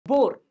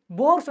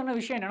போர் சொன்ன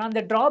விஷயம் என்னன்னா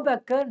அந்த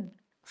டிராபேக்கை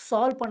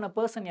சால்வ் பண்ண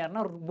பர்சன்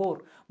யாருன்னா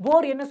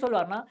போர் என்ன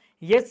சொல்லுவார்னா,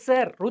 எஸ்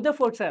சார்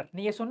ருதர்ஃபோர்ட் சார்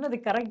நீங்கள் சொன்னது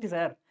கரெக்ட்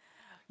சார்,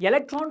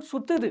 எலக்ட்ரான்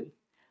சுத்துது,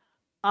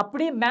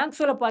 அப்படியே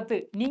மேக்ஸ்வெல்லை பார்த்து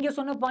நீங்கள்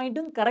சொன்ன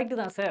பாயிண்ட்டும் கரெக்டு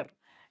தான் சார்,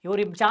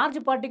 ஒரு சார்ஜ்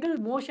பார்ட்டிகிள்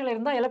மோஷனில்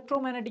இருந்தால்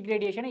எலக்ட்ரோமேக்னெட்டிக்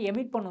ரேடியேஷனை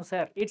எமிட் பண்ணும்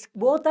sir, it's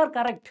both are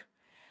correct.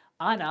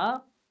 ஆனால்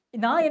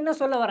நான் என்ன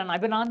சொல்ல வரேன்னா,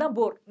 இப்போ நான் தான்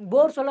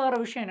போர் சொல்ல வர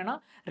விஷயம் என்னன்னா,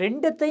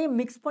 ரெண்டுத்தையும்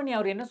மிக்ஸ் பண்ணி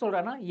அவர் என்ன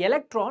சொல்கிறாருன்னா,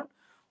 எலக்ட்ரான்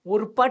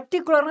ஒரு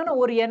பர்டிகுலரான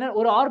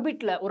ஒரு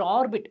ஆர்பிட்டில், ஒரு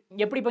ஆர்பிட்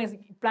எப்படி இப்போ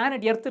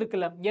பிளானட் எர்த்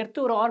இருக்குல்ல, எர்த்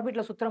ஒரு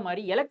ஆர்பிட்டில் சுற்றுற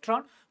மாதிரி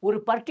எலக்ட்ரான் ஒரு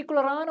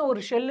பர்டிகுலரான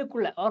ஒரு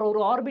ஷெல்லுக்குள்ளே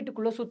ஒரு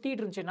ஆர்பிட்டுக்குள்ளே சுற்றிட்டு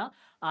இருந்துச்சுன்னா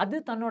அது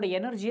தன்னோட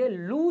எனர்ஜியை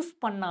லூஸ்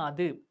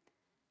பண்ணாது.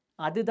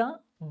 அதுதான்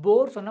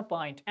போர் சொன்ன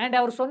பாயிண்ட். அண்ட்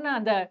அவர் சொன்ன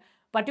அந்த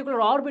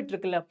பர்டிகுலர் ஆர்பிட்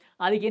இருக்குல்ல,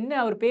 அதுக்கு என்ன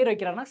அவர் பேர்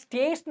வைக்கிறாருன்னா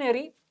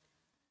ஸ்டேஷ்னரி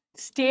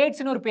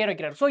ஸ்டேட்ஸ்னு ஒரு பேர்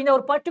வைக்கிறார். ஸோ இந்த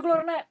ஒரு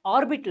பர்டிகுலரான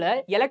ஆர்பிட்டில்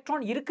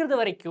எலக்ட்ரான் இருக்கிறது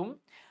வரைக்கும்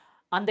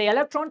அந்த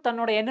எலக்ட்ரான்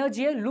தன்னோட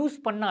எனர்ஜியை லூஸ்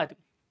பண்ணாது.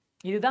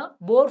 இதுதான்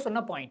போர் சொன்ன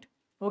பாயிண்ட்.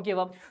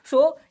 ஓகேவா? ஸோ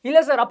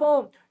இல்லை சார் அப்போ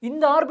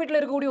இந்த ஆர்பிட்டில்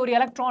இருக்கக்கூடிய ஒரு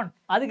எலக்ட்ரான்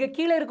அதுக்கு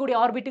கீழே இருக்கக்கூடிய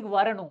ஆர்பிட்டுக்கு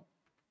வரணும்,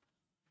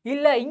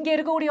 இல்லை இங்கே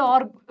இருக்கக்கூடிய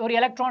ஒரு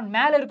எலக்ட்ரான்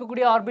மேலே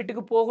இருக்கக்கூடிய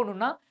ஆர்பிட்டுக்கு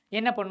போகணும்னா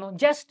என்ன பண்ணணும்?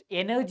 Just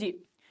energy.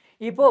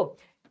 இப்போது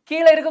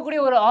கீழே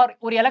இருக்கக்கூடிய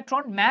ஒரு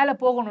எலக்ட்ரான் மேலே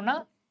போகணும்னா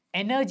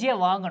எனர்ஜியை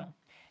வாங்கணும்,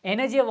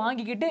 எனர்ஜியை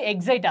வாங்கிக்கிட்டு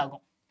எக்ஸைட்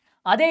ஆகும்.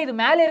 அதே இது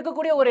மேலே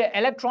இருக்கக்கூடிய ஒரு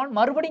எலக்ட்ரான்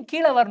மறுபடியும்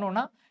கீழே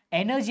வரணும்னா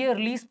எனர்ஜியை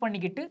ரிலீஸ்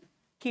பண்ணிக்கிட்டு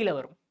கீழே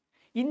வரும்.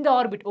 இந்த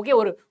ஆர்பிட் ஓகே,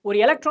 ஒரு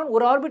எலக்ட்ரான்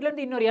ஒரு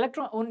ஆர்பிட்லேருந்து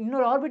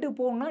இன்னொரு ஆர்பிட்டுக்கு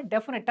போகணும்னா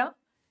டெஃபினட்டாக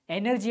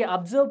எனர்ஜியை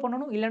அப்சர்வ்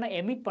பண்ணணும், இல்லைன்னா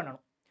எமிட்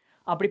பண்ணணும்.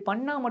 அப்படி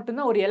பண்ணால்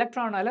மட்டும்தான் ஒரு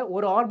எலக்ட்ரானால்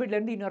ஒரு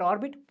ஆர்பிட்லேருந்து இன்னொரு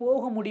ஆர்பிட்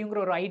போக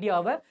முடியுங்கிற ஒரு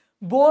ஐடியாவை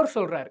போர்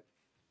சொல்கிறாரு.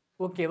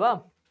 ஓகேவா?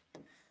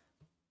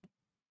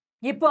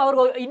 இப்போ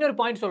அவர் இன்னொரு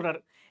பாயிண்ட் சொல்கிறார்,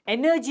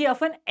 எனர்ஜி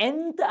ஆஃப் அன்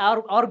nth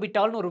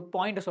ஆர்பிட்டால்னு ஒரு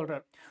பாயிண்ட்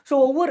சொல்கிறார். ஸோ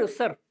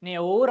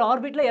ஒவ்வொரு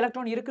ஆர்பிட்டில்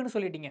எலக்ட்ரான் இருக்குன்னு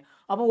சொல்லிட்டீங்க,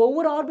 அப்போ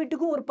ஒவ்வொரு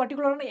ஆர்பிட்டுக்கும் ஒரு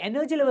பர்டிகுலரான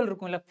எனர்ஜி லெவல்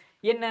இருக்கும்ல.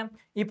 என்ன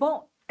இப்போ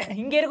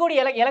இங்கே இருக்கக்கூடிய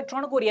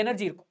எலக்ட்ரானுக்கு ஒரு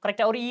எனர்ஜி இருக்கும்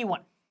கரெக்டாக, ஒரு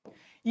E1.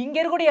 இங்கே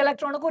இருக்கக்கூடிய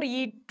எலக்ட்ரானுக்கு ஒரு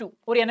E2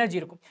 ஒரு எனர்ஜி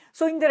இருக்கும்.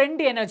 ஸோ இந்த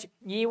ரெண்டு எனர்ஜி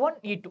E1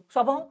 E2. ஸோ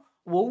அப்போ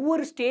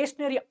ஒவ்வொரு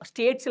ஸ்டேஷ்னரி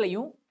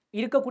ஸ்டேட்ஸ்லையும்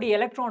இருக்கக்கூடிய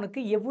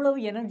எலக்ட்ரானுக்கு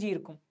எவ்வளவு எனர்ஜி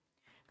இருக்கும்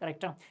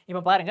கரெக்டாக?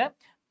 இப்போ பாருங்கள்,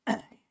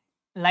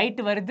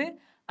 லைட் வருது,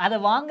 அதை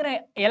வாங்குற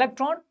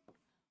எலக்ட்ரான்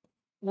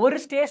ஒரு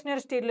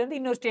ஸ்டேஷ்னரி ஸ்டேட்லேருந்து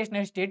இன்னொரு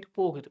ஸ்டேஷ்னரி ஸ்டேட்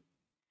போகுது.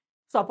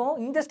 ஸோ அப்போ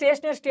இந்த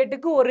ஸ்டேஷ்னரி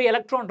ஸ்டேட்டுக்கு ஒரு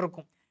எலக்ட்ரான்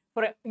இருக்கும்,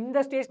 இந்த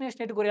ஸ்டேஷ்னரி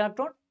ஸ்டேட்டுக்கு ஒரு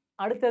எலக்ட்ரான்,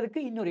 அடுத்ததுக்கு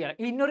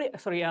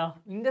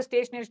இந்த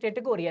ஸ்டேஷ்னரி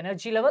ஸ்டேட்டுக்கு ஒரு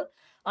எனர்ஜி லெவல்,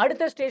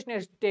 அடுத்த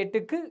ஸ்டேஷ்னரி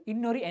ஸ்டேட்டுக்கு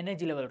இன்னொரு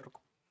எனர்ஜி லெவல்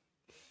இருக்கும்.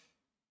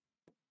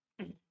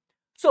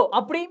 ஸோ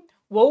அப்படி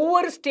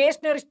ஒவ்வொரு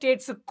ஸ்டேஷ்னரி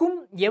ஸ்டேட்ஸுக்கும்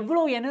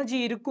எவ்வளோ எனர்ஜி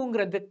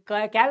இருக்குங்கிறது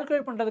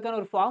கால்குலேட் பண்ணுறதுக்கான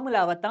ஒரு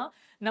ஃபார்முலாவை தான்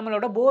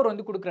நம்மளோட போர்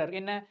வந்து கொடுக்குறாரு.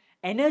 என்ன?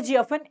 Energy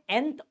of an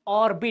nth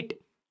orbit.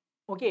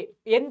 Okay,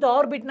 nth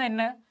ஆர்பிட்னா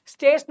என்ன?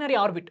 Stationery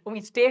orbit.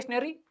 Okay,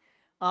 stationery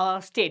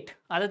state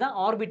அதுதான்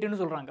ஆர்பிட்னு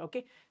சொல்கிறாங்க.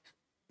 ஓகே,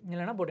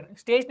 இல்லைன்னா போட்டு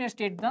ஸ்டேஷ்னரி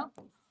ஸ்டேட் தான்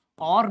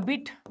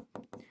ஆர்பிட்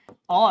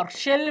ஆர்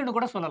ஷெல்லுன்னு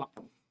கூட சொல்லலாம்.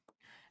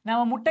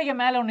 நம்ம முட்டைக்கு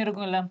மேலே ஒன்று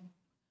இருக்கும்ல,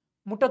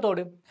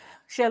 முட்டைத்தோடு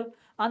ஷெல்,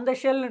 அந்த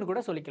ஷெல்லுன்னு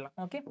கூட சொல்லிக்கலாம்.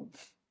 ஓகே,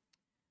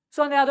 ஸோ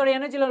அதோட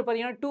எனர்ஜி லெவல்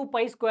பார்த்தீங்கன்னா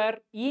 2π².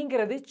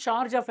 ஈங்கிறது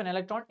charge of an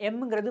electron,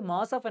 எம்ங்கிறது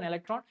mass of an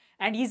electron,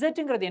 and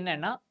இசட்டுங்கிறது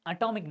என்னன்னா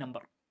atomic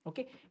number.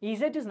 Okay,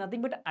 Z is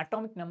nothing but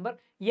atomic number.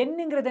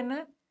 என்னங்கிறது என்ன?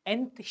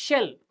 nth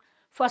shell,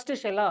 first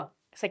ஷெல்லா,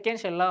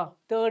 second ஷெல்லா,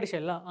 third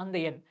ஷெல்லா, அந்த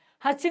எண்.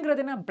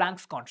 ஹச்சுங்கிறது என்ன?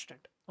 Blanks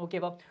constant.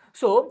 ஓகேவா?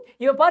 ஸோ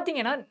இப்போ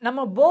பார்த்தீங்கன்னா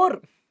நம்ம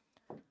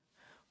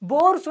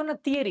போர் சொன்ன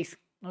தியரிஸ்,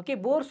 ஓகே,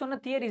 போர் சொன்ன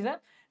தியரிஸை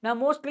நான்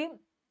மோஸ்ட்லி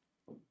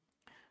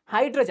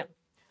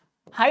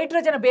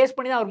ஹைட்ரஜனை பேஸ்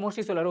பண்ணி தான் அவர்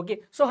மோஸ்ட்லி சொல்றாரு. ஓகே,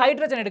 ஸோ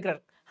ஹைட்ரஜன் எடுக்கிறார்,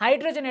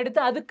 ஹைட்ரஜன் எடுத்து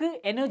அதுக்கு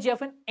எனர்ஜி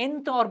ஆஃப் அன்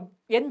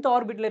nth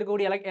ஆர்பிட்டில்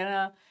இருக்கக்கூடிய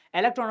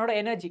எலக்ட்ரானோட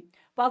எனர்ஜி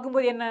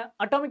பார்க்கும்போது என்ன?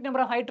 Atomic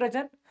number of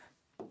hydrogen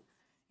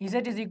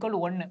Z is equal to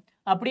 1.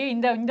 அப்படியே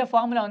இந்த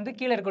ஃபார்முலா வந்து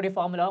கீழே இருக்கக்கூடிய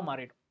ஃபார்முலாவாக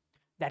மாறிடும்.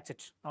 தட்ஸ்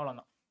இட்,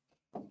 அவ்வளோதான்.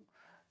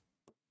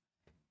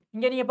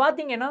 இங்கே நீங்கள்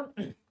பார்த்தீங்கன்னா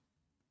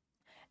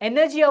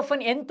energy of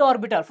an nth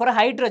orbital for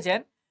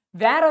hydrogen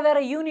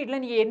வேறு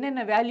யூனிட்டில் நீங்கள்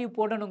என்னென்ன வேல்யூ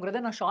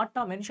போடணுங்கிறத நான்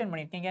ஷார்ட்டாக மென்ஷன்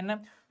பண்ணியிருக்கீங்க. என்ன?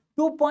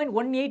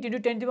 2.18 ×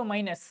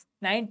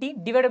 10⁻90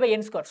 டிவைடட் பை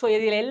n². ஸோ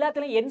இதில்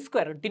எல்லாத்துலையும்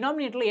n²,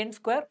 டினாமினேட்டரில்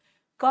n²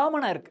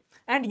 காமனாக இருக்குது,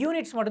 அண்ட்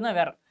யூனிட்ஸ் மட்டும்தான்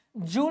வேறு,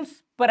 ஜூல்ஸ்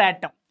பெர்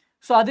ஆட்டம்.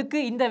 ஸோ அதுக்கு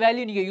இந்த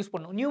வேல்யூ நீங்கள் யூஸ்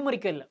பண்ணணும்.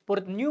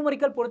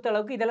 நியூமரிக்கல் பொறுத்த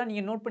அளவுக்கு இதெல்லாம்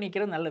நீங்கள் நோட்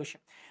பண்ணிக்கிறது நல்ல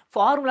விஷயம்.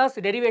 ஃபார்முலாஸ்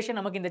டெரிவேஷன்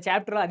நமக்கு இந்த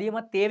சாப்டரில்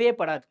அதிகமாக தேவையே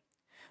படாது.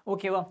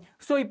 ஓகேவா?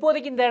 ஸோ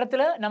இப்போதைக்கு இந்த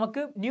இடத்துல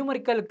நமக்கு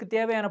நியூமரிக்கலுக்கு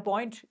தேவையான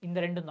பாயிண்ட் இந்த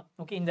ரெண்டும் தான்.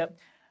 ஓகே,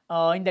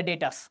 இந்த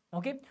datas.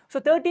 Okay, so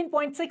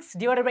 13.6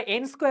 divided by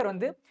n²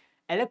 வந்து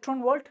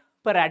எலக்ட்ரான் வோல்ட்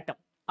பெர் ஆட்டம்.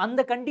 அந்த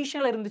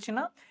கண்டிஷனில்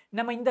இருந்துச்சுன்னா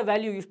நம்ம இந்த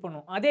வேல்யூ யூஸ்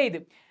பண்ணுவோம். அதே இது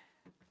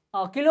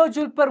கிலோ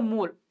ஜூல் பெர்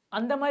மோல்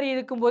அந்த மாதிரி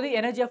இருக்கும்போது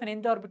energy of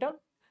nth orbital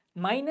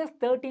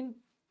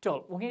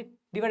 -1312. Okay,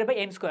 divided by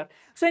n².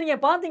 So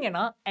நீங்கள்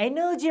பார்த்தீங்கன்னா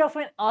எனர்ஜி ஆஃப்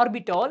அன்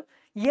ஆர்பிட்டால்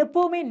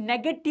எப்போவுமே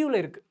நெகட்டிவ்ல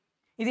இருக்குது.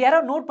 இது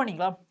யாராவது நோட்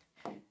பண்ணிங்களா?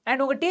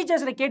 அண்ட் உங்கள்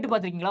டீச்சர்ஸில் கேட்டு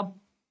பார்த்துருக்கீங்களா?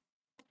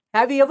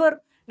 ஹேவ் யூ எவர்,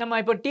 நம்ம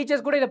இப்போ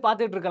டீச்சர்ஸ் கூட இதை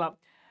பார்த்துட்டு இருக்கலாம்.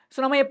 ஸோ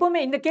நம்ம எப்போவுமே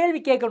இந்த கேள்வி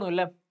கேட்கணும்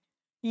இல்லை,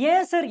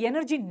 ஏன் சார்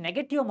எனர்ஜி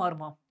நெகட்டிவா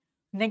மாறுமா?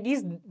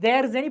 Is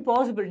there is any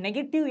possible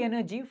negative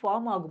energy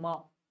form ஆகுமா?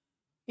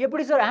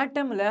 எப்படி சார்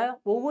ஆட்டம்ல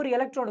ஒவ்வொரு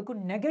எலக்ட்ரானுக்கும்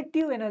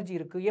நெகட்டிவ் எனர்ஜி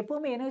இருக்கு.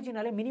 எப்பவுமே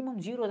எனர்ஜினாலே மினிமம்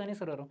 0 தானே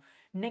சார் வரும்.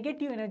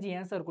 நெகட்டிவ் எனர்ஜி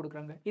ஏன் சார்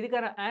குடுக்குறாங்க?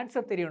 இதுக்கான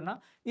ஆன்சர் தெரியணும்னா,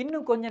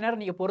 இன்னும் கொஞ்ச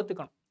நேரம் நீங்க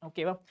பொறுத்துக்கணும்.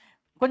 ஓகேவா?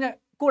 கொஞ்சம்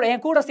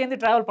என் கூட சேர்ந்து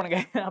டிராவல் பண்ணுங்க.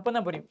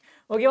 அப்பதான் புரியும்.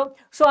 ஓகேவா?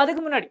 ஸோ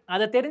அதுக்கு முன்னாடி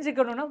அத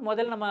தெரிஞ்சுக்கணும்னா,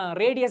 முதல்ல நம்ம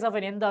ரேடியஸ் ஆஃப்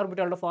எந்த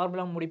ஆர்பிட்டாலோட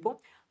ஃபார்முலா முடிப்போம்.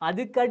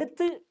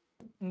 அதுக்கடுத்து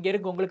இங்க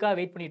இருக்கு உங்களுக்காக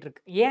வெயிட் பண்ணிட்டு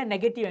இருக்கு. ஏன்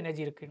நெகட்டிவ்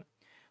எனர்ஜி இருக்குன்னு.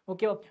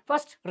 ஓகேவா?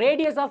 First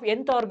radius of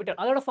nth orbital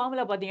அதோட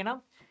ஃபார்முலா பாத்தீங்கன்னா,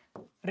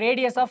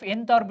 ரேடியஸ் ஆஃப்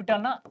nth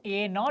ஆர்பிட்டல்னா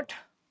a0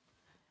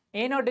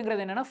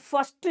 a0ங்கிறது என்னன்னா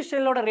ஃபர்ஸ்ட்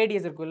ஷெல்லோட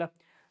ரேடியஸ் இருக்குல்ல.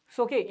 So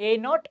okay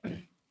a0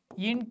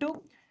 into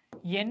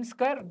n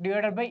square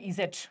divided by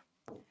z.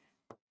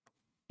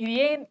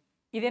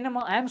 இது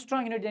என்னமா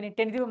ஆம்ஸ்ட்ராங் யூனிட்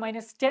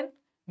 10⁻⁻10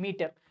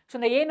 மீட்டர். ஸோ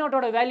இந்த a0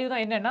 ஓட வேல்யூ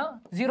தான் என்னன்னா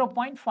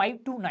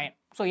 0.529.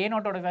 ஸோ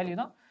a0 ஓட வேல்யூ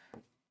தான்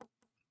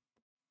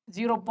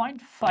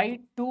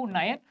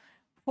 0.529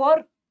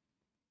 ஃபார்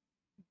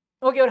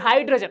ஓகே ஒரு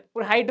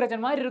ஹைட்ரஜன்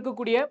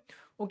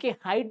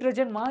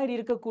மாதிரி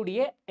இருக்கக்கூடிய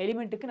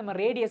எலிமெண்ட்டுக்கு நம்ம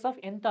ரேடியஸ் ஆஃப்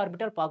nth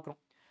ஆர்பிட்டல் பார்க்குறோம்.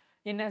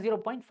 என்ன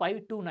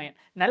 0.529.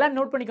 நல்லா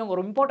நோட் பண்ணிக்கோங்க.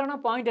 ஒரு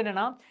இம்பார்ட்டன்டான பாயிண்ட்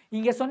என்னன்னா,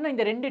 இங்க சொன்ன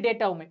இந்த ரெண்டு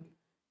டேட்டாவுமே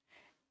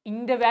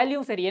இந்த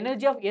வேல்யூவும் சரி,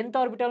 எனர்ஜி ஆஃப் nth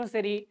ஆர்பிட்டலும்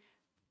சரி,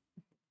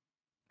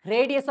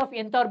 ரேடியஸ் ஆஃப்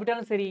nth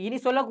ஆர்பிட்டலும் சரி, இனி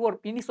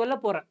சொல்ல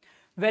போறேன்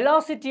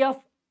velocity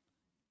of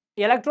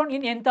electron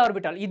in nth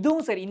orbital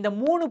இதுவும் சரி, இந்த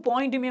 3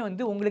 பாயிண்ட்டுமே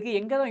வந்து உங்களுக்கு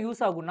எங்க தான்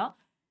யூஸ் ஆகும்னா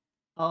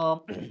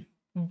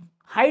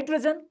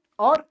ஹைட்ரஜன்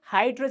ஆர்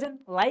ஹைட்ரஜன்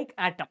லைக்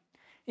ஆட்டம்.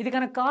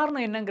 இதுக்கான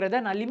காரணம் என்னங்கிறத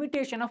நான்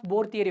லிமிடேஷன் ஆஃப்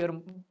போர் தியரி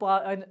வரும்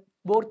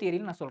போர்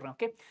தியரின்னு நான் சொல்றேன்.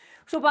 ஓகே,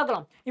 ஸோ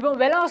பார்க்கலாம். இப்போ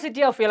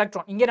வெலாசிட்டி ஆஃப்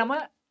எலக்ட்ரான் இங்கே நம்ம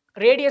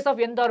ரேடியஸ்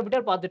ஆஃப் nth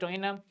ஆர்பிட்டல் பார்த்துட்டோம்.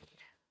 என்ன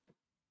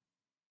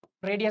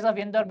radius of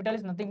nth orbital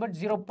is nothing but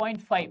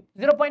 0.5.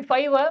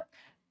 0.5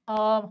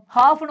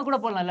 half-னு கூட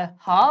போடலாம்ல,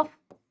 half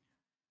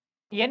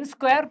n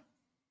square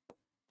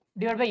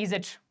divided by z.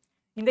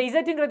 இந்த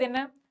z-ங்கிறது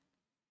என்ன?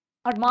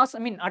 At mass,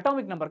 I mean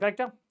atomic number,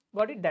 correct?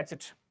 Got it? That's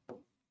it.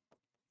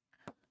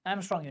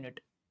 Armstrong unit.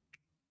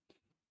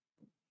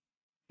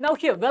 Now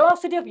here,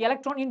 velocity of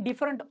electron in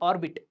different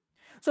orbit.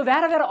 So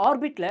வேற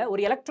orbitல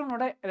ஒரு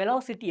எலக்ட்ரானோட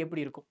velocity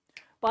எப்படி இருக்கும்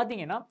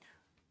பாத்தீங்கன்னா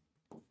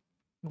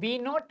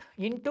v0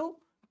 into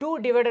 2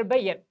 divided by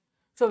n.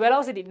 So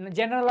velocity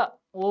generally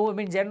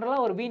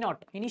ஒரு v0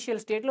 initial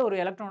stateல ஒரு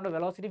எலக்ட்ரானோட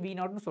velocity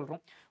v0 னு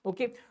சொல்றோம்.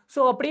 Okay, so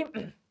அப்படி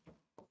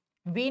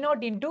v0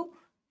 into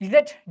z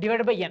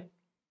divided by n.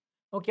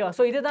 ஓகேவா?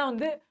 so இதுதான்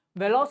வந்து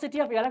velocity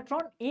of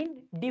electron in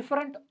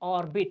different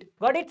orbit.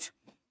 Got it?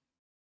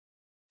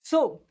 So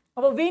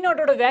அப்போ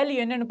v0 ஓட வேல்யூ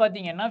என்னன்னு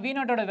பாத்தீங்கன்னா,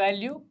 v0 ஓட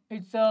value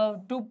it's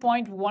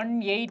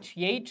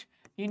 2.188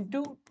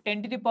 into 10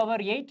 to the power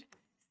 8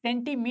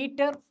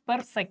 centimetre per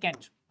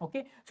second. Okay,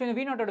 so இந்த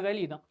v0 ஓட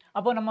வேல்யூ தான்.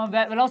 அப்போ நம்ம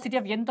velocity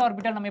of nth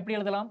orbital நம்ம எப்படி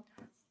எழுதலாம்?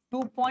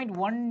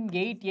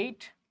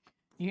 2.188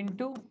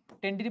 into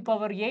 10 to the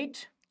power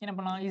 8 என்ன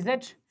பண்ணலாம்? z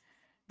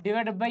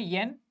divided by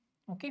n.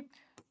 Okay,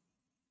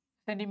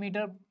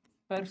 centimetre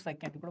per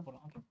second கூட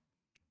போடலாம். Okay,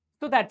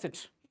 so that's it.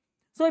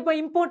 So இப்போ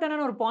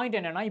இம்பார்ட்டன்டான ஒரு பாயிண்ட்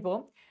என்னன்னா, இப்போ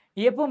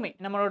எப்பவுமே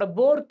நம்மளோட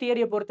போர்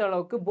தியரியை பொறுத்த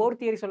அளவுக்கு போர்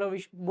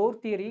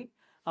தியரி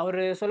அவர்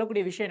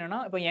சொல்லக்கூடிய விஷயம் என்னன்னா,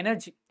 இப்போ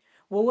எனர்ஜி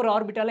ஒவ்வொரு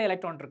ஆர்பிட்டால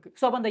எலக்ட்ரான் இருக்கு.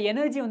 ஸோ அப்போ அந்த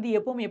எனர்ஜி வந்து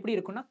எப்பவுமே எப்படி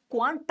இருக்குன்னா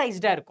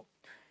குவான்டைஸ்டாக இருக்கும்.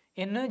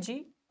 எனர்ஜி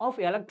ஆஃப்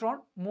எலக்ட்ரான்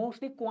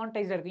மோஸ்ட்லி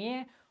குவான்டைஸ்டாக இருக்கும்.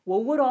 ஏன்?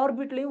 ஒவ்வொரு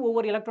ஆர்பிட்லையும்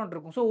ஒவ்வொரு எலக்ட்ரான்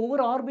இருக்கும். ஸோ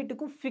ஒவ்வொரு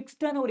ஆர்பிட்டுக்கும்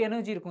ஃபிக்ஸ்டான ஒரு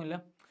எனர்ஜி இருக்கும் இல்லை?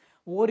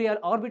 ஒவ்வொரு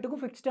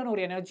ஆர்பிட்டுக்கும் ஃபிக்ஸ்டான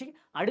ஒரு எனர்ஜி,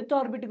 அடுத்த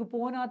ஆர்பிட்டுக்கு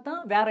போனால்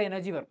தான் வேற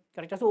எனர்ஜி வரும்.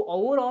 கரெக்டாக? ஸோ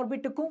ஒவ்வொரு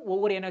ஆர்பிட்டுக்கும்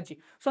ஒவ்வொரு எனர்ஜி.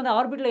 ஸோ அந்த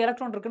ஆர்பிட்டில்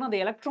எலக்ட்ரான் இருக்குன்னா அந்த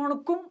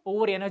எலக்ட்ரானுக்கும்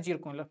ஒவ்வொரு எனர்ஜி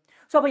இருக்கும் இல்லை?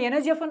 ஸோ அப்போ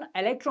energy of an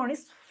electron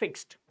is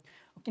fixed.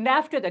 இந்த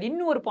ஆஃப்டர் தட்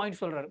இன்னும் ஒரு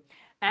பாயிண்ட் சொல்றாரு,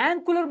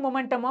 ஆங்குலர்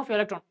மொமெண்டம் ஆஃப்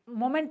எலக்ட்ரான்.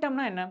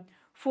 மொமெண்டம்னா என்ன?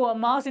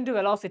 Mass into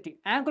velocity.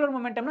 ஆங்குலர்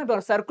மொமெண்டம்னா இப்போ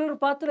ஒரு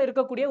சர்க்குலர் பாத்தில்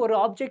இருக்கக்கூடிய ஒரு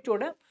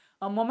ஆப்ஜெக்டோட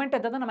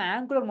மொமெண்டத்தை தான் நம்ம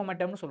ஆங்குலர்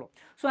மொமெண்டம்னு சொல்லுவோம்.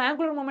 So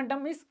angular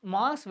momentum is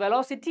mass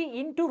velocity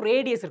into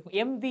radius இருக்கும்,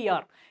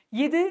 mvr.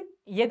 இது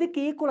எதுக்கு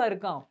ஈக்குவலாக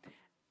இருக்கும்?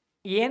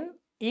 n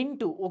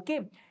into okay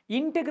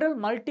integral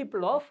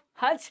multiple of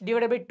h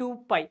divided by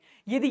 2π.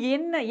 இது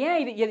என்ன? ஏன்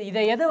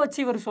இதை எதை வச்சு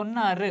இவர்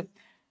சொன்னார்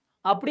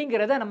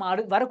அப்படிங்கிறத நம்ம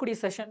வரக்கூடிய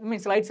செஷன்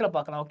ஸ்லைட்ஸில்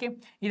பார்க்கலாம். ஓகே,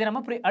 இதை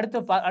நம்ம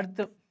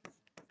அடுத்து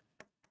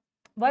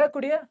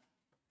வரக்கூடிய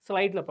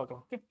ஸ்லைடில்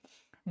பார்க்கலாம். ஓகே,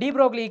 டி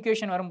ப்ரோக்லி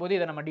ஈக்குவேஷன் வரும்போது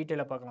இதை நம்ம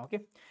டீட்டெயிலாக பார்க்கலாம். ஓகே,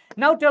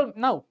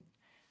 நவ்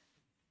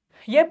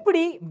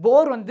எப்படி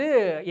போர் வந்து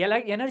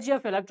எனர்ஜி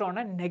ஆஃப்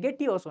எலக்ட்ரானை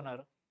நெகட்டிவாக சொன்னார்?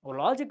 ஒரு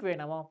லாஜிக்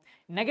வேணாமா?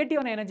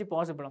 நெகட்டிவான எனர்ஜி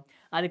பாசிபிளாக?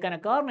 அதுக்கான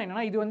காரணம்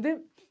என்னன்னா, இது வந்து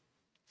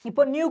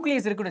இப்போ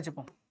நியூக்ளியஸ் இருக்குன்னு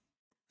வச்சுப்போம்.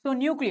 ஸோ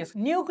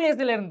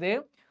நியூக்ளியஸ்ல இருந்து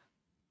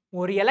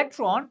ஒரு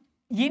எலக்ட்ரான்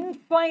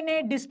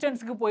இன்ஃபைனைட்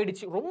டிஸ்டன்ஸுக்கு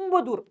போயிடுச்சு, ரொம்ப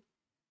தூரம்.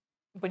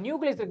 இப்போ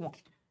நியூக்ளியஸ் இருக்குமோ,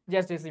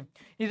 ஜஸ்ட்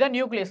இதுதான்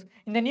நியூக்ளியஸ்.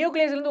 இந்த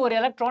நியூக்ளியஸ்ல இருந்து ஒரு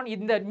எலக்ட்ரான்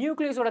இந்த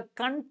நியூக்ளியஸோட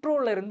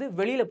கண்ட்ரோல்ல இருந்து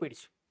வெளியில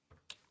போயிடுச்சு.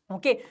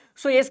 ஓகே,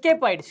 ஸோ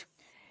எஸ்கேப் ஆயிடுச்சு.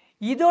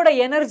 இதோட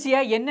எனர்ஜியா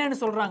என்னன்னு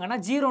சொல்றாங்கன்னா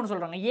ஜீரோன்னு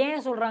சொல்றாங்க.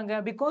 ஏன் சொல்றாங்க?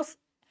 பிகாஸ்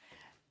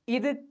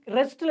இது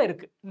ரெஸ்ட்ல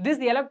இருக்கு.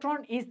 This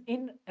electron is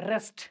in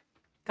rest.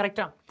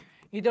 கரெக்டா?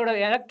 இதோட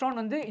எலக்ட்ரான்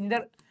வந்து இந்த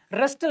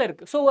ரெஸ்ட்ல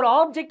இருக்கு. ஸோ ஒரு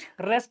ஆப்ஜெக்ட்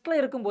ரெஸ்ட்ல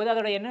இருக்கும்போது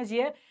அதோட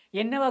எனர்ஜியை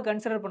என்னவா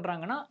கன்சிடர்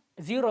பண்ணுறாங்கன்னா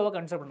ஜீரோவை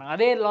கன்சிடர் பண்ணுறாங்க.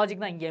 அதே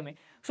லாஜிக் தான் இங்கேயுமே.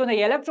 ஸோ இந்த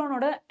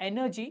எலக்ட்ரானோட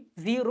எனர்ஜி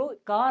ஜீரோ.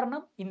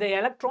 காரணம் இந்த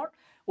எலக்ட்ரான்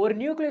ஒரு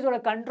நியூக்ளியஸோட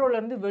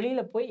கண்ட்ரோல்லேருந்து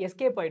வெளியில் போய்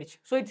எஸ்கேப் ஆகிடுச்சு.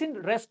 So it's in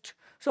rest.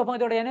 So அப்போ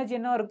இதோட எனர்ஜி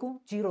என்ன இருக்கும்?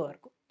 ஜீரோவாக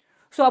இருக்கும்.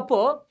 ஸோ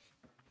அப்போது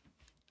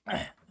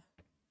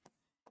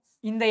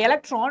இந்த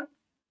எலக்ட்ரான்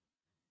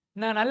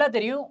நான் நல்லா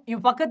தெரியும்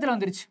இவன் பக்கத்தில்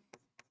வந்துருச்சு.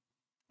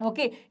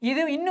 ஓகே,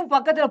 இது இன்னும்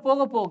பக்கத்தில்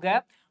போக போக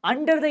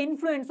under the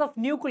influence of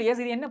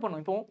nucleus இது என்ன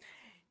பண்ணும்? இப்போ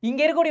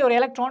இங்கே இருக்கக்கூடிய ஒரு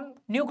எலக்ட்ரான்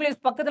நியூக்ளியஸ்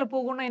பக்கத்தில்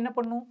போகணும்னா என்ன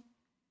பண்ணும்?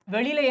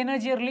 வெளியில்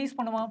எனர்ஜியை ரிலீஸ்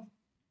பண்ணுமா?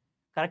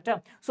 கரெக்டாக?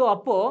 ஸோ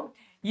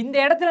அப்போது இந்த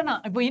இடத்துல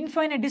நான் இப்போ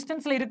இன்ஃபைனைட்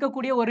டிஸ்டன்ஸில்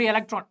இருக்கக்கூடிய ஒரு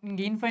எலக்ட்ரான்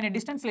இங்கே இன்ஃபைனைட்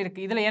டிஸ்டன்ஸில்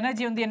இருக்குது. இதில்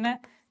எனர்ஜி வந்து என்ன?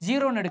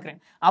 ஜீரோன்னு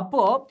எடுக்கிறேன்.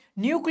 அப்போது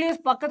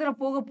நியூக்ளியஸ் பக்கத்தில்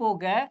போக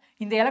போக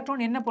இந்த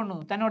எலக்ட்ரான் என்ன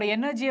பண்ணும்? தன்னோட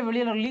எனர்ஜியை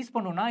வெளியில் ரிலீஸ்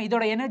பண்ணுன்னா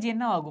இதோட எனர்ஜி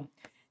என்ன ஆகும்?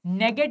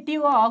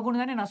 நெகட்டிவாக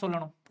ஆகும்னு தானே நான்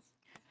சொல்லணும்.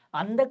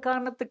 அந்த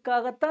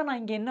காரணத்துக்காகத்தான் நான்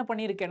இங்கே என்ன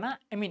பண்ணியிருக்கேன்னா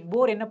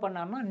போர் என்ன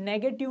பண்ணார்னா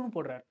நெகட்டிவ்னு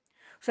போடுறாரு.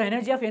 So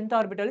energy of nth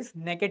orbital is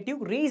negative.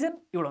 Reason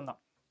இவ்வளோ தான்.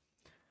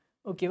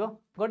 ஓகேவா?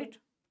 Got it?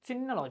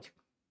 சின்ன லாஜிக்,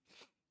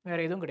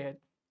 வேறு எதுவும் கிடையாது.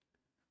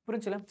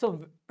 புரிஞ்சுல? So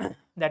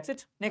that's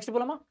it. நெக்ஸ்ட்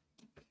போலாமா?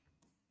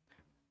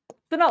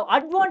 ஸோ நான்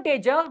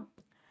அட்வான்டேஜாக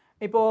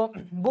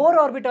இப்போது போர்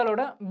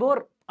ஆர்பிட்டாலோட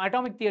போர்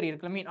அட்டாமிக் தியரி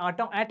இருக்குல்ல,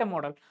 ஆட்டம்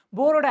மாடல்.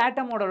 போரோட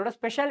ஆட்டம் மாடலோட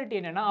ஸ்பெஷாலிட்டி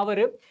என்னென்னா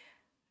அவர்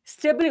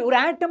ஒரு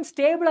ஆட்டம்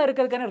ஸ்டேபிளாக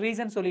இருக்கிறதுக்கான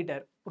ரீசன்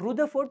சொல்லிட்டார்.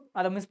 ருதர்ஃபோர்ட்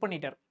அதை மிஸ்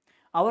பண்ணிட்டார்.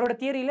 அவரோட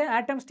தியரியில்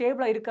ஆட்டம்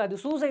ஸ்டேபிளாக இருக்காது,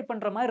 சூசைட்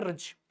பண்ணுற மாதிரி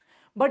இருந்துச்சு.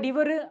 பட்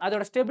இவர்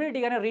அதோட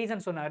ஸ்டெபிலிட்டிக்கான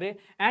ரீசன் சொன்னார்.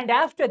 அண்ட்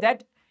ஆஃப்டர்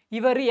தட்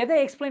இவர் எதை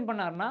எக்ஸ்பிளைன்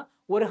பண்ணார்னா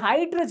ஒரு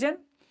ஹைட்ரஜன்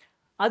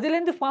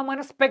அதுலேருந்து ஃபார்ம்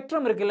ஆன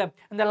ஸ்பெக்ட்ரம் இருக்குல்ல,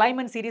 இந்த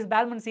லைமன் சீரிஸ்,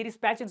 பால்மன் சீரிஸ்,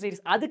 பேச்சன்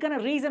சீரிஸ், அதுக்கான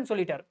ரீசன்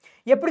சொல்லிட்டார்.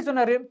 எப்படி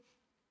சொன்னார்?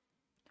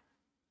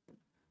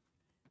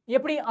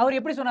 அவர்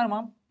எப்படி சொன்னார்மா?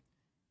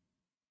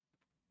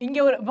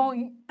 இங்கே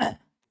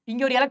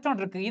ஒரு எலக்ட்ரான்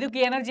இருக்குது. இதுக்கு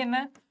எனர்ஜி என்ன?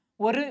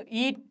 ஒரு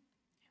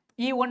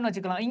E1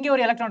 வச்சுக்கலாம். இங்கே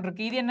ஒரு எலக்ட்ரான்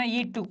இருக்குது. இது என்ன?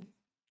 E2.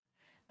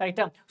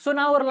 ரைட்டா? ஸோ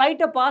நான் ஒரு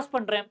லைட்டை பாஸ்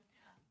பண்ணுறேன்.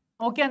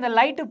 ஓகே, அந்த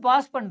லைட்டு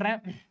பாஸ் பண்ணுறேன்.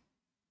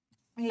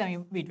 இல்லை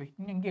வெயிட்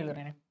இங்கே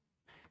எழுதுறேன்.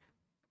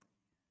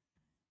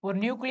 ஒரு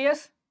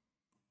நியூக்ளியஸ்.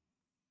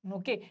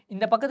 ஓகே,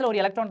 இந்த பக்கத்தில் ஒரு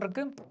எலக்ட்ரான்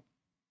இருக்குது.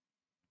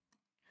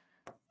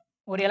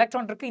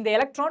 இந்த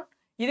எலக்ட்ரான்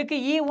இதுக்கு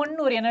E1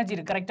 ஒரு எனர்ஜி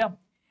இருக்குது. கரெக்டாக?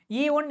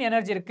 E1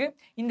 எனர்ஜி இருக்குது.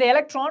 இந்த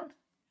எலக்ட்ரான்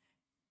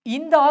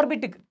இந்த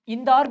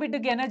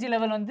ஆர்பிட்டுக்கு எனர்ஜி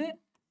லெவல் வந்து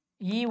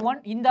E1,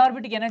 இந்த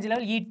ஆர்பிட்டுக்கு எனர்ஜி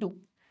லெவல் E2.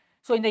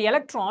 ஸோ இந்த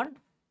எலக்ட்ரான்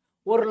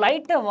ஒரு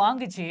லைட்டை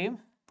வாங்கிச்சு.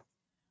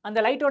 அந்த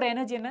லைட்டோட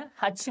எனர்ஜி என்ன?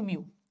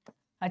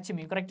 hμ.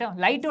 கரெக்டா?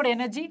 லைட்டோட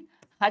எனர்ஜி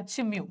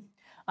hμ.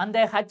 அந்த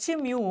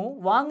hμ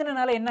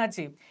வாங்கினால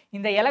என்னாச்சு?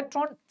 இந்த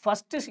எலக்ட்ரான்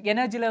ஃபர்ஸ்ட்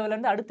எனர்ஜி லெவல்ல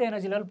இருந்து அடுத்த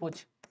எனர்ஜி லெவல்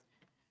போச்சு.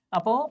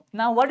 அப்போ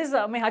நான் what is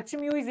hμ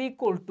is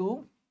equal to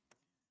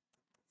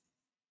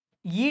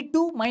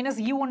E2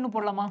 minus E1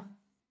 போடலாமா?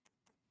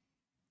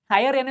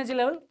 Higher energy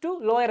level to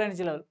lower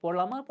energy level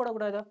போடலாமா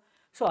போடக்கூடாதா?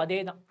 ஸோ அதே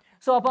தான்.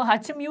 ஸோ அப்போ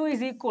hμ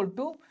is equal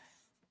to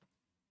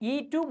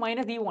E2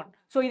 minus E1.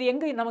 So இது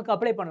எங்கே நமக்கு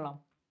அப்ளை பண்ணலாம்?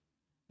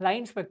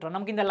 Line spectrum.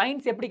 நமக்கு இந்த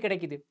லைன்ஸ் எப்படி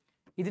கிடைக்குது?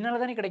 இதனால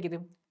தானே கிடைக்குது.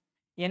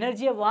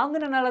 எனர்ஜியை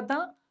வாங்கினால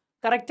தான்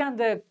கரெக்டாக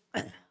அந்த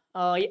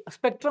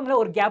ஸ்பெக்ட்ரமில்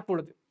ஒரு கேப்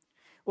உள்ளது,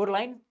 ஒரு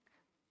லைன்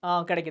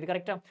கிடைக்குது.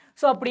 கரெக்டாக?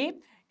 ஸோ அப்படி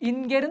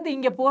இங்கேருந்து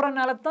இங்கே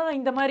போகிறனால தான்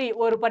இந்த மாதிரி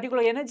ஒரு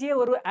பர்டிகுலர் எனர்ஜியை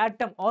ஒரு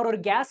ஆட்டம் ஆர் ஒரு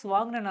கேஸ்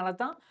வாங்கினால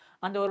தான்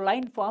அந்த ஒரு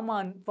லைன்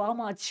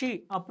ஃபார்ம் ஆச்சு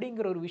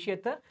அப்படிங்கிற ஒரு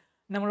விஷயத்த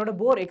நம்மளோட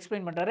போர்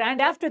எக்ஸ்பிளைன் பண்ணுறாரு.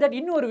 அண்ட் ஆஃப்டர் தட்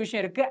இன்னும் ஒரு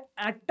விஷயம் இருக்குது,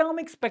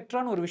 அட்டாமிக்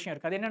ஸ்பெக்ட்ரான்னு ஒரு விஷயம்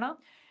இருக்குது. அது என்னென்னா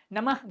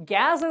நம்ம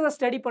கேஸை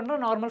ஸ்டடி பண்ணுற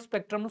நார்மல்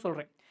ஸ்பெக்ட்ரம்னு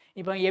சொல்கிறேன்.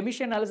 இப்போ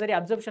எமிஷன்னாலும் சரி,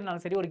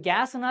 அப்சர்ப்ஷன்னாலும் சரி, ஒரு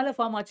கேஸ்னால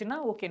ஃபார்ம் ஆச்சுன்னா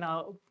ஓகே,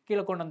 நான்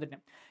கீழே கொண்டு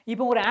வந்துட்டேன்.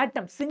 இப்போ ஒரு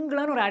ஆட்டம்,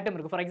 சிங்கிளான ஒரு ஆட்டம்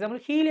இருக்குது. ஃபார்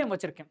எக்ஸாம்பிள் ஹீலியம்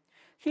வச்சுருக்கேன்.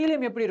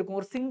 ஹீலியம் எப்படி இருக்கும்?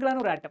 ஒரு சிங்கிளான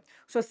ஒரு ஆட்டம்.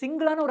 ஸோ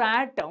சிங்கிளான ஒரு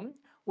ஆட்டம்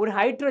ஒரு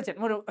ஹைட்ரஜன்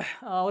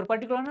ஒரு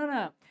பர்டிகுலரான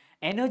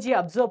எனர்ஜியை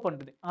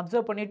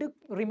அப்சர்வ் பண்ணிட்டு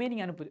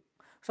ரிமைனிங் அனுப்புது.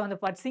 ஸோ அந்த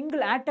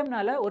சிங்கிள்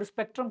ஆட்டம்னால ஒரு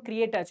ஸ்பெக்ட்ரம்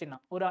கிரியேட் ஆச்சுன்னா,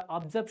 ஒரு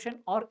absorption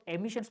R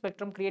emission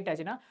spectrum create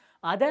ஆச்சுன்னா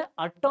அதை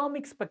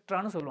அட்டாமிக்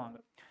ஸ்பெக்ட்ரான்னு சொல்லுவாங்க.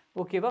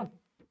 ஓகேவா?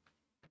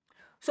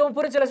 ஸோ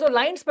புரிச்சல. ஸோ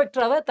லைன்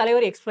ஸ்பெக்ட்ராவை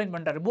தலைவர் எக்ஸ்பிளைன்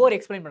பண்ணுறாரு, போர்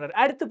எக்ஸ்பிளைன் பண்ணுறாரு.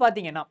 அடுத்து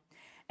பார்த்தீங்கன்னா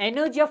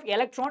energy of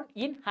electron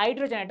in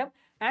hydrogen atom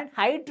and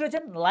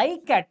hydrogen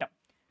like ஆட்டம்.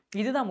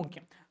 இதுதான்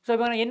முக்கியம். ஸோ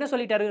இப்போ என்ன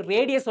சொல்லிட்டாரு?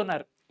 ரேடியஸ்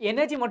சொன்னார்.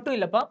 எனர்ஜி மட்டும்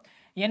இல்லைப்பா,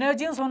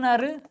 எனர்ஜியும்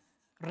சொன்னார்,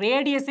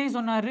 ரேடியஸையும்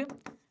சொன்னார்,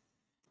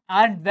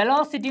 அண்ட்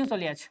வெலாசிட்டியும்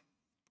சொல்லியாச்சு.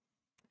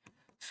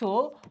 ஸோ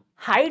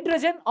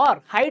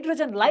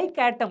ஹைட்ரஜன் லைக்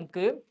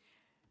ஆட்டம்க்கு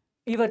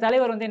இவர்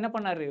தலைவர் வந்து என்ன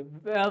பண்ணாரு?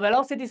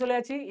 வெலாசிட்டி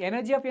சொல்லியாச்சு,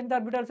 எனர்ஜி ஆஃப் nth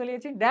ஆர்பிட்டால்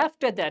சொல்லியாச்சு,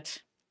 ஆஃப்டர் தட்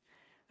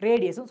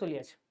ரேடியஸும்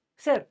சொல்லியாச்சு.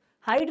 Sir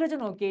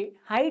hydrogen okay,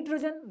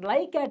 hydrogen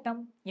like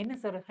ஆட்டம் என்ன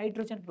சார்?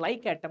 ஹைட்ரஜன்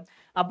லைக் ஆட்டம்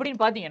அப்படின்னு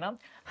பார்த்தீங்கன்னா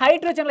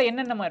ஹைட்ரஜனில்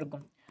என்னென்னமா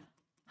இருக்கும்?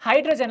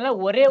 ஹைட்ரஜனில்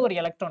ஒரே ஒரு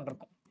எலக்ட்ரான்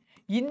இருக்கும்.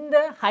 இந்த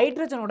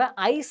ஹைட்ரஜனோட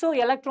ஐசோ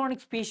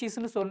எலக்ட்ரானிக்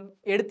ஸ்பீஷீஸ்னு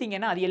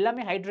எடுத்தீங்கன்னா அது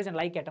எல்லாமே hydrogen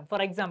like atom.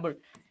 For example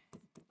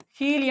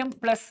helium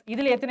plus,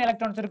 இதில் எத்தனை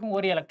எலக்ட்ரான்ஸ் இருக்கும்?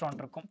 ஒரு எலக்ட்ரான்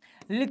இருக்கும்.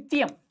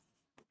 லித்தியம்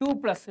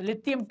 2+,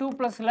 லித்தியம்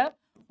 2+ல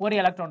ஒரு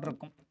எலக்ட்ரான்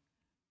இருக்கும்.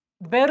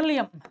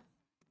 பெர்லியம்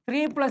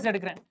 3+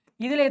 எடுக்கிறேன்,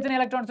 இதில் எத்தனை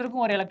எலக்ட்ரான்ஸ்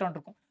இருக்கும்? ஒரு எலக்ட்ரான்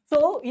இருக்கும். ஸோ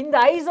இந்த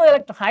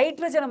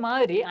ஹைட்ரஜன்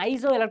மாதிரி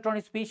ஐசோ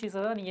எலக்ட்ரானிக்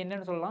ஸ்பீஷீஸை தான் நீங்கள்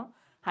என்னென்னு சொல்லலாம்?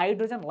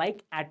 ஹைட்ரஜன் லைக்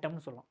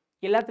ஆட்டம்னு சொல்லலாம்.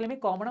 எல்லாத்துலேயுமே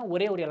காமனாக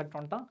ஒரே ஒரு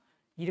எலக்ட்ரான் தான்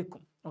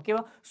இருக்கும்.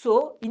 ஓகேவா? ஸோ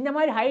இந்த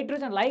மாதிரி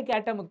ஹைட்ரஜன் லைக்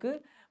ஆட்டமுக்கு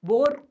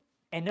போர்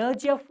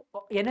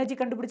எனர்ஜி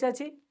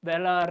கண்டுபிடிச்சாச்சு,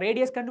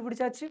 ரேடியஸ்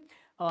கண்டுபிடிச்சாச்சு,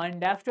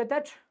 அண்ட் ஆஃப்டர்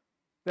தட்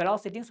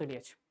வெலாசிட்டியும்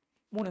சொல்லியாச்சு.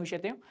 3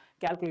 விஷயத்தையும்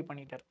கால்குலேட்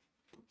பண்ணிட்டார்.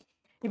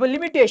 இப்போ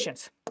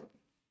limitations.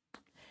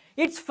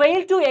 It's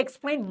fail to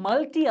explain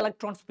multi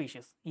electron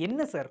species.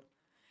 என்ன சார்,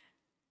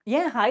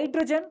 ஏன்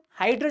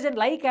ஹைட்ரஜன்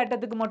லைக்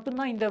ஆட்டத்துக்கு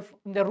மட்டும்தான்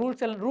இந்த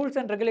ரூல்ஸ்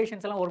அண்ட்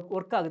ரெகுலேஷன்ஸ் எல்லாம்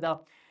ஒர்க் ஆகுதா?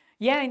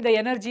 ஏன் இந்த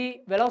எனர்ஜி,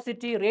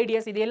 வெலாசிட்டி,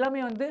 ரேடியஸ் இது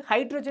எல்லாமே வந்து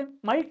ஹைட்ரஜன்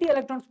மல்டி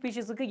எலக்ட்ரான்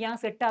ஸ்பீஷிஸுக்கு ஏன்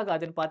செட்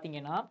ஆகாதுன்னு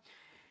பார்த்தீங்கன்னா,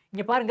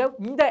 இங்கே பாருங்க,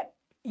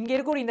 இங்கே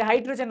இருக்கக்கூடிய இந்த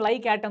ஹைட்ரஜன்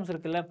லைக் ஆட்டம்ஸ்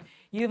இருக்குல்ல,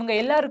 இவங்க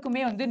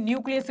எல்லாருக்குமே வந்து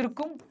நியூக்ளியஸ்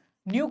இருக்கும்.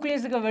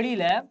 நியூக்ளியஸுக்கு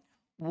வெளியில்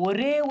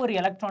ஒரே ஒரு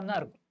எலக்ட்ரான் தான்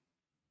இருக்கும்.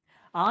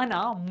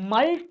 ஆனால்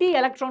மல்டி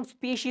எலக்ட்ரான்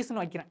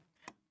ஸ்பீஷிஸ்னு வைக்கிறேன்.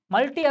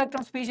 மல்டி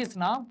எலக்ட்ரான்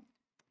ஸ்பீஷிஸ்னா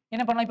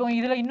என்ன பண்ணலாம்? இப்போ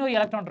இதில் இன்னொரு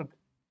எலக்ட்ரான் இருக்கு.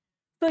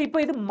 ஸோ இப்போ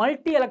இது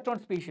மல்டி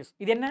எலக்ட்ரான் ஸ்பீஷிஸ்.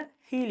 இது என்ன?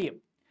 Helium.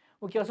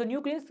 Okay, so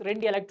nucleus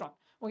 2 electron.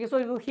 Okay, so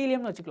இது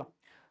ஹீலியம்னு வச்சுக்கலாம்.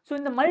 ஸோ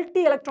இந்த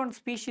மல்டி எலக்ட்ரான்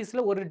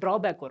ஸ்பீஷிஸில் ஒரு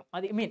ட்ராபேக் வரும்.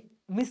 அது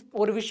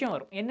ஒரு விஷயம்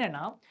வரும்.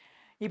 என்னன்னா,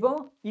 இப்போ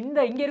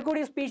இங்கே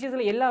இருக்கக்கூடிய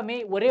ஸ்பீஷிஸில் எல்லாமே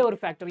ஒரே ஒரு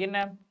ஃபேக்டர். என்ன?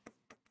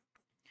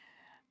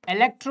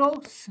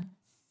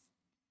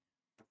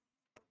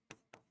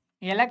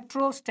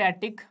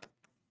 எலக்ட்ரோஸ்டாட்டிக்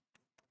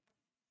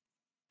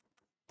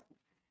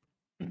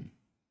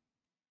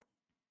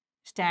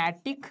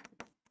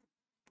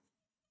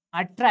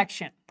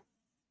அட்ராக்ஷன்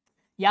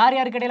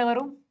யாருக்கு இடையில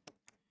வரும்?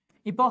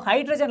 இப்போ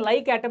ஹைட்ரஜன்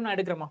லைக் ஆட்டம் நான்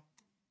எடுக்கிறேமா,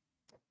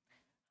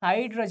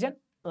 ஹைட்ரஜன்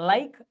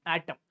லைக்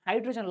ஆட்டம்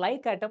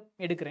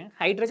எடுக்கிறேன்.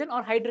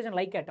 ஹைட்ரஜன்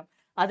லைக் ஆட்டம்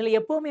அதில்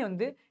எப்போவுமே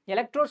வந்து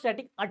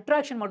எலக்ட்ரோஸ்டாட்டிக்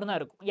அட்ராக்ஷன் மட்டும்தான்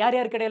இருக்கும்.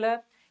 யாருக்கு இடையில?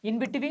 In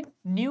between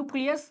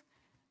nucleus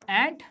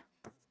and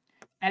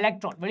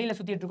electron, வெளியில்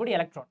சுற்றிட்டு இருக்கக்கூடிய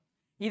எலக்ட்ரான்.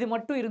 இது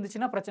மட்டும்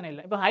இருந்துச்சுன்னா பிரச்சனை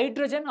இல்லை. இப்போ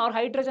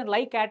ஹைட்ரஜன்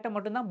லைக் ஆட்டம்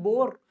மட்டும்தான்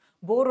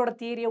போரோட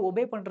தியரியை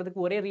ஒபே பண்ணுறதுக்கு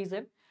ஒரே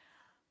ரீசன்,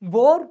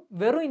 போர்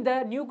வெறும் இந்த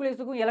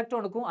நியூக்ளியஸுக்கும்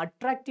எலக்ட்ரானுக்கும்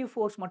அட்ராக்டிவ்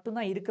ஃபோர்ஸ்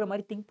மட்டும்தான் இருக்கிற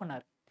மாதிரி திங்க்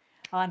பண்ணார்.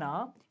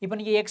 ஆனால் இப்போ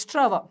நீங்கள்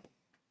எக்ஸ்ட்ராவா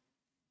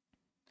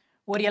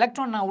ஒரு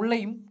எலக்ட்ரான் நான்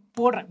உள்ளேயும்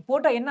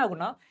போட்டால் என்ன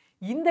ஆகும்னா,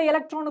 இந்த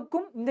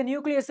எலக்ட்ரானுக்கும் இந்த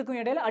நியூக்ளியஸுக்கும்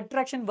இடையில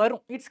அட்ராக்ஷன்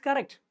வரும். It's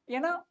correct.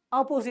 ஏன்னா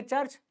opposite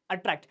charge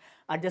attract.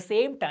 At the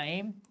same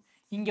time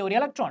இங்கே ஒரு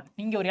எலக்ட்ரான்,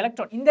 இந்த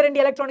 2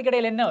 எலக்ட்ரானுக்கு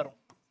இடையில என்ன வரும்?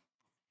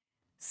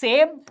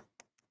 சேம்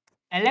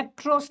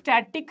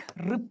எலக்ட்ரோஸ்டாட்டிக்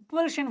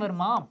ரிப்பல்ஷன்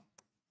வருமா?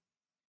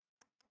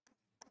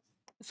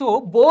 ஸோ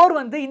போர்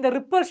வந்து இந்த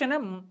ரிப்பல்ஷனை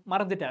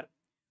மறந்துட்டார்.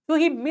 So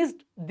he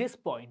mist this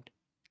point.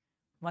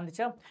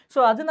 வந்துச்சா? ஸோ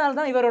அதனால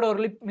தான் இவரோட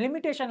ஒரு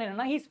லிமிடேஷன்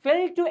என்னன்னா, he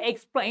fail to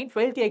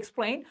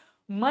explain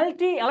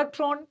multi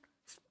electron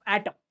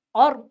atom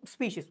R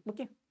species.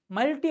 Okay,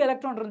 multi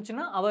electron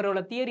இருந்துச்சுன்னா அவரோட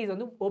தியரிஸ்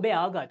வந்து ஒபே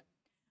ஆகாது.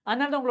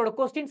 அதனால தான் உங்களோட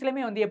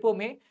கொஸ்டின்ஸ்லையுமே வந்து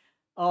எப்போவுமே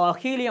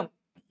ஹீலியம்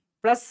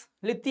ப்ளஸ்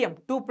லித்தியம்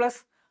 2+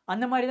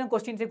 அந்த மாதிரி தான்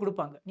கொஸ்டின்ஸே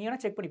கொடுப்பாங்க.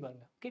 நீங்கள் செக் பண்ணி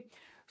பாருங்க. Okay,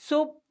 so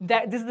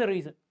this is the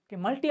reason. Okay,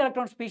 multi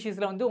electron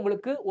ஸ்பீஷிஸில் வந்து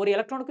உங்களுக்கு ஒரு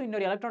எலக்ட்ரானுக்கும்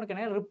இன்னொரு எலக்ட்ரானுக்கு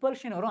என்ன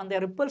ரிப்பல்ஷன் வரும். அந்த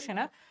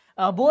ரிப்பல்ஷனை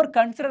போர்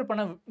கன்சிடர்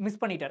பண்ண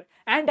மிஸ் பண்ணிட்டார்.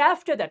 And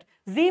after that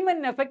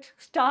Zeeman effect,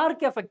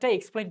 Stark எஃபெக்டை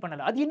explain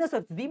பண்ணல. அது என்ன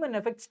sir Zeeman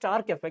effect,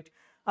 Stark effect?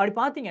 அப்படி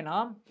பார்த்தீங்கன்னா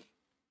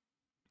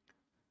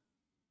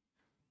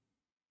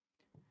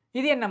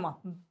இது என்னம்மா,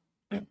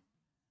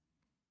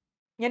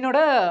 என்னோட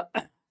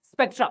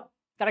ஸ்பெக்ட்ரா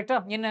கரெக்டா?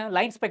 என்ன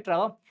line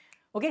ஸ்பெக்ட்ராவா?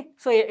 Okay,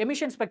 so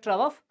emission spectra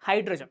of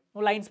hydrogen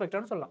line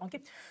ஸ்பெக்ட்ரான்னு சொல்லலாம். ஓகே,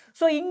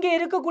 ஸோ இங்கே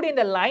இருக்கக்கூடிய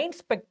இந்த லைன்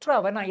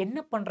ஸ்பெக்ட்ராவை நான் என்ன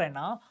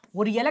பண்ணுறேன்னா,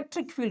 ஒரு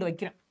எலக்ட்ரிக் ஃபீல்டு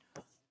வைக்கிறேன்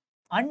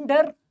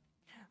அண்டர்.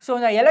 ஸோ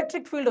இந்த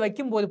எலக்ட்ரிக் ஃபீல்டு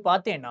வைக்கும்போது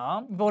பார்த்தேன்னா,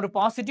 இப்போ ஒரு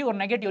பாசிட்டிவ் ஒரு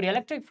நெகட்டிவ் ஒரு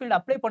எலக்ட்ரிக் ஃபீல்டு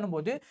அப்ளை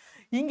பண்ணும்போது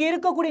இங்கே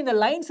இருக்கக்கூடிய இந்த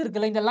லைன்ஸ்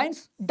இருக்குல்ல, இந்த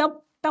லைன்ஸ்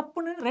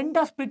டப்புன்னு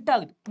 2ஆக ஸ்பிளிட்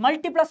ஆகுது,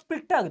 மல்டிப்ளாக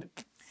ஸ்பிளிட் ஆகுது.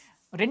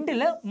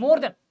 2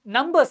 மோர் தென்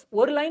நம்பர்ஸ்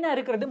ஒரு லைனாக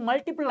இருக்கிறது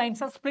மல்டிபிள்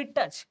லைன்ஸாக ஸ்பிளிட்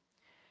ஆச்சு.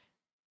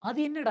 அது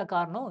என்னடா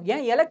காரணம்?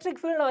 ஏன் எலக்ட்ரிக்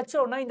ஃபீல்டில் வச்ச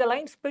உடனே இந்த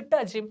லைன் ஸ்பிளிட்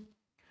ஆச்சு?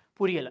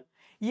 புரியல.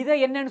 இதை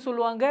என்னன்னு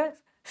சொல்லுவாங்க?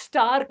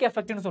 ஸ்டார்க்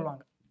எஃபெக்ட்னு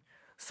சொல்லுவாங்க.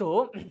 So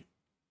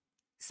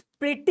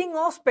splitting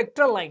of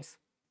spectral lines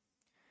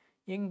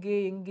எங்கே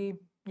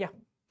யா,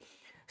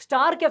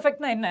 ஸ்டார்க்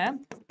எஃபெக்ட்னா என்ன?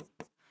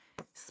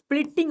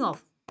 Splitting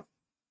of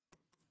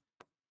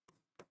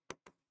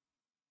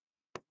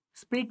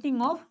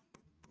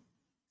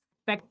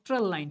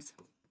spectral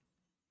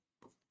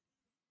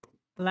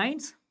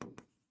lines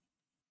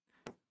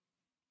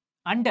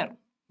under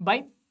by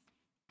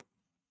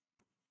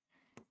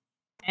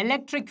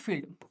electric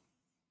field.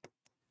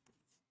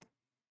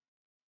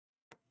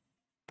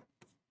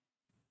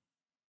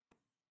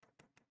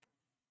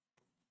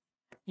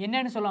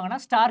 என்னன்னு சொல்லுவாங்கன்னா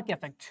Stark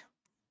effect.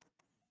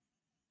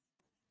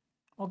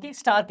 Okay,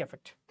 Stark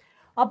effect.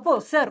 அப்போ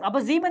சார்,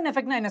 அப்போ ஜீமன்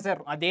எஃபெக்ட்னா என்ன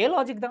சார்? அதே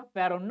லாஜிக் தான்,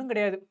 வேற ஒன்றும்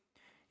கிடையாது.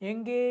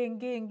 எங்கே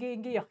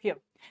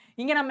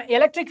இங்கே நம்ம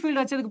எலக்ட்ரிக்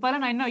ஃபீல்டு வச்சதுக்கு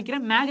பதிலாக நான் என்ன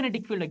வைக்கிறேன்?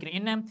 மேக்னெட்டிக் ஃபீல்டு வைக்கிறேன்.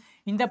 என்ன?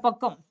 இந்த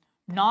பக்கம்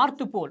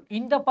நார்த் போல்,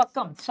 இந்த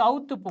பக்கம்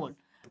சவுத் போல்,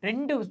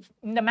 2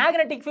 இந்த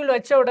மேக்னெட்டிக் ஃபீல்டு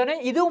வச்ச உடனே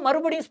இதுவும்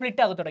மறுபடியும்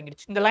ஸ்பிளிட் ஆக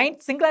தொடங்கிடுச்சு. இந்த லைன்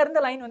சிங்கிளாக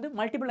இருந்த லைன் வந்து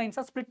மல்டிபிள்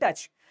லைன்ஸாக ஸ்பிளிட்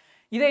ஆச்சு.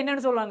 இதை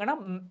என்னன்னு சொல்லுவாங்கன்னா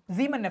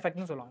ஜீமன்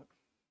எஃபெக்ட்னு சொல்லுவாங்க.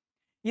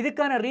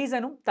 இதுக்கான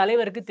ரீசனும்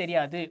தலைவருக்கு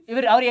தெரியாது.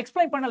 அவர்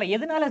எக்ஸ்பிளைன் பண்ணல.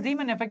 எதனால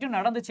Xylem எஃபெக்ட்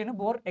நடந்துச்சுன்னு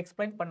போர்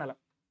எக்ஸ்பிளைன் பண்ணல.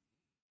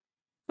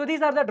 So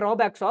these are the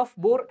drawbacks of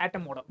Bohr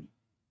atom model.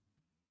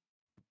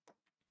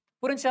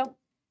 புரிஞ்சா?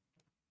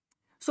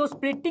 So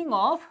splitting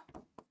of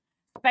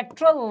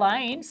spectral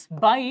lines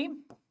by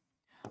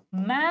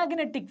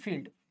magnetic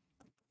field.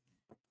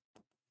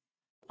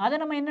 அத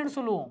நம்ம என்னன்னு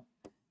சொல்லுவோம்?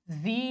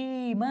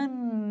 Xylem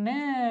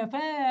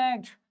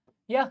effect.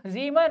 Yeah,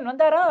 Xylem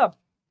வந்தாரா?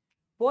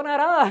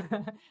 போனாரா?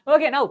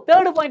 Okay, now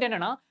third point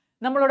என்னன்னா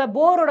நம்மளோட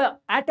போரோட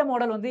ஆட்டம்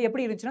மாடல் வந்து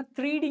எப்படி இருந்துச்சுன்னா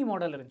 3D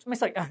மாடல் இருந்துச்சு.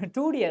 சாரி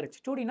 2D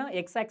இருந்துச்சு. 2D னா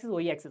x axis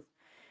y axis.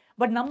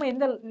 But நம்ம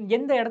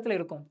எந்த இடத்துல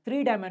இருக்கும்? 3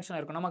 டைமென்ஷனல்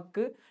இருக்கும்.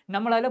 நமக்கு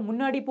நம்மளால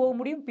முன்னாடி போக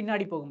முடியும்,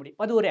 பின்னாடி போக முடியும்.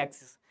 அது ஒரு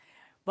ஆக்சிஸ்.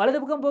 வலது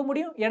பக்கம் போக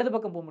முடியும், இடது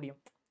பக்கம் போக முடியும்.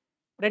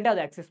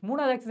 ரெண்டாவது ஆக்சிஸ்.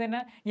 மூணாவது ஆக்சிஸ் என்ன?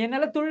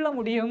 என்னால துள்ள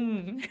முடியும்.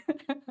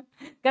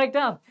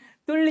 கரெக்ட்டா?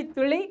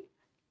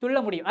 துள்ள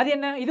முடியும். அது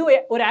என்ன? இது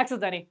ஒரு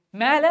ஆக்சிஸ் தானே.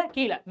 மேல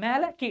கீழ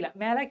மேல கீழ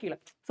மேல கீழ.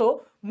 சோ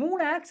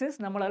மூணு ஆக்சிஸ்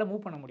நம்மளால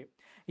மூவ் பண்ண முடியும்.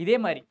 இதே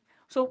மாதிரி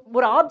சோ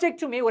ஒரு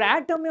ஆப்ஜெக்ட்டுமே ஒரு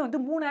ஆட்டமே வந்து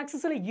மூணு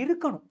ஆக்சிஸ்ல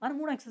இருக்கணும். ஆனா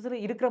மூணு ஆக்சிஸ்ல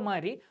இருக்கிற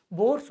மாதிரி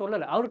போர்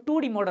சொல்லல. அவர்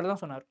 2D மாடல் தான்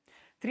சொன்னார்.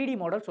 3D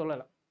மாடல்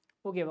சொல்லல.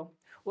 ஓகேவா?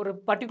 ஒரு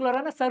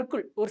பர்టిక్యులரான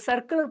சர்க்கிள், ஒரு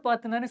சர்க்கிள்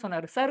பார்த்துதானே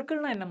சொன்னார்.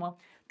 சர்க்கிள்னா என்னமா?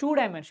 2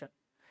 டைமென்ஷன்.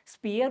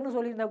 ஸ்பியர்னு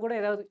சொல்லியிருந்தா கூட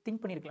ஏதாவது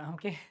திங்க் பண்ணிருக்கலாம்.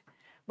 ஓகே.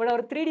 பட்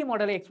அவர் 3D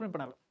மாடலை எக்ஸ்பிளைன்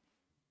பண்ணல.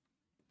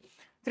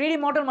 3D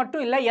மாடல்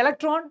மட்டும் இல்ல,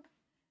 எலக்ட்ரான்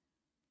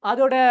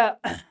அதோட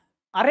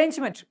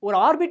அரேஞ்ச்மெண்ட், ஒரு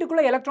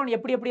ஆர்பிட்டுக்குள்ள எலக்ட்ரான்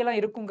எப்படி எல்லாம்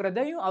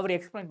இருக்குங்கிறதையும் அவர்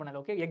எக்ஸ்பிளைன் பண்ணல.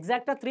 ஓகே.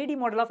 எக்ஸாக்ட்டா 3D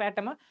மாடல் ஆஃப்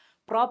ஆட்டம்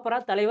ப்ராப்பரா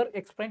தலைவர்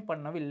எக்ஸ்பிளைன்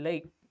பண்ணவில்லை.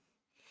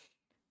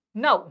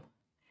 நவ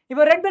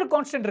இப்போ ரெட்பெர்க்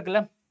கான்ஸ்டன்ட் இருக்குல்ல.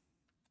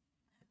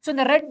 சோ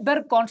இந்த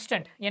ரெட்பெர்க்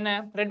கான்ஸ்டன்ட் என்ன?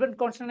 ரெட்பெர்க்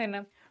கான்ஸ்டன்ட் என்ன?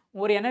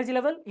 ஒரு எனர்ஜி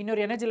லெவல்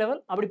இன்னொரு எனர்ஜி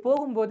லெவல் அப்படி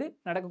போகும்போது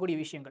நடக்கக்கூடிய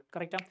விஷயங்கள்.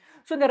 கரெக்ட்டா?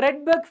 சோ இந்த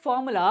ரெட்பெர்க்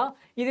ஃபார்முலா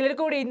இதுல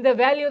இருக்கக்கூடிய இந்த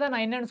வேல்யூ தான்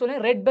நான் என்னன்னு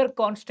சொல்றேன், ரெட்பெர்க்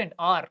கான்ஸ்டன்ட்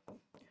R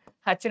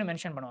H னு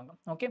மென்ஷன் பண்ணுவாங்க.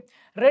 ஓகே.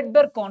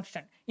 ரெட்பெர்க்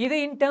கான்ஸ்டன்ட் இது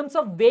இன் டர்ம்ஸ்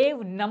ஆஃப் வேவ்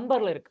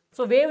நம்பர்ல இருக்கு.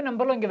 சோ வேவ்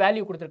நம்பர்ல இங்க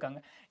வேல்யூ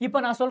கொடுத்திருக்காங்க. இப்போ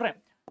நான் சொல்றேன்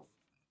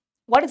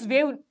what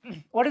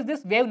is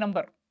this wave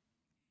number?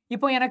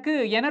 இப்போ எனக்கு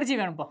எனர்ஜி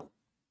வேணும்பா.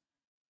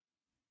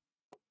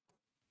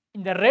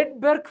 இந்த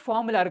ரெட்பெர்க்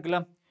ஃபார்முலா இருக்குல்ல.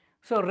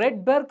 சோ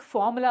ரெட்பெர்க்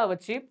ஃபார்முலா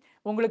வச்சு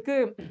உங்களுக்கு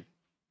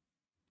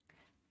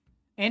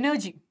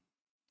எனர்ஜி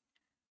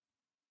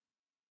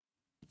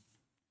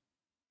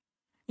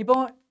இப்போ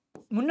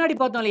முன்னாடி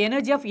பார்த்தோம்ல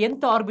எனர்ஜி ஆஃப்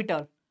nth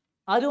ஆர்பிட்டால்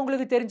அது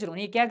உங்களுக்கு தெரிஞ்சிரும்.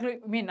 நீ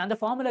கால்குலேட் அந்த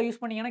ஃபார்முலா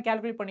யூஸ் பண்ணீங்கன்னா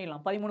கால்குலேட்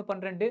பண்ணிடலாம்.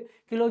 13.12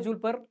 கிலோ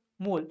ஜூல் பர்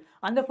மோல்.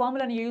 அந்த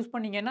ஃபார்முலா நீங்க யூஸ்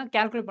பண்ணீங்கன்னா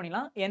கால்குலேட்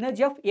பண்ணிடலாம்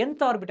எனர்ஜி ஆஃப்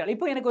nth ஆர்பிட்டால்.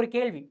 இப்போ எனக்கு ஒரு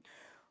கேள்வி,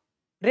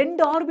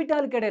 ரெண்டு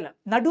ஆர்பிட்டாலுக்கு இடையில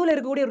நடுவுல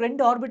இருக்கக்கூடிய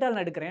ரெண்டு ஆர்பிட்டால்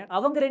நான் எடுக்கிறேன்.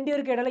 அவங்க ரெண்டு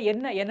பேருக்கு இடையில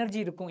என்ன எனர்ஜி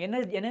இருக்கும்,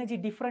 எனர்ஜி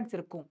டிஃபரன்ஸ்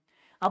இருக்கும்.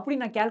 அப்படி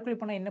நான்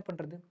கால்குலேட் பண்ணா என்ன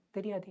பண்றது?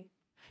 தெரியாது.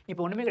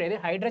 இப்போ ஒண்ணுமே கிடையாது.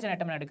 ஹைட்ரஜன்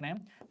ஆட்டம் நான் எடுக்கிறேன்.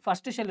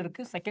 ஃபர்ஸ்ட் ஷெல்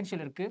இருக்கு, செகண்ட்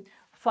ஷெல் இருக்கு.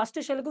 ஃபர்ஸ்ட்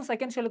ஷெல்லுக்கும்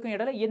செகண்ட் ஷெல்லுக்கும்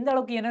இடையில எந்த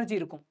அளவுக்கு எனர்ஜி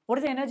இருக்கும்? what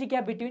is the energy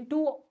gap between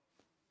two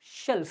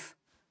shells?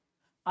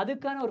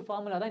 அதுக்கான ஒரு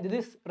ஃபார்முலா தான் இது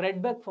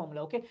ரெட்பெர்க்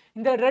ஃபார்முலா. ஓகே.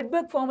 இந்த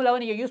ரெட்பெர்க் ஃபார்முலாவை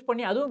நீங்க யூஸ்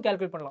பண்ணி அதுவும்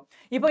கால்குலேட் பண்ணலாம்.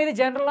 இப்போ இது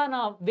ஜெனரலா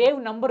நான் வேவ்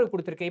நம்பர்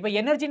கொடுத்திருக்கேன். இப்போ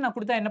எனர்ஜி நான்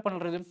கொடுத்தா என்ன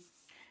பண்றது?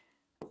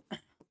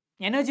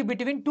 Energy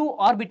between two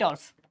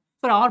orbitals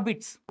for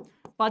orbits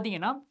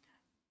பாத்தீங்கன்னா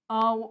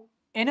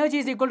energy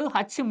is equal to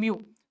h mu.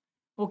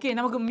 Okay.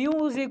 நமக்கு mu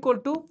is equal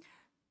to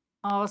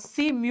c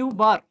mu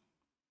bar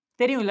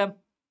தெரியும்ல.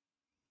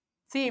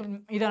 c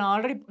இத நான்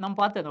ஆல்ரெடி நம்ம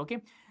பார்த்தது. ஓகே.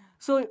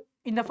 சோ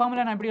இந்த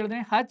ஃபார்முலா நான் எப்படி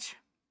எழுதுறேன்? h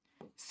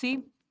c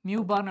mu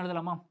bar னு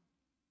எழுதலாமா?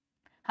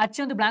 h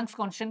வந்து Planck's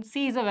constant, c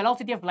is the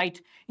velocity of light.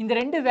 இந்த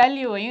ரெண்டு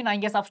வேல்யூவையும் நான்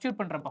இங்க சப்ஸ்டிட்யூட்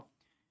பண்றேன்ப்பா.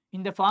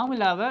 இந்த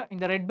ஃபார்முலாவை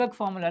இந்த ரெட்பெர்க்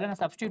ஃபார்முலால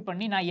நான் சப்ஸ்டிட்யூட்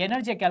பண்ணி நான்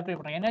எனர்ஜியை கால்குலேட்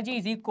பண்றேன். Energy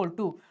is equal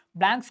to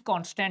Planck's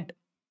constant.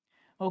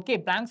 Okay.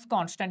 Planck's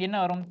constant என்ன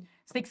வரும்?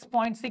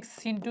 6.6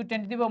 into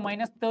 10 to the power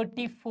minus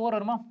 34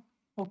 வருமா?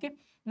 Okay.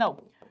 Now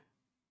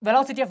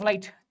velocity of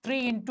light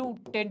 3 into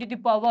 10 to the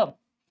power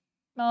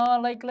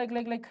like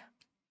 10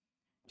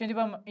 to the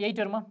power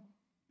 8 வருமா?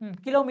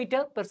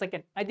 Kilometre per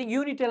second. I think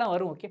unit எல்லாம்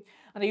வரும். Okay.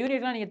 அந்த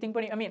யூனிட்லாம் நீங்க think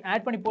பண்ணி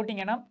add பண்ணி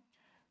போட்டீங்கன்னா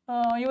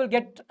you will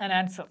get an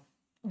answer.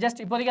 Just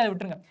இப்போதைக்கு அதை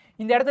விட்டுருங்க.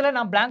 இந்த இடத்துல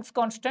நான் Planck's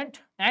constant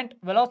and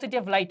velocity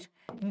of light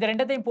இந்த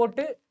ரெண்டத்தையும்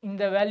போட்டு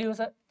இந்த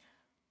வேல்யூஸை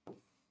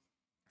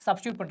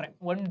சப்ஸ்டிட்யூட் பண்றேன்.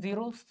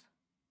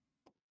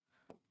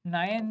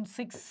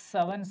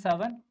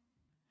 109677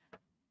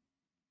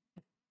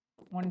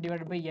 1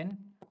 divided by n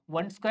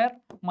 1 square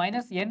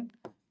minus n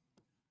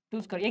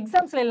 2 square.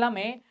 எக்ஸாம்ஸ்ல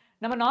எல்லாமே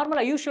நம்ம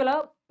நார்மலா யூசுவலா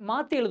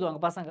மாத்தி எழுதுவாங்க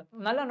பசங்க.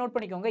 நல்லா நோட்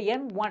பண்ணிக்கோங்க.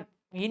 n1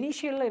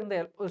 இனிஷியல்ல இருந்த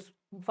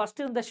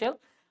ஃபர்ஸ்ட் இருந்த ஷெல்,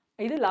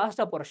 இது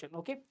லாஸ்டா போற shell.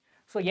 Okay.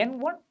 So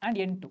n1 and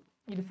n2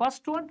 இது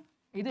first one,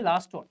 இது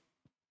last one.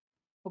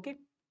 ஓகே.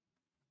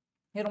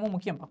 இது ரொம்ப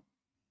முக்கியம்ப்பா.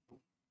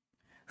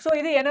 ஸோ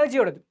இது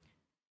எனர்ஜியோடது.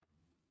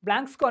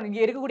 Planck's இங்க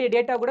இருக்கக்கூடிய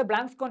டேட்டா கூட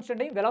Planck's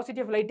கான்ஸ்டன்ட்டையும்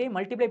வெலாசிட்டி ஆஃப் லைட்டையும்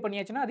மல்டிப்ளை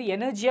பண்ணியாச்சுன்னா அது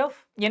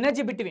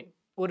எனர்ஜி பிட்வீன்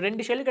ஒரு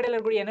ரெண்டு ஷெல்லு கடையில்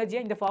இருக்கக்கூடிய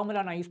எனர்ஜியை இந்த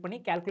ஃபார்முலா நான் யூஸ் பண்ணி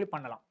கால்குலேட்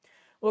பண்ணலாம்.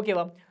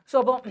 ஓகேவா? ஸோ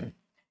அப்போ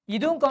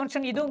இதுவும்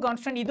கான்ஸ்டன்ட், இதுவும்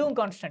கான்ஸ்டன்ட், இதுவும்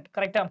கான்ஸ்டன்ட்.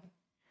 கரெக்டா?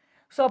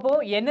 ஸோ அப்போ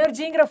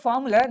எனர்ஜிங்கிற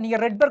ஃபார்முலா நீங்க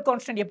ரெட்பெர்க்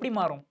கான்ஸ்டன்ட் எப்படி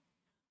மாறும்?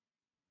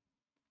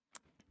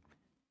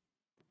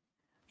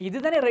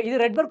 இதுதானே இது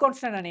ரெட்பர்க்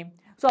கான்ஸ்டன்ட் தானே.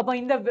 ஸோ அப்போ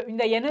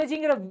இந்த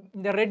எனர்ஜிங்கிற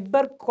இந்த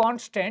ரெட்பர்க்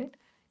constant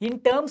in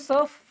terms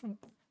of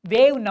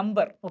wave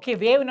number, okay,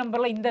 wave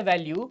நம்பரில் இந்த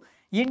வேல்யூ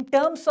இன்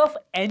டேர்ம்ஸ் ஆஃப்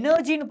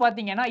எனர்ஜின்னு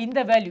பார்த்தீங்கன்னா இந்த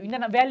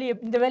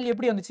வேல்யூ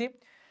எப்படி வந்துச்சு?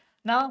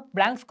 நான்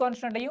பிளாங்க்ஸ்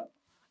கான்ஸ்டன்ட்டையும்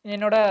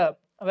என்னோட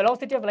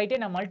வெலாசிட்டி ஆஃப் லைட்டை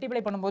நான்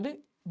மல்டிப்ளை பண்ணும்போது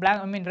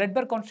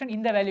ரெட்பர்க் கான்ஸ்டன்ட்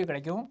இந்த வேல்யூ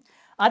கிடைக்கும்.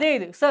 அதே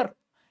இது சார்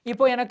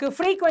இப்போ எனக்கு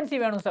ஃப்ரீக்வன்சி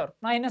வேணும் சார்,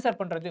 நான் என்ன சார்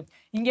பண்ணுறது?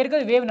 இங்கே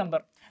இருக்கிறது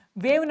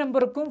வேவ்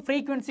நம்பருக்கும்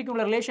ஃப்ரீக்வன்சிக்கும்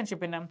உள்ள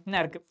ரிலேஷன்ஷிப் என்ன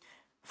இருக்குது?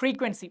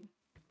 Frequency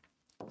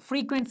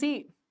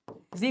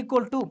is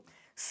equal to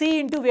C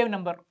into wave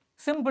number.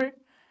 Simple,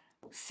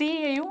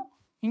 சியையும்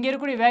இங்கே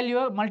இருக்கக்கூடிய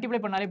வேல்யூவை மல்டிப்ளை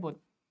பண்ணாலே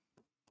போதும்.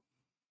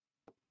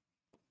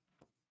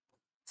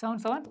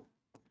 7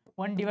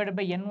 1 divided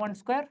by n1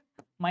 square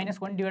minus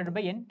 1 divided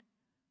by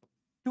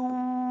n2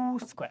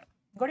 square.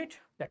 Got it?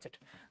 That's it.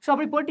 So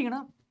அப்படி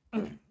போட்டிங்கன்னா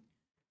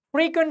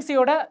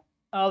ஃப்ரீக்வன்சியோட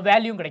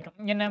வேல்யூ கிடைக்கும்.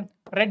 என்ன?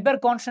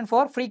 ரெட்பர்க் constant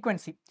for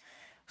frequency.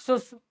 So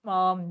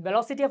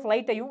velocity of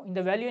லைட்டையும் இந்த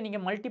வேல்யூவை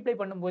நீங்கள் மல்டிப்ளை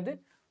பண்ணும்போது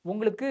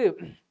உங்களுக்கு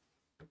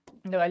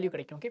இந்த வேல்யூ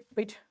கிடைக்கும். Okay,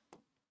 wait.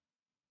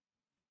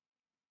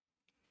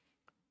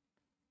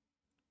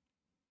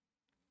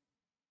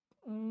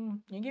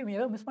 எங்கேயும்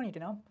ஏதோ மிஸ்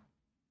பண்ணிட்டேனா?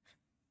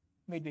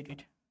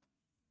 வெயிட்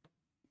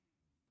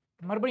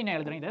மறுபடியும் நான்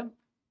எழுதுறேன். இதை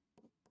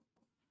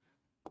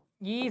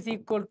E is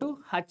equal to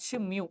h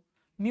mu.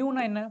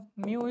 மியூனா என்ன?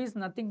 Mu is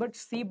nothing but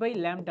see by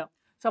lambda.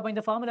 So அப்போ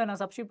இந்த ஃபார்முலா நான்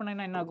சப்ஸ்டியூட்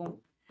பண்ணேன்னா என்ன ஆகும்?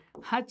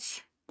 h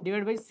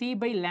divide by C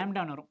by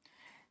லேம்டான்னு வரும்.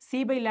 C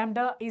by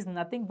lambda is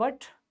nothing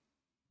but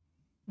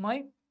my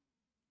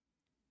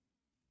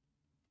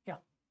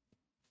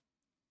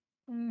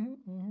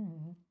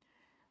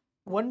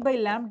 1 by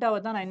லேம்டாவை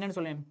தான் நான் என்னன்னு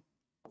சொல்லேன்,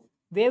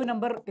 wave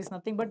number is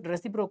nothing but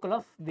reciprocal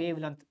of wave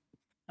length.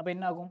 அப்போ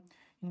என்ன ஆகும்?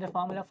 இந்த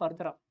ஃபார்முலா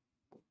ஃபர்தரா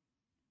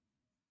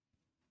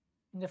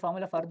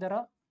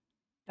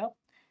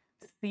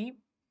சி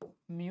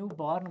மியூ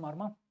பார்னு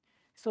மாறுமா?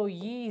 So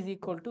E is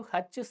equal to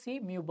HC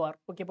mu bar.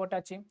 Okay,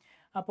 போட்டாச்சு.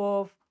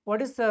 அப்போது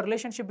what is the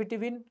relationship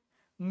between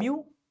mu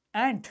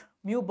and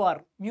mu bar?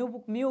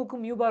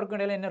 மியூவுக்கும் mu பாருக்கும்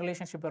இடையில என்ன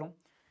ரிலேஷன்ஷிப் வரும்?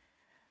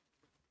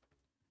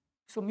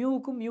 ஸோ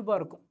மியூவுக்கும் மியூ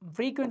பாருக்கும்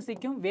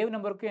ஃப்ரீக்வன்சிக்கும் வேவ்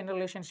நம்பருக்கும் என்ன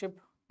relationship?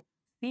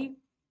 C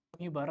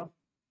mu para.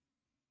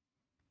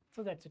 So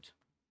that's it.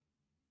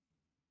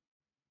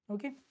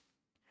 Okay,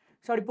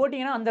 so அப்படி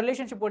போட்டிங்கன்னா அந்த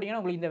ரிலேஷன்ஷிப்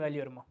போட்டிங்கன்னா உங்களுக்கு இந்த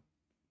வேல்யூ வருமா?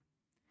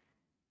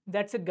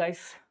 That's it guys.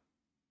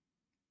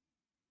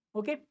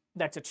 Okay,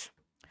 that's it.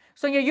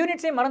 So இங்கே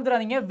யூனிட்ஸே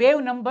மறந்துடாதீங்க. Wave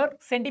number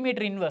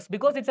centimetre inverse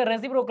because it's a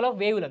reciprocal of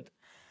wave length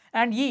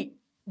and E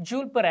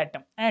joule per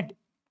atom and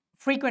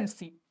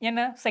frequency என்ன?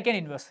 Second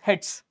inverse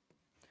heads.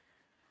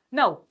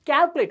 Now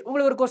calculate.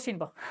 உங்களுக்கு ஒரு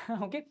question பா.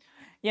 Okay,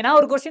 நான்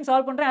ஒரு question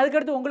solve பண்ணுறேன்,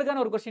 அதுக்கடுத்து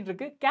உங்களுக்கான ஒரு கொஸ்டின்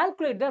இருக்குது.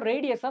 calculate the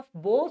radius of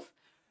Bohr's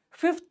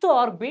fifth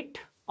orbit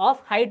of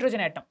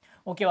hydrogen atom.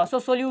 ஓகேவா? ஸோ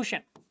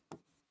சொல்யூஷன்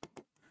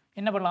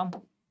என்ன பண்ணலாம்?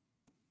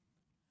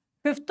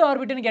 ஃபிஃப்த்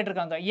ஆர்பிட்னு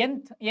கேட்டிருக்காங்க.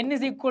 n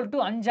இஸ் ஈக்குவல் டு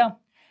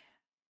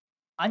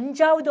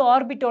அஞ்சாவது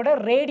ஆர்பிட்டோட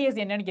ரேடியஸ்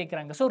என்னன்னு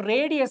கேட்குறாங்க. So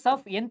radius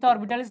of nth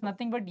orbital is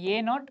nothing but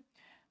a0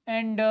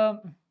 and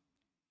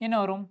என்ன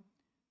வரும்?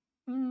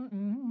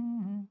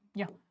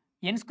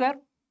 n square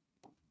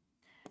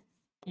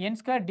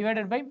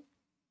divided by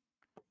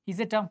z.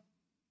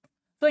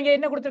 So இங்கே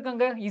என்ன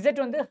கொடுத்துருக்காங்க? z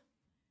வந்து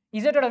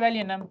z-ஓட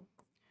வேல்யூ என்ன?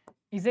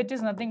 z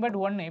is nothing but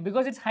 1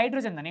 because it's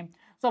hydrogen தானே.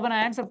 ஸோ அப்போ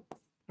நான் answer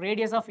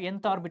radius of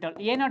nth orbital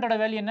a0 ஓட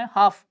வேல்யூ என்ன?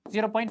 half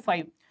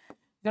 0.5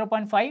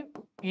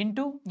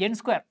 into n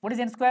square. what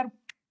is n square?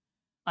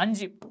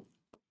 5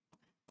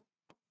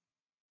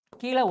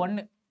 கீழே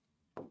 1.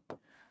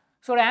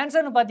 ஸோ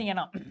ஆன்சர்னு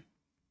பார்த்தீங்கன்னா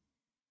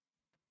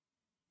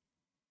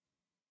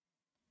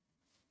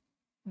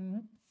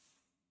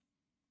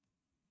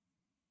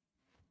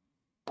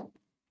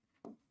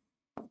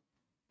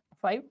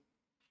 5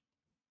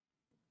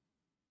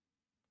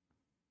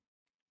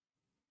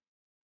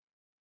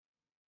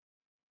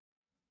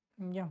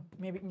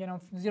 மேபி இங்கே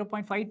நான்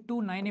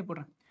 0.529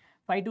 போடுறேன்.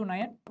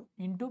 529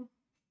 இன்ட்டு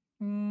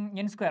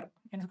n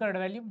ஸ்கொயரோட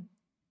வேல்யூ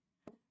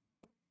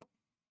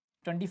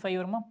 25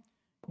 வருமா?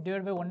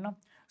 Divide by 1.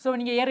 ஸோ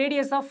நீங்கள்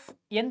radius of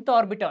nth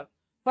orbital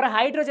for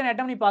hydrogen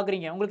ஆட்டம் நீ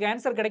பார்க்குறீங்க, உங்களுக்கு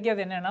ஆன்சர்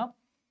கிடைக்காது என்னன்னா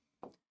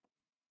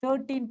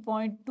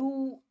 13.2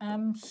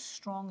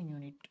 Armstrong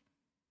unit.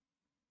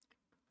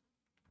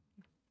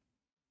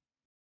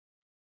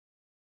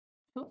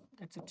 So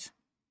that's it.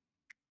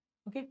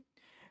 Okay,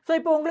 so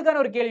இப்போ உங்களுக்கான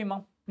ஒரு கேள்விமா,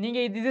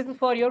 நீங்கள் this is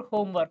for your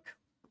homework.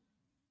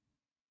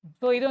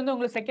 So இது வந்து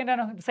உங்களுக்கு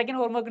செகண்ட்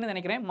ஹோம்ஒர்க்னு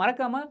நினைக்கிறேன்.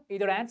 மறக்காமல்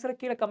இதோட ஆன்சரை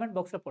கீழே கமெண்ட்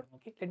பாக்ஸில் போடுங்க.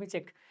 Okay, let me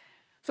check.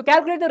 So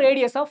calculate the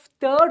radius of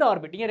third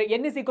orbit. இங்கே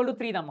n is equal to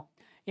 3 தாம்மா.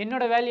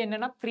 என்னோட வேல்யூ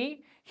என்னன்னா 3.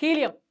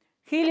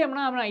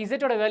 ஹீலியம்னா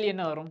இசட்டோட வேல்யூ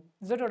என்ன வரும்?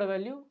 இசட்டோட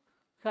வேல்யூ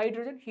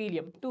ஹைட்ரோஜன்,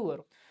 ஹீலியம் 2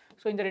 வரும்.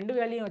 ஸோ இந்த ரெண்டு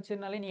வேல்யூ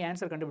வச்சதுனாலே நீங்கள்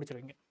ஆன்சர்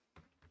கண்டுபிடிச்சிருவீங்க.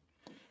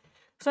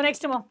 ஸோ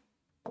நெக்ஸ்ட்டுமா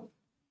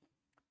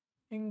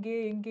இங்கே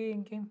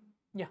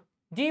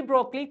de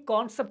Broglie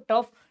concept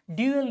of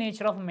dual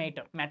nature of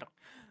matter.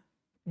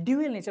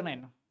 dual nature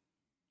என்ன?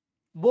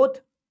 both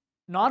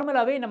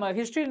நார்மலாகவே நம்ம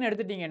ஹிஸ்ட்ரின்னு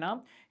எடுத்துட்டிங்கன்னா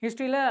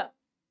ஹிஸ்ட்ரியில்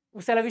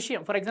சில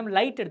விஷயம், ஃபார் எக்ஸாம்பிள்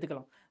லைட்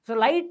எடுத்துக்கலாம். ஸோ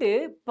லைட்டு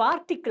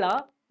பார்ட்டிக்கலாக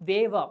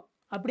வேவா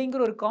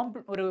அப்படிங்கிற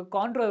ஒரு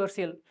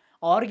கான்ட்ரோவர்சியல்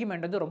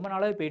ஆர்குமெண்ட் வந்து ரொம்ப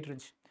நாளாகவே போயிட்டு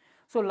இருந்துச்சு.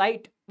 ஸோ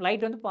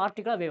லைட் வந்து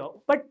பார்ட்டிக்கலாக வேவா,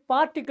 பட்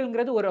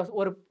பார்ட்டிக்கிள்ங்கிறது ஒரு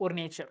ஒரு ஒரு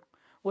நேச்சர்.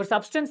 ஒரு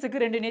சப்ஸ்டன்ஸுக்கு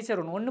 2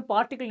 நேச்சர் ஒன்று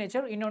பார்ட்டிக்கல்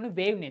நேச்சர், இன்னொன்று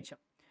வேவ்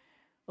நேச்சர்.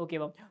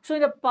 ஓகேவா? ஸோ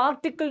இந்த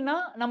பார்ட்டிக்கிள்னா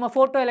நம்ம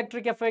photo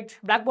electric effect,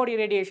 black body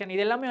radiation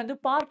இது எல்லாமே வந்து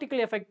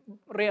பார்ட்டிக்கிள் எஃபெக்ட்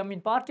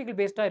பார்ட்டிக்கிள்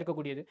பேஸ்டாக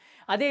இருக்கக்கூடியது.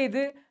 அதே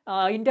இது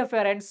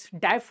இன்டர்ஃபெரன்ஸ்,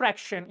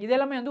 டைஃப்ராக்ஷன் இது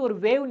எல்லாமே வந்து ஒரு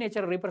வேவ்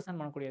நேச்சரை ரீப்ரசென்ட்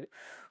பண்ணக்கூடியது.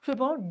 ஸோ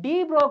இப்போ டி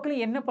ப்ரோக்லி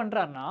என்ன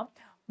பண்ணுறாருன்னா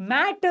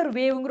மேட்டர்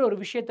வேவ்ங்கிற ஒரு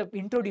விஷயத்தை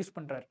இன்ட்ரோடியூஸ்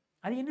பண்ணுறாரு.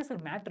 அது என்ன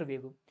சார் மேட்டர்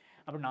வேவ்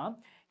அப்படின்னா,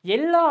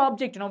 எல்லா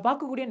ஆப்ஜெக்ட் நம்ம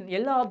பார்க்கக்கூடிய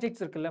எல்லா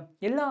ஆப்ஜெக்ட்ஸ் இருக்குல்ல,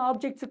 எல்லா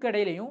ஆப்ஜெக்ட்ஸுக்கு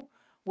இடையிலையும்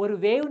ஒரு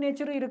வேவ்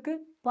நேச்சரும்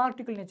இருக்குது,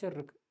 பார்ட்டிக்கிள் நேச்சர்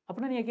இருக்குது.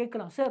 அப்படின்னா நீங்கள்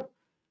கேட்கலாம், சார்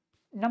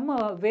நம்ம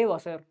வேவா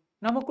சார்,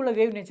 நமக்குள்ள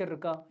வேவ் நேச்சர்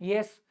இருக்கா?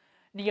 எஸ்.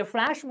 நீங்கள்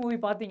ஃப்ளாஷ் மூவி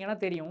பார்த்தீங்கன்னா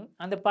தெரியும்,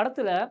 அந்த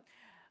படத்தில்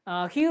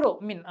ஹீரோ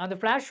அந்த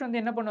ஃப்ளாஷ்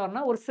வந்து என்ன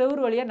பண்ணுவார்னா ஒரு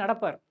செவுரு வழியாக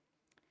நடப்பார்.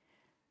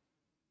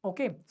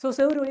 ஓகே, ஸோ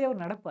செவுரு வழியாக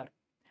அவர் நடப்பார்.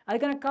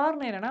 அதுக்கான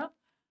காரணம் என்னென்னா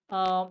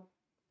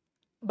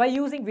by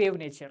using wave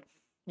nature.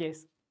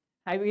 S,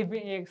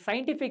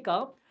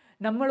 சயின்டிஃபிக்காக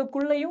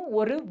நம்மளுக்குள்ளேயும்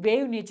ஒரு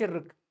வேவ் நேச்சர்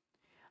இருக்குது.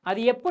 அது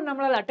எப்போ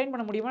நம்மளால் அட்டைன்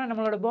பண்ண முடியுமா,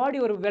 நம்மளோட பாடி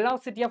ஒரு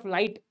வெலாசிட்டி ஆஃப்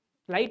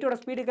லைட்டோட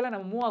ஸ்பீடுக்கெல்லாம்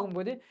நம்ம மூவ்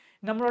ஆகும்போது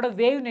நம்மளோட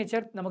வேவ்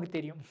நேச்சர் நமக்கு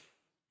தெரியும்.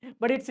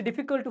 But it's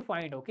difficult to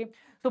find. Okay,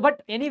 so but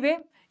anyway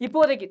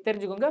இப்போதைக்கு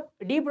தெரிஞ்சுக்கோங்க,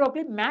 டி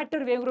ப்ரோக்லி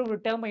மேட்டர் வேவ்ங்கிற ஒரு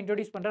டேர்மை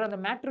இன்ட்ரோடியூஸ் பண்ணுறாரு. அந்த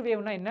மேட்டர்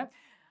வேவ்னா என்ன,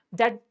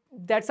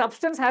 that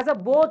substance has a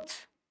both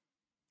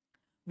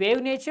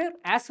wave nature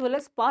as well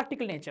as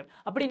particle nature.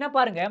 அப்படின்னா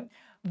பாருங்க,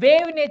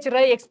 வேவ்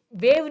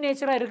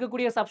நேச்சரா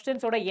இருக்கக்கூடிய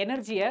சப்ஸ்டன்ஸோட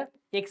எனர்ஜியை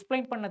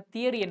எக்ஸ்பிளைன் பண்ண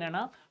தியரி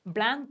என்னன்னா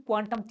பிளாங்க்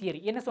குவாண்டம் தியரி.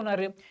 என்ன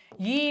சொன்னாரு,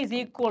 E is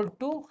equal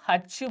to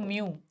h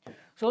mu.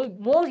 So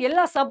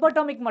எல்லா சப்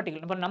அட்டாமிக்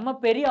பார்ட்டிகல், இப்போ நம்ம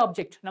பெரிய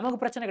ஆப்ஜெக்ட் நமக்கு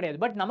பிரச்சனை கிடையாது,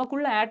 பட்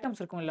நமக்குள்ள ஆட்டம்ஸ்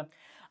இருக்கும் இல்லை,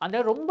 அந்த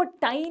ரொம்ப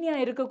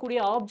டைனியாக இருக்கக்கூடிய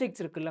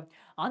ஆப்ஜெக்ட்ஸ் இருக்குல்ல,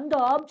 அந்த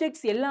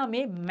ஆப்ஜெக்ட்ஸ்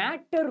எல்லாமே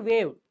மேட்டர்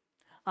வேவ்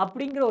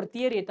அப்படிங்கிற ஒரு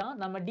தியரியை தான்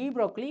நம்ம டி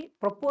ப்ரோக்லி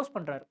ப்ரப்போஸ்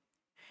பண்ணுறாரு.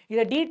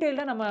 இதை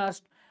டீட்டெயிலாக நம்ம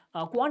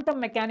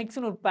குவாண்டம்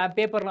மெக்கானிக்ஸ்னு ஒரு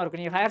பேப்பர்லாம்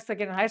இருக்கும், நீங்கள்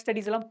ஹையர்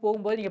ஸ்டடீஸ்லாம்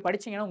போகும்போது நீங்கள்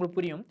படிச்சிங்கன்னா உங்களுக்கு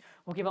புரியும்.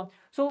 ஓகேவா?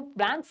 So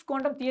blanks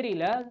quantum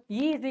தியரியில்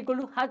E is equal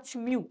to h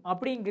mu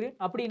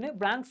அப்படின்னு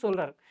பிளாங்க்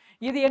சொல்கிறார்.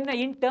 இது என்ன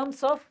இன்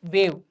டேர்ம்ஸ் ஆஃப்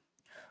வேவ்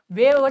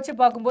வச்சு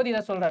பார்க்கும்போது இதை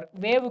சொல்கிறார்,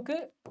 வேவுக்கு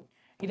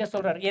இதை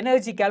சொல்கிறார்,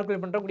 எனர்ஜி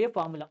கால்குலேட் பண்ணுறக்கூடிய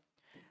ஃபார்முலா.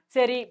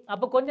 சரி,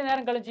 அப்போ கொஞ்ச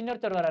நேரம் கழிச்சு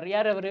இன்னொருத்தர் வர்றார்.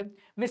 யார் அவர்?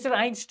 மிஸ்டர்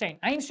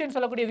ஐன்ஸ்டைன்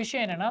சொல்லக்கூடிய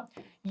விஷயம் என்னன்னா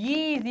E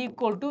is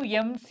equal to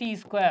mc².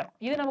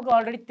 இது நமக்கு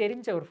ஆல்ரெடி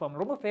தெரிஞ்ச ஒரு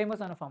ஃபார்முலா, ரொம்ப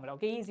ஃபேமஸான formula.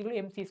 Okay, E is equal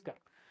to mc².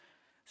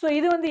 So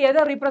இது வந்து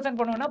எதை ரீப்ரசென்ட்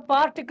பண்ணுவோம்னா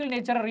பார்ட்டிக்கிள்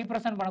நேச்சரை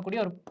ரீப்ரசென்ட்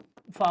பண்ணக்கூடிய ஒரு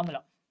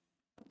ஃபார்முலா.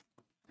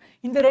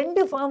 இந்த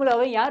ரெண்டு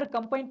ஃபார்முலாவை யார்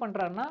கம்பைன்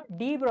பண்ணுறாருன்னா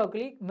டி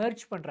ப்ரோக்லி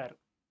மெர்ஜ் பண்ணுறாரு.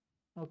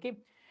 ஓகே,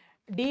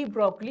 டி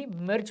ப்ரோக்லி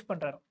மெர்ஜ்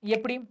பண்ணுறாரு.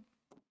 எப்படி?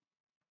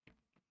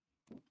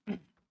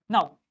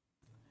 now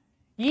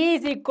E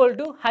is equal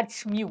to h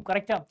mu,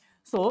 கரெக்டா?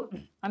 ஸோ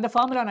அந்த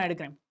ஃபார்முலா நான்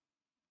எடுக்கிறேன்.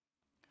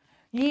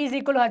 E is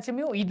equal to h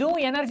mu, இதுவும்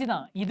எனர்ஜி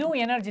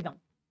தான்,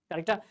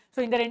 கரெக்டா? ஸோ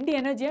இந்த ரெண்டு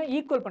எனர்ஜியை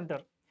ஈக்குவல்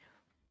பண்ணுறாரு.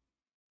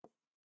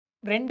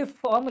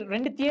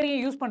 ரெண்டு தியரியை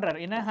யூஸ் பண்ணுறாரு.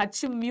 என்ன,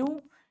 h mu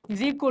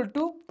is equal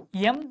to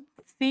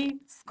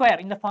mc².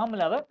 இந்த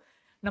ஃபார்முலாவை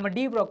நம்ம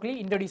டி ப்ரோக்லி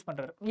இன்ட்ரோடியூஸ்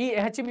பண்ணுறாரு.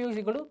 h mu is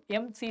equal to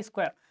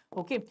mc².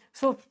 Okay,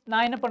 so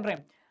நான் என்ன பண்ணுறேன்,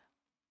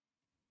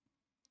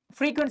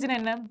 ஃப்ரீக்வன்சினா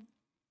என்ன,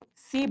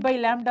 c by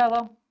lambdaவா?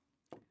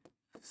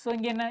 ஸோ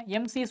இங்கே என்ன,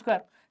 mc².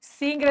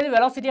 சிங்கிறது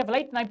வெலாசிட்டி ஆஃப்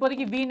லைட், நான்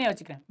இப்போதைக்கு v-னே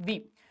வச்சுக்கிறேன்.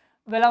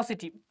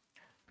 Velocity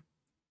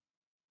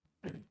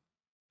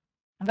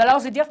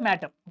of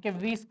matter. Okay,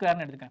 v²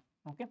 எடுத்துக்கிறேன்.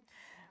 ஓகே,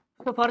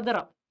 ஸோ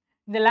ஃபர்தரா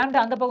இந்த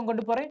லாம்டா அந்த பக்கம்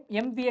கொண்டு போகிறேன்,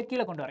 mv-யை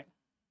கீழே கொண்டு வரேன்.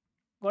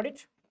 Got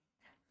it?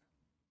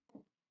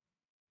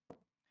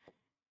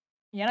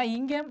 ஏன்னா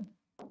இங்கே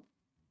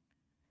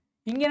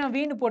நான்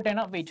v-னு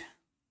போட்டேன்னா வெயிட்,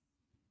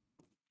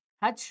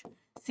 h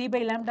c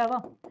by lambdaவா?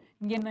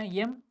 இங்கே என்ன,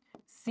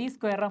 mc².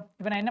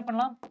 இப்போ நான் என்ன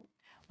பண்ணலாம்,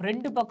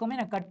 ரெண்டு பக்கமே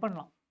நான் கட்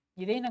பண்ணலாம்.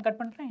 இதையும் நான் கட்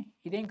பண்ணுறேன்,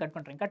 இதையும் கட்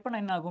பண்ணுறேன். கட்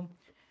பண்ணால் என்ன ஆகும்,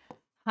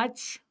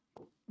 h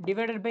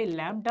divided by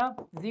lambda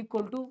is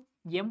equal to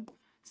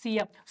mc.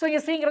 So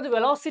இங்கே சிங்கிறது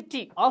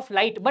வெலாசிட்டி ஆஃப்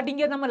லைட், பட்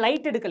இங்கே நம்ம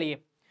லைட் எடுக்கலையே.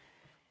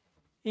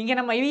 இங்கே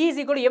நம்ம E is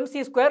equal to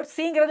mc²,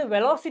 சிங்கிறது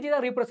velocity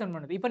தான் ரீப்ரசென்ட்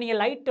பண்ணுது. இப்போ நீங்கள்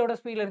லைட்டோட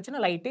ஸ்பீடில்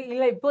இருந்துச்சுன்னா லைட்டு,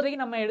 இல்லை இப்போதைக்கு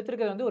நம்ம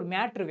எடுத்துருக்கிறது வந்து ஒரு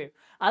மேட்ரு வேவ்.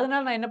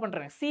 அதனால நான் என்ன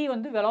பண்ணுறேன், C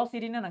வந்து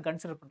வெலாசிட்டின்னு நான்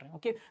கன்சிடர் பண்ணுறேன்.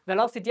 ஓகே,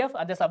 வெலாசிட்டி ஆஃப்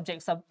அந்த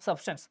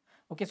சப்ஸ்டன்ஸ்.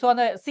 ஓகே, ஸோ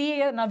அந்த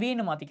சியை நான்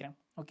V-ன்னு மாற்றிக்கிறேன்.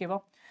 ஓகேவா?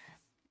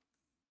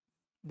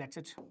 That's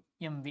it,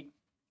 mv.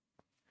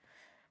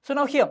 So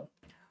now here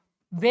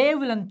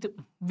wave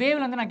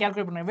length நான்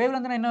கேல்குலேட் பண்ணுறேன். வேவ்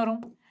லென்த்னா என்ன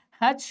வரும்,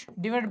 h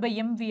divided by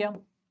mv.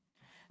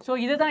 So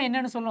இதை தான்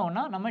என்னென்னு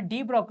சொல்லுவோம்னா நம்ம D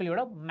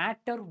ப்ரோக்லியோட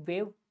matter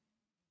wave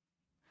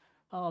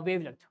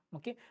length.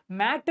 Okay,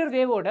 matter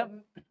வேவோட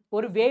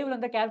ஒரு வேவ்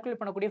லென்த்தை கால்குலேட்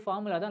பண்ணக்கூடிய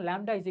ஃபார்முலா தான்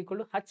lambda is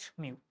equal to h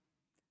mu.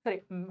 சரி,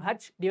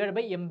 h divided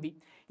by mv.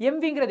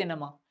 mvங்கிறது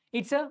என்னமா,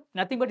 it's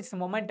nothing but it's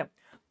momentum.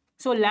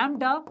 So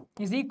lambda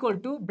is equal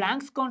to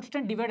blanks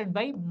constant divided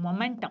by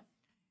momentum.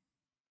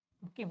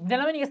 Okay,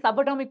 இதெல்லாமே நீங்கள்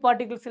subatomic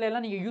பார்ட்டிகல்ஸ்ல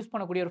எல்லாம் நீங்கள் யூஸ்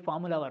பண்ணக்கூடிய ஒரு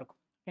ஃபார்முலாவாக இருக்கும்.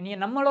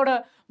 நீங்கள் நம்மளோட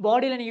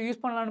பாடியில் நீங்கள்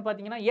யூஸ் பண்ணலாம்னு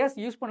பார்த்தீங்கன்னா எஸ்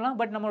யூஸ் பண்ணலாம்,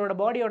 பட் நம்மளோட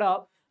பாடியோட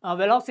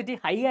வெலாசிட்டி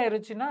ஹையாக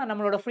இருந்துச்சுன்னா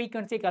நம்மளோட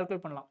ஃப்ரீக்வன்சியை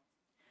கால்குலேட் பண்ணலாம்.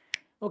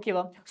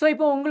 ஓகேவா? ஸோ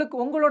இப்போ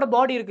உங்களோட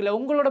பாடி இருக்குல்ல,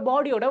 உங்களோட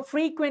பாடியோட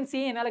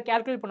ஃப்ரீக்வன்சியை என்னால்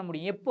கால்குலேட் பண்ண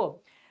முடியும். எப்போ?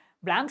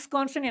 பிளாங்க்ஸ்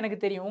கான்ஸ்டன்ட் எனக்கு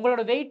தெரியும்.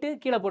 உங்களோட வெயிட்டு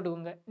கீழே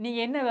போட்டுக்கோங்க.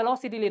 நீங்கள் என்ன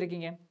வெலாசிட்டியில்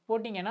இருக்கீங்க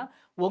போட்டிங்கன்னா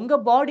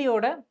உங்கள்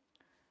பாடியோட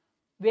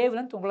வேவ்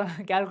லென்த்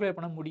உங்களால் கால்குலேட்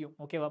பண்ண முடியும்.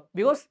 ஓகேவா?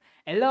 பிகாஸ்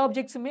எல்லா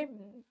ஆப்ஜெக்ட்ஸுமே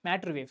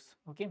மேட்ரு வேவ்ஸ்.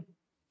 ஓகே,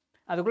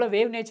 அதுக்குள்ளே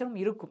வேவ் நேச்சரும்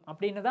இருக்கும்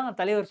அப்படின்னு தான்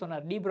தலைவர்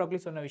சொன்னார், டி ப்ராக்லி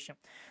சொன்ன விஷயம்.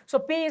 So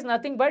P is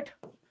nothing but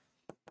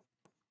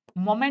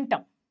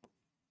momentum.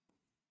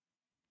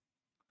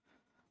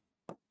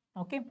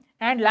 Okay,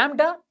 and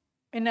lambda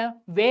என்ன?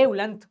 Wave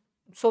length.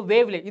 ஸோ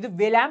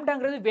இது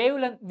லாம்டாங்கிறது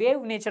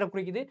வேவ் நேச்சரை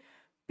குறிக்குது.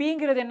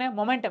 Pங்கிறது என்ன?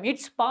 மொமெண்டம்.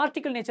 இட்ஸ்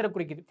பார்ட்டிகல் நேச்சரை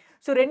குறிக்குது.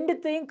 ஸோ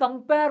ரெண்டுத்தையும்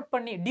கம்பேர்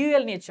பண்ணி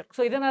டியூயல் நேச்சர்.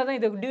 ஸோ இதனால தான்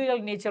இது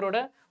டியூயல் நேச்சரோட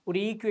ஒரு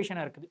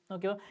ஈக்குவேஷனாக இருக்குது.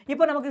 ஓகேவா?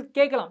 இப்போ நமக்கு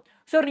கேட்கலாம்,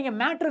 சார் நீங்கள்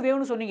மேட்ரு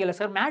வேவ்னு சொன்னீங்கல்ல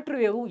சார், மேட்ரு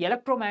வேவும்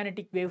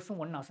எலக்ட்ரோமேக்னெட்டிக் வேவ்ஸும்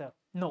ஒன்றா சார்?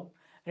 நோ,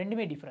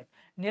 ரெண்டுமே டிஃப்ரெண்ட்.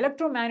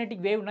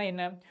 எலக்ட்ரோமேக்னெட்டிக் வேவ்னா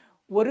என்ன?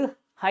 ஒரு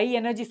ஹை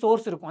எனர்ஜி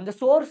சோர்ஸ் இருக்கும், அந்த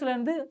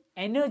சோர்ஸ்லேருந்து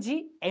எனர்ஜி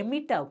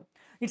எமிட் ஆகும்.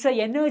 இட்ஸ் அ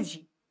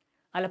எனர்ஜி,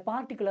 அதில்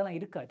பார்ட்டிகலெலாம்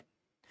இருக்காது.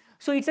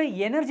 ஸோ இட்ஸ் அ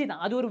எனர்ஜி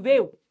தான், அது ஒரு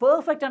வேவ்,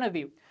 பர்ஃபெக்டான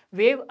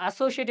வேவ்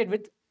அசோசியேட்டட்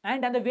வித்,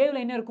 அண்ட் அந்த வேவில்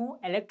என்ன இருக்கும்?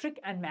 எலக்ட்ரிக்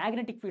அண்ட்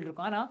மேக்னெட்டிக் ஃபீல்டு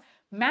இருக்கும். ஆனால்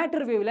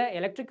மேட்டர் வேவில்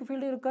எலக்ட்ரிக்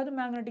ஃபீல்டு இருக்காது,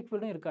 மேக்னெட்டிக்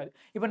ஃபீல்டும் இருக்காது.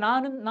 இப்போ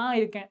நான்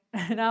இருக்கேன்,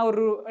 நான்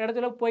ஒரு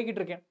இடத்துல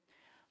போய்கிட்டு இருக்கேன்.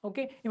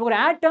 ஓகே, இப்போ ஒரு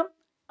ஆட்டம்,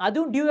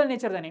 அதுவும் டியூவல்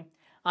நேச்சர் தானே,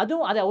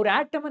 அதுவும் அதை ஒரு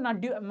ஆட்டமை நான்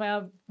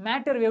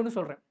மேட்டர் வேவ்னு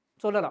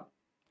சொல்லலாம்.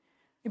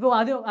 இப்போ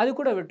அது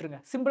கூட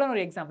விட்டுருங்க. சிம்பிளான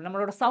ஒரு எக்ஸாம்பிள்,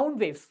 நம்மளோட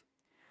சவுண்ட்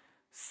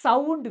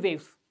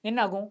வேவ்ஸ் என்ன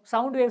ஆகும்?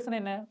 சவுண்ட் வேவ்ஸ்னா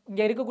என்ன?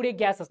 இங்கே இருக்கக்கூடிய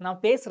கேஸஸ், நான்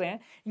பேசுகிறேன்,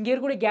 இங்கே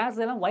இருக்கக்கூடிய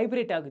கேஸ் எல்லாம்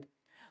வைப்ரேட் ஆகுது.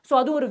 ஸோ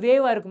அது ஒரு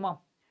வேவாக இருக்குமா?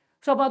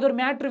 ஸோ அப்போ அது ஒரு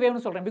மேட்ரு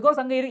வேவ்னு சொல்கிறேன். பிகாஸ்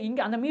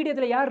இங்கே அந்த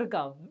மீடியத்தில் யார்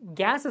இருக்கா?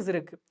 கேஸஸ்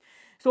இருக்குது.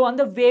 ஸோ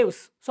அந்த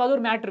வேவ்ஸ், ஸோ அது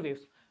ஒரு மேட்ரு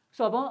வேவ்ஸ்.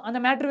 ஸோ அப்போ அந்த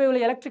matter வேவில்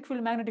electric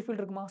field, magnetic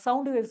field இருக்குமா?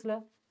 சவுண்டு வேவ்ஸில்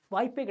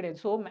வாய்ப்பே கிடையாது.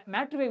 So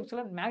matter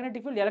வேவ்ஸில்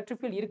magnetic field,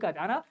 electric field இருக்காது.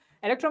 ஆனால்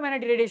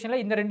எலக்ட்ரோமேக்னெட்டிக்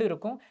ரேடியேஷனில் இந்த ரெண்டும்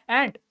இருக்கும்.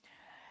 அண்ட்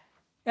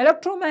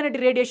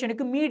எலக்ட்ரோமேக்னெட்டிக்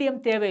ரேடியேஷனுக்கு மீடியம்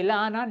தேவையில்லை.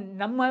 ஆனால்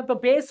நம்ம இப்போ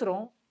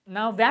பேசுகிறோம்,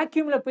 நான்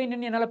வேக்யூமில் போய்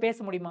நின்று என்னால் பேச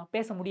முடியுமா?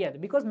 பேச முடியாது.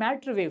 Because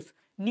matter waves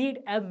need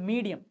a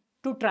medium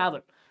to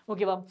travel.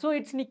 ஓகேவா? So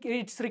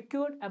it's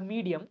required a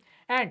medium.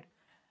 And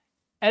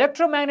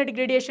electromagnetic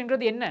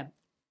ரேடியேஷன்றது என்ன?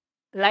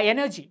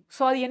 எனர்ஜி.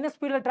 ஸோ அது என்ன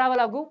ஸ்பீடில்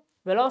ட்ராவல் ஆகும்?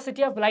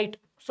 Velocity of light.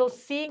 ஸோ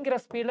சிங்கிற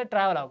ஸ்பீடில்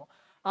ட்ராவல் ஆகும்.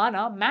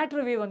 ஆனால்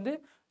மேட்ரு வேவ் வந்து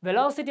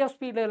வெலாசிட்டி ஆஃப்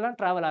ஸ்பீடெல்லாம்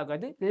ட்ராவல்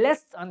ஆகாது,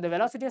 லெஸ், அந்த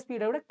வெலாசிட்டி ஆஃப்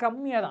ஸ்பீடை விட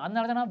கம்மியாக தான்.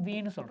 அதனால தான் நான்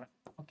வின்னு சொல்கிறேன்.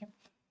 Okay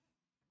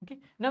okay,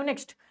 now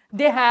next,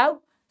 they have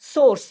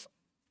source.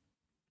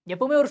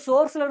 எப்பவுமே ஒரு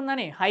சோர்ஸில்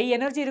இருந்தானே, ஹை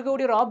எனர்ஜி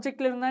இருக்கக்கூடிய ஒரு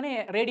ஆப்ஜெக்டில் இருந்தானே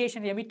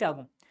ரேடியேஷன் எமிட்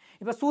ஆகும்.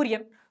 இப்போ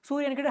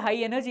சூரியனுக்கிட்ட ஹை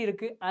எனர்ஜி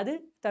இருக்குது, அது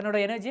தன்னோட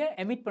எனர்ஜியை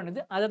எமிட் பண்ணுது,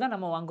 அதை தான்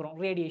நம்ம வாங்குகிறோம்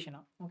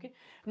ரேடியேஷனாக. Okay,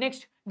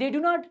 next, they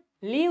to not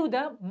leave the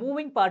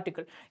moving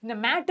particle. இந்த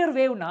மேட்டர்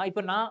வேவ்னா,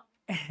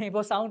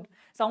 இப்போ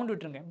சவுண்ட்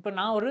விட்டுருங்க. இப்போ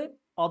நான் ஒரு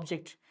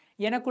ஆப்ஜெக்ட்,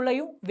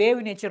 எனக்குள்ளேயும்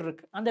வேவ் நேச்சர்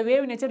இருக்குது. அந்த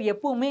வேவ் நேச்சர்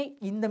எப்பவுமே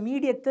இந்த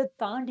மீடியத்தை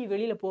தாண்டி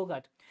வெளியில்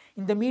போகாது,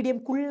 இந்த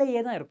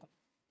மீடியம்குள்ளேயே தான் இருக்கும்.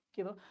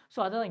 ஓகேவா? ஸோ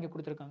அதை தான் இங்கே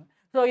கொடுத்துருக்காங்க.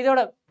 ஸோ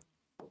இதோட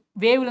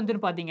வேவ்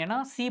லென்த்னு பார்த்தீங்கன்னா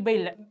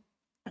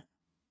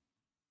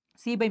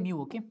c by mu.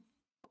 Okay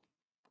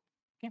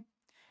okay,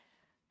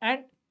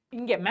 and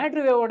இங்கே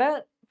மேட்ரு வேவோட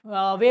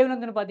வேவ்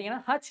லென்த்னு பார்த்தீங்கன்னா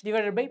h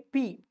divided by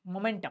p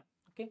momentum.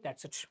 Okay,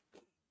 that's it.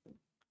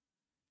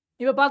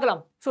 இப்போ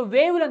பார்க்கலாம். So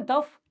wave length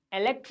of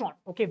electron.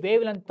 Okay,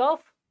 wave length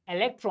of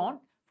electron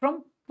from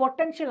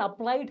potential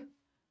applied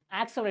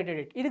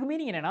accelerated. இதுக்கு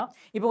meaning என்னன்னா,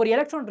 இப்போ ஒரு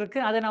electron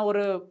இருக்குது, அதை நான்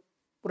ஒரு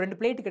 2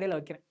 பிளேட்டு கடையில்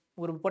வைக்கிறேன்.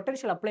 ஒரு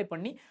பொட்டன்ஷியல் அப்ளை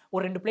பண்ணி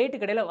ஒரு 2 பிளேட்டு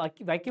கடையில்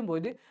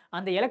வைக்கும்போது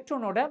அந்த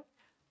எலக்ட்ரானோட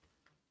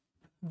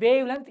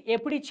வேவ் லென்த்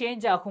எப்படி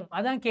சேஞ்ச் ஆகும்,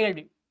 அதான்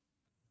கேள்வி.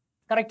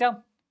 கரெக்டா?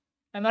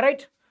 am I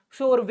right?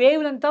 ஸோ ஒரு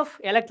wave length of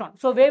electron.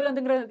 So wave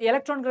லென்த்ங்கிறது,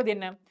 எலக்ட்ரான்ங்கிறது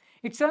என்ன?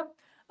 இட்ஸ் அ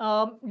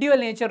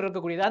டியூவல் நேச்சர்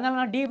இருக்கக்கூடியது. அதனால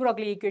நான் டி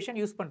ப்ராக்லி ஈக்குவேஷன்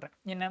யூஸ் பண்ணுறேன்.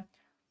 என்ன?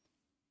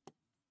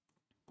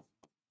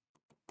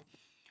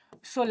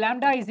 So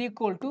lambda is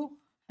equal to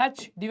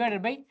h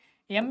divided by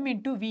m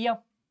into வியா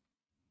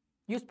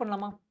யூஸ்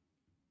பண்ணலாமா?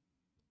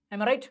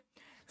 am I right?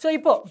 ஸோ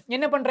இப்போ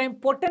என்ன பண்ணுறேன்?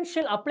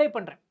 பொட்டன்ஷியல் அப்ளை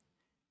பண்ணுறேன்.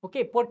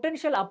 ஓகே,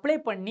 பொட்டன்ஷியல் அப்ளை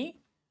பண்ணி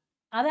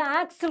அதை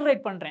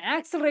ஆக்சிலரேட் பண்ணுறேன்.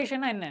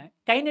 ஆக்சிலரேஷன்னா என்ன?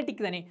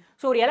 கைனெட்டிக் தானே.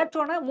 ஸோ ஒரு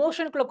எலக்ட்ரானை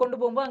மோஷனுக்குள்ளே கொண்டு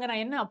போகும்போது அங்கே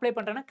நான் என்ன அப்ளை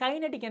பண்ணுறேன்னா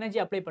கைனெட்டிக் எனர்ஜி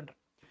அப்ளை பண்ணுறேன்.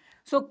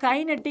 ஸோ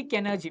கைனெட்டிக்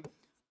எனர்ஜி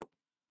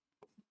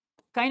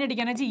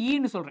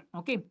ஈன்னு சொல்கிறேன்.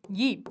 Okay,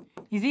 E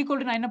is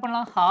equal to நான் என்ன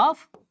பண்ணலாம்? half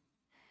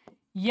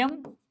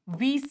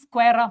mv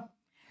ஸ்கொயரா.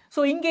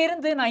 ஸோ இங்கே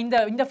இருந்து நான்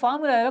இந்த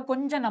ஃபார்முலாவை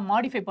கொஞ்சம் நான்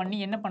மாடிஃபை பண்ணி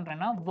என்ன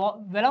பண்ணுறேன்னா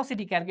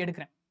வெலாசிட்டி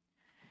எடுக்கிறேன்.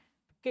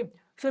 ஓகே,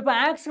 ஸோ இப்போ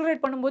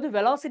ஆக்சிலரேட் பண்ணும்போது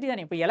வெலாசிட்டி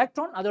தானே, இப்போ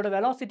எலக்ட்ரான் அதோட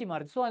வெலாசிட்டி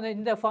மாறுது. ஸோ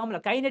இந்த ஃபார்முலா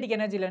கைனெட்டிக்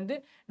எனர்ஜிலேருந்து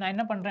நான்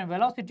என்ன பண்ணுறேன்?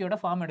 வெலாசிட்டியோட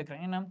ஃபார்ம்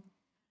எடுக்கிறேன். என்ன?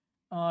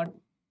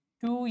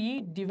 2e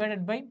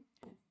divided by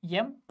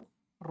m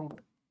root.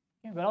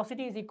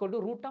 Velocity is equal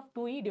to root of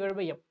 2e divided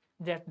by m.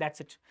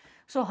 That's it.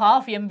 So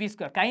half mv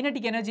square.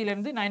 Kinetic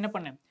எனர்ஜிலேருந்து நான் என்ன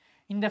பண்ணேன்?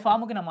 இந்த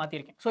ஃபார்முக்கு நான்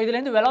மாற்றிருக்கேன். ஸோ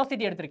இதுலேருந்து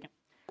வெலாசிட்டி எடுத்திருக்கேன்.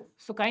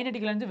 ஸோ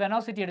கைனெட்டிக்லேருந்து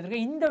வெலாசிட்டி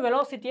எடுத்திருக்கேன். இந்த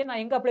வெலாசிட்டியை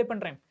நான் எங்கே அப்ளை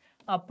பண்ணுறேன்?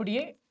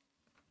 அப்படியே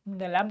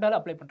இந்த லாம்டாவில்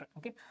அப்ளை பண்ணுறேன்.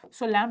 Okay,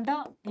 so lambda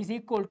is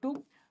equal to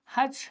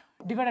h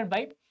divided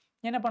by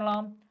என்ன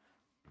பண்ணலாம்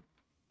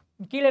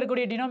கீழே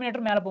இருக்கக்கூடிய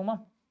டினாமினேட்டர் மேலே போகுமா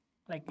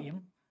like m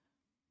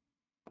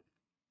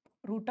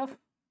root of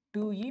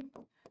 2e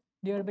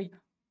divided by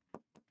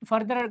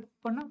further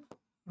பண்ணா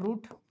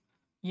root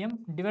m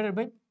divided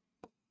by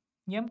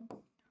m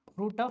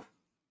root of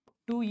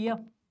 2e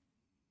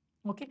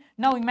okay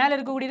now இங்க மேலே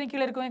இருக்கக்கூடியதை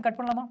கீழே இருக்கக்கூடியதை கட்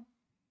பண்ணலாமா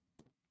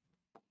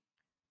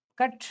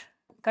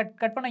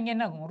கட் பண்ணா இங்க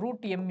என்ன ஆகும்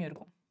root m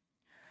இருக்கும்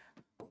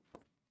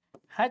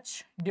h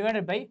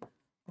divided by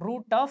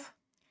root of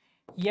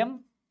m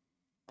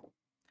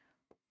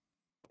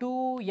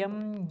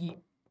 2me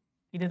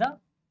இதுதான்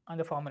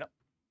அந்த ஃபார்முலா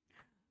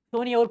ஸோ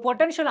நீ ஒரு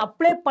பொட்டன்ஷியல்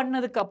அப்ளை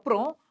பண்ணதுக்கு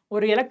அப்புறம்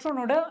ஒரு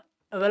எலக்ட்ரானோட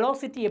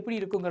வெலாசிட்டி எப்படி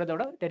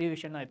இருக்குங்கிறதோட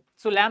டெரிவேஷன் தான் இது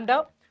so lambda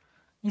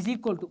is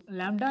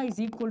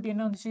equal to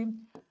என்ன வந்துச்சு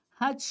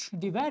h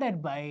divided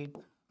by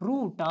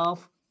root of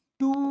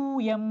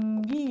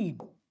 2me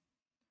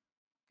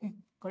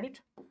got it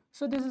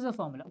so this is a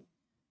formula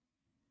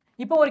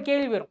இப்போ ஒரு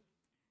கேள்வி வரும்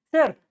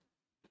சார்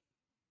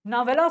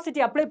நான்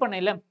வெலாசிட்டி அப்ளை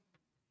பண்ணல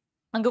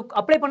அங்க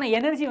அப்ளை பண்ண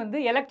எனர்ஜி வந்து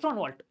electron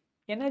volt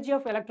energy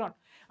of electron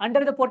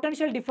under the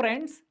potential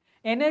difference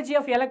energy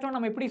of electron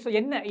நம்ம எப்படி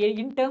என்ன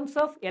இன் டர்ம்ஸ்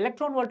ஆஃப்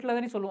எலக்ட்ரான் வோல்ட்ல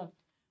தானே சொல்லுவோம்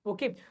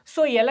ஓகே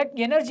ஸோ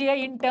எனர்ஜியை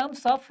இன்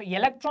டர்ம்ஸ் ஆஃப்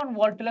எலக்ட்ரான்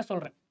வோல்ட்ல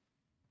சொல்றேன்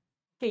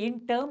okay in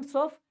terms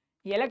of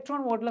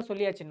electron வோல்ட்ல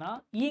சொல்லியாச்சுன்னா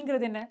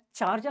ஈங்கிறது என்ன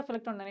சார்ஜ் ஆஃப்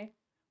எலக்ட்ரான் தானே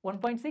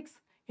 1.6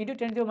 into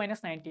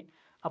 10⁻⁹.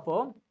 அப்போ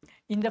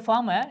இந்த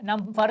ஃபார்மை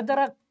நம்ம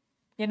ஃபர்தரா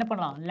என்ன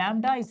பண்ணலாம்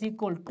lambda is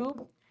equal to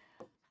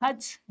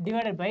h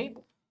divided by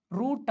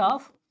root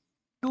of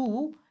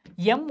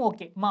 2m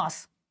okay mass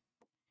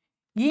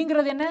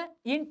ஈங்கிறது என்ன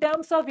in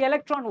terms of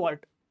electron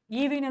volt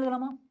ev ன்னு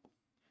எழுதலாமா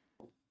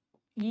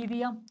ev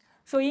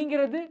so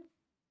ஈங்கிறது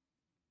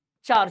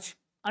charge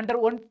under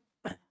 1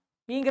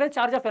 ஈங்கிறது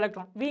charge of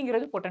electron v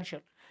ங்கிறது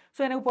potential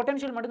so எனக்கு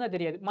potential மட்டும் தான்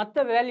தெரியாது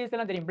மத்த வேல்யூஸ்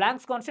எல்லாம் தெரியும்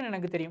Planck's constant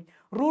எனக்கு தெரியும்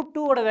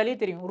 √2 ஓட வேல்யூ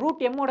தெரியும்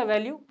 √m ஓட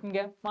வேல்யூ இங்க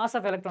mass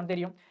of electron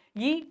தெரியும்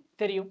e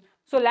தெரியும்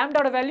so lambda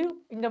ஓட வேல்யூ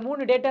இந்த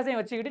மூணு டேட்டாஸையும்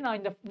வச்சுக்கிட்டு நான்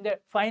இந்த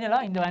ஃபைனலா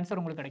இந்த ஆன்சர்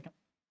உங்களுக்கு கிடைக்கும்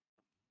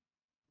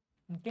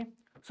okay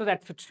so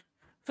that's it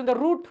so the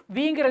root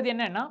v ங்கிறது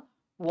என்னன்னா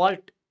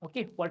volt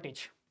okay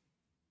voltage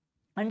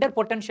under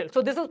potential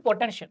so this is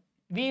potential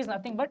v is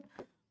nothing but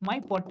my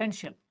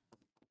potential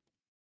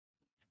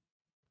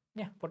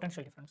yeah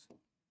potential difference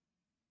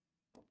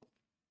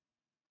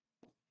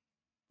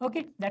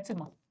okay that's it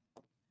ma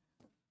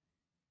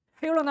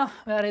இவ்வளவுதான்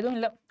வேற எதுவும்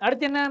இல்ல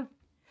அடுத்து என்ன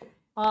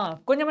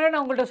கொஞ்சம் முன்னாடி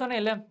நான் உங்கள்ட்ட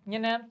சொன்னேன் இல்ல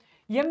என்ன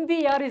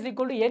mvr is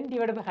equal to n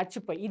divided by h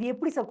pi இது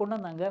எப்படி சார் கொண்டு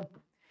வந்தாங்க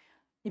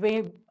இப்போ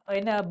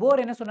என்ன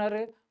போர் என்ன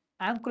சொன்னாரு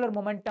angular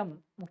momentum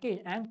okay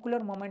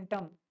angular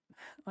momentum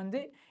வந்து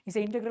is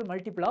a integral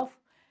multiple of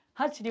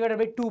h divided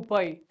by 2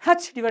 pi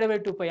h divided by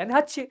 2 pi அந்த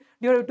h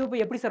divided by 2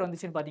 pi எப்படி சார்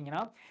வந்துச்சுன்னு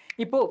பாத்தீங்கன்னா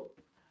இப்போ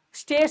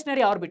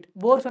ஸ்டேஷனரி ஆர்பிட்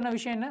போர் சொன்ன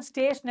விஷயம் என்ன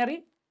ஸ்டேஷனரி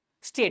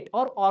ஸ்டேட்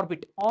ஆர்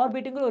ஆர்பிட்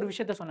ஆர்பிட்ங்கிற ஒரு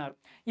விஷயத்தை சொன்னார்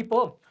இப்போ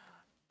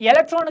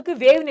எலக்ட்ரானுக்கு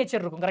வேவ்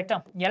நேச்சர் இருக்கும் கரெக்ட்டா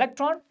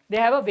electron they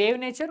have a wave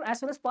nature as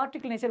well as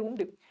particle nature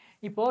உண்டு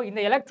இப்போ இந்த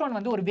எலக்ட்ரான்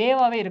வந்து ஒரு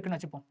வேவாவே இருக்குன்னு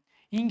வெச்சுப்போம்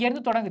இங்க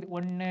இருந்து தொடங்குது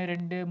 1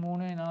 2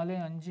 3 4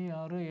 5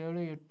 6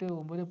 7 8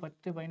 9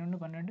 10 11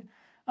 12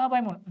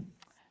 13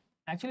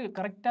 ஆக்சுவலி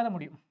கரெக்ட்டா தான்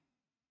முடியும்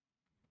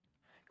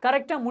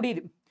கரெக்ட்டா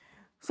முடியுது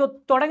சோ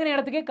தொடங்குன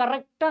இடத்துக்கே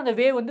கரெக்ட்டா அந்த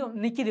வேவ் வந்து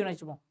நிக்குதுன்னு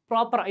வெச்சுப்போம்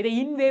ப்ராப்பரா இத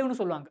இன் வேவ்னு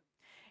சொல்வாங்க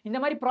இந்த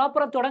மாதிரி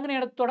ப்ராப்பரா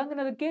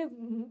தொடங்குனதுக்கு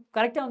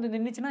கரெக்ட்டா வந்து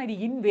நின்னுச்சுனா இது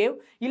இன் வேவ்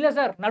இல்ல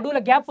சார் நடுவுல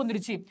கேப்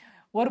வந்துருச்சு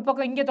ஒரு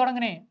பக்கம் இங்க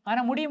தொடங்குனே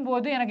ஆனா முடியும்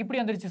போது எனக்கு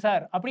இப்படி வந்துருச்சு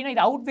சார் அப்படினா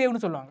இது அவுட்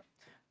வேவ்னு சொல்வாங்க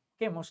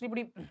ஓகே மோஸ்ட்லி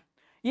இப்படி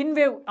இன்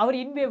வேவ் அவர்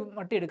இன் வேவ்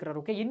மட்டும் எடுக்கறாரு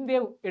okay in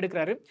wave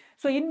எடுக்கறாரு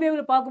so in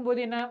வேவ்ல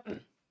பாக்கும்போது என்ன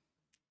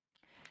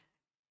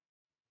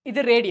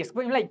இது ரேடியஸ்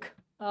லைக்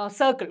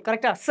சர்க்கிள்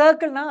கரெக்ட்டா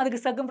சர்க்கிள்னா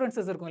அதுக்கு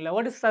சர்க்கம்ஃபரன்சஸ் இருக்கும் இல்ல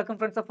what is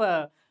circumference of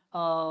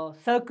a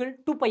circle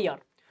 2 pi r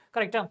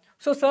correct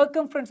so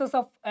circumferences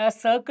of a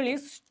circle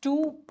is 2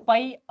 pi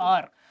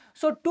r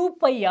so 2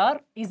 pi r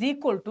is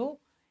equal to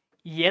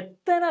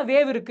எத்தனை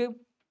wave இருக்கு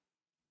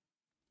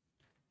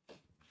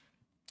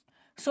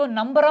so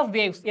number of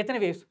waves எத்தனை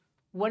waves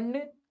 1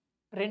 2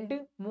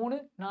 3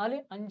 4 5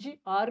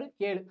 6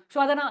 7 so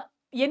அத நான்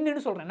n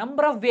ன்னு சொல்றேன்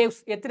number of waves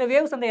எத்தனை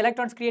waves அந்த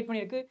electrons create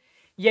பண்ணிருக்கு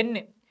n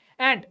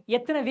and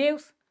எத்தனை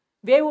waves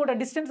wave ஓட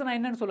distance நான்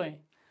என்னன்னு சொல்லுவேன்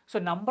so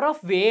number of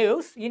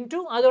waves into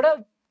அதோட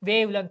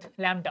wavelength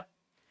lambda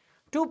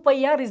 2 pi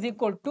r is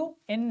equal to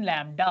n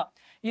lambda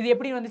இது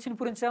எப்படி வந்துச்சுன்னு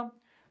புரிஞ்சா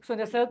so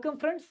the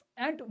circumference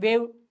and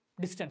wave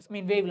distance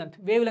mean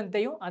wavelength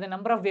ஐயும் அந்த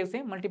number of waves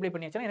ஐயும் மல்டிப்ளை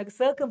பண்ணியாச்சா எனக்கு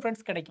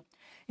circumference கிடைக்கும்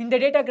இந்த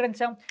டேட்டா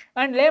கிடைச்சா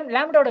and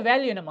lambda ஓட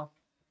வேல்யூ என்னமா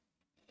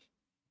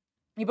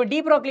இப்போ de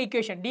broglie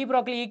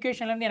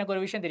equationல இருந்து எனக்கு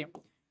ஒரு விஷயம் தெரியும்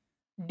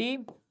de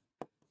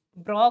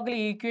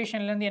broglie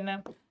equationல இருந்து என்ன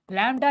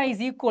lambda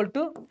is equal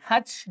to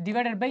h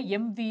divided by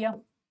mv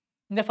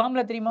இந்த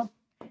ஃபார்முலா தெரியுமா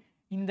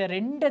இந்த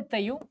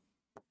ரெண்டத்தையும்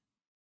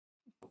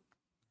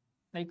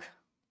லைக்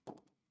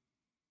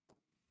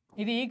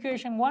இது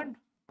ஈக்குவேஷன் 1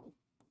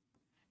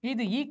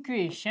 இது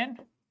ஈக்குவேஷன்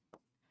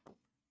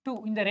 2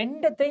 இந்த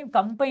ரெண்டத்தையும்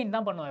கம்பைன்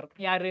தான் பண்ணுவார்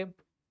யாரு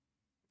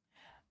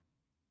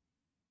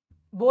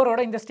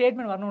போரோட இந்த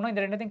ஸ்டேட்மென்ட் வரணும்னா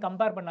இந்த ரெண்டத்தையும்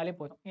கம்பேர் பண்ணாலே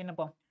போதும்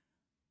என்னப்பா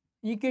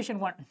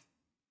equation 1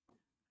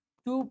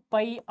 2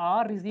 pi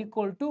r is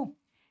equal to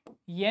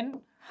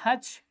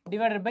nh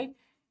divided by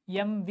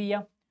mv.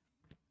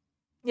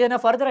 இதை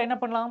நான் ஃபர்தராக என்ன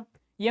பண்ணலாம்,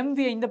 mv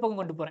இந்த பக்கம்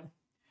கொண்டு போகிறேன்.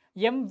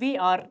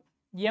 mvr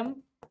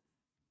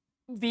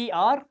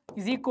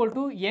is equal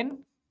to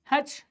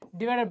nh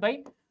divided by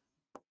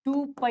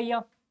 2 pi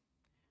r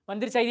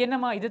வந்துருச்சா? இது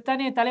என்னம்மா, இது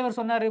தானே தலைவர்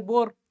சொன்னார்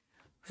போர்.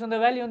 ஸோ இந்த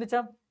வேல்யூ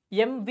வந்துச்சா?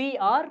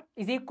 mvr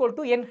is equal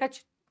to nh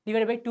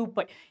divided by 2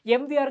 pi.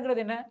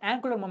 mvrங்கிறது என்ன,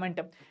 angular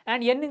momentum,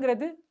 and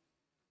nங்கிறது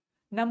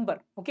number.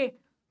 Okay,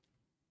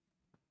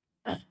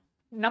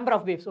 number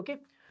of waves. Okay,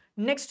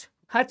 next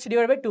h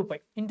divided by 2 pi,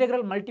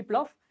 integral multiple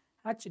of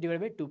h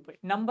divided by 2 pi,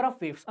 number of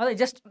waves. அது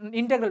just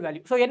integral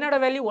value. So என்னோட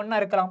value 1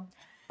 இருக்கலாம்,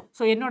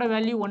 so என்னோட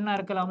value 1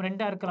 இருக்கலாம்,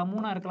 2 இருக்கலாம்,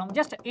 3 இருக்கலாம்,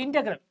 just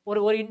integral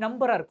ஒரு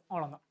நம்பரா இருக்கும்,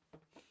 அவ்வளவுதான்.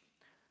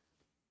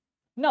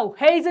 Now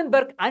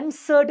heisenberg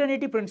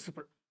uncertainty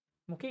principle.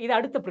 Okay, இது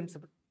அடுத்த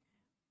பிரின்சிபல்.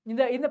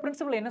 இந்த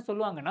பிரின்சிபல் என்ன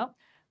சொல்லுவாங்கன்னா,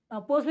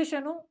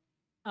 பொசிஷனும்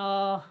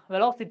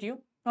வெலாசிட்டியும்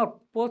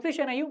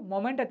பொசிஷனையும்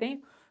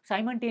மொமெண்டத்தையும்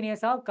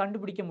சைமல்டேனியஸாக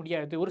கண்டுபிடிக்க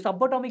முடியாது. ஒரு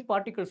சப்பட்டாமிக்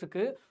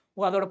பார்ட்டிகல்ஸுக்கு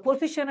அதோட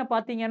பொசிஷனை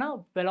பார்த்தீங்கன்னா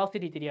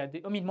வெலாசிட்டி தெரியாது,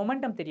 ஐ மீன்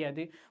மொமெண்டம்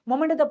தெரியாது,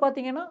 மொமெண்டத்தை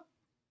பார்த்தீங்கன்னா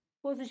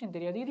பொசிஷன்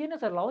தெரியாது. இது என்ன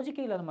சார்,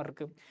 லாஜிக்கே இல்லாத மாதிரி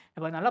இருக்கு.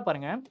 இப்போ நல்லா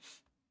பாருங்க,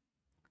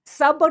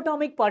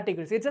 subatomic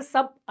particles, it's a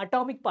sub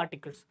atomic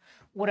particles.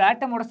 ஒரு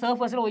ஆட்டமோட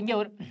சர்ஃபஸில் இங்கே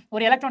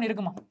ஒரு எலக்ட்ரான்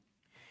இருக்குமா,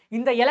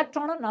 இந்த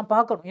எலக்ட்ரானை நான்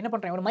பார்க்கணும், என்ன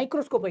பண்ணுறேன், ஒரு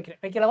மைக்ரோஸ்கோப்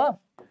வைக்கலவா,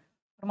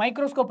 ஒரு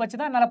மைக்ரோஸ்கோப் வச்சு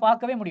தான் என்னால்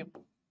பார்க்கவே முடியும்.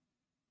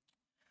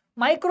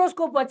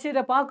 மைக்ரோஸ்கோப் வச்சு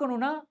இதை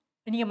பார்க்கணுன்னா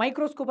நீங்கள்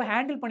மைக்ரோஸ்கோப்பை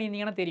ஹேண்டில்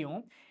பண்ணியிருந்தீங்கன்னா தெரியும்,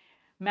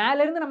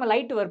 மேலேருந்து நம்ம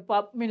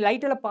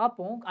லைட்டில்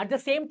பார்ப்போம். அட் த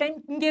சேம் டைம்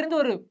இங்கேருந்து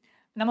ஒரு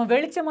நம்ம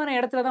வெளிச்சமான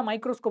இடத்துல தான்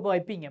மைக்ரோஸ்கோப்பை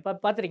வைப்பீங்க.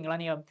 பார்த்துறீங்களா,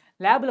 நீங்கள்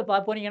லேபில்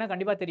போனீங்கன்னா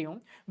கண்டிப்பாக தெரியும்,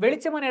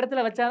 வெளிச்சமான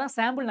இடத்துல வச்சா தான்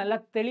சாம்பிள் நல்லா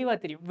தெளிவாக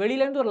தெரியும்.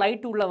 வெளியிலேருந்து ஒரு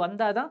லைட்டு உள்ளே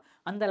வந்தால் தான்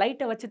அந்த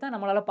லைட்டை வச்சு தான்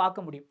நம்மளால்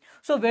பார்க்க முடியும்.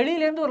 ஸோ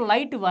வெளியிலேருந்து ஒரு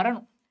லைட்டு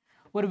வரணும்,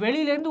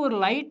 வெளியிலேருந்து ஒரு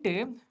லைட்டு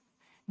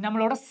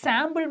நம்மளோட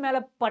சாம்பிள்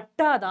மேலே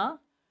பட்டாதான்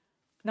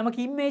நமக்கு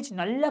இமேஜ்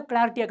நல்ல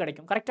கிளாரிட்டியாக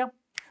கிடைக்கும். கரெக்டாக?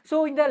 ஸோ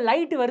இந்த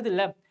லைட்டு வருது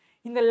இல்லை,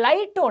 இந்த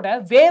லைட்டோட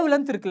வேவ்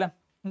லென்த் இருக்குல்ல,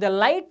 இந்த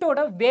லைட்டோட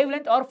வேவ்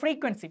லென்த் ஆர்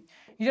ஃப்ரீக்வன்சி,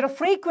 இதோட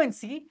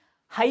ஃப்ரீக்வன்சி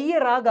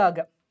ஹையர்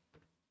ஆக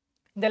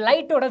இந்த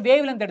லைட்டோட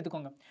வேவ் லென்த்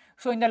எடுத்துக்கோங்க.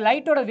 ஸோ இந்த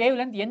லைட்டோட வேவ்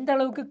லென்த் எந்த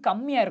அளவுக்கு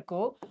கம்மியாக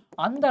இருக்கோ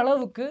அந்த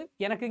அளவுக்கு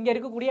எனக்கு இங்கே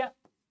இருக்கக்கூடிய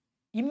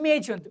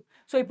இமேஜ் வந்து.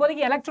 ஸோ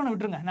இப்போதைக்கு எலக்ட்ரானை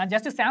விட்டுருங்க, நான்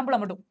ஜஸ்ட் சாம்பிளை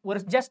மட்டும்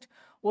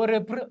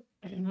ஒரு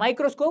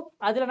மைக்ரோஸ்கோப்,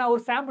 அதில் நான்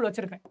ஒரு சாம்பிள்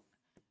வச்சுருக்கேன்.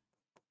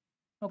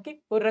 ஓகே,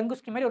 ஒரு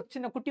ரங்குஸ்கி மாதிரி ஒரு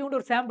சின்ன குட்டியோண்டு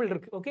ஒரு சாம்பிள்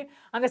இருக்குது. ஓகே,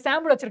 அந்த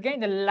சாம்பிள் வச்சுருக்கேன்,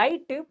 இந்த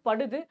லைட்டு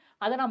படுது,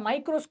 அதை நான்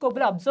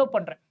மைக்ரோஸ்கோப்பில் அப்சர்வ்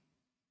பண்ணுறேன்.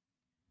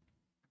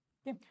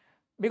 Okay,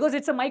 because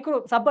it's a micro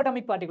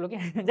subatomic particle. Okay,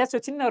 just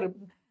ஒரு சின்ன ஒரு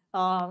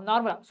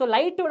நார்மலாக. ஸோ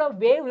லைட்டோட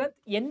வேவ் லென்த்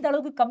எந்த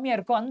அளவுக்கு கம்மியாக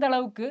இருக்கோ அந்த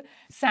அளவுக்கு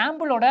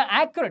சாம்பிளோட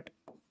ஆக்யூரேட்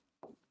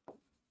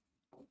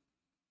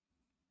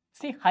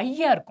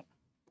ஹையாக இருக்கும்.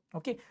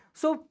 ஓகே,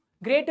 ஸோ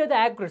கிரேட்டர் த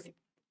accuracy.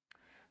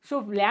 So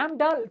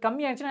lambda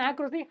கம்மியாச்சுன்னா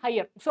accuracy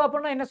higher. So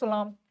அப்படின்னா என்ன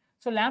சொல்லலாம்,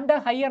 ஸோ லேம்டா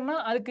ஹையர்னா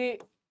அதுக்கு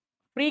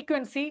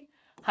ஃப்ரீக்வன்சி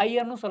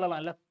ஹையர்னு சொல்லலாம்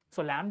இல்லை. So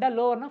lambda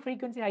லோவர்னா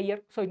frequency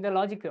higher. So இந்த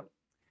லாஜிக்.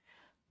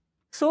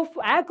 ஸோ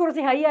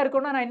ஆக்யூரசி ஹையாக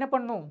இருக்குன்னா நான் என்ன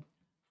பண்ணணும்,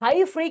 ஹை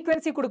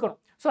ஃப்ரீக்வன்சி கொடுக்கணும்.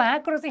 ஸோ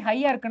ஆக்யூரசி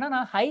ஹையாக இருக்குன்னா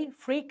நான் ஹை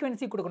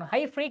ஃப்ரீக்வன்சி கொடுக்கணும்.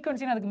 ஹை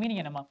ஃப்ரீக்வன்சின்னு அதுக்கு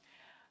மீனிங் என்னம்மா,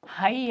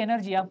 ஹை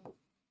எனர்ஜியா.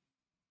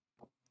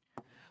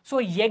 ஸோ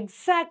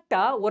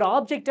எக்ஸாக்டாக ஒரு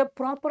ஆப்ஜெக்டை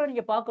ப்ராப்பராக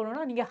நீங்கள்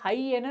பார்க்கணுன்னா நீங்கள் ஹை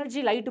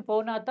எனர்ஜி லைட்டு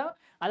போனால் தான்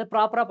அதை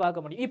ப்ராப்பராக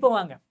பார்க்க முடியும். இப்போ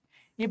வாங்க,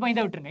 இப்போ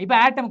இதை விட்டுருங்க, இப்போ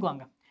ஆட்டமுக்கு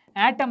வாங்க.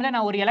 ஆட்டமில்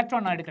நான் ஒரு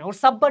எலக்ட்ரான் எடுக்கிறேன், ஒரு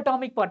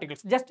சப்அட்டாமிக்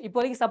பார்ட்டிகல்ஸ், ஜஸ்ட்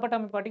இப்போதைக்கு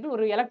சப்அட்டாமிக் பார்ட்டிகல்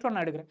ஒரு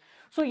எலக்ட்ரான் எடுக்கிறேன்.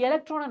 ஸோ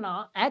எலக்ட்ரானை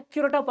நான்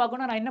ஆக்யூரேட்டாக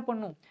பார்க்கணும்னா நான் என்ன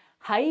பண்ணணும்,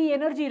 ஹை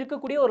எனர்ஜி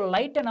இருக்கக்கூடிய ஒரு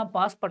லைட்டை நான்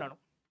பாஸ் பண்ணணும்.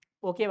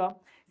 ஓகேவா?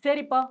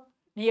 சரிப்பா,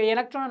 நீங்கள்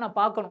எலக்ட்ரானை நான்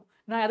பார்க்கணும்,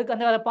 நான் அதுக்கு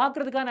அதை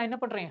பார்க்குறதுக்காக நான் என்ன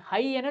பண்ணுறேன்,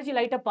 ஹை எனர்ஜி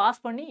லைட்டை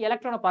பாஸ் பண்ணி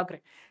எலக்ட்ரானை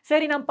பார்க்குறேன்.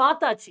 சரி, நான்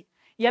பார்த்தாச்சு,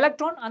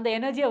 எலக்ட்ரான் அந்த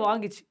எனர்ஜியை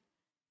வாங்கிச்சு.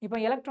 இப்போ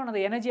எலக்ட்ரான்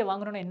அந்த எனர்ஜியை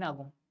வாங்குறோன்னா என்ன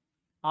ஆகும்,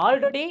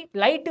 ஆல்ரெடி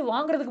லைட்டு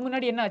வாங்குறதுக்கு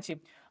முன்னாடி என்ன ஆச்சு,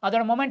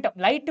 அதோட மொமெண்டம்,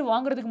 லைட்டு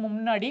வாங்குறதுக்கு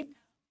முன்னாடி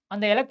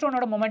அந்த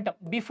எலக்ட்ரானோட மொமெண்டம்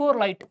பிஃபோர்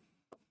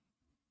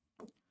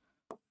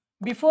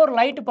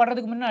லைட்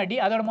படுறதுக்கு முன்னாடி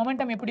அதோட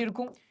மொமெண்டம் எப்படி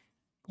இருக்கும்,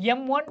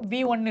 m1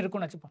 v1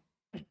 இருக்கும்னு வச்சுப்போம்.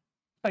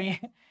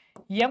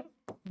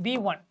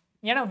 mv1,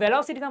 ஏன்னா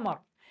வெலாசிட்டி தான்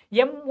மாறும்.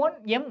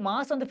 m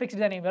மாஸ் வந்து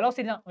ஃபிக்ஸ்டு தானே,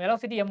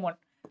 வெலாசிட்டி m1.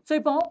 ஸோ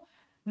இப்போ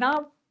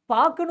நான்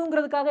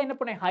பார்க்கணுங்கிறதுக்காக என்ன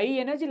பண்ணேன், ஹை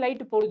எனர்ஜி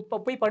லைட்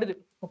போய் படுது.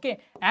 ஓகே,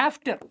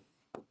 ஆஃப்டர்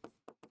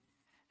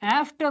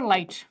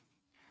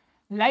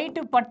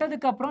லைட்டு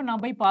பட்டதுக்கு அப்புறம்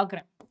நான் போய்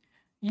பார்க்குறேன்.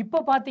 இப்போ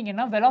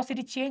பார்த்தீங்கன்னா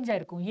வெலாசிட்டி சேஞ்ச்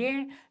ஆயிருக்கும்.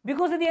 ஏன்,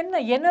 பிகாஸ் இது என்ன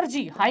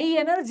எனர்ஜி, ஹை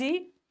எனர்ஜி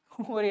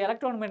ஒரு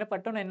எலக்ட்ரான் மேலே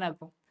பட்டோன்னு என்ன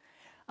இருக்கும்,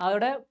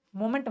 அதோட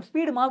மொமெண்டம்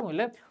ஸ்பீடு மாறும்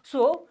இல்லை. ஸோ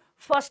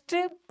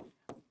ஃபஸ்ட்டு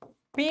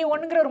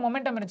P1ங்கிற ஒரு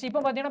மொமெண்டம் இருந்துச்சு,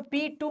 இப்போ பார்த்தீங்கன்னா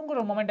P2ங்கிற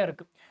ஒரு மொமெண்டம்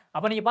இருக்குது.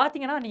 அப்போ நீங்கள்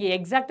பார்த்தீங்கன்னா நீங்கள்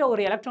எக்ஸாக்டாக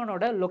ஒரு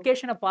எலக்ட்ரானோட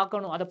லொக்கேஷனை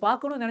பார்க்கணும், அதை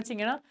பார்க்கணும்னு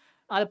நினச்சிங்கன்னா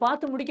அதை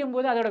பார்த்து முடிக்கும்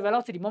போது அதோட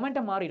வெலாசிட்டி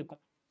மொமெண்டம் மாறி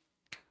இருக்கும்.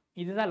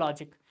 இதுதான்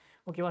லாஜிக்.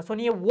 ஓகேவா? ஸோ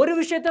நீங்கள் ஒரு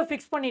விஷயத்த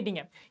ஃபிக்ஸ்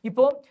பண்ணிட்டீங்க,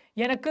 இப்போது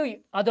எனக்கு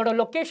அதோட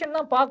லொக்கேஷன்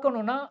தான்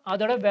பார்க்கணுன்னா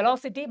அதோட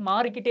வெலாசிட்டி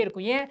மாறிக்கிட்டே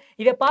இருக்கும். ஏன்,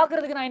 இதை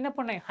பார்க்குறதுக்கு நான் என்ன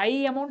பண்ணேன், ஹை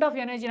அமௌண்ட் ஆஃப்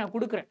எனர்ஜி நான்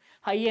கொடுக்குறேன்.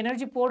 ஹை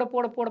எனர்ஜி போட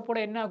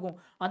என்ன ஆகும்,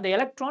 அந்த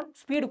எலக்ட்ரான்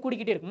ஸ்பீடு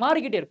கூடிக்கிட்டே இருக்கும்,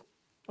 மாறிக்கிட்டே இருக்கும்.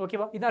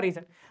 ஓகேவா? இதுதான்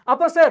ரீசன்.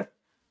 அப்போ சார்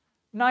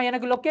நான்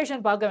எனக்கு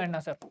லொகேஷன் பார்க்க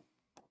வேண்டாம் சார்,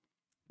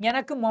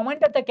 எனக்கு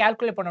மொமெண்டத்தை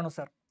கால்குலேட் பண்ணணும்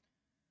சார்.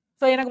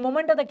 ஸோ எனக்கு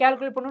மொமெண்டத்தை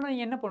கால்குலேட் பண்ணணும்னா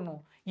நீங்கள் என்ன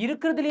பண்ணணும்,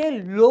 இருக்கிறதுலேயே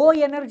லோ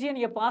எனர்ஜியை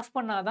நீங்கள் பாஸ்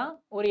பண்ணாதான்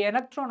ஒரு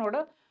எலக்ட்ரானோட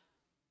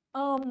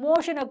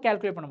மோஷனை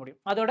கால்குலேட் பண்ண முடியும்.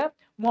 அதோட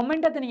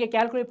மொமெண்டத்தை நீங்கள்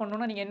கால்குலேட்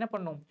பண்ணணும்னா நீங்கள் என்ன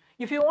பண்ணணும்,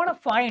 if you want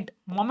find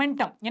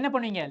momentum என்ன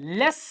பண்ணுவீங்க,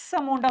 லெஸ்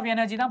அமௌண்ட் ஆஃப்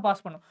எனர்ஜி தான்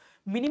பாஸ் பண்ணணும்.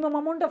 மினிமம்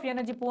அமௌண்ட் ஆஃப்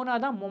எனர்ஜி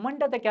போனால் தான்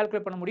மொமெண்டத்தை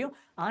கால்குலேட் பண்ண முடியும்.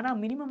 ஆனால்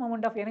மினிமம்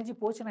அமௌண்ட் ஆஃப் எனர்ஜி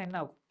போச்சுன்னா என்ன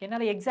ஆகும்,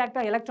 என்னால்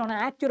எக்ஸாக்டாக எலக்ட்ரானை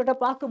ஆக்யூரேட்டாக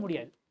பார்க்க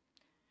முடியாது.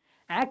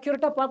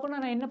 ஆக்யூரேட்டாக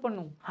பார்க்கணும்னா நான் என்ன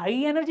பண்ணணும், ஹை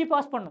எனர்ஜி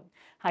பாஸ் பண்ணணும்.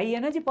 ஹை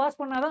எனர்ஜி பாஸ்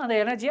பண்ணால் தான் அந்த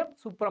எனர்ஜியை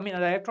சூப்பராக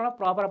அந்த எலக்ட்ரானை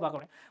ப்ராப்பராக பார்க்க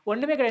முடியும்.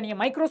 ஒன்றுமே கிடையாது.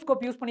 நீங்கள்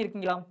மைக்ரோஸ்கோப் யூஸ்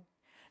பண்ணியிருக்கீங்களா,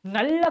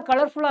 நல்ல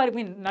கலர்ஃபுல்லாக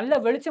இருக்கு, நல்ல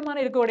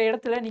வெளிச்சமான இருக்கிற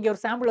இடத்துல நீங்கள் ஒரு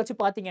சாம்பிள் வச்சு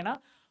பார்த்தீங்கன்னா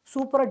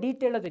சூப்பராக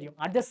டீட்டெயிலாக தெரியும்.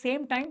 அட் த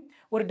சேம் டைம்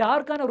ஒரு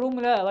டார்க்கான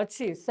ரூமில்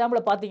வச்சு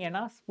சாம்பிளை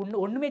பார்த்தீங்கன்னா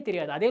ஒன்றுமே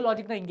தெரியாது. அதே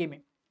லாஜிக் தான் இங்கேயுமே.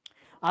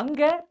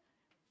 அங்கே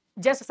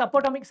ஜஸ்ட்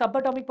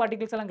சப்பாட்டமிக்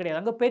பார்ட்டிகல்ஸ் எல்லாம் கிடையாது,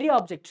 அங்கே பெரிய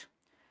ஆப்ஜெக்ட்.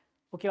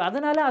 ஓகே,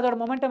 அதனால அதோட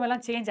மொமெண்டம்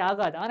எல்லாம் சேஞ்ச்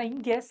ஆகாது. ஆனால்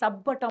இங்கே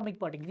சப்பாட்டமிக்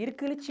பார்ட்டிகல்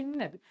இருக்கிறது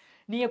சின்னது.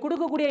 நீங்கள்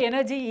கொடுக்கக்கூடிய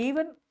எனர்ஜி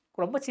ஈவன்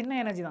ரொம்ப சின்ன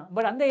எனர்ஜி தான்,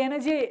 பட் அந்த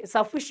energy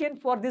sufficient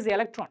for this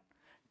electron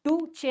to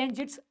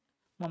change it's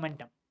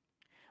momentum.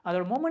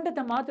 அதோட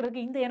மொமெண்டத்தை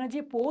மாற்றுறதுக்கு இந்த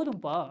எனர்ஜி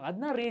போதும்பா.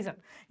 அதுதான் ரீசன்.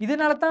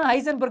 இதனால தான்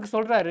ஹைசன்பர்க்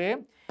சொல்கிறாரு,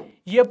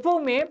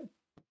 எப்போவுமே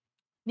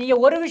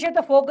நீங்கள் ஒரு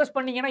விஷயத்தை ஃபோக்கஸ்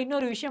பண்ணீங்கன்னா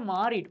இன்னொரு விஷயம்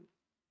மாறிடும்.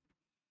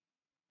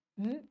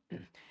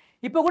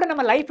 இப்போ கூட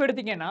நம்ம லைஃப்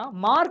எடுத்தீங்கன்னா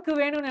மார்க்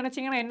வேணும்னு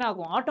நினச்சிங்கன்னா என்ன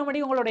ஆகும்,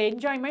 ஆட்டோமேட்டிக் உங்களோட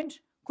என்ஜாய்மெண்ட்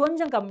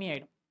கொஞ்சம்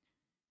கம்மியாயிடும்,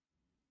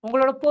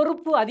 உங்களோட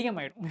பொறுப்பு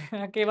அதிகமாகிடும்.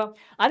 ஓகேவா?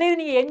 அதே இது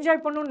நீங்கள்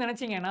என்ஜாய் பண்ணணும்னு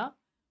நினச்சிங்கன்னா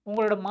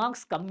உங்களோட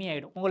மார்க்ஸ்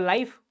கம்மியாயிடும், உங்கள்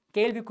லைஃப்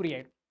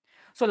கேள்விக்குறியாயிடும்.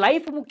 ஸோ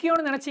லைஃப்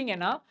முக்கியம்னு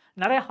நினச்சிங்கன்னா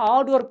நிறைய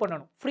ஹார்ட் ஒர்க்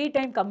பண்ணணும், ஃப்ரீ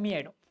டைம்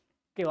கம்மியாயிடும்.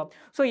 ஓகேவா?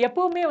 ஸோ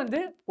எப்போவுமே வந்து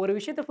ஒரு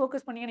விஷயத்தை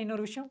ஃபோக்கஸ் பண்ணிங்கன்னா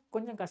இன்னொரு விஷயம்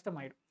கொஞ்சம்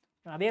கஷ்டமாயிடும்.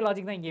 அதே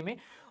லாஜிக் தான் இங்கேயுமே.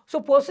 ஸோ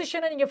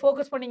பொசிஷனை நீங்கள்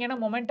ஃபோக்கஸ் பண்ணிங்கன்னா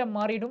மொமெண்டம்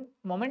மாறிடும்,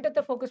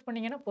 மொமெண்டத்தை ஃபோக்கஸ்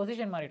பண்ணிங்கன்னா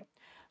பொசிஷன் மாறிடும்.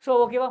 ஸோ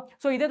ஓகேவா?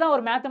 ஸோ இதை தான்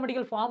ஒரு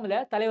மேத்தமெட்டிக்கல் ஃபார்மில்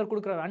தலைவர்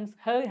கொடுக்குறாரு,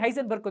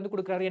 ஹைசன்பர்க் வந்து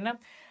கொடுக்குறாரு. என்ன,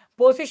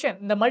 பொசிஷன்,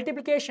 இந்த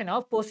multiplication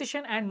of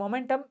position and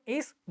momentum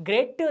is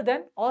greater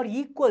than R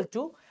equal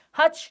to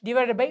h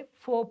divided by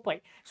 4π.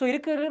 So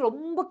இருக்கிறது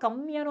ரொம்ப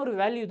கம்மியான ஒரு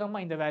வேல்யூ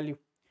தான் இந்த வேல்யூ.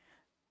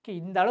 ஓகே,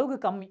 இந்த அளவுக்கு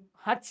கம்மி.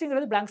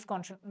 ஹச்சுங்கிறது பிளாங்க்ஸ்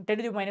கான்ஸ்டன்ட்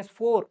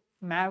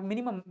 10⁻⁴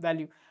 மினிமம்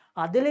வேல்யூ.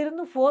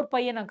 அதிலிருந்து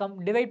 4π நான்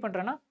டிவைட்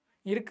பண்ணுறேன்னா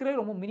இருக்கிறது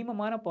ரொம்ப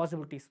மினிமமான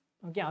பாசிபிலிட்டிஸ்.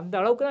 ஓகே, அந்த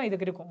அளவுக்கு தான்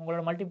இதுக்கு இருக்கும்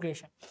உங்களோட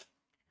மல்டிப்ளிகேஷன்.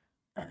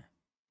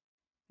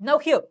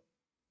 நவ் ஹியர்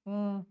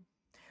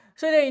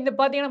ஸோ இது இந்த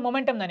பார்த்தீங்கன்னா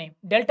மொமெண்டம் தானே,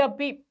 delta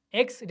B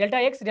X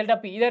delta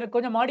B. இதை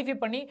கொஞ்சம் மாடிஃபை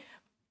பண்ணி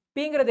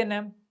பிங்கிறது என்ன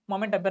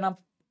மொமெண்டம். இப்போ நான்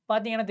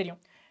பார்த்தீங்கன்னா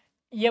தெரியும்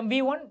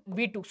v1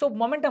 v2. So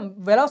momentum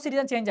velocity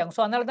தான் சேஞ்ச் ஆகும்.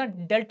 ஸோ அதனால தான்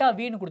டெல்டா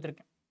வின்னு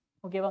கொடுத்துருக்கேன்.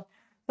 ஓகேவா?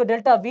 ஸோ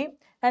டெல்டா வி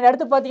அண்ட்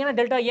அடுத்து பார்த்தீங்கன்னா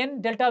delta N,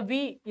 delta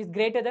we is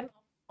greater than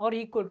R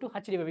equal to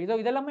h divided by. So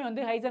இதெல்லாமே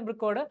வந்து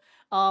ஹைசன்பர்க்கோட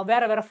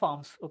வேறு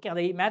ஃபார்ம்ஸ். ஓகே,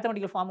 அதை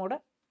மேத்தமெட்டிக்கல் ஃபார்மோட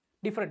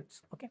டிஃப்ரென்ஸ்.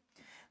 ஓகே,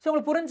 ஸோ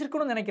உங்களுக்கு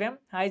புரிஞ்சிருக்கணும்னு நினைக்கிறேன்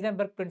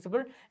Heisenberg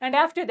principal. And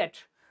after that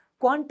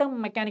quantum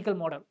mechanical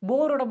model,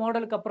 போரோட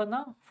மாடலுக்கு அப்புறம்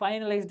தான்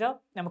ஃபைனலைஸ்டாக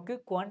நமக்கு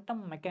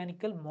குவாண்டம்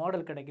மெக்கானிக்கல்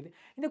மாடல் கிடைக்குது.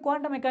 இந்த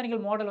குவாண்டம்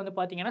மெக்கானிக்கல் மாடல் வந்து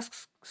பார்த்தீங்கன்னா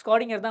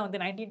ஸ்க்ராடிங்கர் தான் வந்து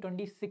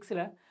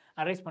 1926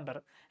 அரைஸ்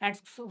பண்ணுறாரு. அண்ட்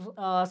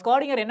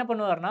ஸ்க்ராடிங்கர் என்ன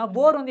பண்ணுவார்னா,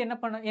 போர் வந்து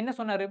என்ன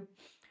சொன்னார்,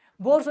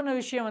 போர் சொன்ன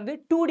விஷயம் வந்து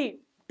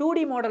 2D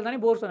மாடல் தானே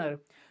போர் சொன்னார்.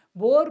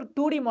 போர்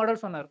 2D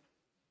மாடல் சொன்னார்.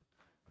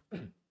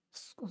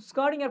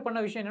 ஸ்க்ராடிங்கர் பண்ண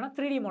விஷயம் என்னன்னா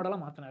 3D மாடலாக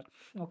மாற்றினார்.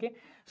 ஓகே,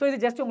 ஸோ இது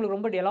ஜஸ்ட் உங்களுக்கு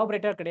ரொம்ப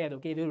எலாபரேட்டாக கிடையாது.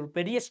 ஓகே, இது ஒரு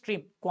பெரிய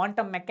stream,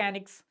 quantum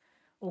mechanics,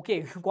 okay,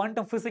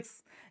 quantum physics,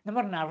 இந்த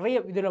மாதிரி நிறைய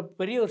இதில்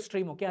பெரிய ஒரு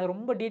ஸ்ட்ரீம். ஓகே, அது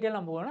ரொம்ப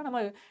டீட்டெயிலாக போகணும்.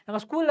 நம்ம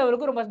ஸ்கூல்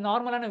லெவலுக்கு ரொம்ப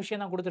நார்மலான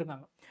விஷயம் தான்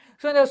கொடுத்துருக்காங்க.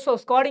 ஸோ இந்த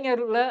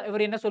ஸ்க்ராடிங்கரில்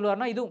இவர் என்ன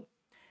சொல்லுவார்னா, இதுவும்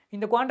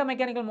இந்த குவாண்டம்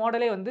மெக்கானிக்கல்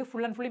மாடலே வந்து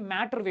full and fully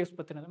matter waves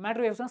பற்றினது.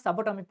 Matter waves தான்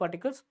சப்பாட்டமிக்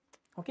பார்ட்டிகல்ஸ்.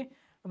 ஓகே,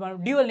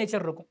 டியூவல்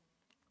நேச்சர் இருக்கும்,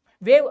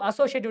 வேவ்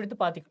அசோசியேட்டிவ் எடுத்து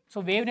பார்ட்டிகல். ஸோ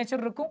வேவ்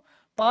நேச்சர் இருக்கும்,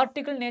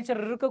 பார்ட்டிகல்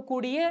நேச்சர்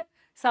இருக்கக்கூடிய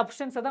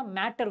சப்ஸ்டன்ஸை தான்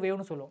மேட்டர்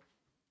வேவ்னு சொல்லுவோம்.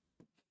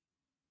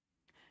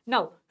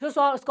 நவ்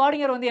ஸோ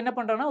ஸ்க்ராடிங்கர் வந்து என்ன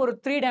பண்ணுறாருன்னா, ஒரு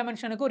 3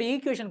 டைமென்ஷனுக்கு ஒரு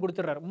ஈக்குவேஷன்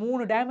கொடுத்துட்றாரு.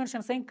 3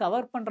 டைமென்ஷன்ஸையும்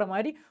கவர் பண்ணுற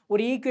மாதிரி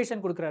ஒரு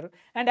ஈக்குவேஷன் கொடுக்குறாரு.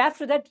 அண்ட்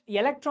ஆஃப்டர் தட்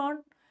எலக்ட்ரான்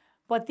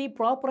பற்றி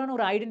ப்ராப்பரான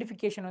ஒரு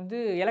ஐடென்டிஃபிகேஷன் வந்து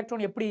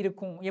எலக்ட்ரான் எப்படி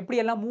இருக்கும், எப்படி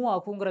எல்லாம் மூவ்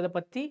ஆகுங்கிறத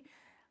பற்றி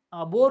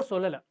போர்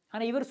சொல்லலை.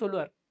 ஆனால் இவர்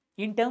சொல்லுவார்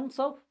in terms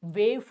of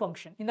wave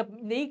function. இந்த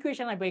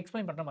ஈக்குவேஷன் நான் இப்போ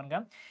எக்ஸ்பிளைன் பண்ணுற பாருங்க.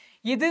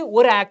 இது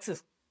ஒரு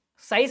ஆக்சிஸ்,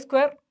 சை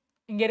ஸ்கொயர்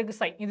இங்கே இருக்குது,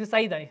 சை, இது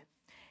சை தான்,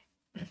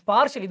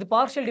 பார்ஷியல், இது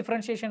பார்ஷியல்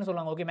டிஃபரன்ஷியேஷன்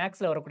சொல்லுவாங்க. ஓகே,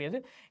 மேக்ஸில் வரக்கூடியது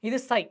இது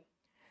சை.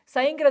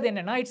 சைங்கிறது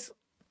என்னன்னா, இட்ஸ்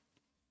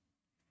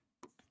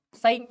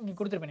சை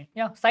கொடுத்துருப்பேனே,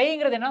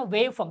 சைங்கிறது என்ன,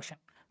 வேவ்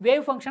ஃபங்க்ஷன்.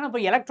 வேவ் ஃபங்க்ஷன் அப்போ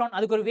எலக்ட்ரான்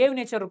அதுக்கு ஒரு வேவ்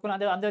நேச்சர் இருக்கும்.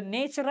 அந்த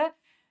நேச்சரை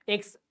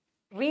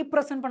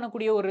ரீப்ரசன்ட்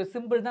பண்ணக்கூடிய ஒரு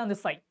சிம்பிள் தான் அந்த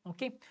சை.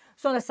 ஓகே,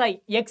 ஸோ அந்த சை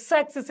எக்ஸ்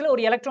ஆக்சிஸில்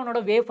ஒரு எலக்ட்ரானோட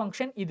வேவ்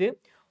ஃபங்க்ஷன் இது,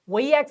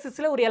 ஒய்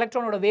ஆக்சிஸில் ஒரு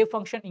எலக்ட்ரானோட வேவ்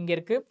ஃபங்க்ஷன் இங்கே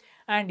இருக்குது,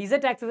 அண்ட்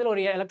இசட் ஆக்சிஸில்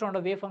ஒரு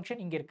எலக்ட்ரானோட வேவ் ஃபங்க்ஷன்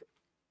இங்கே இருக்குது.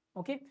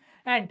 ஓகே,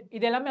 அண்ட்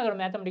இது எல்லாமே அதோட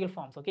mathematical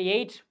forms. Okay,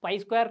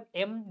 8π²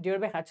 m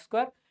divided by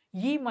h²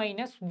 e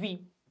minus v.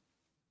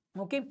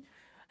 Okay,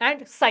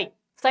 and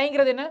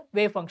சைங்கிறது என்ன,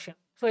 வேவ் ஃபங்க்ஷன்.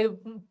 ஸோ இது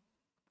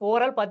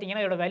ஓவரால்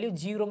பார்த்தீங்கன்னா இதோட வேல்யூ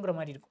 0ங்கிற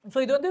மாதிரி இருக்கும். ஸோ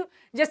இது வந்து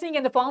ஜஸ்ட்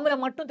நீங்கள் இந்த ஃபார்முலா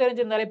மட்டும்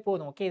தெரிஞ்சிருந்தாலே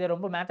போதும். ஓகே, இது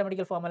ரொம்ப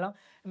மேத்தமெட்டிக்கல் ஃபார்முலா.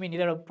 ஐ மீன்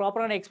இதோட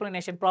ப்ராப்பரான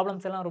எக்ஸ்பிளனேஷன்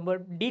ப்ராப்ளம்ஸ் எல்லாம் ரொம்ப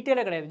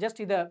டீட்டெயிலாக கிடையாது. ஜஸ்ட்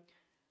இந்த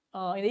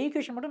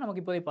ஈக்குவேஷன் மட்டும்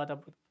நமக்கு இப்போதைக்கு பார்த்தா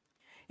போதும்.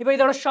 இப்போ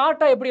இதோட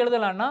ஷார்ட்டாக எப்படி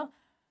எழுதலாம்னா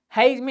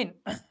மீன்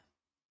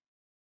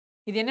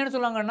இது என்னன்னு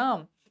சொல்லுவாங்கன்னா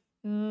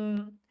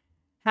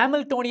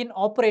ஹாமில்டோனியன்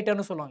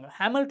ஆப்ரேட்டர்னு சொல்லுவாங்க.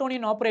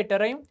 ஹாமில்டோனியன்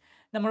ஆப்ரேட்டரையும்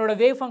நம்மளோட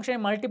வேவ் ஃபங்க்ஷனை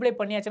மல்டிப்ளை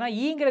பண்ணியாச்சுன்னா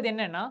ஈங்கிறது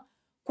என்னன்னா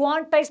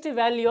quantised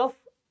value of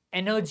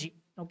energy.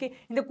 Okay,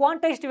 இந்த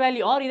குவான்டைஸ்டு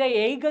வேல்யூ ஆர் இதை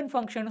எய்கன்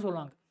ஃபங்க்ஷன்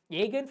சொல்லுவாங்க.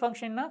 எய்கன்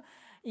ஃபங்க்ஷன்னா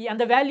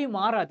அந்த வேல்யூ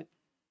மாறாது.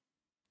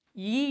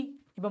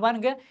 இப்போ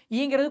பாருங்க,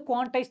 ஈங்கிறது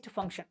quantised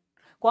function.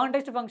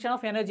 Quantised function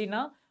of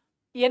எனர்ஜினா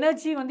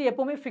energy வந்து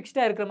எப்போவுமே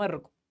ஃபிக்ஸ்டாக இருக்கிற மாதிரி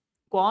இருக்கும்.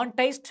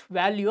 குவான்டைஸ்ட்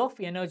வேல்யூ ஆஃப்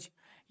எனர்ஜி,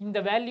 இந்த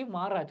வேல்யூ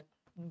மாறாது.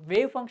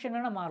 வேவ் ஃபங்க்ஷன்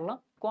வேணால் மாறலாம்,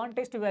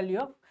 குவான்டைஸ்ட் வேல்யூ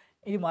ஆஃப்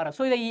இது மாறாது.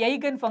 ஸோ இதை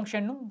எய்கன்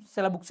ஃபங்க்ஷனும்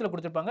சில புக்ஸில்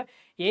கொடுத்துருப்பாங்க.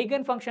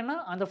 எய்கன் ஃபங்க்ஷன்னா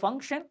அந்த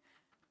ஃபங்க்ஷன்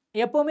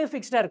எப்போவுமே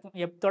ஃபிக்ஸ்டாக இருக்கும்.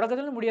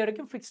 தொடக்கத்தில் முடிய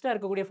வரைக்கும் ஃபிக்ஸ்டாக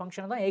இருக்கக்கூடிய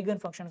ஃபங்க்ஷன் தான்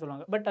எய்கன் ஃபங்க்ஷன்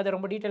சொல்லுவாங்க. பட் அதை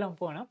ரொம்ப டீட்டெயிலாக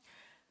போவேன்.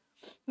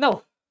 நோ,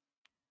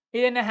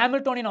 இது என்ன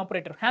ஹாமில்டோனியன்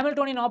ஆப்ரேட்டர்.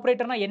 ஹாமில்டோனியன்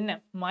ஆப்ரேட்டர்னா என்ன?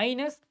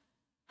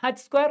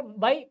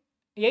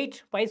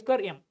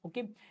 -h²/8π²m.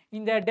 ஓகே,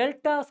 இந்த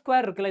டெல்டா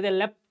ஸ்கொயர் இருக்குல்ல, இது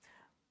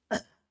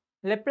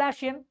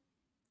லெப்லாஷியன்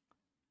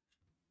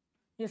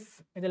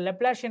இது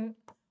லெப்லாஷியன்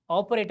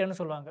ஆப்ரேட்டர்னு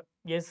சொல்லுவாங்க.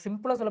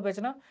 சிம்பிளாக சொல்ல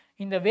போச்சுன்னா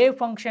இந்த வேவ்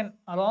ஃபங்க்ஷன்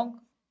அலாங்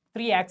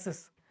 3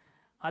 ஆக்சிஸ்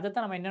அதை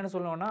தான் நம்ம என்னென்னு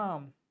சொல்லுவோம்னா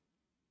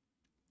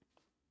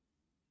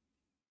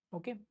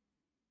okay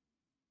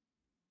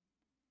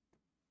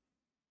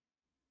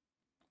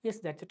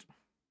that's it.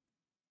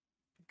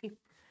 Okay,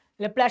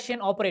 Laplacian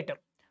operator.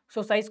 So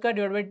psi square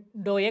divided by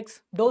dou x,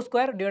 dou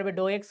square divided by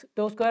dou x,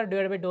 dou square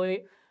divided by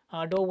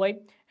dou y,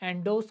 and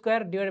dou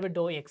square divided by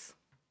dou x.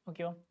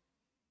 Okay,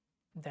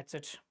 that's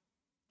it.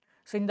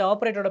 So இந்த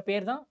ஆப்ரேட்டரோட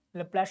பேர் தான்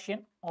Laplacian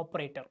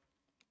operator.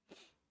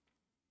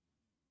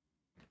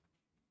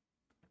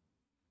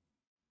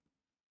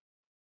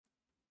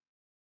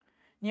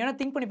 நீ என்ன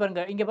think பண்ணி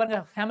பாருங்க, இங்க பாருங்க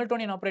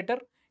Hamiltonian operator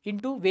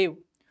into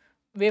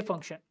wave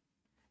function.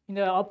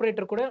 இந்த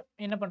ஆப்ரேட்டர் கூட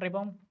என்ன பண்றேன்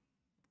இப்போ?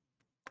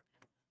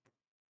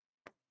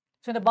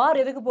 ஸோ இந்த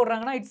பார் எதுக்கு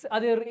போடுறாங்கன்னா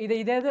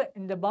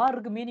இந்த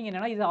பாருக்கு மீனிங்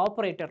என்னன்னா இது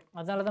ஆப்ரேட்டர்,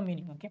 அதனால தான்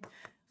மீனிங். ஓகே,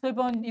 ஸோ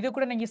இப்போ இது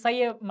கூட நீங்கள்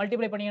சையை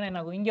மல்டிப்ளை பண்ணிங்கன்னா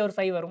என்ன ஆகும்? இங்கே ஒரு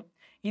சை வரும்,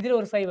 இதில்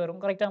ஒரு சை வரும்,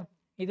 கரெக்டாக?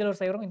 இதில் ஒரு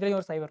சை வரும், இதுலேயும்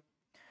ஒரு சை வரும்.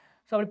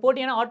 ஸோ அப்படி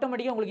போட்டிங்கன்னா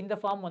ஆட்டோமேட்டிக்காக உங்களுக்கு இந்த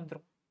ஃபார்ம்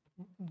வந்துடும்.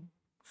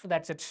 So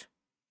that's it.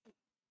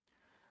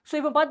 ஸோ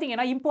இப்போ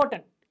பார்த்தீங்கன்னா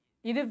இம்பார்ட்டன்ட்,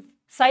 இது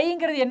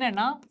சைங்கிறது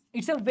என்னன்னா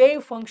இட்ஸ் அ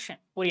வேவ் ஃபங்க்ஷன்.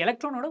 ஒரு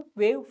எலக்ட்ரானோட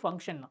வேவ்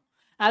ஃபங்க்ஷன் தான்.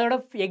 அதோட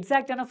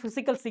எக்ஸாக்டான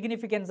ஃபிசிக்கல்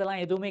சிக்னிஃபிகன்ஸ்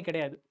எல்லாம் எதுவுமே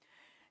கிடையாது.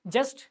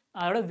 ஜஸ்ட்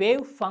அதோட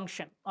வேவ்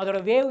ஃபங்க்ஷன், அதோட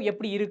வேவ்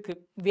எப்படி இருக்குது,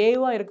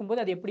 வேவாக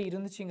இருக்கும்போது அது எப்படி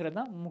இருந்துச்சுங்கிறது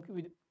தான்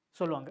இது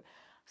சொல்லுவாங்க.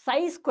 சை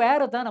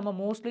ஸ்கொயரை தான் நம்ம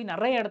மோஸ்ட்லி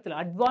நிறைய இடத்துல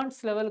அட்வான்ஸ்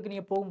லெவலுக்கு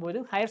நீங்கள் போகும்போது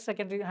ஹையர்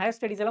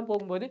ஸ்டடீஸ் எல்லாம்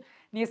போகும்போது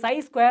நீங்கள் சை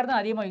ஸ்கொயர்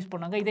தான் அதிகமாக யூஸ்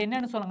பண்ணுவாங்க. இது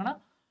என்னன்னு சொல்லுவாங்கன்னா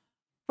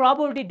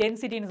ப்ராபபிலிட்டி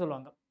டென்சிட்டின்னு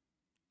சொல்லுவாங்க.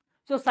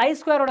 ஸோ சை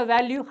ஸ்கொயரோட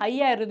வேல்யூ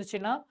ஹையாக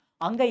இருந்துச்சுன்னா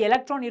அங்கே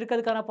எலக்ட்ரான்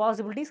இருக்கிறதுக்கான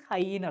பாசிபிலிட்டிஸ்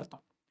ஹைன்னு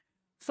அர்த்தம்.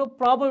 So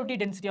probability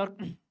density R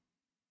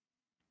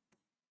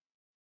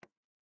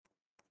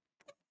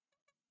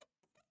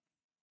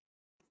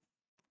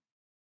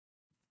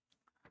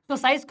so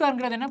சை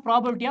ஸ்கொயர்ங்கிறது என்ன?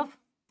 Probability of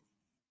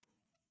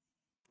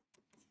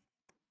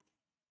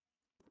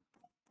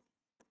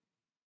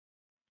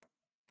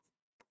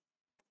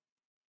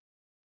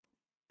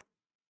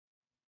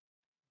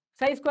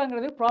psi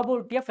ஸ்கொயர்ங்கிறது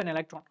probability of an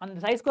electron. அந்த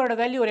சை ஸ்கொயரோட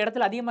வேல்யூ ஒரு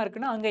இடத்துல அதிகமாக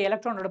இருக்குன்னா அங்கே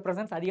எலக்ட்ரானோட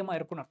ப்ரெசன்ஸ் அதிகமாக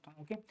இருக்குன்னு அர்த்தம்.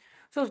 ஓகே,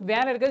 ஸோ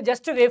வேலை இருக்கிறது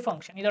ஜஸ்ட் வேவ்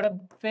ஃபங்க்ஷன். இதோட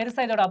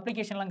பெருசாக இதோட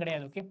அப்ளிகேஷன்லாம்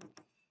கிடையாது. Okay,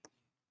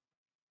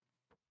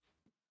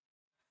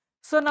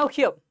 so now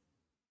here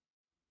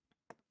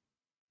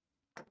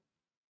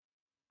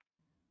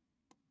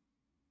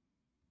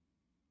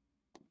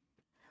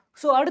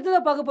so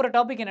அடுத்ததாக பார்க்க போகிற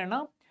டாபிக் என்னென்னா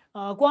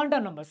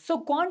quantum numbers. So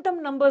quantum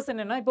numbers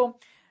என்னென்னா, இப்போ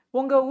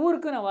உங்கள்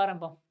ஊருக்கு நான்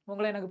வரேன்ப்பா,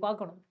 உங்களை எனக்கு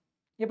பார்க்கணும்.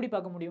 எப்படி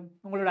பார்க்க முடியும்?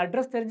 உங்களோட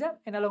அட்ரஸ் தெரிஞ்சால்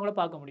என்னால் உங்களை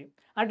பார்க்க முடியும்.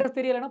 அட்ரஸ்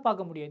தெரியலைன்னா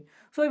பார்க்க முடியாது.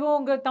 ஸோ இப்போ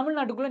உங்கள்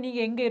தமிழ்நாட்டுக்குள்ளே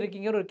நீங்கள் எங்கே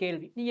இருக்கீங்க ஒரு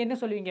கேள்வி, நீங்கள் என்ன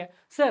சொல்லுவீங்க?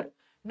 சார்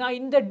நான்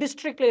இந்த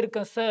டிஸ்ட்ரிக்டில்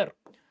இருக்கேன் சார்.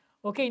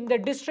 ஓகே, இந்த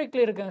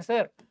டிஸ்ட்ரிக்டில் இருக்கேன்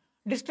சார்.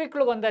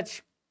 டிஸ்ட்ரிக்டில் வந்தாச்சு.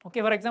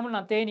 ஓகே, ஃபார் எக்ஸாம்பிள்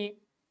நான் தேனி,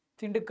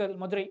 திண்டுக்கல்,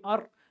 மதுரை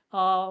ஆர்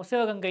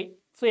சிவகங்கை.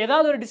 ஸோ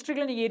ஏதாவது ஒரு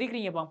டிஸ்ட்ரிக்டில் நீங்கள்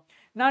இருக்கிறீங்கப்பா,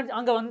 நான்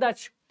அங்கே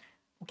வந்தாச்சு.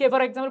 ஓகே,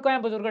 ஃபார் எக்ஸாம்பிள்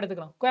கோயம்புத்தூர் கூட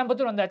எடுத்துக்கலாம்.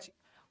 கோயம்புத்தூர் வந்தாச்சு.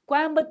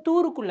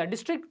 கோயம்புத்தூருக்குள்ளே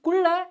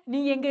டிஸ்ட்ரிக்ட்குள்ளே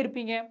நீங்கள் எங்கே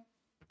இருப்பீங்க?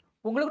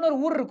 உங்களுக்குன்னு ஒரு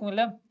ஊர் இருக்கும்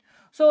இல்லை?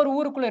 ஸோ ஒரு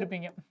ஊருக்குள்ளே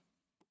இருப்பீங்க.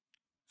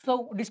 ஸோ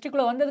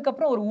டிஸ்ட்ரிக்டில்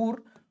வந்ததுக்கப்புறம் ஒரு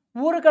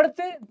ஊருக்கு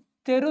அடுத்து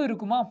தெரு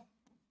இருக்குமா?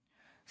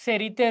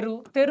 சரி,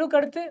 தெருக்கு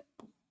அடுத்து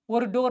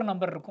ஒரு டோர்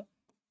நம்பர் இருக்கும்,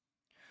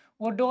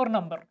 ஒரு டோர்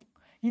நம்பர்.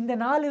 இந்த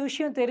 4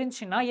 விஷயம்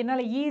தெரிஞ்சுன்னா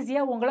என்னால்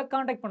ஈஸியாக உங்களை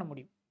காண்டாக்ட் பண்ண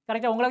முடியும்.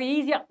 கரெக்டாக? உங்களுக்கு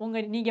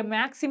ஈஸியாக நீங்கள்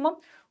மேக்ஸிமம்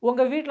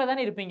உங்கள் வீட்டில்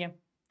தானே இருப்பீங்க.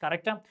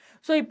 கரெக்டாக?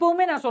 ஸோ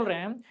இப்போவுமே நான்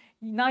சொல்கிறேன்,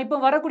 நான் இப்போ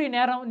வரக்கூடிய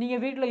நேரம்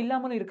நீங்கள் வீட்டில்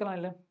இல்லாமலும் இருக்கலாம்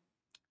இல்லை?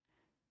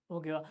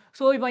 ஓகேவா?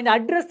 ஸோ இப்போ இந்த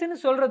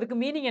அட்ரஸ்ன்னு சொல்கிறதுக்கு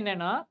மீனிங்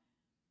என்னென்னா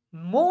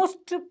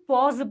மோஸ்ட்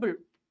பாசிபிள்.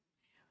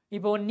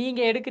 இப்போ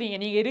நீங்கள் இருக்கிறீங்க,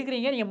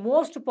 நீங்கள்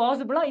மோஸ்ட்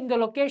பாசிபிளாக இந்த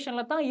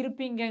லொக்கேஷனில் தான்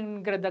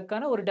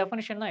இருப்பீங்கிறதுக்கான ஒரு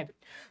டெஃபினிஷன் தான் இது.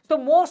 So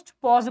most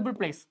possible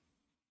place.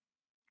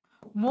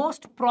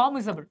 most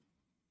promisable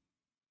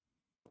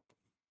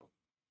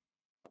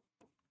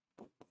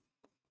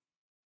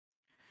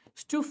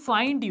to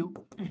find you.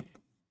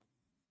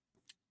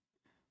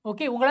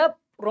 Okay, உங்களை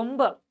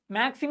ரொம்ப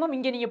மேக்ஸிமம்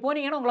இங்கே நீங்கள்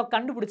போனீங்கன்னா உங்களை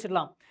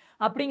கண்டுபிடிச்சிடலாம்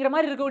அப்படிங்கிற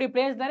மாதிரி இருக்கக்கூடிய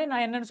பிளேஸ் தானே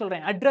நான் என்னன்னு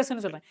சொல்கிறேன்,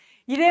 அட்ரஸ்ன்னு சொல்கிறேன்.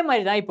 இதே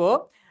மாதிரி தான்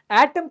இப்போது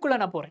ஆட்டம்குள்ளே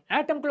நான் போகிறேன்.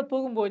 ஆட்டம்குள்ளே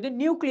போகும்போது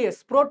நியூக்ளியஸ்,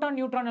 புரோட்டான்,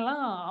 நியூட்ரான்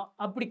எல்லாம்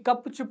அப்படி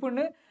கப்பு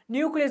சிப்புன்னு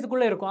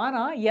நியூக்ளியஸுக்குள்ளே இருக்கும்.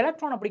 ஆனால்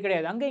எலக்ட்ரான் அப்படி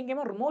கிடையாது, அங்கே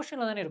எங்கேயுமே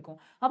மோஷனில் தானே இருக்கும்.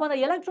 அப்போ அந்த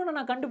எலக்ட்ரானை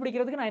நான்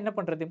கண்டுபிடிக்கிறதுக்கு நான் என்ன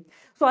பண்ணுறது?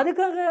 ஸோ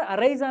அதுக்காக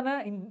அரைஸ் ஆன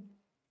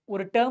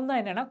ஒரு டேர்ம் தான்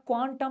என்னென்னா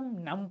quantum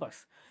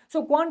numbers. So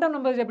quantum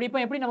numbers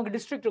எப்படி நமக்கு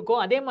டிஸ்ட்ரிக்ட் இருக்கோ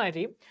அதே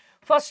மாதிரி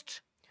ஃபர்ஸ்ட்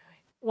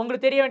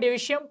உங்களுக்கு தெரிய வேண்டிய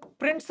விஷயம்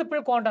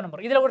பிரின்சிபல் குவாண்டம்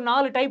நம்பர். இதில் ஒரு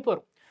 4 டைப்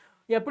வரும்.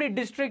 எப்படி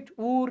டிஸ்ட்ரிக்ட்,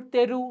 ஊர்,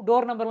 தெரு,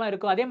 டோர் நம்பர்லாம்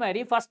இருக்கும், அதே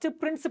மாதிரி ஃபர்ஸ்ட்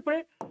பிரின்சிபல்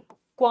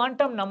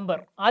குவாண்டம்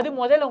நம்பர் அது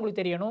முதல்ல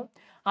உங்களுக்கு தெரியணும்.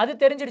 அது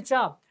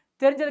தெரிஞ்சிடுச்சா?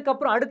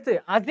 தெரிஞ்சதுக்கப்புறம் அடுத்து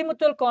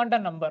அசிமுத்தல்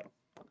குவாண்டம் நம்பர்,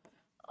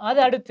 அது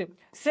அடுத்து.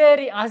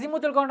 சரி,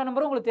 அசிமுத்தல் குவாண்டம்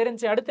நம்பர் உங்களுக்கு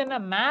தெரிஞ்சு, அடுத்து என்ன?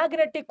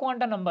 Magnetic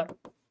quantum number.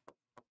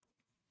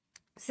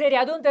 சரி,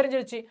 அதுவும்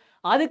தெரிஞ்சிருச்சு.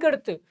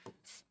 அதுக்கடுத்து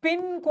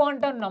ஸ்பின்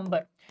குவாண்டம்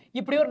நம்பர்.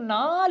 இப்படி ஒரு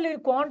 4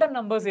 குவாண்டம்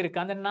நம்பர்ஸ்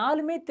இருக்கு. அந்த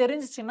 4மே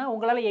தெரிஞ்சிச்சுன்னா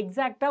உங்களால்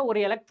எக்ஸாக்டா ஒரு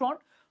எலக்ட்ரான்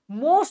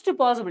மோஸ்ட்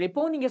பாசிபிள்,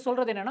 இப்போ நீங்க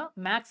சொல்றது என்னன்னா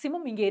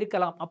மேக்ஸிமம் இங்கே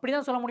இருக்கலாம்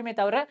அப்படிதான் சொல்ல முடியுமே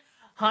தவிர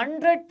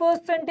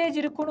 100%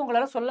 இருக்குன்னு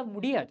உங்களால சொல்ல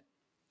முடியாது.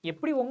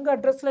 எப்படி உங்க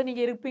அட்ரஸ்ல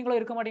நீங்க இருப்பீங்களோ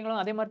இருக்க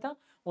மாட்டீங்களோ அதே மாதிரி தான்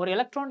ஒரு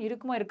எலக்ட்ரான்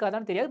இருக்குமா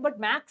இருக்காதான்னு தெரியாது, பட்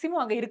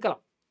மேக்ஸிமம் அங்கே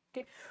இருக்கலாம்.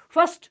 Okay,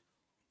 first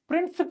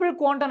principal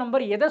quantum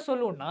number எதை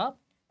சொல்லும்னா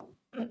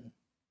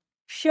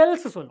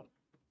ஷெல்ஸ் சொல்லும்.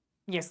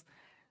 எஸ்,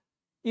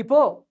 இப்போ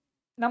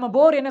நம்ம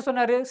போர் என்ன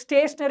சொன்னாரு?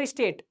 ஸ்டேஷனரி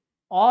ஸ்டேட்,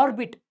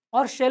 ஆர்பிட்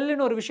ஆர்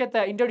ஷெல்னு ஒரு விஷயத்தை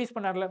இன்ட்ரோடியூஸ்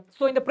பண்ணார்ல.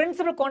 ஸோ இந்த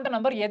பிரின்சிபல் குவாண்டம்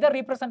நம்பர் எதை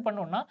ரீப்ரசென்ட்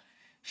பண்ணும்னா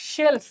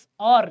ஷெல்ஸ்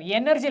ஆர்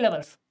எனர்ஜி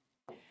லெவல்ஸ்.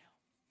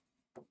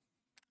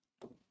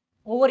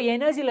 ஒவ்வொரு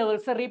எனர்ஜி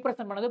லெவல்ஸை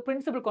ரீப்ரசென்ட் பண்ணது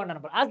principal quantum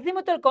number.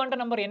 Azimuthal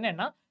quantum number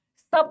என்னன்னா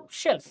சப்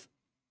ஷெல்ஸ்.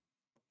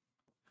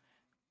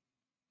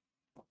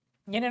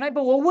 என்னன்னா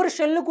இப்போ ஒவ்வொரு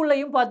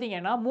ஷெல்லுக்குள்ளேயும்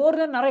பார்த்தீங்கன்னா மோர்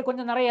தென்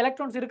கொஞ்சம் நிறைய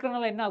எலக்ட்ரான்ஸ்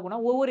இருக்கிறனால என்ன ஆகும்னா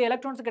ஒவ்வொரு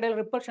எலக்ட்ரான்ஸுக்கு இடையில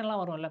ரிப்பல்ஷன்லாம்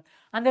வரும்ல,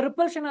 அந்த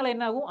ரிப்பல்ஷனால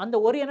என்ன ஆகும்? அந்த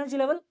ஒரு எனர்ஜி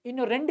லெவல்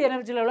இன்னும் 2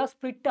 எனர்ஜி லெவலாக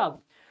ஸ்ப்ளிட்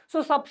ஆகும். ஸோ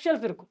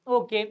சப்ஷெல்ஸ் இருக்கும்.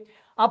 ஓகே,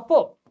 அப்போ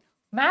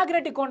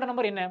மேக்னெட்டிக் குவாண்டம்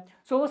நம்பர் என்ன?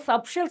 ஸோ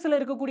சப்ஷெல்ஸில்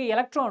இருக்கக்கூடிய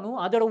எலக்ட்ரானும்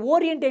அதோட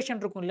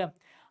ஓரியன்டேஷன் இருக்கும்ல,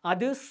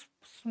 அது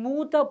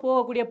ஸ்மூத்தாக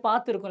போகக்கூடிய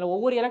பாத்து இருக்கும்ல,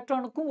 ஒவ்வொரு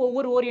எலக்ட்ரானுக்கும்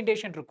ஒவ்வொரு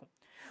ஓரியன்டேஷன் இருக்கும்.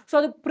 ஸோ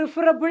அது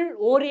ப்ரிஃபரபிள்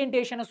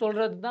ஓரியன்டேஷனை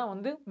சொல்கிறது தான்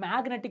வந்து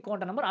மேக்னெட்டிக்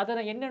குவாண்டம் நம்பர்.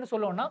 அதை என்னன்னு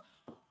சொல்லுவோம்னா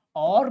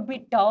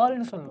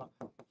ஆர்பிட்டால்னு சொல்லலாம்.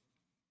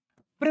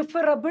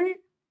 Preferable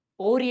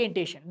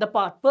orientation, the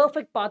path,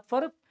 perfect path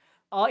for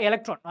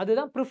electron,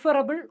 அதுதான்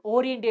ப்ரிஃபரபிள்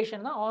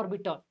ஓரியன்டேஷன் தான்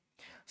ஆர்பிட்டால்.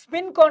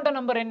 ஸ்பின் குவாண்டம்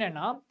நம்பர்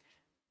என்னன்னா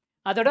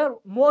அதோட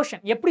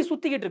மோஷன் எப்படி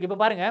சுத்திக்கிட்டு இருக்கு. இப்போ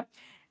பாருங்க,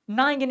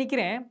 நான் இங்க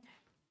நிக்கிறேன்,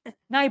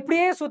 நான்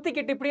இப்படியே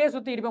சுத்திக்கிட்டு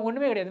இருப்பேன்,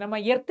 ஒண்ணுமே கிடையாது.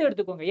 நம்ம எர்த்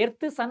எடுத்துக்கோங்க,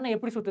 எர்த்து சன்னை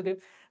எப்படி சுத்துது?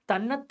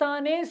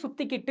 தன்னைத்தானே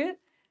சுத்திக்கிட்டு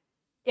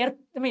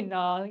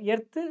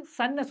எர்த்து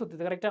சன்னை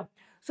சுத்துது, கரெக்டா?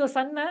 ஸோ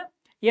சன்னை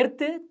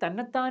எர்த்து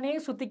தன்னைத்தானே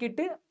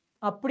சுத்திக்கிட்டு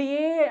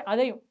அப்படியே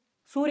அதையும்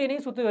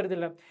சூரியனையும் சுற்றி வருது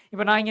இல்லை.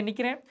 இப்போ நான் இங்கே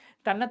நிற்கிறேன்,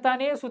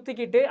 தன்னைத்தானே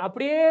சுற்றிக்கிட்டு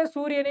அப்படியே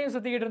சூரியனையும்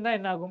சுற்றிக்கிட்டு இருந்தால்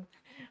என்ன ஆகும்?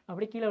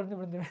 அப்படியே கீழே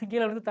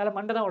விழுந்து தலை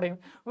மண்டை தான்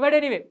உடையும். But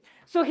anyway,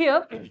 so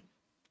here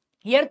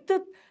earth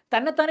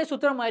தன்னைத்தானே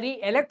சுற்றுற மாதிரி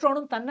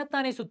எலக்ட்ரானும்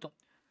தன்னைத்தானே சுற்றும்.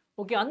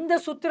 ஓகே, அந்த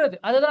சுற்றுறது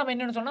அதுதான் நம்ம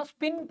என்னென்னு சொன்னால்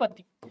ஸ்பின்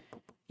பற்றி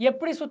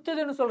எப்படி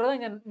சுற்றுதுன்னு சொல்கிறது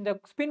இந்த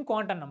ஸ்பின்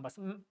குவாண்டம் நம்பர்ஸ்.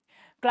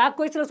 கிளாக்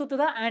வைஸில்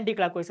சுற்றுதா ஆன்டி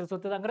கிளாக் வைஸில்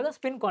சுற்றுதாங்கிறது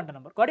spin quantum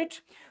number. Got it?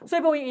 So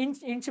இப்போ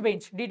இன்ச் பை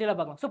இன்ச் டீட்டெயிலாக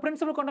பார்க்கலாம். ஸோ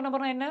பிரின்சிபல் குவாண்டம்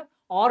நம்பர்னா என்ன?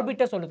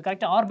 ஆர்பிட்டை சொல்லுது,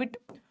 கரெக்டாக? ஆர்பிட்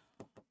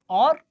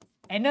ஆர்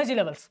எனர்ஜி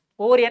லெவல்ஸ்,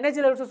 ஒவ்வொரு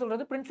எனர்ஜி லெவல்ஸை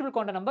சொல்கிறது பிரின்சிபல்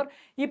குவாண்டம் நம்பர்.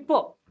 இப்போ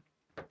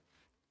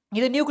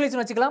இது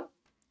நியூக்ளியஸ்னு வச்சுக்கலாம்,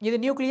 இது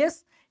நியூக்ளியஸ்,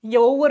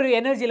 இங்கே ஒவ்வொரு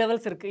எனர்ஜி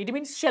லெவல்ஸ் இருக்குது. இட்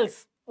மீன்ஸ் ஷெல்ஸ்,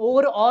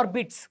 ஒவ்வொரு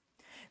ஆர்பிட்ஸ்.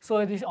 ஸோ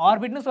இது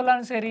ஆர்பிட்னு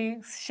சொன்னாலும் சரி,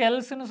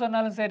 ஷெல்ஸ்னு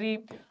சொன்னாலும் சரி,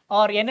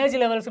 ஆர் எனர்ஜி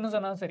லெவல்ஸ்னு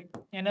சொன்னாலும் சரி,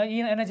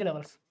 energy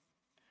levels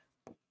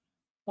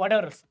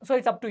whatever else. So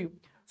it's up to you.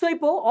 So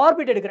இப்போ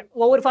ஆர்பிட் எடுக்கிறேன்,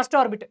 ஒவ்வொரு ஃபர்ஸ்ட்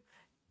ஆர்பிட்,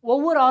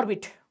 ஒவ்வொரு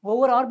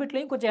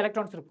ஆர்பிட்லையும் கொஞ்சம்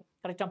எலக்ட்ரான்ஸ் இருக்கும்,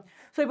 கரெக்டா?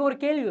 ஸோ இப்போ ஒரு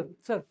கேள்வி வரும்,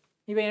 சார்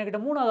இப்போ என்கிட்ட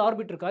 3வது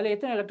ஆர்பிட் இருக்குது, அதில்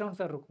எத்தனை எலக்ட்ரான்ஸ்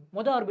சார் இருக்கும்?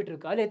 மொதல் ஆர்பிட்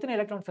இருக்குது, அதில் எத்தனை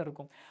எலக்ட்ரான்ஸ் சார்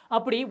இருக்கும்?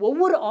 அப்படி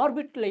ஒவ்வொரு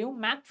ஆர்பிட்லையும்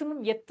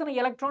மேக்ஸிமம் எத்தனை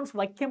எலக்ட்ரான்ஸ்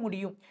வைக்க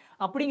முடியும்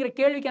அப்படிங்கிற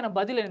கேள்விக்கான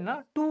பதில் என்னன்னா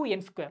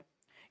 2n².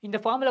 இந்த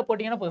ஃபார்முலா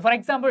போட்டிங்கன்னா போதும். ஃபார்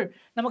எக்ஸாம்பிள்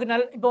நமக்கு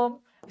இப்போ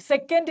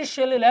செகண்ட்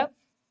ஷெல்லில்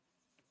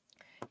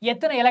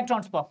எத்தனை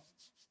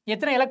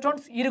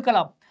எலக்ட்ரான்ஸ்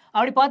இருக்கலாம்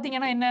அப்படி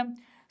பார்த்தீங்கன்னா என்ன?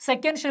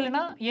 Second ஷெல்னா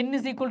n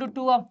is equal to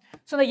 2.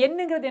 So இந்த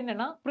என்னங்கிறது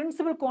என்னன்னா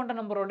பிரின்சிபல் குவாண்டம்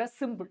நம்பரோட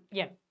simple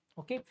n.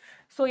 Okay,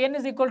 so n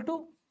is equal to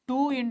 2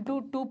 into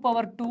 2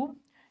 power 2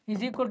 is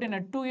equal to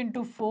 2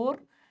 into 4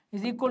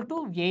 is equal to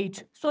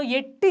 8. So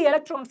 8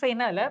 எலக்ட்ரான்ஸை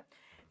என்னால்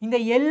இந்த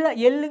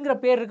எல்லுங்கிற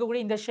பேர்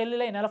இருக்கக்கூடிய இந்த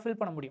ஷெல்லில் என்னால்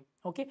ஃபில் பண்ண முடியும்.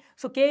 Okay,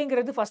 so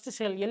கேங்கிறது first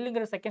shell,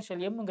 எல்லுங்கிறது second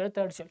shell, எம்ங்கிறது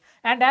third shell.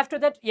 And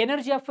after that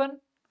energy of an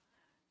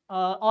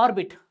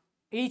orbit,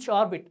 each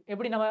orbit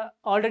எப்படி நம்ம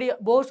ஆல்ரெடி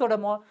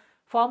போர்ஸோட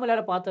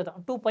ஃபார்முலாவில் பார்த்தது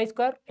தான்,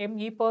 2π²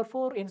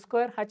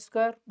 me⁴n²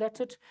 h²,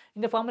 தட்ஸ் இட்.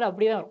 இந்த ஃபார்முலா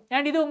அப்படியே தான் வரும்.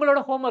 அண்ட் இது உங்களோட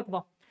ஹோம்ஒர்க்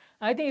தான்.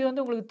 ஐ திங்க் இது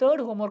வந்து உங்களுக்கு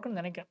 3rd ஹோம்ஒர்க்னு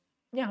நினைக்கிறேன்.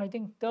 I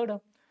think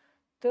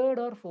 3rd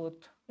or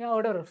 4th,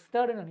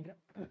 தேர்டுன்னு நினைக்கிறேன்.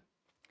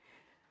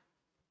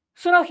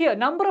 So now here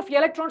number of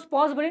electrons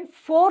possible in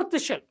fourth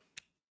shell.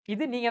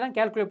 இது நீங்க தான்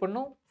கால்குலேட்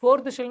பண்ணனும்.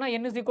 fourth shellனா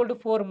n is equal to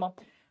 4 மா.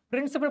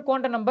 Principal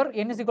quantum number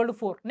n is equal to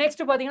 4. Next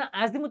பாத்தீங்கன்னா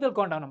azimuthal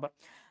quantum number.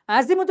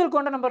 Azimuthal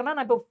quantum numberனா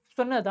நான் இப்ப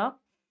சொன்னதுதான்.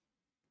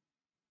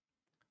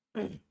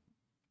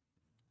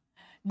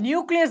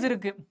 நியூக்ளியஸ்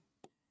இருக்கு.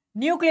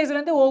 நியூக்ளியஸ்ல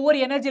இருந்து ஒவ்வொரு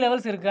எனர்ஜி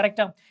லெவல்ஸ் இருக்கு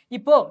கரெக்ட்டா?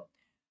 இப்போ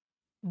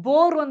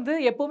போர் வந்து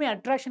எப்பவுமே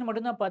அட்ராக்ஷன்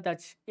மட்டும் தான்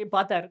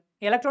பார்த்தாரு.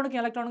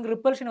 எலக்ட்ரானுக்கு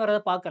ரிப்பல்ஷன் வரத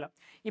பார்க்கல.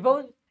 இப்போ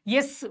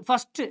yes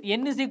first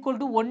n is equal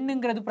to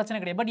 1ங்கிறது பிரச்சனை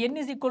கிடையாது. But n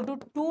is equal to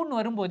 2 ன்னு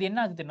வரும்போது என்ன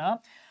ஆகுதுன்னா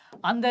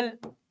அந்த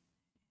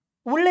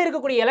உள்ள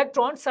இருக்கக்கூடிய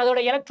எலக்ட்ரான்ஸ் அதோட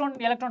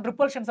எலக்ட்ரான்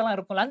ரிப்பல்ஷன்ஸ் எல்லாம்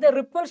இருக்கும்ல. அந்த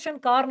ரிப்பல்ஷன்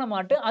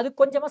காரணமாட்டு அது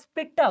கொஞ்சமா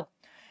ஸ்ப்ளிட் ஆகும்.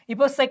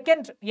 இப்போ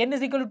second n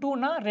is equal to 2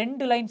 னா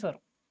ரெண்டு லைன்ஸ்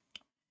வரும்.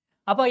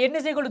 அப்ப n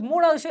is equal to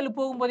மூணாவது ஷெல்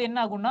போகும்போது என்ன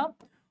ஆகும்னா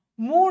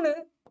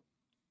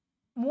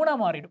மூணா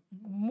மாறிடும்.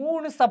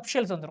 3 சப்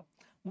ஷெல்ஸ் வந்துரும்.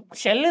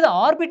 ஷெல் இது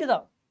ஆர்பிட்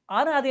தான்.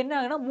 ஆனா அது என்ன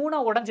ஆகுனா மூணா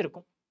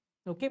உடைஞ்சிருக்கும்.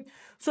 ஓகே.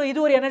 சோ இது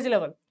ஒரு எனர்ஜி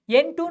லெவல்.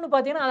 n2 னு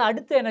பாத்தீங்கன்னா அது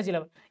அடுத்த எனர்ஜி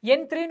லெவல்.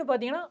 n3 னு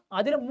பாத்தீங்கன்னா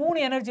அதுல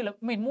 3 எனர்ஜி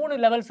மூணு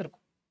லெவல்ஸ்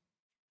இருக்கும்.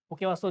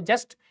 ஓகேவா? சோ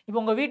ஜஸ்ட் இப்போ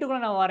உங்க வீட்டுக்குள்ள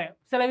நான் வரேன்.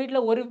 சில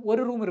வீட்ல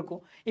ஒரு ரூம்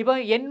இருக்கும். இப்போ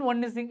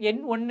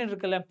n1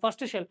 இருக்குல்ல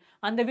ஃபர்ஸ்ட் ஷெல்.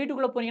 அந்த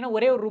வீட்டுக்குள்ள போனீங்கன்னா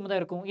ஒரே ஒரு ரூம்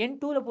தான் இருக்கும்.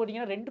 n2 ல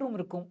போனீங்கன்னா 2 ரூம்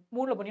இருக்கும்.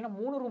 3 ல போனீங்கன்னா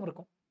 3 ரூம்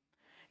இருக்கும்.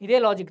 இதே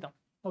லாஜிக் தான்.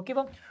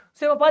 ஓகேவா?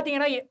 சோ இப்போ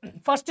பாத்தீங்கன்னா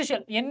first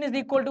shell n is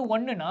equal to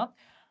 1 னா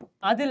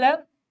அதுல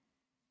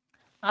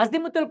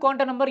azimuthal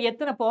quantum number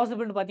எத்தனை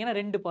பாசிபிள் னு பாத்தீங்கன்னா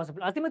 2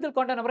 பாசிபிள். azimuthal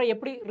quantum number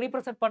எப்படி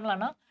ரெப்ரசன்ட்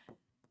பண்ணலாம்னா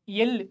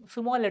L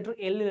ஸ்மால் லெட்டர்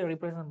L ல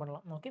ரெப்ரசன்ட்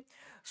பண்ணலாம். ஓகே.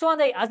 சோ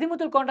அந்த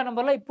azimuthal quantum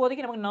numberல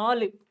இப்போதைக்கு நமக்கு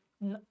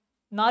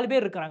 4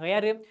 பேர் இருக்காங்க.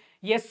 யாரு?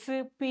 S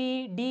P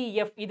D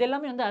F இது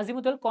எல்லாமே வந்து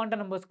azimuthal quantum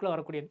numbersக்குள்ள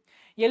வரக்கூடியது.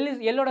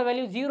 L ஓட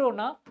வேல்யூ 0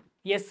 னா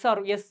S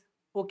R S.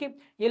 Okay.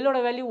 L ஓட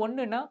வேல்யூ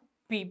 1 னா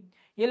P.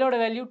 L ஓட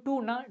வேல்யூ 2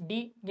 னா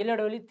D. L ஓட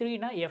வேல்யூ 3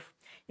 னா F.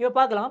 இப்போ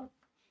பார்க்கலாம்.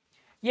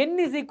 n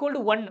is equal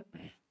to 1.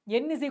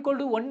 n is equal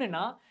to 1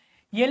 னா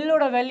L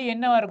ஓட வேல்யூ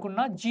என்னவா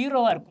இருக்கும்னா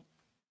 0 ஆ இருக்கும்.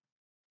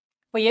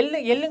 இப்போ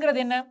Lங்கிறது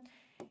என்ன?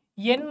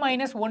 n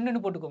minus 1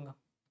 னு போட்டுக்கோங்க.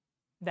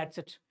 That's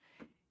it.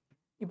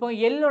 இப்போ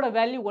L ஓட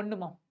வேல்யூ 1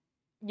 மா.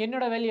 n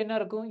ஓட வேல்யூ என்ன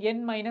இருக்கும்? n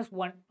minus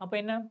 1. அப்ப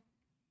என்ன?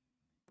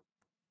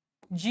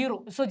 0.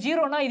 So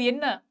 0 னா இது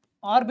என்ன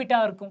ஆர்பிட்டா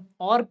இருக்கும்?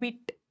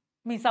 ஆர்பிட்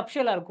மீன்ஸ்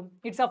சப்ஷெல்லா இருக்கும்.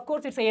 It's of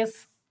course it's a S.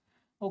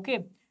 Okay.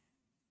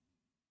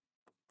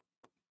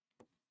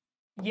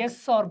 S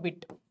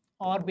orbit,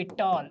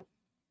 orbital.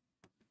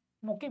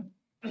 Okay.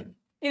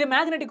 இது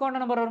மேக்னெட்டிக்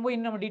குவாண்டம் நம்பர் வரும்போது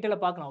இன்னும் நம்ம டீடைலா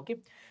பார்க்கலாம். ஓகே.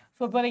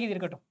 சோ இப்போதைக்கு இது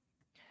இருக்கட்டும்.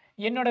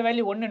 n ஓட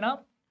வேல்யூ 1 னா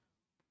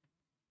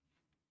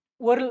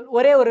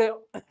ஒரே ஒரு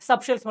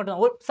சப்ஷெல்ஸ் மட்டும்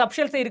தான்.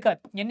 சப்ஷெல்ஸே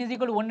இருக்காது. n is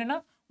equal to 1 னா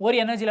ஒரு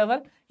energy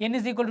level. n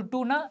is equal to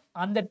 2 னா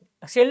அந்த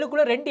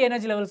ஷெல்லுக்குள்ள 2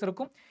 எனர்ஜி லெவல்ஸ்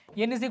இருக்கும்.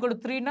 n is equal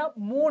to 3 னா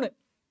 3.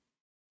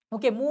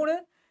 ஓகே. 3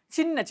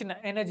 சின்ன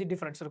எனர்ஜி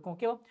டிஃபரன்ஸ் இருக்கும்.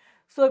 ஓகேவா?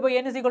 சோ இப்போ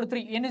n is equal to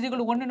 3. n is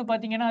equal to 1 னு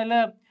பாத்தீங்கன்னா அதுல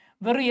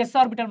வெறும் s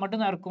ஆர்பிட்டல்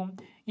மட்டும் தான் இருக்கும்.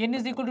 n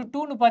is equal to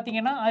 2 னு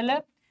பாத்தீங்கன்னா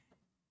அதுல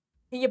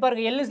இங்க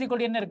பாருங்க L is equal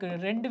to என்ன இருக்கு?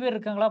 ரெண்டு பேர்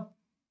இருக்காங்களா?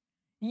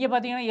 இங்க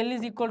பாத்தீங்கன்னா L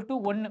is equal to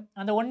 1.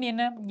 அந்த 1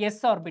 என்ன? S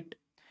orbit.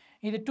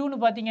 இது 2 னு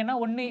பாத்தீங்கன்னா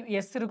ஒன்னு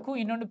S இருக்கும்,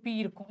 இன்னொன்னு P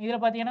இருக்கும். இதுல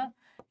பாத்தீங்கன்னா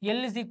L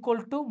is equal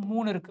to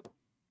 3 இருக்கு.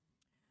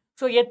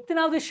 சோ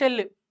எத்தனாவது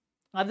ஷெல்?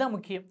 அதுதான்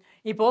முக்கியம்.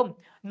 இப்போ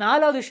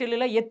நாலாவது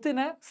ஷெல்லுல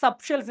எத்தனை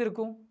சப் ஷெல்ஸ்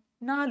இருக்கும்?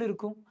 4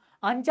 இருக்கும்.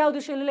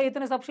 அஞ்சாவது ஷெல்லுல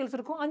எத்தனை சப் ஷெல்ஸ்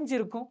இருக்கும்? 5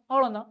 இருக்கும்.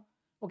 அவ்வளவுதான்.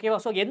 ஓகேவா?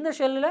 சோ எந்த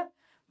ஷெல்லுல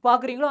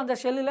பாக்குறீங்களோ அந்த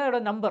ஷெல்லுல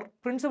நம்பர்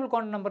பிரின்சிபல்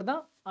குவாண்டம் நம்பர்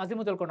தான்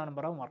azimuthal quantum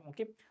number ஆ மாறும்.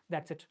 ஓகே.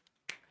 That's it.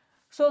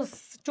 சோ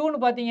 2 னு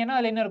பாத்தீங்கன்னா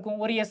அதுல என்ன இருக்கும்?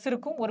 ஒரு S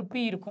இருக்கும், ஒரு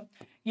P இருக்கும்.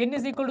 n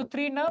is equal to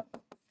 3 னா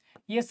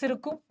S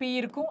இருக்கும், P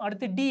இருக்கும்,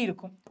 அடுத்து D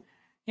இருக்கும்.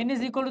 n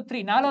is equal to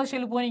 3. நாலாவது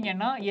ஷெல்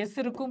போனீங்கன்னா S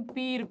இருக்கும்,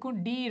 P இருக்கும்,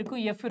 D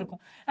இருக்கும், F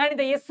இருக்கும். அண்ட்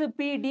இந்த S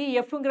P D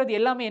Fங்கிறது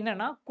எல்லாமே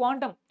என்னன்னா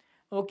குவாண்டம்.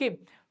 ஓகே.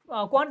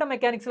 குவாண்டம்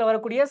மெக்கானிக்ஸ்ல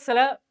வரக்கூடிய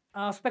சில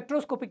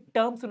ஸ்பெக்ட்ரோஸ்கோபிக்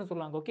டேர்ம்ஸ்னு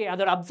சொல்லுவாங்க. ஓகே.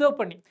 அதோட அப்சர்வ்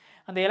பண்ணி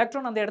அந்த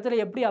எலக்ட்ரான் அந்த இடத்துல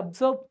எப்படி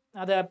அப்சர்வ்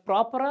அதை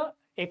ப்ராப்பரா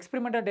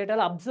எக்ஸ்பெரிமெண்டல்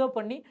டேட்டால அப்சர்வ்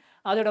பண்ணி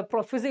அதோட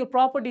பிசிக்கல்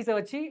ப்ராப்பர்ட்டிஸை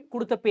வச்சு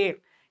கொடுத்த பேர்.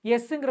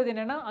 எஸ்ங்கிறது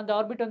என்னன்னா அந்த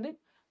ஆர்பிட் வந்து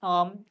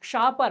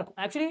ஷார்ப்பா இருக்கும்.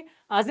 ஆக்சுவலி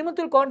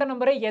azimuthal quantum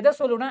நம்பரை எதை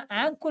சொல்லுனா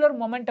angular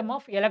momentum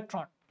of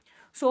electron.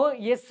 So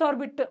S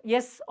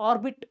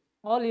orbit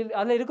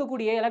அதில்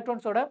இருக்கக்கூடிய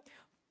எலக்ட்ரான்ஸோட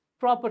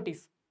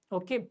ப்ராப்பர்ட்டிஸ்.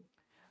 ஓகே.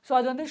 ஸோ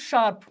அது வந்து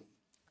ஷார்ப்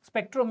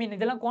ஸ்பெக்ட்ரோமீன்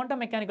இதெல்லாம்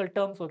quantum mechanical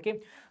terms. Okay.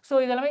 So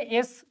இதெல்லாமே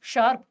எஸ்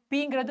ஷார்ப்,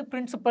 பிங்கிறது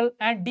பிரின்சிபல்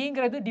அண்ட்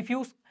டிங்கிறது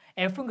டிஃப்யூஸ்,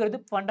 எஃப்ங்கிறது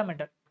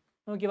ஃபண்டமெண்டல்.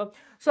 ஓகேவா?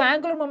 ஸோ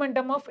ஆங்குலர்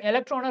மொமெண்டம் ஆஃப்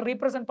எலக்ட்ரானை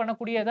ரீப்ரசென்ட்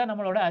பண்ணக்கூடியதான்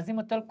நம்மளோட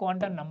azimuthal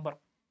quantum நம்பர்.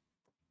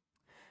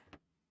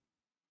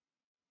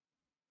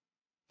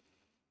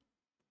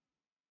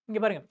 இங்க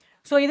பாருங்க.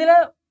 ஸோ இதுல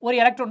ஒரு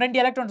எலக்ட்ரான் 2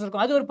 எலக்ட்ரான்ஸ்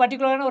இருக்கும். அது ஒரு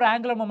பர்டிகுலரான ஒரு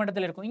ஆங்குலர்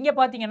மொமெண்டத்தில் இருக்கும். இங்க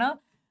பாத்தீங்கன்னா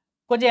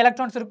கொஞ்சம்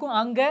எலக்ட்ரான்ஸ் இருக்கும்.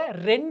 அங்க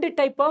 2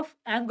 டைப் ஆஃப்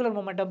ஆங்குலர்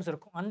மொமெண்டம்ஸ்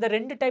இருக்கும். அந்த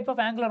 2 டைப்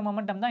ஆஃப் ஆங்குலர்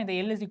மொமெண்டம் தான் இந்த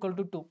L is equal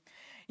to 2.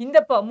 இந்த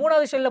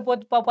மூணாவது ஷெல்ல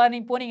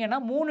போனீங்கன்னா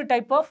 3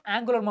 டைப் ஆஃப்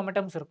ஆங்குலர்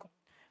மொமெண்டம்ஸ் இருக்கும்.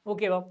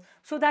 ஓகேவா?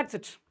 So that's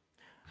it.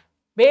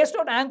 Based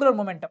on angular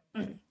momentum.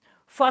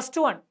 First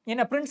one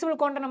என்ன பிரின்சிபல்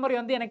குவாண்டம் நம்பர்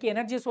வந்து எனக்கு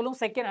எனர்ஜி சொல்லும்.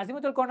 செகண்ட்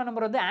அசிமுத்தல் குவாண்டம்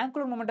நம்பர் வந்து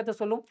ஆங்குலர் மொமெண்டத்தை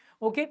சொல்லும்.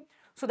 Okay,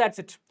 so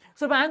that's it.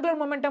 So இப்போ ஆங்குலர்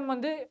மொமெண்டம்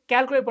வந்து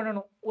கால்குலேட்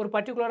பண்ணணும். ஒரு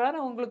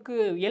பர்டிகுலரான உங்களுக்கு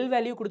எல்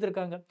வேல்யூ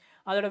கொடுத்துருக்காங்க.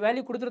 அதோட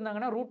வேல்யூ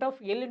கொடுத்துருந்தாங்கன்னா root of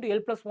L into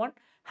L plus one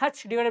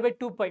H divide by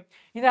 2π.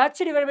 இந்த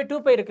ஹச் டிவைட் பை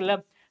 2π இருக்குல்ல,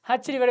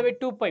 ஹச் டிவைட் பை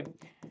 2π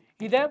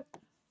இதை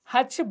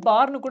ஹச்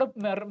பார்னு கூட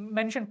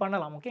மென்ஷன்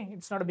பண்ணலாம். Okay,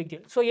 it's not big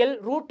deal. So L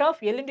root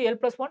of L into L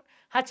plus one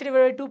H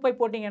divide by 2π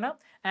போட்டிங்கன்னா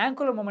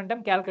angular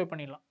momentum calculate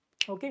பண்ணிடலாம்.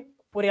 Okay,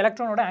 ஒரு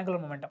எலக்ட்ரானோட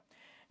angular momentum.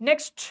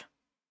 Next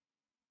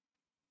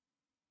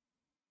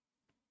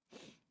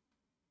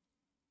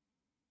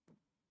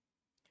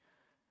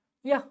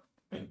யா,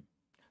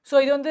 so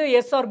இது வந்து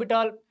S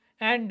orbital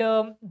and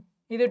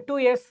இது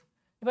 2s.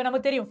 இப்போ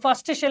நமக்கு தெரியும்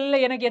ஃபர்ஸ்ட்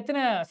ஷெல்லில் எனக்கு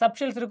எத்தனை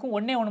சப்ஷெல்ஸ் இருக்கும்,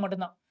 ஒன்றே ஒன்று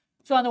மட்டும்தான்.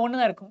 ஸோ அந்த ஒன்று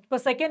தான் இருக்கும். இப்போ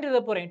செகண்ட் இதை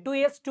போகிறேன்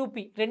 2s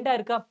 2p ரெண்டாக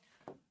இருக்கா,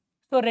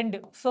 ஸோ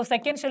 2. ஸோ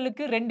செகண்ட்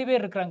ஷெல்லுக்கு 2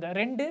 பேர் இருக்கிறாங்க,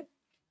 2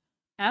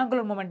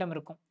 ஆங்குலர் மொமெண்டம்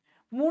இருக்கும்.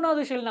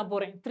 மூணாவது ஷெல் நான்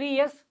போகிறேன்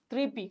 3s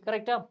 3p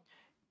கரெக்டா,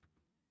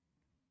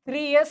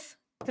 3s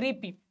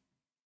 3p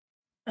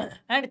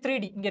அண்ட்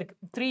 3d இங்கே இருக்கு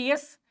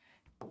 3s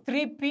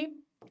 3p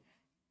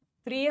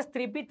 3s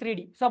 3p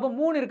 3d. So அப்போ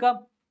 3 இருக்கா,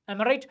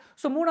 ரைட்.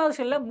 ஸோ மூணாவது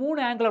ஷெல்லில்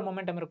 3 ஆங்குலர்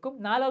மொமெண்டம் இருக்கும்.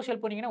 நாலாவது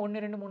ஷெல் போனீங்கன்னா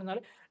 1 2 3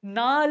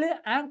 4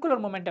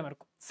 ஆங்குலர் மொமெண்டம்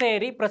இருக்கும்.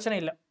 சரி, பிரச்சனை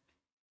இல்லை.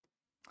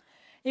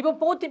 இப்போ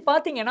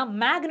பார்த்தீங்கன்னா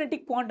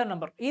மேக்னெட்டிக் குவாண்டம்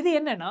நம்பர் இது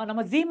என்னன்னா,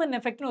 நம்ம ஜீமன்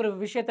எஃபெக்ட்னு ஒரு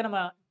விஷயத்தை நம்ம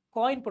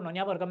காயின் பண்ணோம்,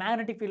 ஞாபகம் இருக்கா?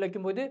 மேக்னெட்டிக் ஃபீல்ட்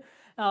வைக்கும்போது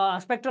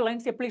ஸ்பெக்ட்ரல்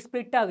லைன்ஸ் எப்படி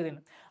ஸ்ப்ளிட்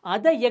ஆகுதுன்னு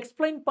அதை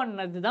எக்ஸ்பிளைன்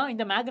பண்ணது தான்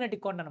இந்த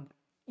மேக்னெட்டிக் குவாண்டம் நம்பர்.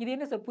 இது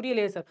என்ன சார்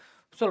புரியலையே சார்,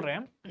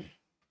 சொல்கிறேன்.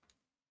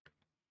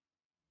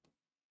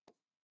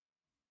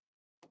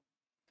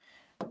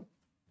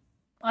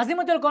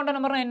 அசிமுத்தல் குவாண்டம்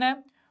நம்பர்னா என்ன,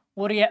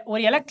 ஒரு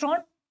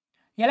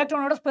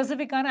எலக்ட்ரானோட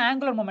ஸ்பெசிஃபிக்கான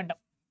ஆங்குலர்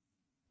மொமெண்டம்.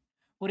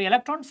 ஒரு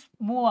எலக்ட்ரான்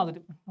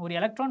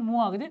மூவ்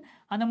ஆகுது,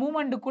 அந்த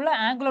மூவ்மெண்ட்டுக்குள்ள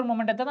ஆங்குலர்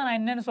மொமெண்டத்தை தான் நான்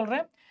என்னன்னு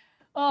சொல்கிறேன்,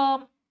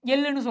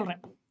 எல்லுன்னு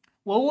சொல்கிறேன்.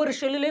 ஒவ்வொரு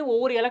ஷெல்லுலையும்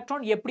ஒவ்வொரு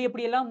எலக்ட்ரான்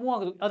எப்படியெல்லாம் மூவ்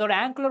ஆகுது அதோட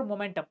ஆங்குலர்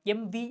மொமெண்டம்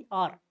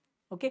MVR.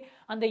 ஓகே,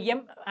 அந்த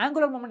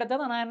ஆங்குலர் மொமெண்டத்தை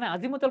தான் நான் என்ன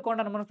அசிமுத்தல்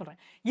குவாண்டம் நம்பர்னு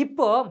சொல்கிறேன்.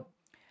 இப்போ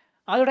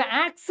அதோட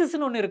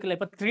ஆக்சிஸ்னு ஒன்று இருக்குல்ல,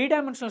 இப்போ 3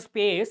 டைமென்ஷனல்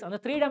ஸ்பேஸ், அந்த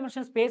 3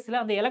 டைமென்ஷனல்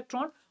ஸ்பேஸில் அந்த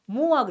எலக்ட்ரான்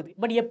மூவ் ஆகுது,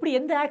 பட் எப்படி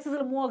எந்த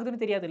ஆக்சிஸில் மூவ்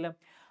ஆகுதுன்னு தெரியாது இல்லை,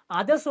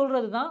 அதை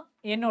சொல்கிறது தான்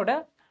என்னோட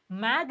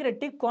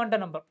மேக்னெட்டிக்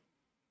குவாண்டம் நம்பர்.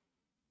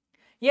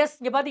 எஸ்,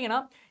 இங்கே பார்த்தீங்கன்னா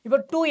இப்போ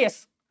 2s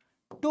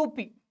 2p,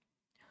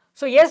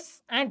 so s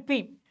and p,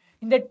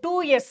 இந்த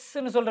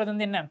 2sன்னு சொல்கிறது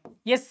வந்து என்ன,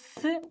 s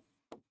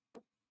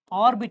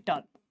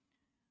ஆர்பிட்டால்,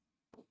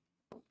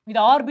 இது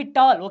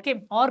ஆர்பிட்டால். ஓகே,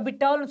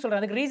 ஆர்பிட்டால்னு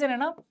சொல்கிறேன். அதுக்கு ரீசன்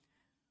என்ன,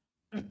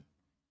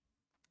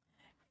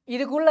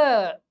 இதுக்குள்ள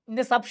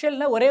இந்த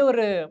சப்ஷெல்ல ஒரே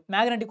ஒரு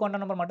மேக்னெட்டிக்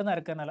குவாண்டம் நம்பர் மட்டும்தான்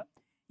இருக்கிறதுனால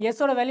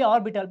எஸ்ஸோட வேல்யூ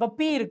ஆர்பிட்டால். இப்போ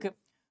p இருக்கு,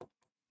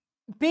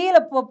 pல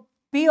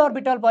p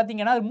ஆர்பிட்டால்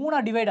பார்த்தீங்கன்னா அது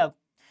 3ஆக டிவைட் ஆகும்.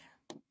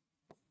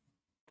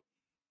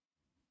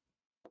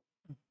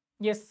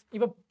 எஸ்,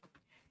 இப்போ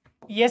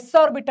எஸ்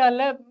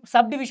ஆர்பிட்டாலில்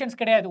சப்டிவிஷன்ஸ்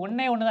கிடையாது,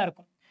 ஒன்றே ஒன்று தான்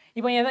இருக்கும்.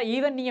 இப்போ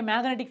ஈவன் நீங்கள்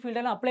மேக்னெட்டிக்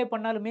ஃபீல்டெல்லாம் அப்ளை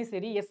பண்ணாலுமே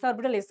சரி எஸ்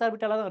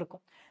ஆர்பிட்டாலாக தான்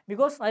இருக்கும்.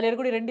 பிகாஸ் அதில்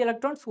இருக்கக்கூடிய 2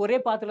 எலக்ட்ரான்ஸ் ஒரே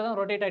பாத்தில் தான்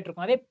ரொட்டேட் ஆகிட்டு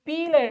இருக்கும். அதே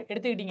பியில்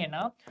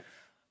எடுத்துக்கிட்டிங்கன்னா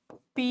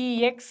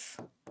px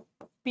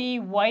py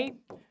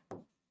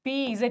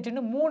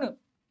pzன்னு 3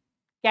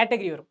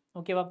 கேட்டகரி வரும்.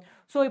 ஓகேவா?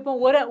 ஸோ இப்போ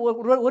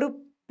ஒரு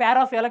பேர்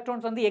ஆஃப்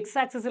எலக்ட்ரான்ஸ் வந்து எக்ஸ்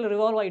ஆக்சிஸில்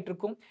ரிவால்வ் ஆகிட்டு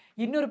இருக்கும்,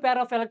 இன்னொரு pair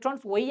of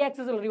electrons Y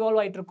ஆக்சிஸில் revolve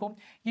ஆகிட்டு இருக்கும்,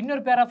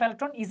 இன்னொரு pair of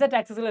electron Z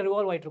ஆக்சிஸில்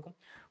revolve ஆகிட்டு இருக்கும்.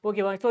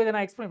 ஓகேவா? ஸோ இதை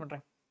நான் எக்ஸ்பிளைன்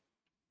பண்ணுறேன்.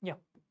 யா,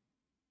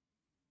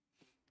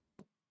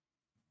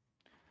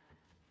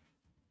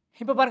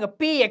 இப்போ பாருங்க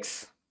px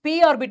p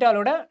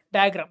ஆர்பிட்டாலோட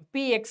டயக்ராம்,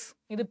 px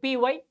இது py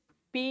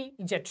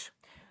pz.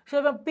 ஸோ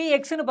இப்போ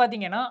pxன்னு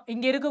பார்த்தீங்கன்னா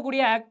இங்கே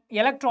இருக்கக்கூடிய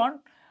எலக்ட்ரான்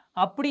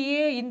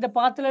அப்படியே இந்த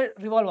பாத்தில்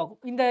ரிவால்வ் ஆகும்.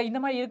 இந்த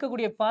மாதிரி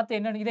இருக்கக்கூடிய பாத்து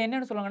என்னன்னு இதை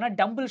என்னென்னு சொல்லுவாங்கன்னா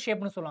டம்பிள்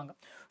ஷேப்னு சொல்லுவாங்க.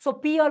 ஸோ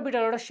p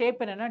ஆர்பிட்டாலோட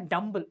ஷேப் என்னென்னா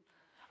டம்பிள்.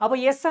 அப்போ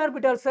s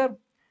orbital sir,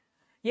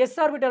 s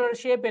ஆர்பிட்டாலோட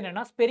shape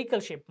என்னென்னா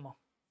ஸ்பெரிக்கல் ஷேப்மா.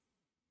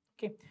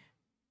 ஓகே,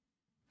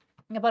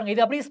 இங்கே பாருங்கள்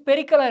இது அப்படியே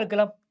ஸ்பெரிக்கலாக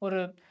இருக்கலாம்,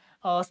 ஒரு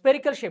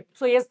ஸ்பெரிக்கல் ஷேப்.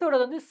 ஸோ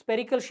எஸ்ஸோடது வந்து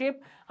ஸ்பெரிக்கல் ஷேப்,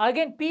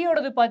 அகைன்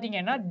பியோடது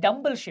பார்த்தீங்கன்னா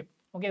டம்பிள் ஷேப்.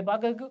 ஓகே,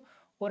 பார்க்கறதுக்கு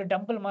ஒரு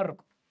டம்பிள் மாதிரி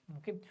இருக்கும்.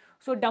 Okay,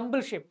 so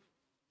tumble shape.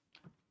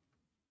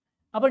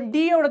 அப்போ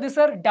டியோடது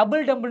சார்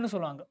டம்பிள்னு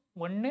சொல்லுவாங்க,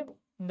 ஒன்று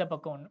இந்த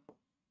பக்கம் ஒன்று.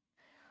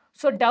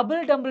 ஸோ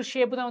டம்பிள்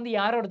ஷேப் தான் வந்து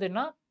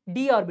யாரோடதுன்னா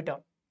டி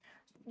ஆர்பிட்டால்.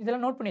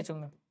 இதெல்லாம் நோட் பண்ணி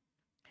வச்சுக்கோங்க.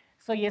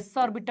 So S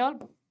orbital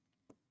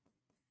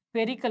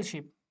spherical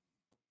shape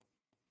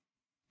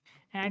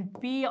and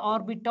p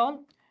orbital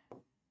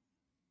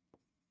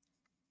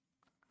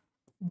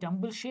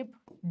dumbbell shape,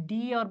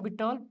 d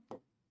orbital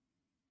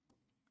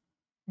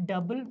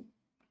double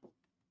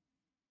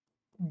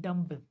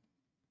dumbbell.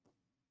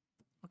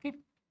 Okay,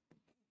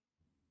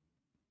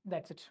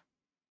 that's it.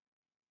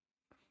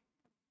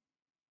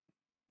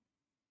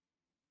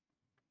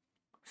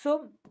 So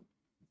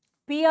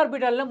p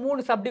orbitalல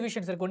 3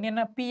 subdivisions இருக்கு. ஒன்னு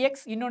என்ன px,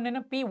 இன்னொன்னு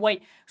என்ன py.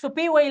 So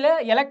py ல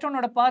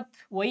எலக்ட்ரானோட பாத்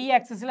y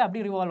ஆக்சிஸ்ல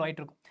அப்படி ரிவால்வ்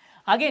ஆயிட்டு இருக்கும்.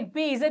 அகைன்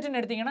pz ன்னு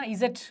எடுத்தீங்கன்னா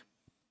z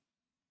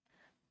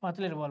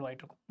பாத்ல ரிவால்வ்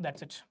ஆயிட்டு இருக்கும்.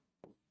 That's it.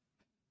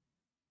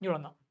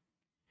 இவ்வளவுதான்.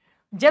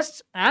 ஜஸ்ட்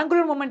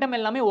ஆங்குலர் மொமெண்டம்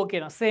எல்லாமே ஓகே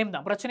தான், சேம்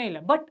தான், பிரச்சனை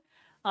இல்லை. பட்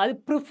அது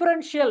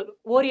ப்ரிஃபரன்ஷியல்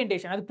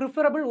ஓரியன்டேஷன், அது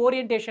ப்ரிஃபரபிள்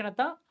ஓரியன்டேஷனை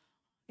தான்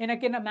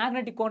எனக்கு என்ன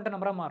மேக்னெட்டிக் குவாண்டம்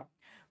நம்பராக மாறும்.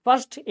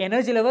 ஃபர்ஸ்ட்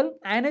எனர்ஜி லெவல்,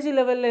 எனர்ஜி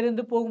லெவலில்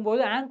இருந்து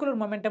போகும்போது ஆங்குலர்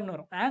மொமெண்டம்னு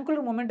வரும்.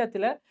 ஆங்குலர்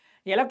மொமெண்டத்தில்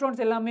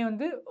எலக்ட்ரான்ஸ் எல்லாமே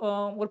வந்து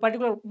ஒரு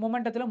பர்டிகுலர்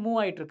மொமெண்டத்தில் மூவ்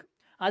ஆகிட்டு இருக்கு.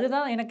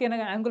 அதுதான் எனக்கு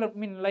angular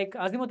mean like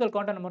azimuthal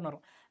quantum நம்பர்னு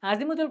வரும்.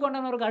 அசிமுத்தல்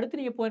குவாண்டம் நம்பருக்கு அடுத்து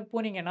நீங்கள்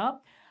போனீங்கன்னா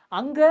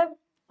அங்கே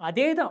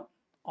அதே தான்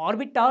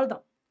ஆர்பிட்டால்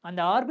தான்.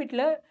 அந்த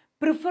ஆர்பிட்டில்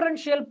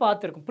ப்ரிஃபரன்ஷியல்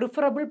பாத் இருக்கும்,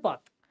 ப்ரிஃபரபிள்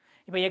பாத்.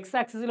 இப்போ எக்ஸ்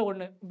ஆக்சிஸில்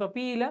ஒன்று, இப்போ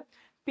பியில்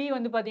பி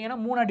வந்து பார்த்தீங்கன்னா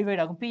 3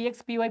 டிவைட் ஆகும்,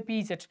 பிஎக்ஸ் பிஒய்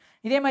பிஇசெட்.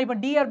 இதே மாதிரி இப்போ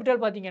டி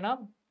ஆர்பிட்டால் பார்த்தீங்கன்னா,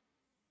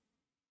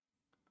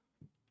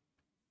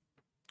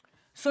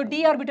 ஸோ டி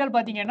ஆர்பிட்டால்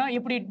பார்த்தீங்கன்னா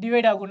எப்படி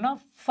டிவைட் ஆகும்னா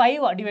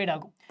 5 டிவைட்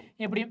ஆகும்.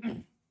 எப்படி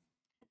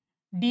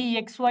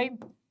dxy,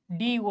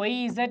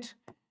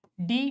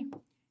 dyz,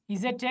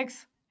 dzx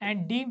and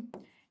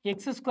dx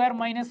square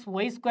minus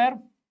y square,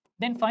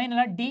 then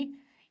finally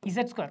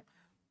dz square.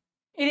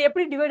 இது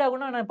எப்படி டிவைட்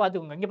ஆகும்னா நான்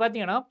பார்த்துக்கோங்க. இங்கே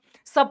பார்த்தீங்கன்னா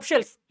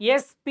சப்ஷெல்ஸ்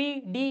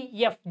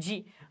SPDFG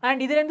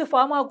அண்ட் இதுலேருந்து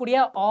ஃபார்ம் ஆகக்கூடிய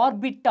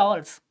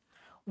ஆர்பிட்டால்ஸ்,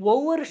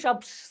 ஒவ்வொரு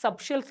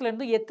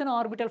சப்ஷெல்ஸ்லேருந்து எத்தனை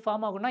ஆர்பிட்டால்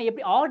ஃபார்ம் ஆகும்னா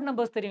எப்படி ஆட்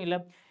நம்பர்ஸ் தெரியும் இல்லை,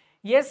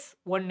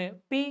 S1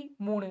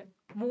 P3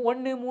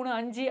 1 3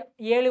 5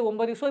 7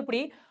 9. ஸோ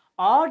இப்படி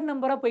ஆட்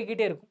நம்பராக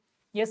போய்கிட்டே இருக்கும்.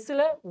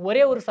 எஸ்ஸில்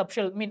ஒரே ஒரு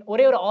சப்ஷெல் மீன்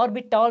ஒரே ஒரு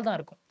ஆர்பிட்டால் தான்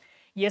இருக்கும்.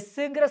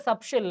 எஸ்ஸுங்கிற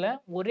சப்ஷெல்லில்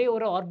ஒரே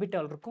ஒரு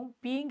ஆர்பிட்டால் இருக்கும்.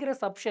 பிங்கிற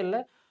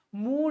சப்ஷெல்லில்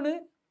 3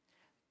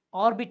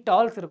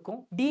 ஆர்பிட்டால்ஸ் இருக்கும்.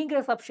 டிங்கிற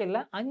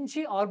சப்ஷெல்லில்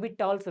 5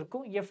 ஆர்பிட்டால்ஸ்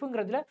இருக்கும்.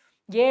 எஃப்ங்கிறதுல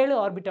 7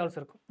 ஆர்பிட்டால்ஸ்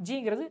இருக்கும்.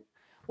 ஜிங்கிறது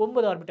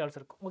 9 ஆர்பிட்டால்ஸ்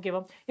இருக்கும்.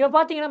 ஓகேவா? இப்போ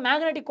பார்த்தீங்கன்னா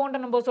மேக்னெட்டிக்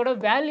குவாண்டம் நம்பர்ஸோட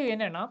வேல்யூ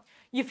என்னன்னா,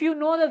 if you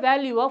know the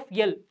value of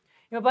L,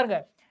 இப்போ பாருங்க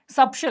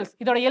சப்ஷெல்ஸ்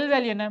இதோட எல்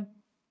வேல்யூ என்ன,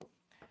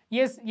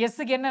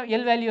 எஸ்ஸுக்கு என்ன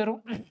எல் வேல்யூ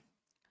வரும்,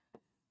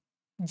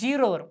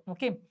 0 வரும்.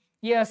 Okay,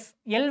 S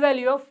L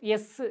value of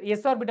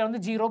S orbital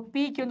வந்து 0,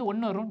 பிக்கு வந்து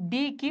 1 வரும்,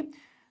 டிக்கு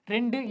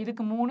 2,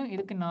 இதுக்கு 3,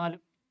 இதுக்கு 4.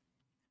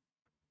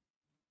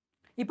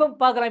 இப்போ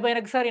பார்க்கலாம். இப்போ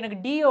எனக்கு சார் எனக்கு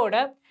டியோட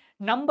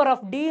நம்பர்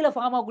ஆஃப் டியில்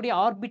ஃபார்ம் ஆகக்கூடிய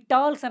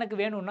ஆர்பிட்டால்ஸ் எனக்கு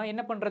வேணும்னா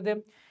என்ன பண்ணுறது,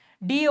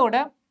 டியோட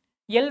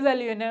எல்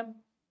வேல்யூ என்ன,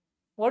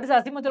 what is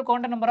azimuthal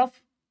quantum number of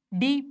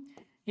D,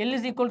 L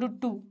is equal to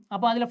 2.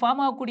 அப்போ அதில்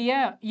ஃபார்ம் ஆகக்கூடிய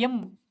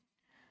எம்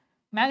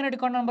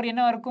மேக்னெட்டிக் குவாண்டம் நம்பர்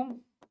என்னவா இருக்கும்,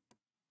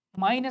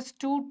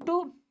 -2 to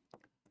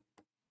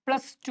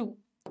 +2,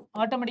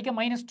 ஆட்டோமேட்டிக்காக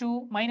 -2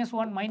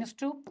 -1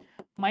 -2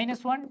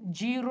 -1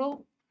 0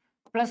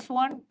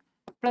 +1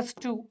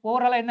 +2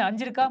 ஓவராலாக என்ன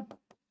 5 இருக்கா,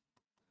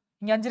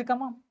 இங்கே 5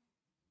 இருக்காமா,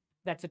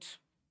 that's it.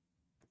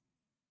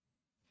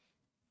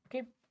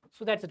 okay,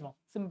 so that's it,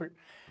 simple.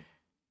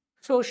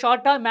 so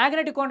ஷார்ட்டாக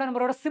மேக்னெட்டிக் குவாண்டம்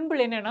நம்பரோட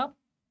சிம்பிள் என்னன்னா,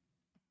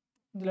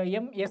 இதில்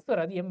எம்எஸ்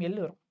வராது, எம்எல்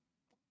வரும்,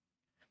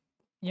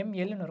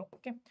 எம்எல்னு வரும்.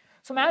 ஓகே,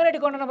 ஸோ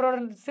மேக்னெட்டிக் குவாண்டம் நம்பரோட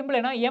சிம்பிள்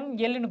என்ன,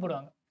 எம்எல்னு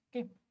போடுவாங்க.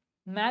 Okay,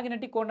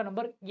 magnetic quantum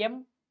number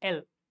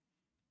ML.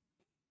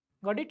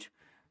 got it?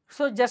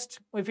 so just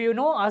if you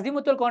know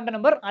azimuthal quantum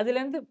number,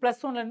 அதுலேருந்து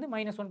 +1லேருந்து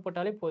 -1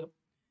 போட்டாலே போதும்.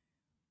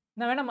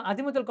 நான் வேணா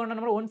azimuthal quantum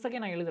number one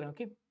second நான் எழுதுறேன்.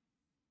 Okay,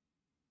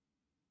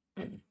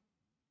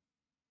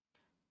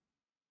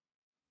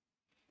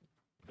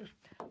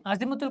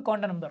 azimuthal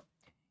quantum number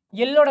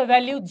எல்லோட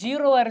value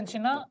 0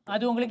 இருந்துச்சுன்னா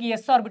அது உங்களுக்கு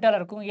எஸ் ஆர்பிட்டாலாக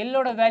இருக்கும்.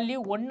 எல்லோட வேல்யூ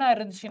 1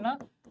 இருந்துச்சுன்னா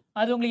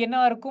அது உங்களுக்கு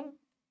என்னவா இருக்கும்,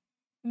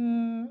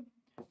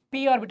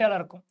 பி ஆர்பிட்டாலாக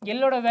இருக்கும்.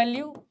 எல்லோட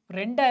வேல்யூ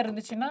 2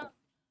 இருந்துச்சுன்னா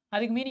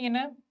அதுக்கு மீனிங்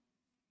என்ன,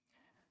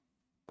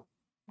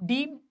 டி.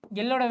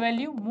 எல்லோட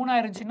வேல்யூ 3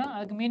 இருந்துச்சுன்னா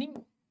அதுக்கு மீனிங்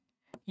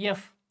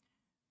எஃப்.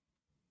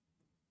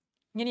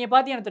 இங்கே நீங்கள்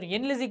பார்த்தீங்கன்னா தெரியும்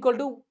n is equal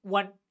to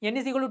 1, n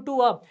is equal to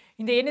 2.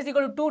 இந்த n is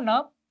equal to 2னா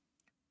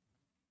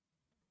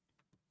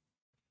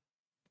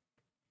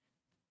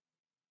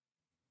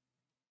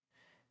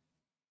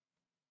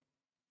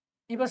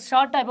இப்போ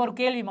ஷார்ட்டாக இப்போ ஒரு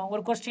கேள்விமா,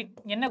 ஒரு கொஸ்டின்.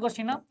 என்ன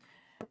கொஸ்டின்னா,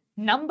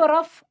 number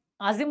of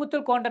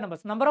azimuthal quantum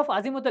numbers, number of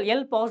azimuthal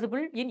L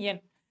possible in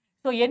N.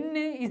 So n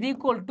is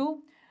equal to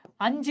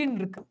 5ன்னு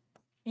இருக்கு.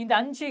 இந்த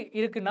 5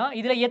 இருக்குன்னா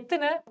இதில்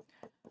எத்தனை,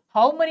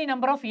 how many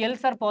number of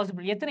else R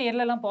possible, எத்தனை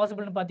எல் எல்லாம்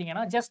பாசிபிள்னு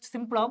பார்த்தீங்கன்னா ஜஸ்ட்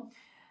சிம்பிளா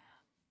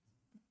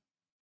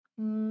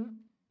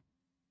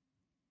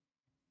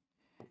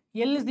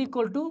எல் இஸ்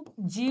ஈக்குவல் டு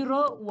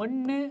 0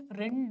 1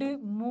 2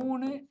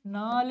 3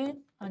 4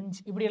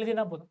 5 இப்படி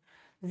எழுதினா போதும்.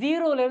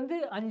 0லேருந்து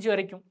 5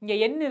 வரைக்கும் இங்கே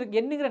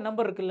என்னங்கிற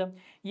நம்பர் இருக்குல்ல,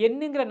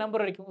 என்னங்கிற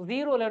நம்பர் வரைக்கும்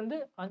 0லேருந்து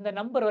அந்த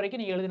நம்பர்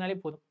வரைக்கும் நீங்கள் எழுதினாலே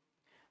போதும்,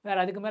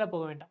 வேறு அதுக்கு மேலே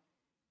போக வேண்டாம்.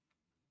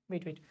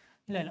 வெயிட்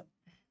இல்லை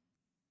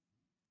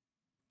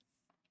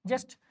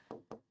ஜஸ்ட்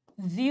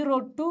 0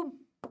 to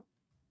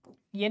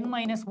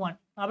n-1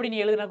 அப்படி நீ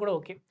எழுதினா கூட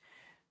ஓகே.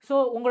 ஸோ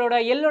உங்களோட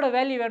எல்லோட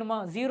வேல்யூ வேணுமா,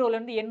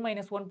 0லேருந்து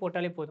n-1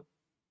 போட்டாலே போதும்.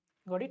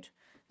 got it?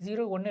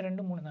 0 1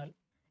 2 3 4.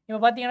 இப்போ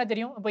பார்த்தீங்கன்னா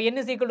தெரியும், இப்போ n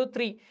is equal to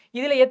 3.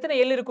 இதில் எத்தனை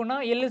எல் இருக்குன்னா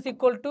l is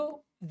equal to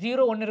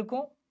 0 1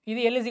 இருக்கும், இது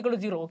l is equal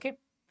to 0. Okay,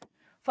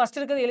 first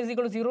இருக்கிறது l is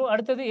equal to 0,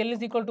 அடுத்தது l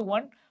is equal to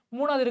 1,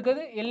 மூணாவது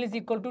இருக்கிறது l is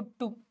equal to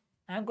 2,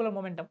 angular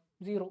momentum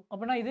 0.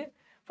 அப்படின்னா இது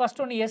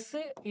ஃபர்ஸ்ட் ஒன்று எஸ்,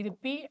 இது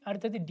பி,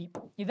 அடுத்தது டி.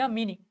 இதுதான்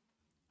மீனிங்.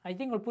 ஐ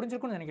திங்க் உங்களுக்கு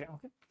புரிஞ்சிருக்கும்னு நினைக்கிறேன்.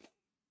 ஓகே,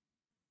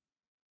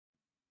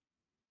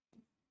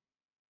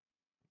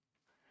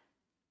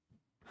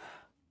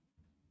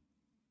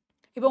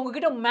 இப்போ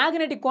உங்ககிட்ட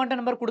மேக்னெட்டிக் குவாண்டம்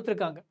நம்பர்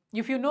கொடுத்துருக்காங்க.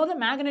 If you know the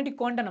magnetic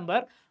quantum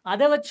number,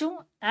 அதை வச்சும்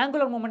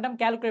ஆங்குலர் மொமெண்டம்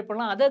கால்குலேட்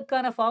பண்ணலாம்.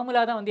 அதற்கான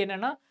ஃபார்முலா தான் வந்து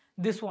என்னன்னா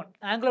this one.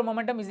 Angular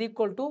momentum is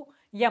equal to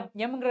M.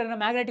 எம்ங்கிற என்ன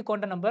magnetic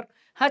quantum number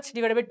h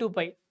divide by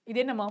 2π. இது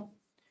என்னமா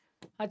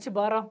h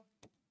பாரா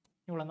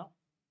இவ்வளோதான்.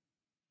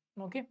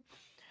 Okay,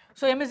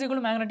 so m is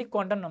equal to magnetic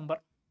quantum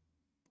number.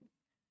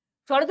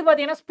 So அடுத்து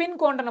பார்த்தீங்கன்னா ஸ்பின்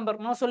குவாண்டம் நம்பர்.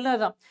 நான்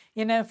சொன்னதுதான்,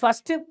 என்ன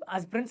ஃபர்ஸ்ட்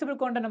பிரின்சிபல்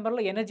குவாண்டம்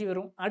நம்பரில் எனர்ஜி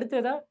வரும்,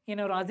 அடுத்ததா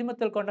என்ன ஒரு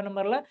அசிமுத்தல் குவாண்டம்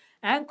நம்பரில்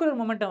ஆங்குலர்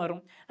மொமெண்டம்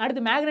வரும்,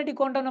 அடுத்து மேக்னெட்டிக்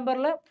குவாண்டம்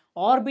நம்பரில்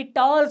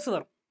ஆர்பிட்டால்ஸ்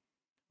வரும்,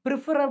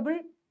 ப்ரிஃபரபிள்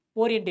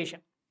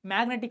ஓரியன்டேஷன்.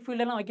 மேக்னெட்டிக்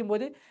ஃபீல்டெல்லாம்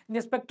வைக்கும்போது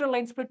இந்த ஸ்பெக்ட்ரல்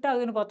லைன் ஸ்ப்ளிட்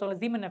ஆகுதுன்னு பார்த்தோம்ல,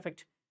 ஜீமன்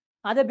எஃபெக்ட்,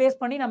 அதை பேஸ்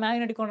பண்ணி நான்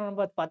மேக்னெட்டிக் குவாண்டம்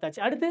நம்பர்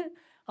பார்த்தாச்சு. அடுத்து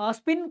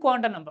ஸ்பின்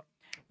குவாண்டம் நம்பர்.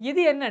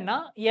 இது என்னன்னா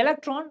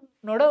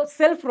எலக்ட்ரானோட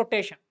செல்ஃப்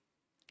ரொட்டேஷன்.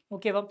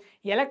 ஓகேவா,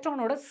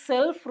 எலக்ட்ரானோட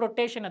செல்ஃப்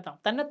ரொட்டேஷனை தான்,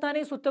 தன்னைத்தானே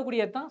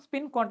சுத்தக்கூடியது தான்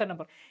ஸ்பின் குவாண்டம்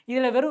நம்பர்.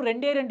 இதில் வெறும்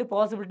ரெண்டு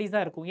பாசிபிலிட்டிஸ்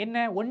தான் இருக்கும். என்ன,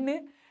 ஒன்று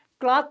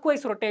கிளாக்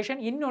வைஸ் ரொட்டேஷன்,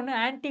 இன்னொன்று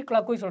anti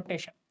clock wise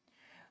rotation.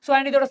 So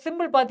and இதோட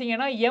சிம்பிள்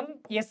பார்த்தீங்கன்னா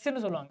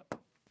எம்எஸ்ன்னு சொல்லுவாங்க.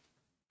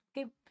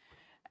 ஓகே,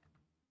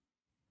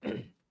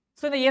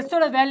 ஸோ இந்த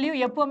எஸ்ஸோட வேல்யூ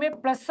எப்போவுமே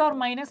ப்ளஸ் ஆர்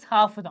மைனஸ்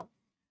ஹாஃப் தான்.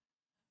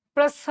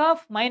 ப்ளஸ்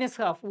ஹாஃப் மைனஸ்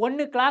ஹாஃப்,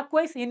 ஒன்று கிளாக்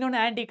வைஸ்,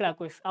 இன்னொன்று ஆன்டி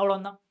கிளாக் வைஸ்,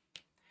 அவ்வளோதான்.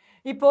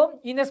 இப்போ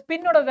இந்த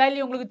ஸ்பின்னோட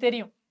வேல்யூ உங்களுக்கு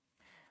தெரியும்.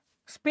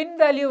 ஸ்பின்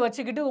வேல்யூ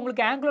வச்சுக்கிட்டு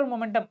உங்களுக்கு ஆங்குலர்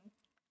மொமெண்டம்,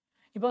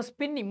 இப்போ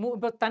ஸ்பின்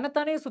இப்போ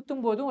தன்னைத்தானே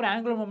சுற்றும் போதும் ஒரு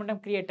ஆங்குலர்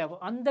மொமெண்டம் கிரியேட்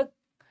ஆகும்.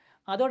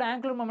 அதோட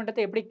ஆங்குலர்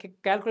மொமெண்டத்தை எப்படி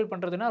கால்குலேட்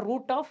பண்ணுறதுன்னா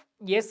root of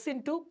S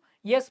into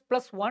S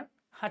plus 1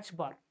 H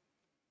பார்.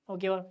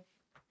 ஓகேவா,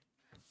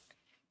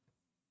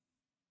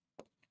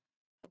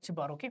 H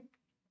bar. Okay,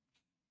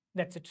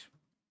 that's it.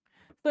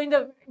 So இந்த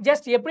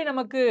ஜஸ்ட் எப்படி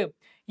நமக்கு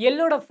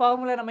எல்லோட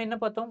ஃபார்முலா நம்ம என்ன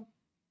பார்த்தோம்,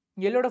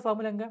 எல்லோட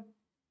ஃபார்முலாங்க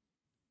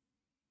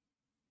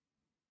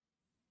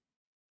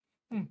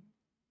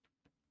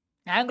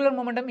ஆங்குலர்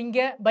மொமெண்டம்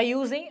இங்கே பை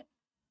யூசிங்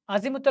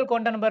அசிமுத்தல்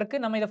குவாண்டம் நம்பருக்கு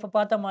நம்ம இதை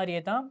பார்த்த மாதிரியே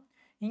தான்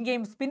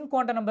இங்கேயும் ஸ்பின்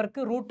குவாண்டம்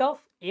நம்பருக்கு root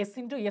of S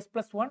into S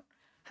plus 1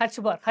 H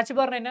bar. H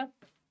பார்னா என்ன,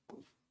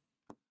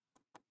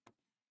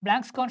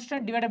 பிளாங்க்ஸ்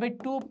கான்ஸ்டன்ட் டிவைட் பை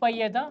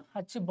 2π தான்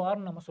ஹச்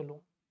பார்னு நம்ம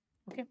சொல்லுவோம்.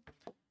 Okay,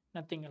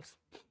 nothing else.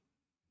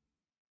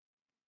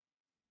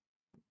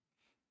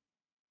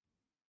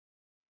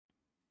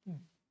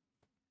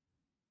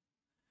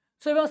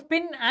 ஸோ இப்போ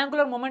ஸ்பின்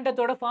ஆங்குலர்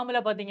மொமெண்டத்தோட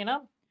ஃபார்முலா பார்த்தீங்கன்னா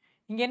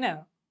இங்கே என்ன,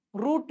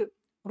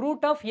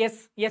 ரூட் ஆஃப் எஸ்.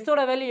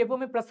 எஸ்ஸோட வேல்யூ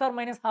எப்போவுமே ப்ளஸ் ஆர்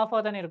மைனஸ் ஹாஃபாக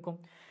தானே இருக்கும்.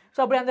 ஸோ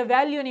அப்படி அந்த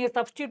வேல்யூ நீங்கள்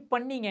சப்ஸ்டியூட்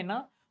பண்ணீங்கன்னா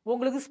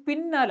உங்களுக்கு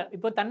ஸ்பின்னால்,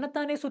 இப்போ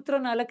தன்னைத்தானே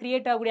சுற்றுறனால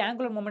கிரியேட் ஆகக்கூடிய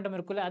ஆங்குலர் மொமெண்டம்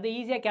இருக்குல்ல, அதை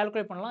ஈஸியாக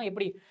கால்குலேட் பண்ணலாம்.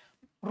 எப்படி,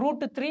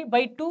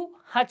 √3/2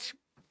 ஹச்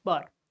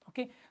பார்.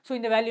 ஓகே, ஸோ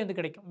இந்த வேல்யூ வந்து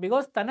கிடைக்கும்.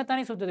 பிகாஸ்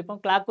தன்னைத்தானே சுற்றுது. இப்போ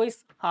clock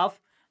wise half,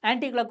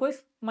 anti clock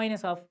wise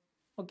minus half.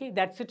 Okay,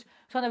 that's it.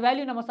 So அந்த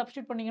வேல்யூ நம்ம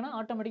சப்ஸ்டியூட் பண்ணிங்கன்னா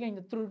ஆட்டோமேட்டிக்காக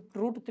இந்த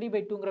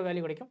 √3/2ங்கிற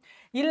வேல்யூ கிடைக்கும்.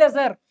 இல்லை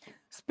சார்,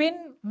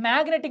 ஸ்பின்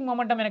மேக்னெட்டிக்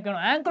மொமெண்டம் எனக்கு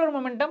வேணும். ஆங்குலர்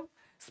மொமெண்டம்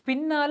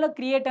ஸ்பின்னால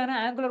கிரியேட் ஆன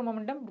ஆங்குலர்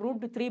மொமெண்டம்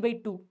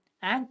 √3/2.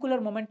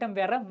 ஆங்குலர் மொமெண்டம்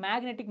வேற,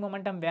 மேக்னெட்டிக்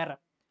மொமெண்டம் வேற.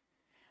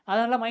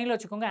 அதனால மைண்டில்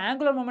வச்சுக்கோங்க.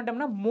 ஆங்குலர்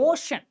மொமெண்டம்னா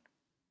மோஷன்,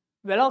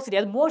 வெலாசிட்டி,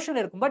 அது மோஷன்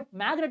இருக்கும். But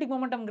magnetic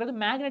மொமெண்டம்ங்கிறது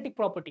magnetic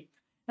property.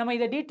 நம்ம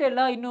இதை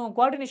டீட்டெயிலாக இன்னும்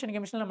கோஆர்டினேஷன்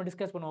கெமிஸ்ட்ரியில் நம்ம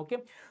டிஸ்கஸ் பண்ணுவோம். ஓகே,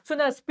 ஸோ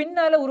இந்த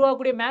ஸ்பின்னால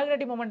உருவாகக்கூடிய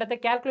மேக்னெட்டிக் மொமெண்டத்தை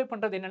கால்குலேட்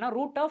பண்ணுறது என்னன்னா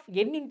root of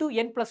n into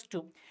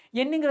n+2.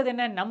 என்னங்கிறது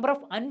என்ன, number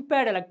of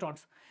unpaired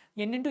electrons.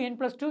 n into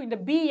n+2. இந்த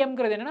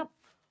bmங்கிறது என்னன்னா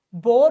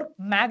போர்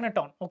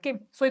மேக்னட்டான். ஓகே,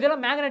 ஸோ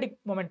இதெல்லாம் magnetic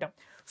momentum.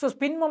 So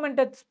spin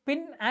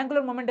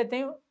angular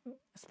மொமெண்டத்தையும்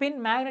spin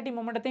magnetic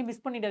மொமெண்டத்தையும்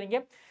miss பண்ணிடாதீங்க.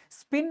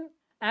 ஸ்பின்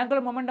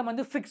ஆங்குலர் மொமெண்டம்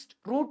வந்து ஃபிக்ஸ்ட்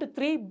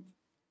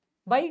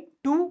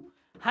 √3/2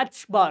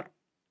 ஹச் பார்.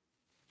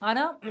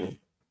 ஆனால்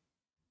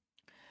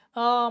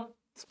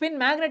ஸ்பின்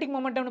மேக்னெட்டிக்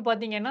மொமெண்டம்னு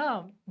பார்த்தீங்கன்னா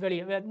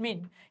வெளியே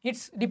mean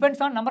it's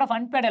depends on number of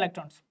unpaired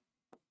electrons.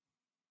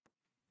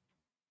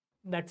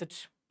 That's it.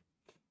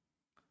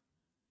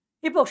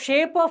 இப்போ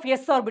shape of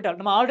S orbital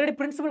நம்ம already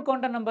principal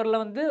quantum நம்பரில்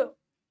வந்து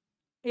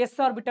S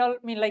orbital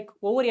mean like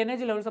ஒவ்வொரு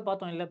எனர்ஜி லெவல்ஸை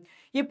பார்த்தோம் இல்லை.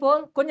 இப்போ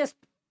கொஞ்சம்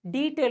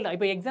டீட்டெயில்டாக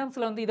இப்போ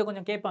எக்ஸாம்ஸில் வந்து இதை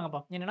கொஞ்சம்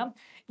கேட்பாங்கப்பா. என்னென்னா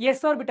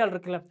எஸ் ஆர்பிட்டால்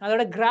இருக்குல்ல,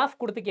 அதோட கிராஃப்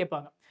கொடுத்து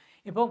கேட்பாங்க.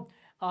 இப்போ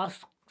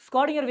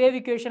ஸ்க்ராடிங்கர் வேவ்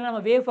ஈக்குவேஷனில்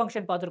நம்ம wave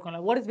function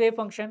பார்த்துருக்கோம்ல. What is wave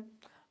function,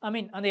 ஐ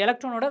மீன் அந்த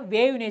எலக்ட்ரானோட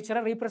வேவ்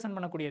நேச்சரை ரீப்ரசென்ட்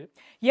பண்ணக்கூடியது.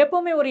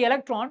 எப்போவுமே ஒரு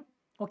எலக்ட்ரான்,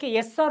 ஓகே,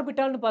 எஸ்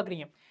ஆர்பிட்டால்னு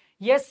பார்க்குறீங்க.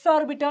 எஸ்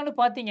ஆர்பிட்டால்னு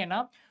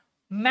பார்த்தீங்கன்னா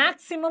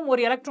மேக்ஸிமம்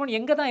ஒரு எலக்ட்ரான்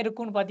எங்கே தான்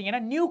இருக்கும்னு பார்த்தீங்கன்னா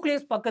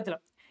நியூக்ளியஸ் பக்கத்தில்.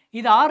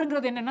 இது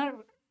ஆறுங்கிறது என்னென்னா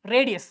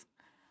ரேடியஸ்,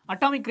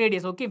 அட்டாமிக்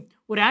ரேடியஸ். ஓகே,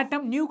 ஒரு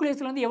ஆட்டம்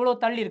நியூக்ளியஸ்லேருந்து எவ்வளோ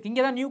தள்ளி இருக்குது,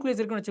 இங்கே தான்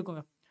நியூக்ளியஸ் இருக்குன்னு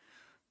வச்சுக்கோங்க.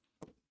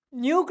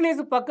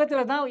 நியூக்ளியஸ்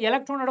பக்கத்தில் தான்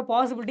எலக்ட்ரானோட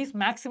பாசிபிலிட்டிஸ்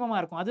மேக்ஸிமமாக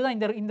இருக்கும். அதுதான்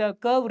இந்த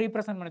கர்வ்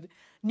ரீப்ரசென்ட் பண்ணுது.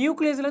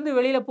 நியூக்ளியஸ்லேருந்து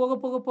வெளியில் போக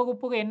போக போக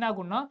போக என்ன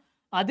ஆகும்னா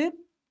அது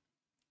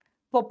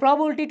இப்போ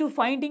probability to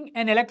finding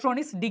an electron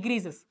is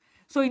decreases.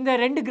 So இந்த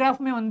ரெண்டு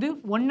கிராஃப்மே வந்து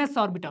 1s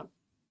orbital.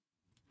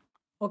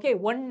 Okay,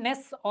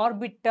 1s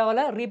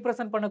ஆர்பிட்டாலை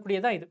represent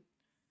பண்ணக்கூடியதான் இது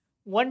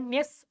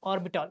 1s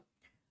ஆர்பிட்டால்.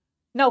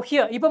 நவ்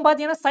ஹியர் இப்போ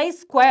பார்த்தீங்கன்னா சைஸ்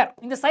ஸ்கொயர்.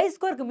 இந்த சைஸ்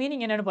ஸ்கொயருக்கு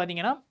மீனிங் என்னென்னு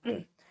பார்த்தீங்கன்னா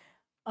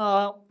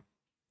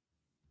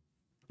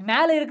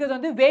மேலே இருக்கிறது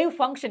வந்து வேவ்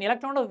ஃபங்க்ஷன்,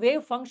 எலக்ட்ரானோட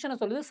வேவ் ஃபங்க்ஷனை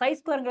சொல்லுது. Size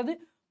ஸ்கொயருங்கிறது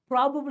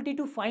probability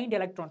to find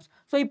electrons.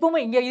 So இப்போவுமே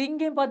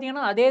இங்கேயும்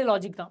பார்த்தீங்கன்னா அதே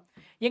லாஜிக் தான்.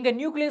 எங்கள்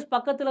நியூக்ளியஸ்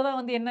பக்கத்தில் தான்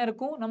வந்து என்ன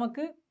இருக்கும்,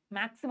 நமக்கு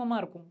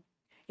மேக்ஸிமமாக இருக்கும்,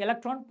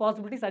 எலக்ட்ரான்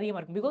பாசிபிலிட்டிஸ் அதிகமாக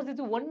இருக்கும். பிகாஸ்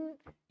இது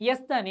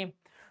 1s தானே.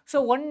 So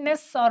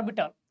 1s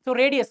orbital. So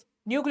radius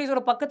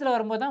நியூக்ளியஸோட பக்கத்தில்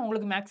வரும்போது தான்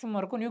உங்களுக்கு மேக்ஸிமம்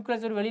இருக்கும்.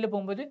 நியூக்ளியஸோட வெளியில்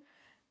போகும்போது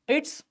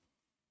இட்ஸ்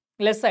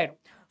லெஸ் ஆகிடும்.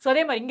 ஸோ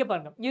அதே மாதிரி இங்கே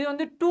பாருங்கள், இது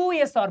வந்து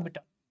 2s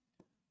orbital.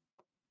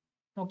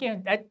 Okay,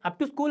 up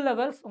to school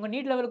levels உங்கள்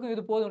நீட் லெவலுக்கும்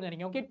இது போதும்னு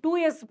நினைக்கிறேன். ஓகே,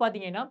 2s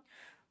பார்த்தீங்கன்னா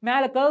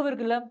மேலே கர்வ்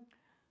இருக்குல்ல,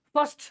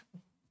 ஃபர்ஸ்ட்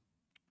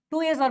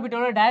 2s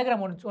ஆர்பிட்டலோட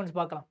டயக்ராம் ஒன்ஸ்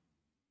பார்க்கலாம்.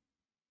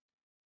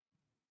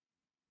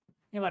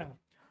 இங்கே பாருங்க,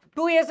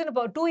 2s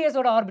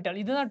ஆர்பிட்டல்,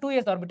 இதுதான்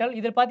 2s ஆர்பிட்டல்.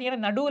 இதில்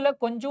பார்த்தீங்கன்னா நடுவில்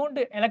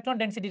கொஞ்சோண்டு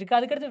எலக்ட்ரான் டென்சிட்டி இருக்குது,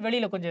 அதுக்கடுத்து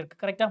வெளியில் கொஞ்சம்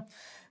இருக்குது. கரெக்டாக?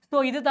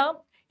 ஸோ இதுதான்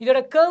இதோட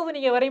கர்வ்.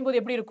 நீங்கள் வரையும்போது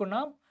எப்படி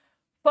இருக்குன்னா,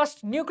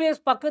 ஃபர்ஸ்ட்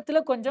நியூக்ளியஸ்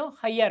பக்கத்தில் கொஞ்சம்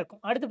ஹையாக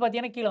இருக்கும், அடுத்து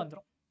பார்த்தீங்கன்னா கீழே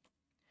வந்துடும்.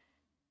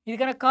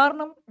 இதுக்கான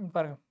காரணம்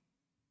பாருங்க,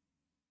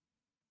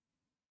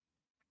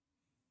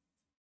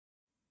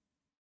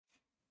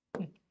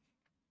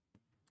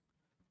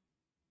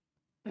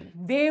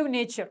 வேவ்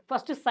நேச்சர்.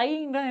 ஃபர்ஸ்ட்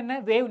சைன்னா என்ன,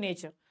 வேவ்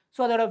நேச்சர். ஸோ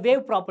அதோட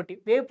வேவ் ப்ராப்பர்ட்டி,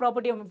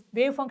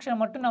 வேவ் ஃபங்க்ஷனை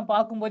மட்டும் நான்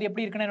பார்க்கும்போது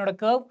எப்படி இருக்குன்னா, என்னோட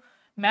கர்வ்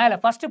மேலே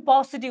ஃபர்ஸ்ட்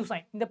பாசிட்டிவ்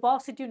சைன். இந்த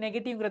பாசிட்டிவ்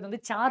நெகட்டிவ்ங்கிறது வந்து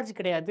சார்ஜ்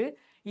கிடையாது,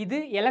 இது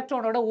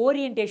எலக்ட்ரானோட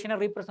ஓரியன்டேஷனை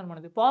ரீப்ரசென்ட்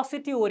பண்ணுது.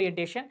 பாசிட்டிவ்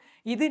ஓரியன்டேஷன்,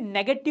 இது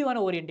நெகட்டிவான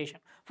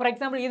ஓரியன்டேஷன். ஃபார்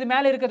எக்ஸாம்பிள், இது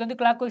மேலே இருக்கிறது வந்து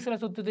கிளாக்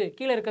வைஸில் சுற்றுது,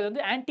 கீழே இருக்கிறது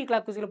வந்து ஆன்டி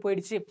கிளாக் வைஸில்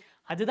போயிடுச்சு,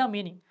 அதுதான்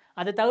மீனிங்.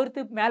 அதை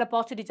தவிர்த்து மேலே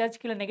பாசிட்டிவ் சார்ஜ்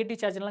கீழே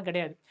நெகட்டிவ் சார்ஜ்லாம்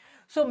கிடையாது.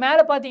 ஸோ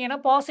மேலே பார்த்தீங்கன்னா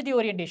பாசிட்டிவ்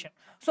ஓரியன்டேஷன்.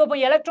 ஸோ இப்போ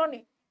எலக்ட்ரான்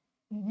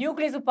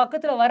நியூக்ளியஸ்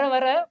பக்கத்தில் வர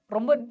வர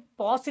ரொம்ப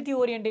பாசிட்டிவ்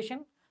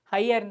ஓரியன்டேஷன்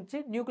ஹையாக இருந்துச்சு,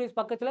 நியூக்ளியஸ்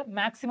பக்கத்தில்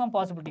மேக்ஸிமம்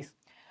பாசிபிலிட்டிஸ்.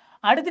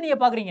 அடுத்து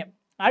நீங்கள்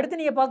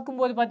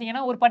பார்க்கும்போது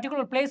பார்த்தீங்கன்னா ஒரு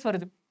பர்டிகுலர் பிளேஸ்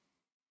வருது.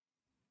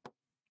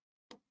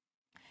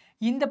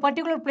 இந்த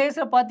பர்டிகுலர்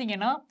பிளேஸில்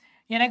பார்த்தீங்கன்னா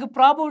எனக்கு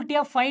probability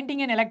of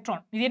finding an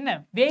electron, இது என்ன,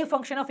 வேவ்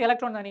ஃபங்க்ஷன் ஆஃப்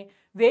எலக்ட்ரான் தானே.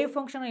 வேவ்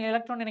ஃபங்க்ஷன் ஆஃப்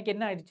எலக்ட்ரான் எனக்கு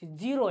என்ன ஆயிடுச்சு,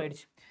 0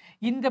 ஆயிடுச்சு.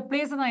 இந்த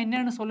பிளேஸை நான்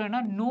என்னன்னு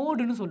சொல்லுவேன்னா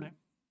நோடுன்னு சொல்லுவேன்.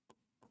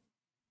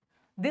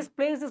 This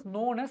place is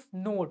known as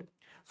node.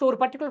 So ஒரு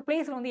பர்டிகுலர்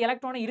பிளேஸில் வந்து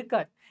எலக்ட்ரானே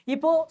இருக்காது.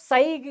 இப்போது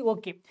சைக்கு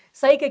ஓகே,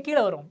 சைக்கு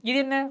கீழே வரும். இது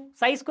என்ன,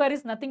 chi square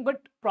is nothing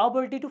but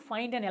probability to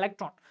find an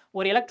electron.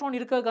 ஒரு எலக்ட்ரான்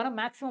இருக்கிறதுக்கான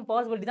மேக்ஸிமம்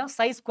பாசிபிலிட்டி தான்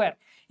சை ஸ்கொயர்.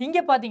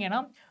 இங்கே பார்த்தீங்கன்னா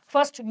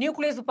ஃபர்ஸ்ட்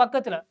நியூக்ளியஸ்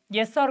பக்கத்தில்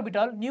எஸ்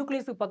ஆர்பிட்டால்,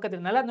 நியூக்ளியஸ்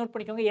பக்கத்தில் நல்லா நோட்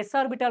பண்ணிக்கோங்க, எஸ்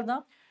ஆர்பிட்டால்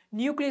தான்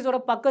நியூக்ளியஸோட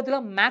பக்கத்தில்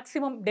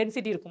மேக்ஸிமம்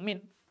டென்சிட்டி இருக்கும்.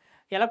 மீன்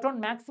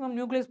எலக்ட்ரான் மேக்ஸிமம்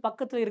நியூக்ளியஸ்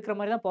பக்கத்தில் இருக்கிற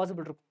மாதிரி தான்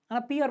பாசிபிள் இருக்கும்.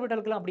 ஆனால் பி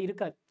ஆர்பிட்டாலுக்குலாம் அப்படி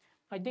இருக்காது.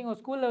 ஐ திங்க்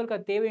ஸ்கூல் லெவலுக்கு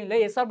அது தேவையில்லை,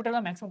 எஸ் ஆர்பிட்டல்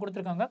தான் மேக்ஸிமம்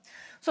கொடுத்துருக்காங்க.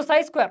 So chi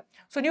square,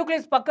 so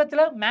nucleus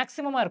பக்கத்தில்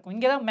மேக்ஸிமமாக இருக்கும்,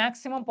 இங்கே தான்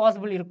மேக்ஸிமம்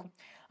பாசிபிள் இருக்கும்.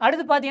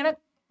 அடுத்து பார்த்தீங்கன்னா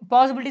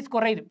பாசிபிலிட்டிஸ்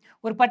குறையுது,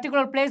 ஒரு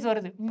பர்டிகுலர் பிளேஸ்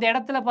வருது, இந்த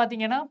இடத்துல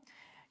பார்த்தீங்கன்னா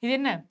இது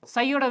என்ன,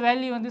 சையோட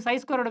வேல்யூ வந்து சை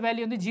ஸ்கொயரோட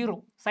வேல்யூ வந்து 0.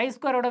 சை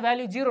ஸ்கொயரோட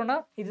வேல்யூ 0னா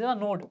இதுதான்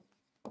நோடு.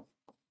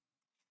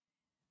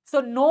 ஸோ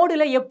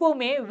நோடில்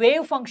எப்போவுமே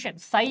வேவ் ஃபங்க்ஷன்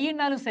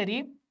சைனாலும் சரி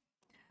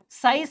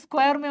சை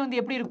ஸ்கொயருமே வந்து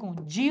எப்படி இருக்கும்,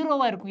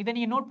 0வாக இருக்கும். இதை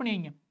நீங்கள் நோட்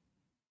பண்ணுவீங்க.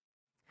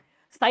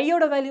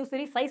 சையோட வேல்யூ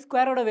சரி, சை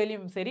ஸ்கொயரோட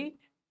வேல்யூவும் சரி,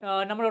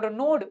 நம்மளோட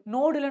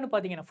நோடுலன்னு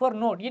பார்த்தீங்கன்னா for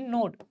note in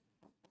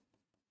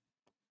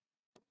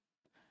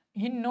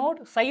note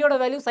சையோட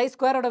value சை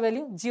ஸ்கொயரோட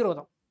வேல்யூ 0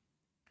 தான்.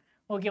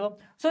 ஓகேவா?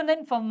 ஸோ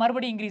தென்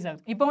மறுபடியும் இன்க்ரீஸ்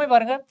ஆகுது. இப்போவே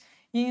பாருங்கள்,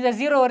 இந்த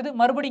 0 வருது,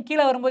 மறுபடியும்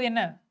கீழே வரும்போது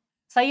என்ன,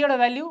 சையோட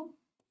வேல்யூ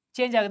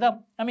சேஞ்ச் ஆகுதா,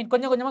 ஐ மீன்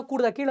கொஞ்சம் கொஞ்சமாக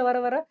கூடுதா, கீழே வர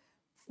வர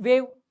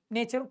வேவ்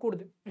நேச்சரும்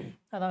கூடுது,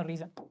 அதான்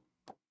ரீசன்.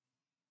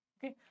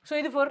 ஓகே, ஸோ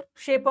இது for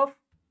shape of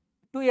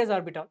 2s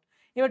orbital.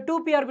 இவன்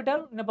 2p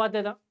ஆர்பிட்டால் என்ன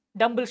பார்த்தது தான்,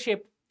 tumble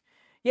shape.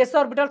 s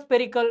orbital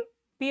spherical,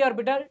 p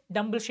orbital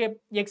tumble shape.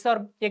 x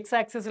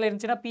ஆக்சிஸில்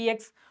இருந்துச்சுன்னா px,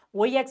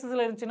 y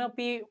ஆக்சிஸில் இருந்துச்சுன்னா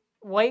py,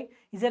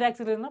 z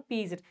ஆக்சிஸில் இருந்துச்சுன்னா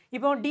pz.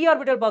 இப்போ d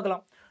ஆர்பிட்டால்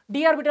பார்க்கலாம். d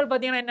ஆர்பிட்டால்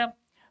பார்த்தீங்கன்னா என்ன,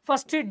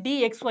 ஃபஸ்ட்டு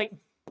dxy,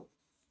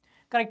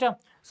 கரெக்டாக?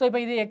 ஸோ இப்போ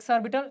இது x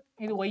ஆர்பிட்டால்,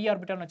 இது y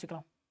ஆர்பிட்டால்னு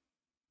வச்சுக்கலாம்.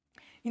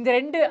 இந்த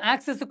ரெண்டு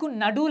ஆக்சிஸுக்கும்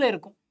நடுவில்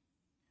இருக்கும்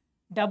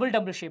டபுள்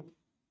ஷேப்.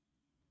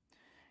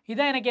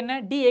 இதான் எனக்கு என்ன,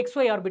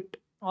 dxy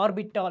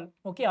ஆர்பிட்டால்.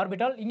 Okay,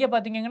 orbital. இங்கே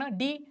பார்த்தீங்கன்னா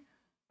dyz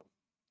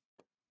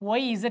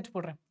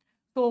போடுறேன்.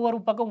 ஸோ ஒரு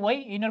பக்கம் y,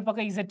 இன்னொரு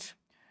பக்கம் z,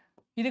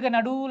 இதுக்கு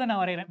நடுவில்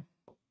நான் வரைகிறேன்.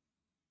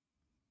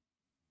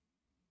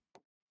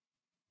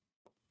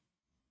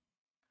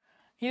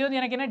 இது வந்து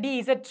எனக்கு என்ன,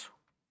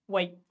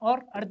 dzy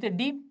ஆர் அடுத்து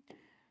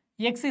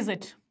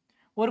dxz,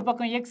 ஒரு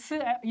பக்கம் x,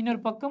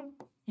 இன்னொரு பக்கம்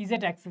z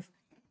ஆக்சிஸ்.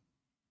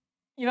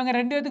 இவங்க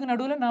ரெண்டு பேத்துக்கு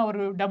நடுவில் நான்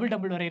ஒரு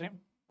டபுள் வரைகிறேன்.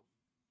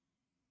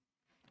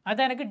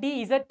 அதான் எனக்கு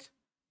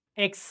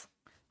dz(x).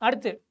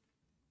 அடுத்து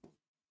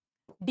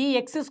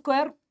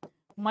dx²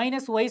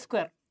 மைனஸ் y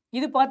ஸ்கொயர்.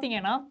 இது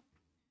பார்த்தீங்கன்னா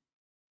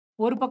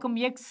ஒரு பக்கம்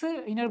x,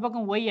 இன்னொரு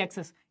பக்கம் y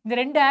ஆக்சிஸ். இந்த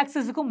ரெண்டு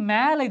ஆக்சிஸுக்கும்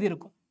மேலே இது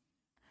இருக்கும்,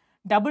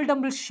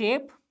 double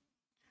shape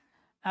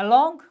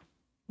along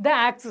the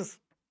axis.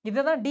 இதை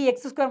தான்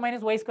dx²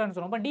 மைனஸ் y ஸ்கொயர்னு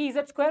சொல்லுவோம். இப்போ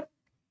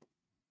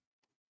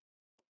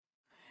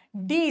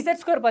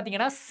dz²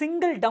 பார்த்தீங்கன்னா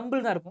சிங்கிள்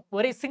டம்பிள் தான் இருக்கும்,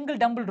 ஒரே சிங்கிள்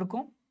டம்பிள்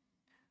இருக்கும்,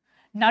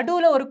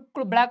 நடுவில் ஒரு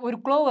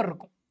க்ளோவர்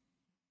இருக்கும்,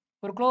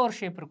 ஒரு க்ளோவர்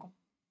ஷேப் இருக்கும்.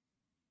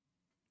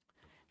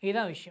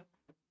 இதுதான் விஷயம்.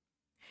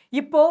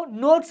 இப்போ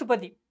நோட்ஸ்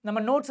பற்றி நம்ம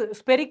நோட்ஸ்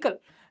ஸ்பெரிக்கல்,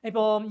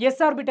 இப்போ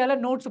எஸ் ஆர்பிட்டால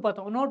நோட்ஸ்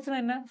பார்த்தோம். நோட்ஸ்னா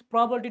என்ன,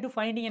 probability to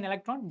finding an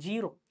electron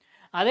 0.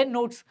 அதே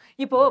நோட்ஸ்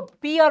இப்போ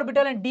p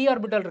orbital and d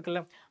orbital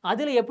இருக்குல்ல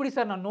அதில் எப்படி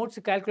சார் நான்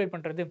நோட்ஸ் கால்குலேட்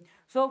பண்ணுறது?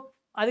 ஸோ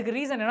அதுக்கு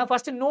ரீசன் என்ன,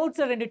 ஃபஸ்ட்டு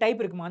நோட்ஸில் 2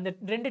 டைப் இருக்குமா, அந்த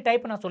 2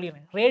 டைப் நான்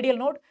சொல்லிடுறேன்.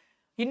 ரேடியல் நோட்,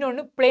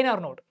 இன்னொன்று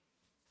பிளேனார் நோட்.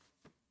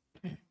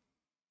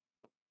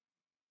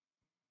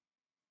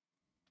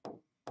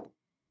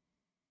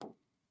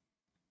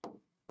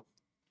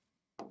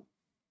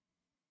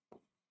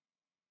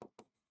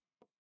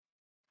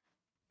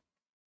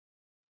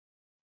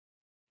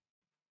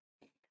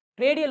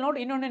 ரேடியல் நோட்,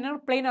 இன்னொன்று என்ன,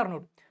 planar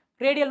note.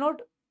 Radial note,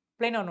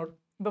 planar note.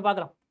 இப்போ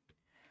பார்க்கலாம்.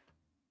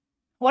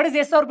 What is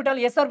S orbital?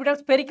 S orbital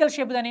spherical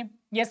shape தானே.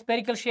 எஸ்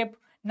ஸ்பெரிக்கல் ஷேப்,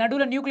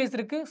 நடுவில் நியூக்ளியஸ்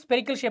இருக்கு,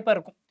 ஸ்பெரிக்கல் ஷேப்பாக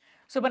இருக்கும்.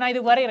 ஸோ இப்போ நான்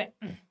இது வரைகிறேன்,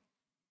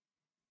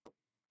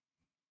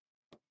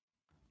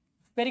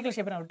 ஸ்பெரிக்கல்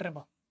ஷேப்பை நான்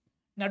விட்டுறேன்ப்பா.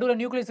 நடுவில்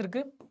நியூக்ளியஸ்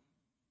இருக்கு,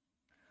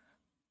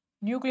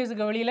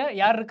 நியூக்ளியஸுக்கு வெளியில்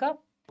யார் இருக்கா,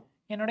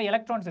 என்னோட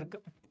எலக்ட்ரான்ஸ்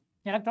இருக்கு,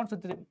 எலக்ட்ரான்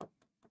சுற்றுது.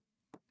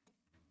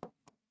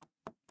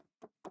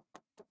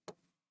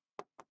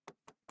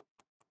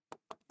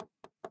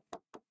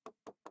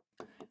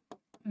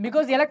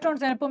 பிகாஸ்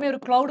எலக்ட்ரான்ஸ் எப்பவுமே ஒரு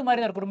கிளவுட் மாதிரி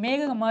தான் இருக்கும், ஒரு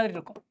மேகம் மாதிரி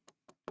இருக்கும்.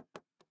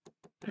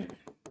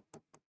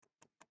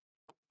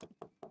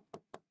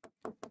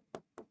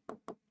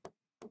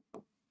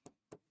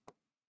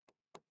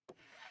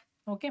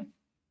 ஓகே,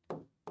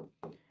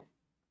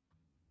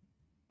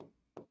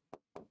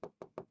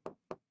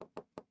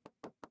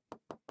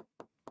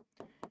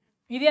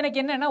 இது எனக்கு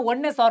என்னன்னா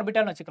 1s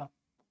ஆர்பிட்டால்னு வச்சுக்கலாம்.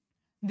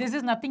 This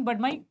is nothing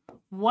but my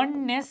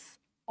 1s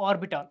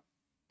orbital.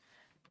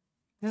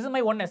 This is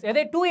my 1s.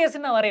 எதே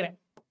 2s நான் வரைகிறேன்.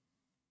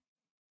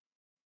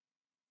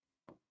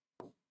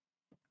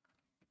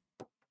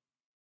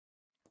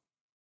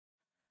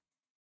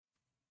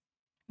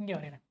 இங்கே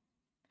வரைகிறேன்.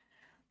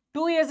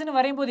 2sன்னு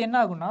வரையும் போது என்ன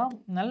ஆகும்னா,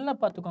 நல்லா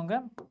பார்த்துக்கோங்க.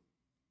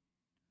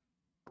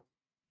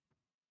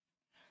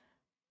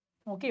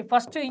 ஓகே,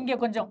 ஃபஸ்ட்டு இங்கே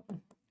கொஞ்சம்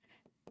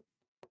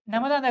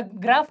நம்ம தான் அந்த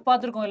கிராஃப்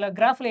பார்த்துருக்கோம் இல்லை,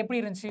 கிராஃபில் எப்படி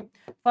இருந்துச்சு,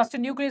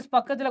 ஃபஸ்ட்டு நியூக்ளியஸ்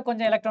பக்கத்தில்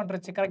கொஞ்சம் எலக்ட்ரான்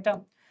இருந்துச்சு, கரெக்டாக?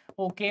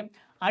 ஓகே,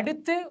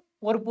 அடுத்து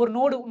ஒரு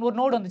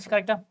நோடு வந்துச்சு,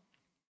 கரெக்டாக?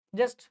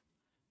 ஜஸ்ட்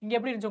இங்கே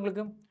எப்படி இருந்துச்சு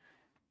உங்களுக்கு,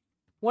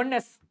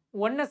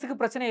 1sக்கு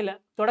பிரச்சனை இல்லை,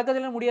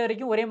 தொடக்கத்தில் முடியாத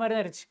வரைக்கும் ஒரே மாதிரி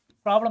தான் இருந்துச்சு,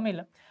 ப்ராப்ளமே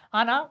இல்லை.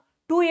 ஆனால்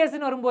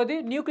 2sன்னு வரும்போது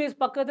நியூக்ளியஸ்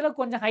பக்கத்தில்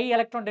கொஞ்சம் ஹை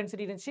எலக்ட்ரான்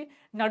டென்சிட்டி இருந்துச்சு,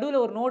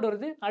 நடுவில் ஒரு நோடு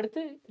வருது,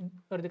 அடுத்து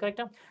வருது,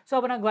 கரெக்டாக? ஸோ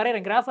அப்போ நான்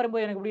வரைகிறேன், கிராஃப்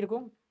வரும்போது எனக்கு எப்படி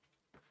இருக்கும்,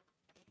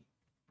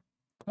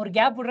 ஒரு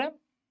கேப் விடுறேன்,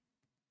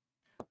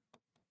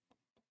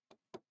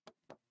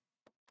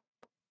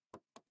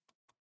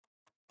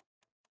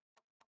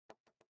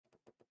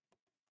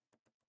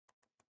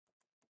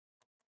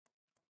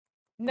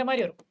 இந்த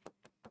மாதிரி வரும்.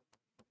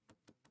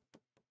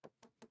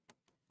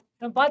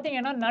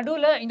 பார்த்தீங்கன்னா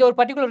நடுவில் இந்த ஒரு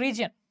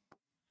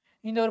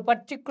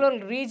பர்டிகுலர்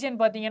ரீஜன்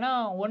பார்த்தீங்கன்னா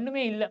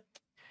ஒன்றுமே இல்லை,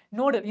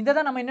 நோடு. இதை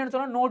தான் நம்ம என்னென்னு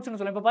சொல்லணும், நோட்ஸ்னு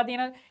சொல்லலாம். இப்போ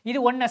பார்த்தீங்கன்னா இது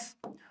 1s.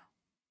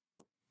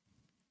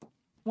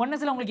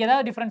 1sல உங்களுக்கு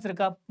ஏதாவது டிஃப்ரென்ஸ்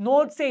இருக்கா?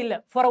 நோட்ஸே இல்லை.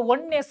 ஃபார்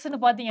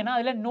 1sன்னு பார்த்தீங்கன்னா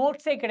அதில்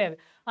நோட்ஸே கிடையாது.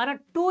 ஆனால்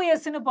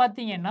 2sன்னு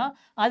பார்த்தீங்கன்னா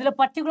அதில்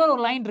பர்டிகுலர்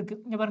ஒரு லைன்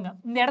இருக்குது. இங்கே பாருங்கள்,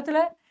 இந்த இடத்துல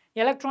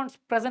எலக்ட்ரான்ஸ்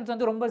ப்ரெசன்ஸ்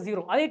வந்து ரொம்ப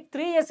 0. அதே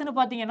 3sன்னு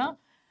பார்த்தீங்கன்னா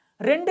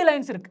 2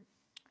 லைன்ஸ் இருக்குது.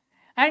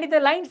 அண்ட் இந்த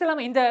லைன்ஸ்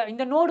எல்லாம்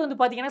இந்த நோடு வந்து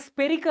பார்த்தீங்கன்னா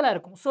ஸ்பெரிக்கலாக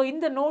இருக்கும். ஸோ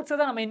இந்த நோட்ஸை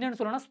தான் நம்ம என்னென்னு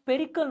சொல்லணும்னா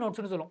ஸ்பெரிக்கல்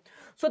நோட்ஸ்னு சொல்லுவோம்.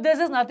 So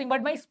this is nothing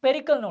but my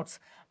spherical notes.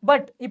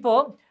 But இப்போ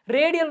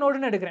ரேடியல்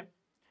நோடுன்னு எடுக்கிறேன்.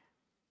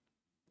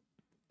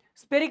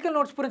 Spherical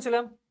notes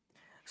புரிஞ்சுல?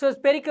 So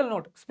spherical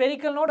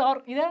note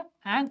R இதை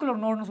ஆங்குலர்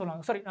நோடுன்னு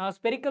சொல்லுவாங்க. Sorry,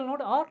 spherical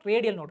note R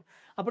radial note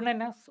அப்படின்னா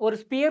என்ன, ஒரு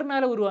ஸ்பியர்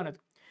மேலே உருவானது,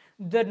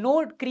 த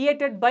note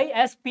created by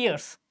a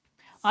Spears,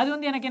 அது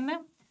வந்து எனக்கு என்ன,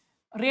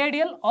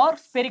 ரேடியல்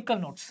ஆர்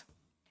ஸ்பெரிக்கல் நோட்ஸ்.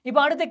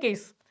 இப்போ அடுத்த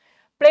case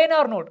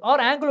planar note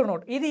R angular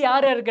note. இது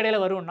யார் யாருக்கு இடையில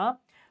வரும்னா,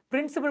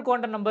 பிரின்சிபல்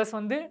குவாண்டம் நம்பர்ஸ்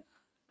வந்து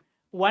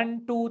 1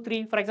 2 3,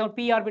 for example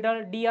p orbital,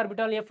 d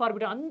orbital, f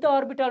orbital, அந்த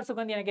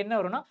ஆர்பிட்டால்ஸுக்கு வந்து எனக்கு என்ன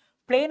வரும்னா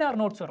பிளேனார்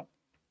நோட்ஸ் வரும்.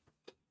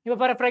 இப்போ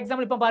ஃபார்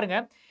எக்ஸாம்பிள் இப்போ பாருங்க,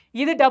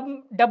 இது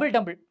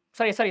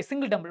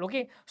single tumble.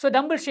 Okay, so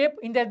tumble shape.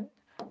 இந்த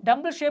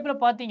டம்பிள்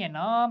ஷேப்பில்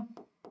பார்த்தீங்கன்னா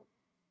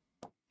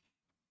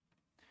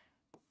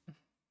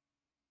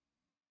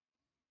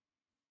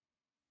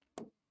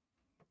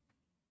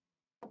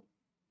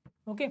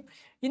ஓகே,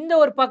 இந்த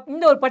ஒரு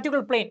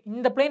பர்டிகுலர் பிளேன்,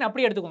 இந்த பிளேன்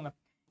அப்படியே எடுத்துக்கோங்க.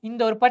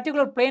 இந்த ஒரு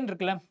பர்டிகுலர் பிளேன்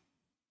இருக்குல்ல,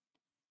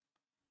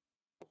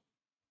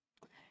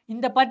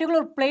 இந்த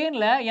பர்டிகுலர்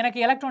பிளேனில்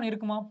எனக்கு எலக்ட்ரான்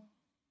இருக்குமா?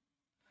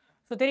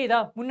 ஸோ தெரியுதா,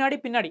 முன்னாடி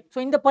பின்னாடி. ஸோ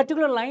இந்த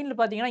பர்டிகுலர் லைனில்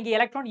பார்த்தீங்கன்னா இங்கே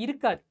எலக்ட்ரான்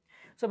இருக்காது.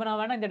 ஸோ இப்போ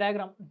நான் வேணா இந்த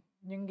டயக்ராம்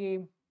இங்கே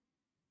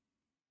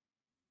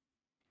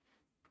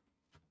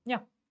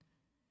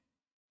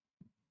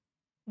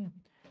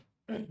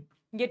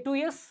இங்கே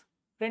 2s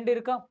 2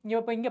 இருக்கா,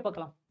 இங்கே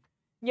பார்க்கலாம்.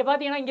 இங்கே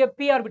பார்த்தீங்கன்னா இங்கே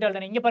p ஆர்பிட்டால்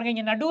தானே. இங்கே பாருங்கள்,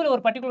 இங்கே நடுவில்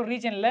ஒரு பர்டிகுலர்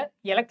ரீஜனில்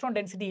எலக்ட்ரான்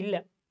டென்சிட்டி இல்லை.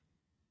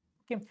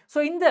 ஓகே, ஸோ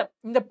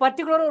இந்த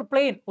பர்டிகுலர்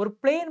ஒரு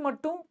பிளேன்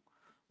மட்டும்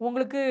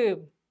உங்களுக்கு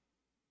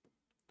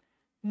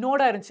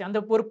நோடாக இருந்துச்சு. அந்த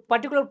ஒரு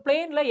பர்டிகுலர்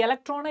பிளேனில்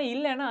எலக்ட்ரானே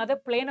இல்லைன்னா அதை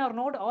பிளேனார்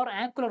நோட் ஆர்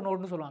ஆங்குலர்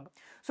நோட்னு சொல்லுவாங்க.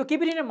 So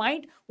keep it in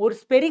mind, ஒரு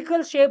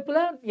ஸ்பெரிக்கல்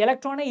ஷேப்பில்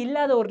எலக்ட்ரானே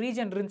இல்லாத ஒரு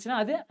ரீஜன்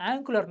இருந்துச்சுன்னா அது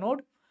angular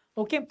note.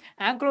 Okay,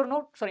 angular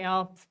note, sorry,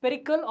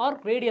 spherical R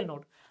radial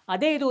note.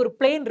 அதே இது ஒரு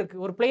பிளேன்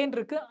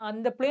இருக்குது,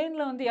 அந்த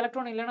பிளேனில் வந்து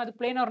எலக்ட்ரான் இல்லைன்னா அது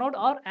பிளேனார் நோட்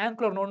ஆர்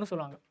ஆங்குலர் நோட்னு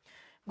சொல்லுவாங்க.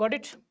 Got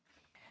it?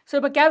 ஸோ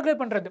இப்போ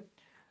கேல்குலேட் பண்ணுறது,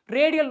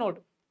 ரேடியல்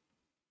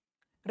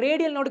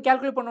நோடு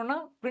கால்குலேட் பண்ணோம்னா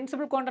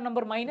principal quantum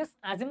number minus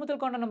azimuthal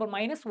quantum number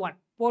 -1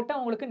 போட்டால்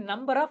உங்களுக்கு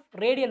நம்பர் ஆஃப்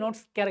ரேடியல்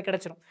நோட்ஸ்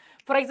கிடைச்சிடும்.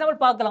 ஃபார் எக்ஸாம்பிள்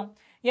பார்க்கலாம்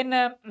என்ன.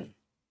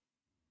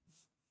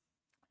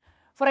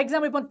 ஃபார்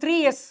எக்ஸாம்பிள் இப்போ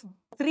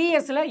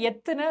 3sல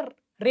எத்தனை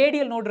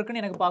ரேடியல் நோடு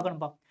இருக்குன்னு எனக்கு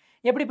பார்க்கணும்பா.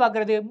 எப்படி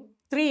பார்க்கறது?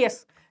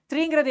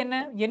 3ங்கிறது என்ன?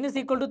 n is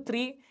equal to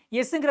 3.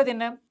 sங்கிறது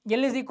என்ன?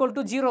 l is equal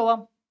to 0வா?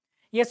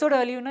 s ஓட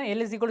வேல்யூனா l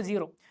is equal to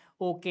 0.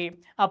 Okay,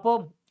 அப்போ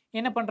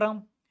என்ன பண்ணுறோம்?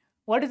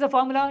 What is the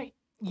formula?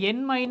 n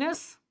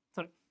minus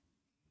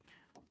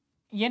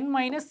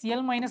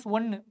l minus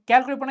 1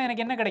 calculate பண்ணால்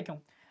எனக்கு என்ன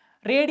கிடைக்கும்?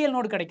 ரேடியல்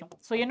நோடு கிடைக்கும்.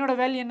 ஸோ என்னோட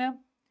வேல்யூ என்ன?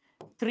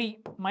 3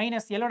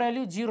 மைனஸ் எல்லோட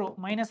வேல்யூ 0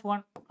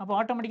 -1. அப்போ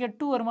ஆட்டோமேட்டிக்காக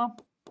 2 வருமா?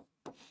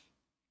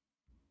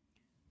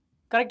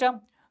 கரெக்டா?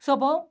 ஸோ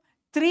அப்போ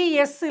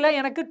 3sல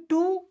எனக்கு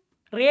 2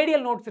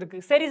 ரேடியல் நோட்ஸ்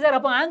இருக்குது. சரி சார்,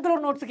 அப்போ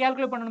ஆங்குலர் நோட்ஸ்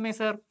கால்குலேட் பண்ணணுமே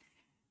சார்.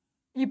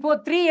 இப்போ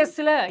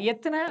 3sல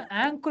எத்தனை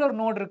ஆங்குலர்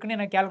நோடு இருக்குன்னு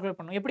எனக்கு கால்குலேட்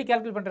பண்ணணும். எப்படி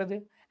கால்குலேட் பண்ணுறது?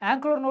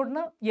 Angular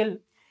நோடுனா L.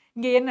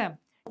 இங்கே என்ன?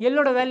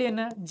 எல்லோட வேல்யூ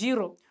என்ன?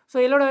 0. ஸோ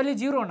எல்லோட வேல்யூ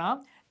 0னா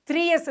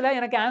 3sல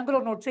எனக்கு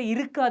ஆங்குலர் நோட்ஸே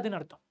இருக்காதுன்னு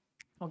அர்த்தம்.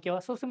 ஓகேவா?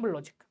 So simple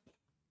logic.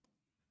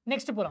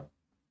 நெக்ஸ்ட் போகலாம்.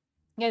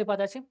 இங்கே இது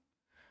பார்த்தாச்சு.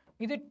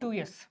 இது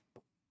 2s.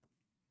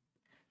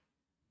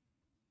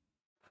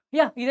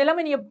 இது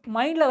எல்லாமே நீங்கள்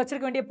மைண்டில்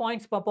வச்சிருக்க வேண்டிய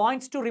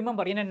பாயிண்ட்ஸ் டு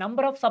ரிமெம்பர். என்ன?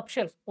 Number of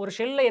subshells. ஒரு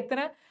ஷெல்லில்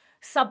எத்தனை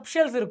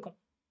சப்ஷெல்ஸ் இருக்கும்?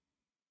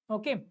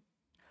 Okay,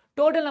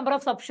 total number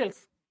of subshells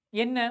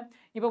என்ன?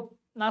 இப்போ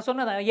நான்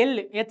சொன்னதா எல்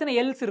எத்தனை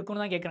எல்ஸ்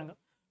இருக்குன்னு தான் கேட்குறாங்க.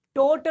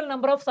 டோட்டல்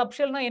நம்பர் ஆஃப்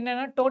சப்ஷெல்னா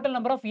என்னென்னா டோட்டல்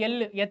நம்பர் ஆஃப் எல்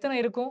எத்தனை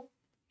இருக்கும்?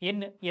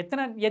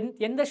 எத்தனை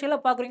எந்த ஷெல்லை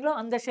பார்க்குறீங்களோ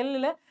அந்த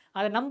ஷெல்லில்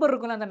அந்த நம்பர்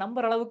இருக்குல்ல, அந்த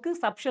நம்பர் அளவுக்கு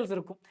சப்ஷெல்ஸ்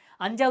இருக்கும்.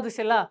 5வது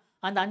ஷெல்லா,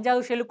 அந்த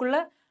 5வது ஷெல்லுக்குள்ள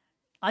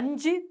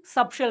 5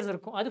 சப்ஷெல்ஸ்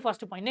இருக்கும். அது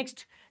first point.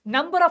 Next,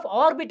 number of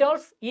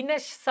orbitals in a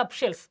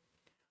subshells.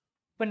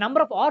 இப்போ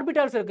நம்பர் ஆஃப்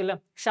ஆர்பிட்டால்ஸ் இருக்குல்ல,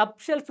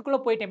 சப்ஷெல்ஸுக்குள்ளே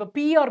போயிட்டேன். இப்போ p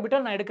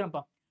ஆர்பிட்டால் நான்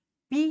எடுக்கிறேன்ப்பா.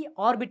 p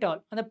ஆர்பிட்டால்,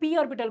 அந்த p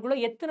ஆர்பிட்டாலுக்குள்ள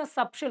எத்தனை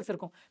சப்ஷெல்ஸ்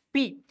இருக்கும்?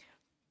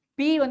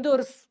 p வந்து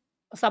ஒரு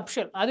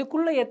சப்ஷெல்,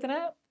 அதுக்குள்ளே எத்தனை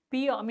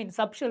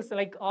சப்ஷெல்ஸ்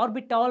லைக்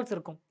ஆர்பிட்டால்ஸ்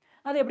இருக்கும்.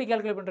 அதை எப்படி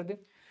கால்குலேட் பண்ணுறது?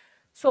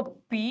 ஸோ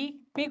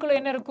பிக்குள்ளே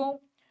என்ன இருக்கும்?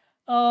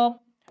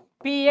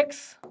 px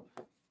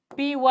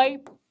py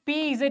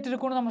pz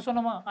இருக்குன்னு நம்ம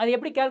சொன்னோமா? அது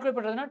எப்படி கால்குலேட்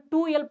பண்ணுறதுன்னா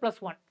 2l +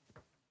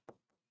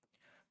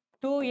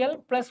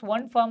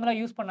 1 ஃபார்முலா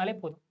யூஸ் பண்ணாலே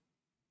போதும்.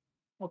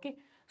 ஓகே,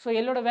 ஸோ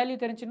எல்லோட வேல்யூ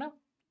தெரிஞ்சுன்னா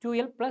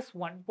 2l +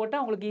 1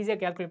 போட்டால் உங்களுக்கு ஈஸியாக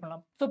கால்குலேட்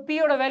பண்ணலாம். ஸோ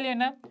பியோட வேல்யூ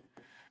என்ன?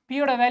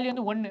 பியோட வேல்யூ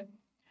வந்து 1.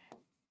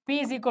 p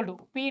is equal to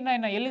p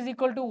என்ன? l is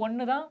equal to 1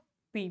 தான்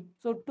p.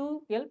 So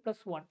 2l +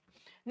 1.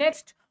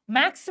 Next,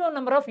 maximum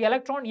number of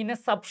electron in a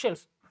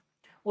subshells.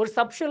 ஒரு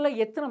சப்ஷெல்லில்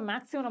எத்தனை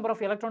maximum number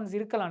of electrons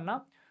இருக்கலாம்னா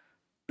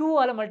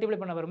 2ஆல் multiply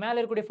பண்ண வரும். மேலே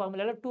இருக்கக்கூடிய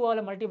ஃபார்முலாவில்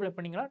 2ஆல் மல்டிப்ளை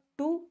பண்ணிங்கன்னா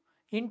 2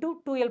 ×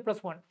 2l +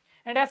 1.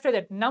 And after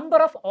that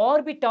number of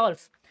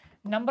orbitals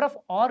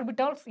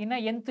in a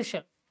nth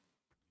shell.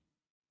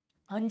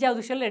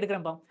 5வது ஷெல்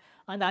எடுக்கிறேன்ப்பா.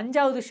 அந்த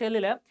 5வது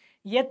ஷெல்லில்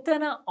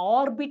எத்தனை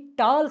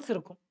ஆர்பிட்டால்ஸ்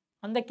இருக்கும்?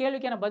 அந்த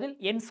கேள்விக்கான பதில்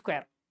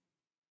n².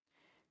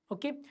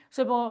 ஓகே, ஸோ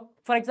இப்போ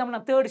ஃபார் எக்ஸாம்பிள்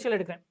நான் 3rd ஷெல்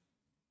எடுக்கிறேன்.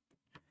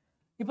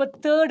 இப்போ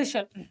 3rd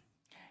shell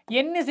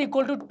n is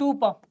equal to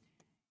 2பா.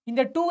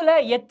 இந்த 2ல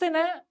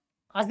எத்தனை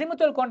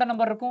அசிமுத்தல் குவாண்டம்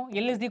நம்பர் இருக்கும்?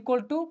 l is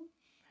equal to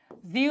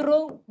 0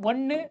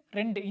 1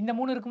 2 இந்த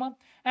 3 இருக்குமா?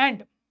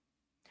 அண்ட்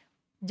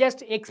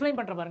ஜஸ்ட் எக்ஸ்பிளைன்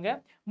பண்ணுற பாருங்க.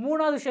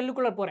 3வது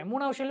ஷெல்லுக்குள்ளே போகிறேன்.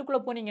 3வது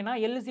ஷெல்லுக்குள்ளே போனீங்கன்னா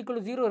l is equal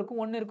to 0 இருக்கும்,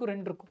 1 இருக்கும்,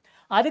 2 இருக்கும்.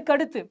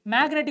 அதுக்கடுத்து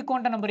மேக்னெட்டிக்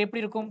குவாண்டம் நம்பர்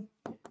எப்படி இருக்கும்?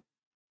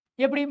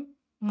 எப்படி?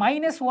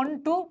 -1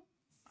 to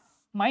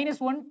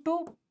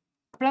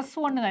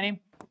 +1 தானே.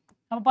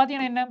 நம்ம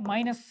பார்த்தீங்கன்னா என்ன?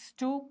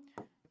 -2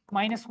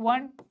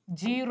 -1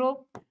 0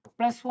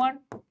 +1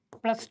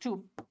 +2.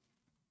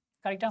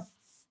 கரெக்டா?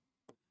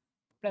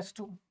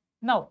 +2.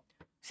 நவ்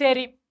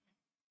சரி,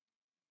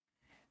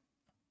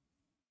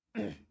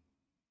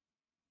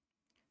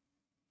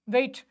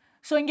 வெயிட்.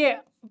 ஸோ இங்கே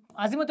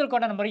அசிமுத்தல்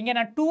குவாண்டம் நம்பர் இங்கே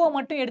நான் 2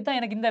 மட்டும் எடுத்தால்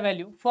எனக்கு இந்த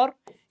value. For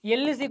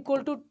l is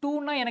equal to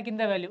 2னா எனக்கு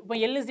இந்த வேல்யூ. இப்போ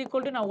l is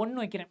equal to நான் 1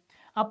 வைக்கிறேன்.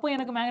 அப்போ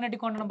எனக்கு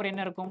மேக்னெட்டிக் குவாண்டம் நம்பர்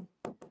என்ன இருக்கும்?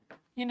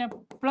 என்ன?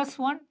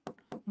 +1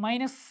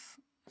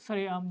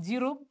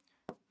 0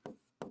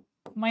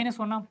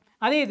 -1.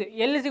 அதே இது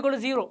l is equal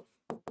to 0.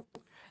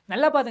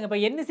 நல்லா பாருங்க. இப்போ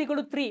n is equal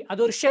to 3. அது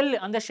ஒரு ஷெல்.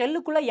 அந்த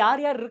ஷெல்லுக்குள்ளே யார்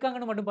யார்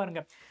இருக்காங்கன்னு மட்டும்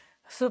பாருங்க.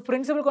 So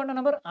principal quantum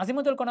number,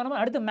 azimuthal quantum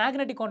number, அடுத்து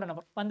மேக்னெட்டிக் குவாண்டம்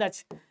நம்பர்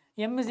வந்தாச்சு.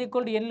 m is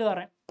equal to l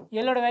வரேன்.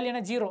 l ஓட வேல்யூ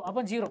என்ன? 0. அப்போ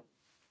 0.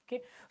 ஓகே,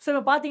 ஸோ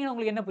இப்போ பார்த்தீங்கன்னா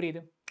உங்களுக்கு என்ன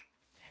புரியுது?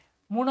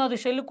 3வது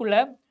ஷெல்லுக்குள்ள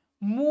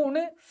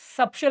 3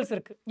 சப்ஷெல்ஸ்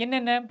இருக்குது.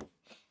 என்னென்ன?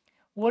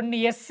 1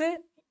 s,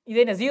 இது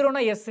என்ன?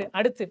 0னா s.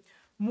 அடுத்து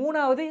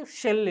 3வது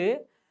ஷெல்லு,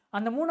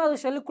 அந்த 3வது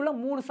ஷெல்லுக்குள்ள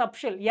 3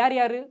 சப்ஷெல். யார்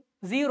யார்?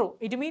 0,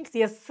 இட் மீன்ஸ்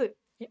s.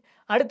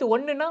 அடுத்து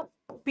 1னா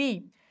p,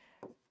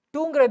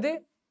 2ங்கிறது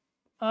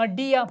d.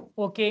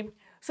 ஓகே,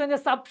 ஸோ இந்த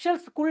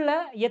சப்ஷெல்ஸ்க்குள்ள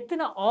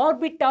எத்தனை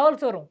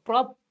ஆர்பிட்டால்ஸ் வரும்?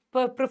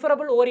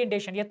 ப்ரிஃபரபிள்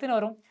ஓரியன்டேஷன் எத்தனை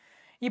வரும்?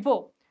 இப்போ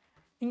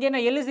இங்கே என்ன?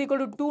 l is equal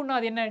to 2னா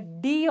அது என்ன?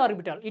 d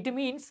orbital. இட்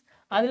மீன்ஸ்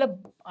அதில்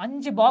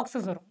 5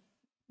 பாக்ஸஸ் வரும்.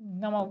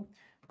 நம்ம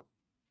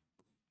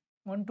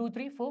 1 2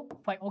 3 4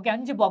 5. Okay,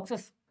 5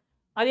 boxes.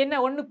 அது என்ன?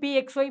 1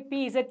 pxy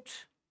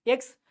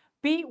pzx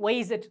B Y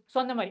Z. So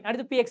அந்த மாதிரி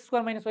அடுத்து B X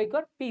square minus Y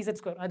square B Z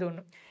square அது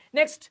ஒன்று.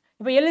 நெக்ஸ்ட்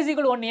இப்போ எல் இஸ்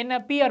ஈக்குவல் 1 என்ன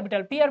பி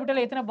ஆர்பிட்டல். பி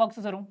ஆர்பிட்டல் எத்தனை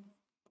பாக்ஸஸ் வரும்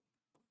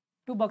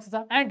 2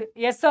 பாக்ஸஸா. அண்ட்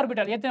எஸ்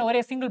ஆர்பிட்டல் எத்தனை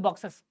ஒரே சிங்கிள்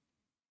பாக்ஸஸ்.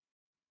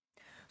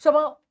 ஸோ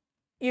அப்போ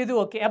இது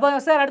ஓகே. அப்போ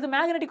சார் அடுத்து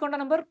magnetic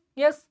quantum number.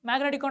 S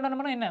magnetic quantum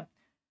நம்பர்னா என்ன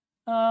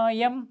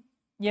M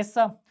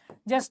எஸ்ஸா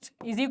just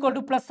is equal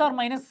to plus R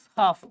minus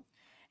half.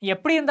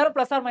 எப்படி இருந்தாலும்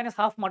ப்ளஸ் ஆர் மைனஸ்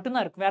ஹாஃப்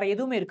மட்டும்தான் இருக்கும், வேறு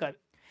எதுவுமே இருக்காது.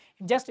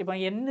 ஜஸ்ட் இப்போ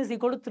என் இஸ்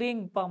ஈக்குவல் டு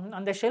 3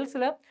 அந்த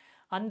ஷெல்ஸில்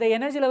அந்த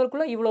எனர்ஜி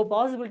லெவலுக்குள்ளே இவ்வளோ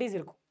பாசிபிலிட்டிஸ்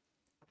இருக்கும்.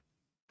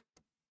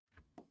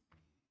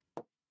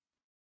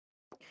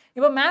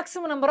 இப்போ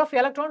maximum number of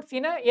electrons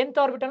in nth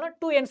ஆர்பிட்டல்னா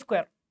 2n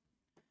square.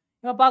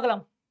 இப்போ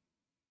பார்க்கலாம்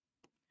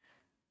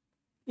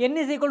n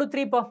is equal to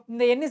 3 பா.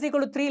 இந்த n is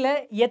equal to 3ல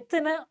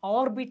எத்தனை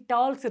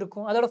ஆர்பிட்டால்ஸ்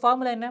இருக்கும், அதோட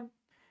ஃபார்முலா என்ன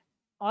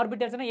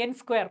ஆர்பிட்டல்ஸ்னா n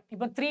ஸ்கொயர்.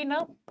 இப்போ 3னா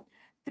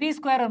 3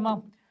 ஸ்கொயர் வருமா.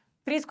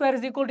 3 ஸ்கொயர்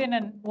இஸ் ஈக்குவல் டு என்ன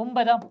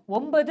 9.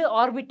 9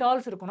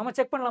 ஆர்பிட்டால்ஸ் இருக்கும். நம்ம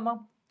செக் பண்ணலாமா,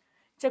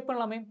 செக்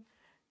பண்ணலாமே.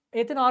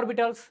 எத்தனை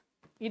ஆர்பிட்டால்ஸ்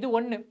இது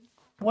 1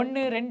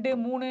 1 2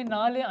 3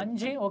 4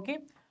 5 ஓகே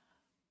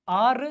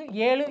 6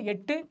 7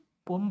 8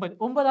 9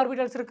 9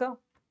 ஆர்பிட்டால்ஸ் இருக்கா,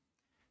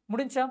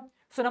 முடிஞ்சா.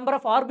 So number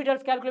of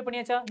orbitals calculate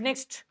பண்ணியாச்சா.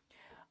 நெக்ஸ்ட்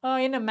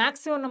என்ன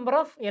maximum number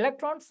of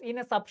electrons in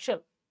a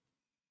subshell.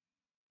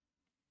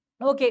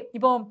 Okay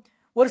இப்போ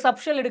ஒரு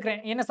சப்ஷெல்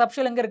எடுக்கிறேன். என்ன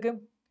சப்ஷெல் எங்கே இருக்குது,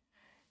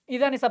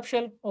 இதானே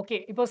சப்ஷெல். ஓகே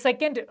இப்போ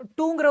செகண்ட்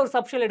 2ங்கிற ஒரு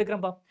சப்ஷெல்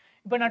எடுக்கிறேன்ப்பா.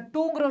 இப்போ நான்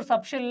 2ங்கிற ஒரு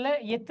சப்ஷெல்லில்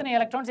எத்தனை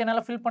எலக்ட்ரான்ஸ்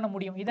என்னால் ஃபில் பண்ண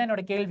முடியும், இதான்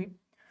என்னோட கேள்வி.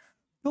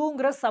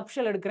 2ங்கிற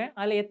சப்ஷெல் எடுக்கிறேன்,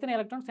 அதில் எத்தனை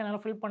எலக்ட்ரான்ஸ்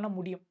என்னால் ஃபில் பண்ண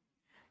முடியும்.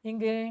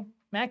 இங்கே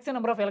maximum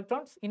number of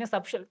electrons in a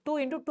subshell 2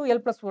 ×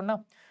 2l + 1.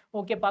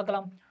 Okay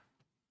பார்க்கலாம்.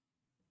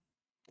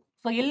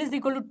 So L is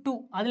equal to 2.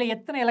 அதில்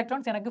எத்தனை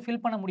எலக்ட்ரான்ஸ் எனக்கு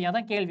ஃபில் பண்ண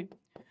முடியாதான் கேள்வி.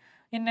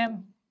 என்ன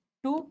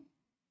 2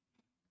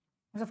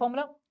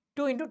 ஃபார்முலா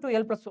 2 ×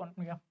 2l + 1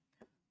 ஓகே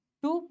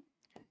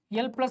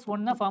 2l +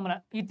 1 தான் ஃபார்முலா.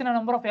 இத்தனை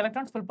நம்பர் ஆஃப்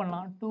எலக்ட்ரான்ஸ் ஃபில்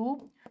பண்ணலாம்.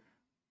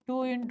 2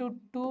 ×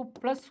 2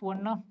 +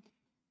 1.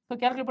 ஸோ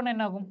கேல்குலேட் பண்ண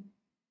என்ன ஆகும்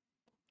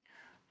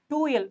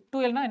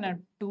 2lனா என்ன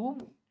 2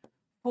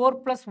 4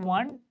 +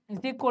 1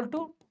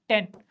 =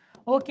 10.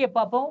 ஓகே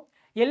பார்ப்போம்.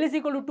 L is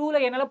equal to 2ல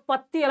என்னால்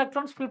 10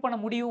 எலக்ட்ரான்ஸ் ஃபில் பண்ண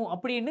முடியும்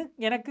அப்படின்னு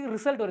எனக்கு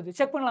ரிசல்ட் வருது.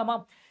 செக் பண்ணலாமா.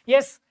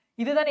 எஸ்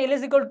இதுதான் L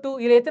is equal to 2.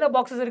 இதில் எத்தனை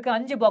பாக்ஸஸ் இருக்குது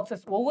 5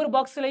 பாக்ஸஸ். ஒவ்வொரு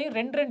பாக்ஸ்லையும்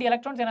 2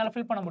 எலக்ட்ரான்ஸ் என்னால்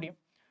ஃபில் பண்ண முடியும்.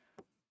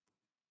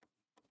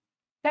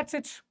 தட்ஸ்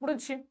இட்,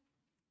 முடிஞ்சு.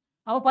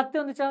 அவன் 10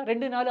 வந்துச்சா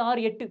 2 4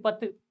 6 8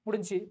 10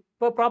 முடிஞ்சு.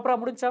 இப்போ ப்ராப்பராக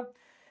முடிஞ்சா.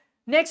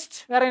 நெக்ஸ்ட்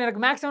வேற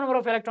எனக்கு maximum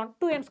number of electron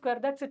 2n².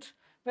 That's it.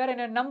 வேற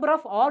என்ன number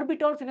of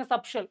orbitals in a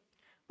subshell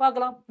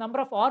பார்க்கலாம்.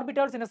 Number of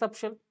orbitals in a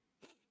subshell.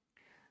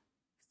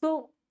 So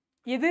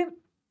இது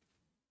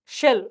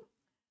ஷெல்,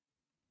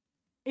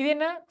 இது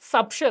என்ன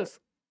சப்ஷெல்ஸ்.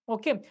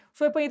 ஓகே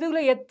ஸோ இப்போ இதுல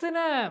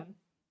எத்தனை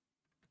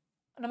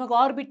நமக்கு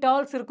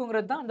ஆர்பிட்டால்ஸ்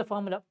இருக்குங்கிறது தான் அந்த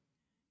ஃபார்முலா.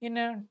 என்ன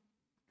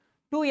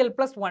 2l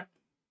 + 1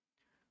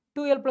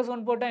 2l +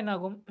 1 போட்டால் என்ன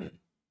ஆகும்.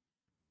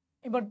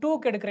 இப்போ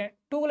 2க்கு எடுக்கிறேன்.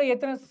 2ல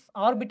எத்தனை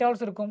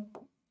ஆர்பிட்டால்ஸ் இருக்கும்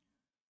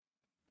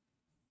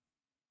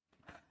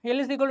L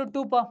is equal to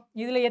 2 பா.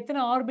 இதில்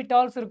எத்தனை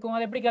ஆர்பிட்டால்ஸ் இருக்கும்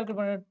அதை எப்படி கால்குலேட்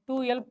பண்ணுறது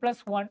 2l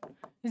 + 1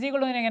 is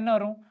equal to எனக்கு என்ன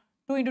வரும்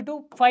 2 × 2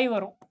 5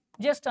 வரும்.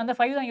 ஜஸ்ட் அந்த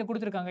 5 தான் இங்கே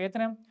கொடுத்துருக்காங்க.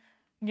 எத்தனை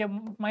இங்கே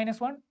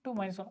 -1 2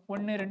 -1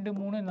 1 2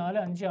 3 4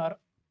 5 6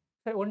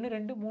 சரி 1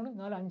 2 3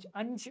 4 5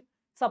 5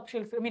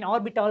 சப்ஷெல்ஸ் ஐ மீன்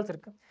ஆர்பிட்டால்ஸ்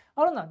இருக்குது.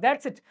 அவ்வளோதான்.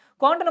 That's it.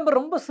 குவாண்டம் நம்பர்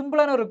ரொம்ப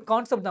சிம்பிளான ஒரு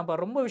கான்செப்ட் தான்ப்பா,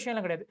 ரொம்ப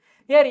விஷயம்லாம் கிடையாது.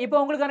 இப்போ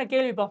உங்களுக்கான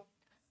கேள்விப்பா.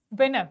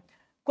 இப்போ என்ன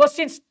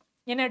கொஸ்டின்ஸ்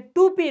என்ன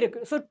 2p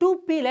இருக்குது. ஸோ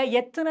 2pல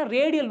எத்தனை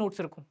ரேடியல்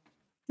நோட்ஸ் இருக்கும்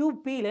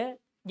 2pல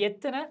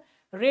எத்தனை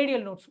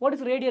radial notes. What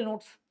is radial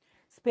notes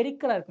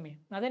ஸ்பெரிக்கலாக இருக்குமே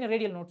அதான்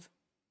ரேடியல் நோட்ஸ்.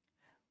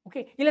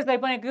 ஓகே இல்லை சார்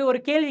இப்போ எனக்கு ஒரு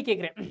கேள்வி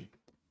கேட்குறேன்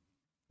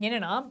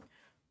என்னன்னா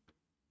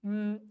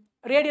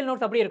ரேடியல்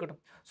நோட்ஸ் அப்படியே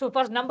இருக்கட்டும். So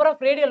first number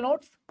of radial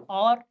notes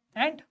R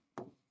and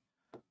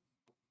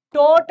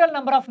total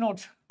number of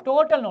notes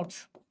total notes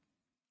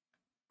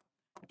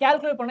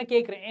calculate பண்ண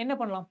கேட்குறேன். என்ன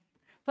பண்ணலாம்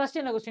ஃபர்ஸ்ட்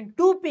என்ன கொஸ்டின்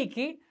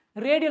 2pக்கு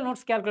ரேடியல்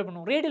நோட்ஸ் கேல்குலேட்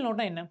பண்ணுவோம். ரேடியல்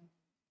நோட்னா என்ன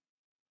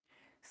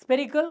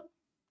spherical.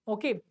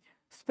 Okay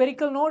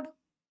spherical note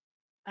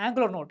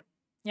angular note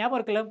ஞாபகம்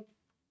இருக்குல்ல.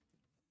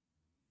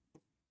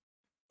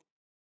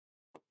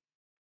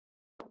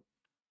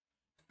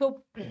 So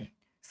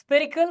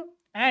spherical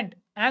and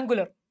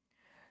angular.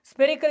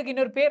 ஸ்பெரிக்கலுக்கு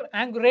இன்னொரு பேர்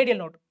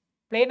radial note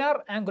planar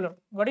angular.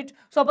 What it.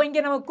 So அப்போ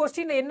இங்கே நம்ம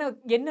கொஸ்டின்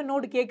என்ன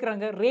நோடு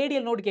கேட்குறாங்க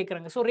ரேடியல் நோடு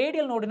கேட்குறாங்க. ஸோ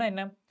ரேடியல் நோடுனா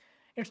என்ன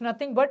இட்ஸ்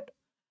நத்திங் பட்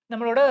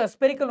நம்மளோட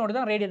ஸ்பெரிக்கல் நோடு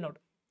தான் radial node.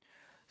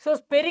 So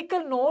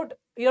spherical note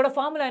இதோட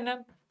ஃபார்முலா என்ன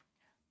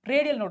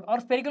radial note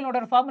R spherical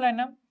நோடோட formula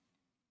என்ன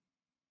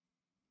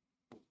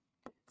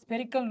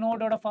ஸ்பெரிக்கல்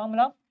நோடோட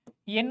ஃபார்முலா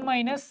n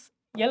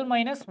 - l -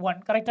 1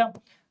 கரெக்டா.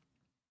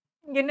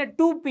 என்ன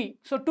 2p.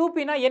 ஸோ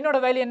 2pனா என்னோட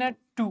வேல்யூ என்ன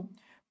 2.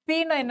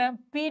 pனா என்ன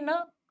pனா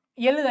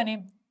l தானே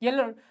l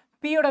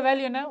pயோட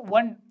வேல்யூ என்ன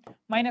 1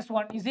 -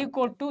 1 is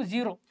equal to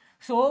 0.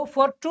 So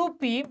for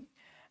 2p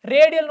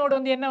radial node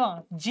வந்து என்னவா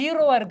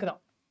 0வா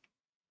இருக்குதான்.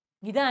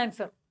 இதுதான்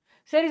ஆன்சர்.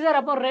 சரி சார்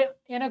அப்போ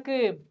எனக்கு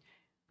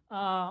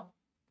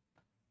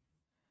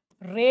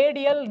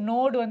ரேடியல்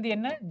நோடு வந்து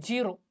என்ன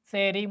 0.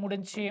 சரி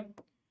முடிஞ்சு.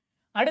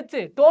 அடுத்து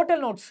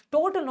டோட்டல்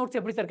நோட்ஸ்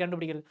எப்படி சார்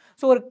கண்டுபிடிக்கிறது?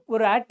 ஸோ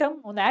ஒரு ஆட்டம்,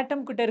 அந்த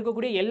ஆட்டம் கிட்ட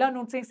இருக்கக்கூடிய எல்லா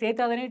நோட்ஸையும்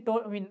சேர்த்தாதானே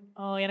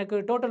எனக்கு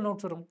டோட்டல்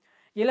நோட்ஸ் வரும்.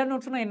 எல்லா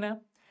நோட்ஸ்னா என்ன?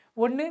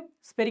 ஒன்று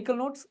ஸ்பெரிக்கல்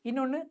நோட்ஸ்,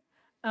 இன்னொன்று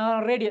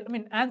ரேடியல்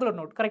ஆங்குலர்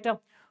நோட். கரெக்டாக?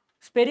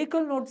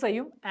 ஸ்பெரிக்கல்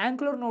நோட்ஸையும்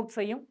ஆங்குலர்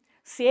நோட்ஸையும்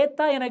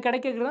சேர்த்தா எனக்கு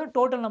கிடைக்கிறது தான்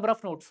டோட்டல் நம்பர்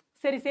ஆஃப் நோட்ஸ்.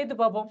 சரி, சேர்த்து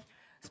பார்ப்போம்.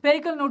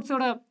 Spherical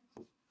நோட்ஸோட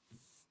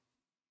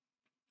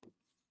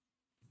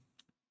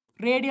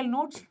radial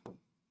nodes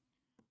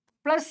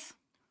plus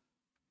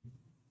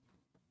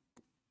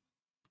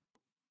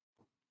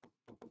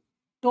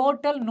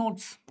total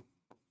nodes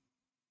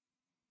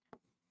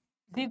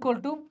is equal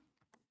to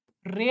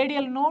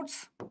radial nodes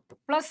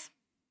plus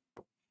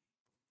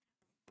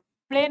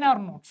planar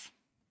nodes.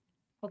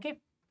 Okay,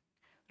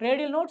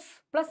 radial nodes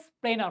plus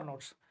planar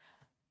nodes.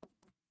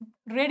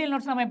 Radial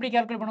nodes நம்ம எப்படி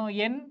calculate பண்ணுவோம்?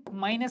 n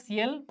minus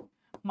l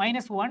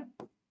minus 1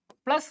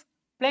 plus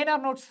planar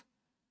nodes.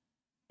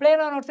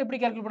 Planar nodes எப்படி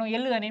calculate பண்ணுவோம்?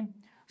 l தானே.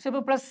 So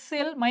இப்போ plus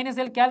L minus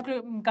L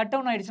cut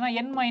down ஆகிடுச்சுன்னா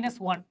n minus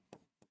 1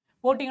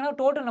 போட்டிங்கன்னா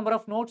total number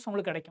of notes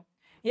உங்களுக்கு கிடைக்கும்.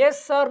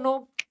 S R no?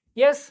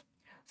 S.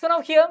 So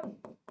now here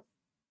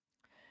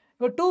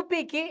இப்போ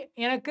 2pக்கு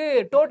எனக்கு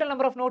டோட்டல்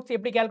நம்பர் ஆஃப் நோட்ஸ்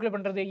எப்படி கால்குலேட்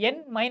பண்ணுறது? n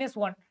minus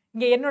 1,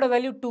 இங்கே என்னோட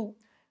வேல்யூ 2,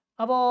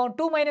 அப்போ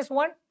 2 minus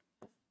 1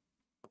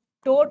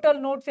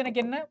 டோட்டல் நோட்ஸ்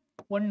எனக்கு என்ன?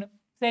 1.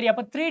 சரி,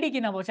 அப்போ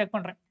 3Dக்கு நான் செக்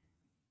பண்ணுறேன்.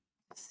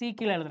 சி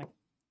கீழே எழுதுறேன்.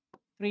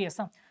 3s.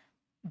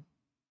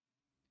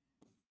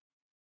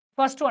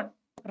 First one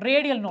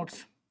radial notes.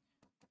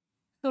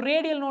 So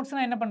radial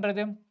நோட்ஸ்னால் என்ன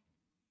பண்ணுறது?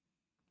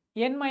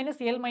 n minus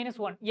l minus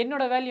 1,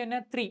 என்னோட வேல்யூ என்ன?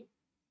 3.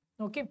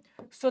 Okay,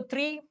 so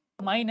 3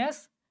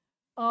 minus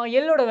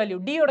எல்லோட value,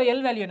 டியோட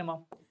L value என்னமா?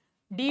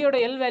 டியோட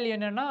எல் வேல்யூ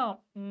என்னன்னா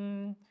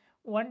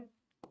 1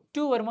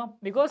 2 வருமா?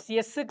 பிகாஸ்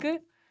எஸ்ஸுக்கு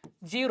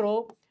 0,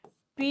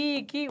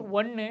 பிக்கு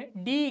 1,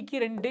 டிக்கு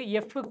 2,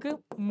 எஃப்க்கு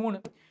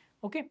 3.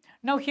 Okay,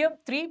 now here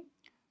 3,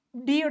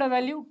 டியோட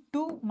value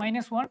 2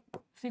 minus 1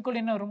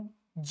 equal என்ன வரும்?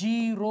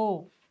 0.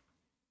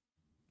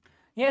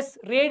 Yes,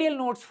 radial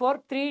nodes for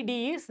 3D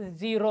is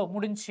 0.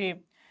 முடிஞ்சு.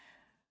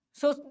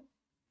 ஸோ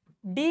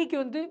டிக்கு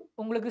வந்து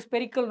உங்களுக்கு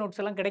ஸ்பெரிக்கல் நோட்ஸ்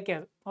எல்லாம்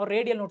கிடைக்காது, ஒரு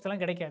ரேடியல் நோட்ஸ்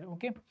எல்லாம் கிடைக்காது.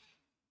 Okay,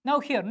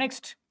 now here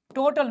next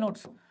total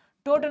notes.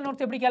 Total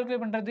notes எப்படி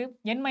கால்குலேட் பண்ணுறது?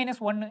 n minus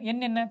 1, n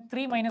என்ன?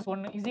 3 minus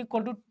 1 is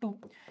equal to 2.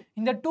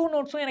 இந்த 2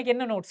 நோட்ஸும் எனக்கு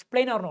என்ன நோட்ஸ்?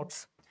 Planar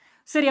notes.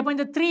 சரி, அப்போ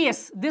இந்த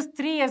 3s, this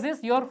 3s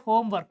is your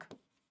homework.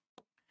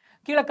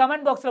 கீழே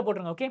கமெண்ட் பாக்ஸில்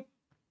போட்டுருங்க. ஓகே,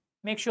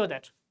 மேக் ஷூர்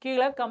தட்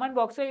கீழே கமெண்ட்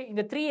பாக்ஸில்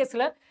இந்த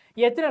 3sல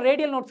எத்தனை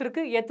ரேடியல் நோட்ஸ்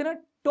இருக்குது, எத்தனை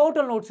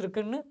டோட்டல் நோட்ஸ்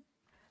இருக்குன்னு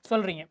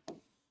சொல்கிறீங்க.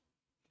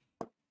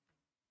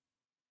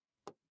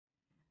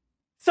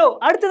 ஸோ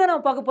அடுத்ததான்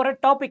நம்ம பார்க்க போகிற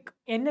டாபிக்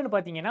என்னன்னு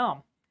பார்த்தீங்கன்னா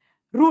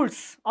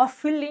ரூல்ஸ் ஆஃப்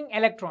ஃபில்லிங்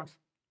எலக்ட்ரான்ஸ்.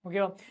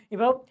 ஓகேவா?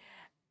 இப்போ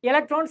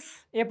எலக்ட்ரான்ஸ்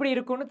எப்படி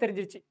இருக்குன்னு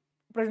தெரிஞ்சிருச்சு.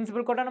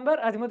 Principal quantum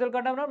number, azimuthal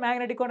quantum number,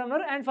 magnetic quantum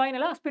number and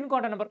ஃபைனலாக ஸ்பின்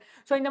குவாண்டம் நம்பர்.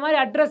 ஸோ இந்த மாதிரி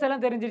அட்ரஸ்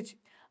எல்லாம் தெரிஞ்சிருச்சு.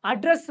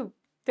 அட்ரஸ்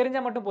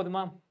தெரிஞ்சால் மட்டும்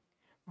போதுமா?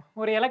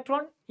 ஒரு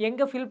எலக்ட்ரான்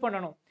எங்கே ஃபில்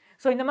பண்ணணும்,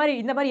 ஸோ இந்த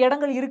மாதிரி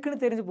இடங்கள்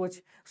இருக்குன்னு தெரிஞ்சு போச்சு.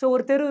 ஸோ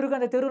ஒரு தெரு இருக்குது,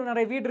 அந்த தெருவில்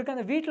நிறைய வீடு இருக்குது,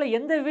 அந்த வீட்டில்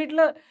எந்த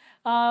வீட்டில்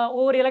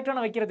ஒவ்வொரு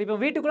எலக்ட்ரானை வைக்கிறது. இப்போ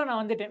வீட்டுக்குள்ளே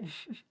நான் வந்துட்டேன்.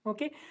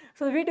 ஓகே,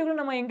 ஸோ வீட்டுக்குள்ளே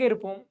நம்ம எங்கே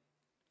இருப்போம்?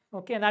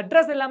 ஓகே, அந்த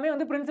அட்ரஸ் எல்லாமே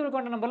வந்து பிரின்சிபல்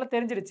குவாண்டம் நம்பரில்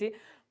தெரிஞ்சிருச்சு.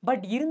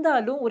 பட்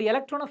இருந்தாலும் ஒரு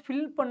எலக்ட்ரானை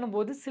ஃபில்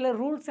பண்ணும்போது சில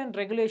ரூல்ஸ் அண்ட்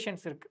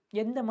ரெகுலேஷன்ஸ் இருக்குது.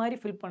 எந்த மாதிரி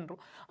ஃபில்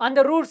பண்ணுறோம்,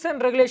 அந்த ரூல்ஸ்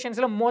அண்ட்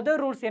ரெகுலேஷன்ஸில் மொதல்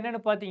ரூல்ஸ்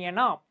என்னென்னு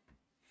பார்த்தீங்கன்னா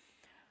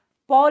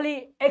பாலி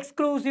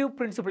எக்ஸ்க்ளூசிவ்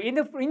பிரின்சிபல்.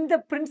 இந்த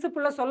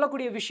பிரின்சிபலில்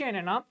சொல்லக்கூடிய விஷயம்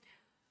என்னென்னா,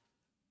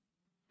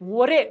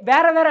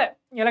 வேற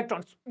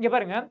எலக்ட்ரான்ஸ், இங்கே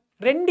பாருங்க,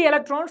 2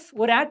 எலக்ட்ரான்ஸ்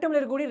ஒரு ஆட்டமில்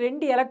இருக்கக்கூடிய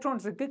 2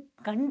 எலக்ட்ரான்ஸுக்கு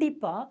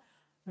கண்டிப்பாக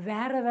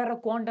வேற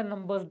குவாண்டம்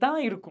நம்பர்ஸ் தான்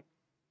இருக்கும்.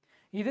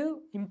 இது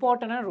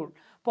இம்பார்ட்டன்டான ரூல்.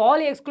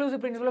 பாலி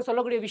எக்ஸ்க்ளூசிவ் பிரின்சிபலில்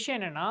சொல்லக்கூடிய விஷயம்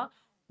என்னென்னா,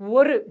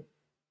 ஒரு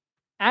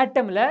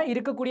ஆட்டமில்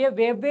இருக்கக்கூடிய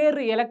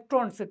வெவ்வேறு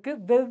எலக்ட்ரான்ஸுக்கு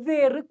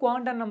வெவ்வேறு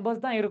குவாண்டம்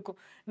நம்பர்ஸ் தான் இருக்கும்.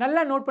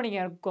 நல்லா நோட்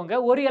பண்ணிக்கோங்க.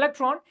 ஒரு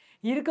எலக்ட்ரான்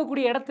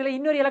இருக்கக்கூடிய இடத்துல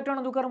இன்னொரு எலக்ட்ரான்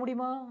வந்து உட்கார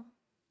முடியுமா?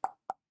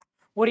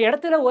 ஒரு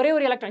இடத்துல ஒரே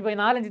ஒரு எலக்ட்ரான், இப்போ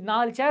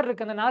 4 சேர்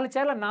இருக்குது, அந்த 4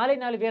 சேரில்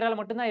 4 பேரால்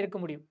மட்டும்தான் இருக்க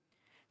முடியும்.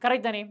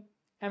 கரெக்ட் தானே?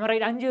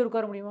 ரைட். 5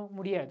 உட்கார முடியுமா?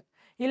 முடியாது.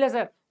 இல்லை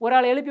சார், ஒரு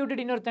ஆள் எழுப்பி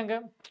விட்டுட்டு இன்னொருத்தங்க,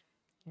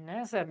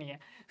 என்ன சார்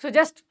நீங்கள்? ஸோ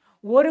ஜஸ்ட்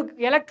ஒரு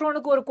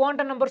எலக்ட்ரானுக்கு ஒரு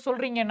குவாண்டம் நம்பர்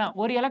சொல்கிறீங்கன்னா,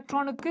 ஒரு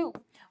எலக்ட்ரானுக்கு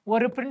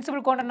ஒரு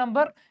principal quantum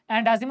number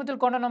and azimuthal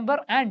quantum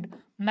number and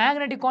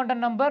magnetic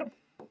quantum number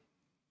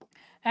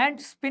and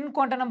spin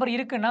quantum number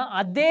இருக்குன்னா,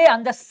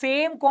 அந்த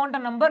சேம்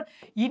குவாண்டம் நம்பர்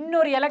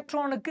இன்னொரு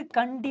எலக்ட்ரானுக்கு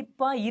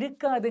கண்டிப்பாக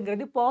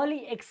இருக்காதுங்கிறது பாலி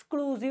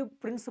எக்ஸ்க்ளூசிவ்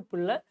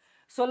பிரின்சிபலில்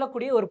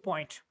சொல்லக்கூடிய ஒரு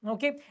point.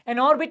 Okay, an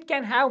orbit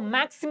can have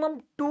maximum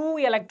 2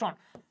 electron.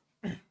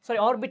 Sorry,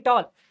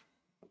 orbital.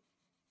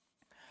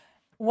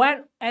 When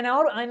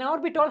an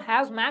orbital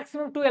has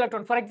maximum 2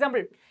 electron. For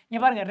example,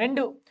 இங்கே பாருங்க,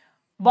 2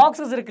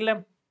 boxes இருக்குல்ல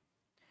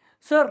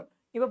sir.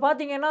 இப்போ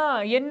பார்த்தீங்கன்னா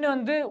n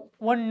வந்து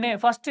 1,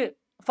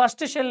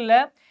 ஃபஸ்ட்டு ஷெல்லில்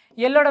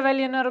எல்லோட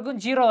வேல்யூ என்ன இருக்கும்?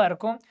 0வாக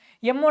இருக்கும்.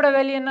 எம்மோட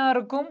வேல்யூ என்ன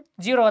இருக்கும்?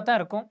 0வாக தான்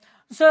இருக்கும்.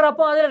 சார்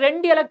அப்போ அதில்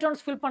 2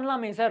 எலக்ட்ரான்ஸ் ஃபில்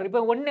பண்ணலாமே சார். இப்போ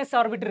 1s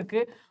ஆர்பிட்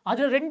இருக்குது,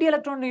 அதில் 2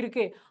 எலக்ட்ரான்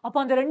இருக்குது. அப்போ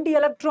அந்த 2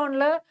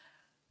 எலக்ட்ரானில்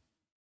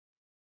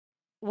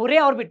ஒரே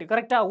ஆர்பிட்,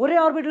 கரெக்டாக? ஒரே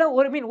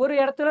ஆர்பிட்டில் ஒரு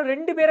இடத்துல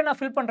 2 பேரை நான்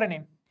ஃபில் பண்ணுறேனே.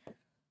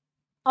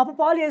 அப்போ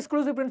பாலி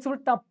எக்ஸ்க்ளூசிவ்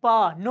பிரின்சிபல் தப்பா?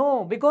 நோ,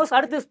 பிகாஸ்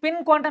அடுத்து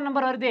ஸ்பின் குவாண்டம்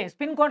நம்பர் வருது.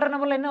 ஸ்பின் குவாண்டம்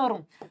நம்பர்ல என்ன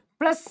வரும்?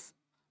 Plus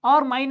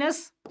R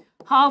minus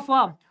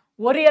ஹாஃபா.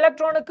 ஒரு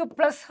எலக்ட்ரானுக்கு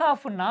பிளஸ்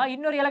ஹாஃப்னா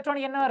இன்னொரு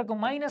எலக்ட்ரானுக்கு என்ன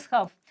இருக்கும்? Minus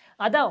half.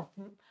 அதான்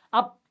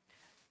அப்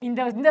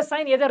இந்த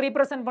சைன் எதை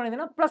ரீப்ரசென்ட்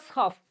பண்ணுதுன்னா பிளஸ்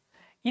ஹாஃப்.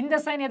 இந்த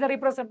சைன் எதை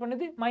ரீப்ரசென்ட்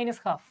பண்ணுது?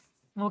 Minus half.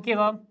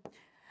 ஓகேவா?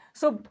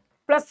 ஸோ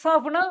பிளஸ்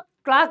ஹாஃப்னா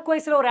கிளாக்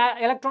வைஸில் ஒரு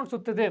எலக்ட்ரான்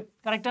சுற்றுது.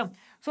 கரெக்டா?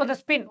 ஸோ அந்த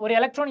ஸ்பின் ஒரு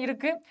எலக்ட்ரான்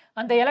இருக்கு,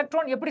 அந்த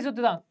எலக்ட்ரான் எப்படி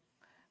சுற்றுதான்?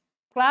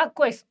 Clock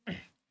wise.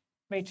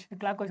 Wait,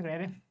 clock wise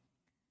கிடையாது.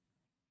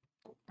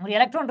 ஒரு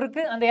எலக்ட்ரான்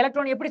இருக்கு, அந்த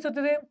எலக்ட்ரான் எப்படி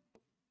சுற்றுது?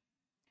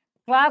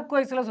 கிளாக்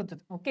வைஸில்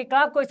சுற்றுது. ஓகே,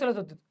 கிளாக் வைஸில்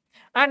சுற்றுது.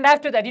 அண்ட்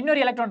ஆஃப்டர் தட்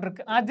இன்னொரு எலக்ட்ரான்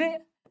இருக்கு, அது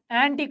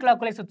ஆன்டி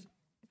கிளாக் வைஸ் சுற்றுது.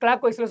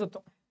 கிளாக் வைஸில்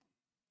சுற்றும்,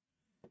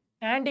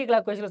 ஆன்டி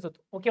கிளாக் வைஸில்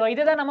சுற்றும். ஓகேவா?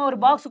 இதுதான் நம்ம ஒரு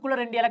பாக்ஸுக்குள்ள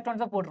 2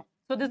 எலக்ட்ரான்ஸாக போடுறோம்.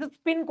 So this is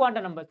spin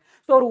quantum number.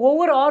 So ஒரு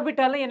ஒவ்வொரு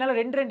ஆர்பிட்டாலும் என்னால்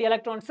 2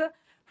 எலக்ட்ரான்ஸை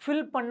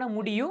ஃபில் பண்ண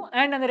முடியும்.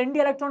 அண்ட் அந்த 2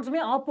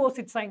 எலக்ட்ரான்ஸுமே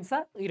ஆப்போசிட்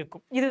சைன்ஸாக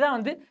இருக்கும். இதுதான்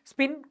வந்து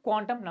ஸ்பின்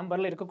குவாண்டம்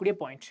நம்பரில் இருக்கக்கூடிய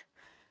பாயிண்ட்.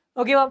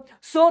 ஓகேவா?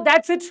 So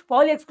that's it.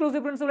 Poly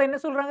exclusive principal என்ன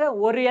சொல்கிறாங்க?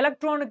 ஒரு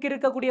எலக்ட்ரானுக்கு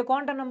இருக்கக்கூடிய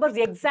குவாண்டம் நம்பர்ஸ்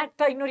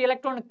எக்ஸாக்டாக இன்னொரு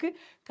எலக்ட்ரானுக்கு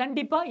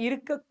கண்டிப்பாக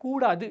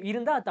இருக்கக்கூடாது,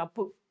 இருந்தால்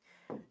தப்பு.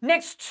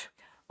 Next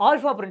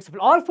alpha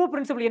principal. Alpha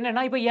principal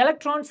என்னன்னா, இப்போ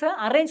எலக்ட்ரான்ஸை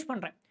அரேஞ்ச்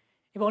பண்ணுறேன்.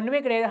 இப்போ ஒன்றுமே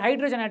கிடையாது,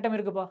 ஹைட்ரஜன் ஆட்டம்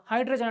இருக்குப்பா.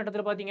 ஹைட்ரஜன்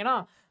ஆட்டத்தில் பார்த்தீங்கன்னா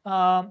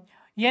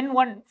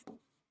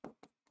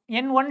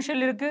N1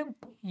 ஷெல் இருக்குது,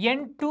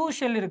 N2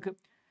 ஷெல் இருக்குது.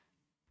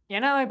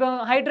 ஏன்னா இப்போ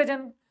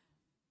ஹைட்ரஜன்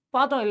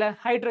பார்த்தோம் இல்லை,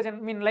 ஹைட்ரஜன்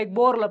மீன் லைக்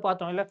போரில்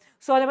பார்த்தோம் இல்லை.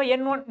 ஸோ அதே மாதிரி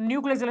N1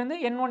 நியூக்ளியஸ்லேருந்து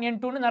N1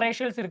 N2ன்னு நிறைய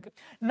ஷெல்ஸ் இருக்குது.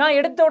 நான்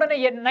எடுத்த உடனே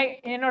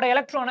என்னோட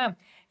எலக்ட்ரானை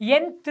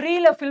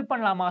N3ல் ஃபில்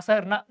பண்ணலாமா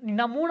சார்?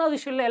 நான் 3வது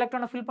ஷெல்லில்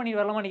எலக்ட்ரானை ஃபில் பண்ணி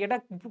வரலாமான்னு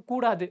கேட்டால்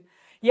கூடாது.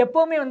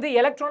 எப்போவுமே வந்து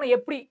எலக்ட்ரானை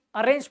எப்படி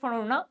அரேஞ்ச்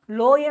பண்ணணும்னா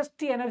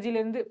லோயஸ்ட்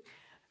எனர்ஜிலேருந்து,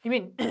 ஐ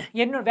மீன்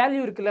என்ன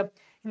வேல்யூ இருக்குல்ல,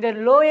 இந்த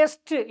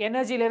லோயஸ்ட்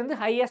எனர்ஜிலேருந்து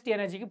ஹையஸ்ட்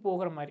எனர்ஜிக்கு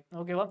போகிற மாதிரி.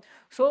 ஓகேவா?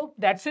 So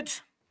that's it.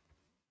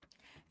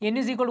 n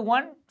is equal to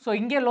 1. So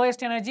இங்கே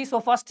lowest energy. So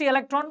first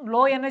electron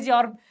low energy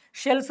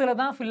ஷெல்ஸில்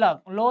தான் ஃபில்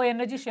ஆகும். லோ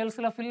எனர்ஜி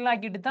ஷெல்ஸில் ஃபில்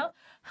ஆக்கிட்டு தான்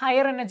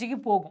ஹையர் எனர்ஜிக்கு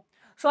போகும்.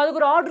 ஸோ அதுக்கு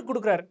ஒரு ஆர்டர்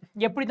கொடுக்குறாரு,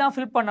 எப்படி தான்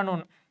ஃபில்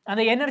பண்ணணும்னு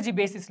அந்த எனர்ஜி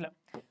பேசிஸில்.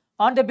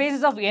 On the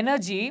basis of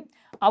energy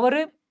அவர்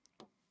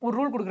ஒரு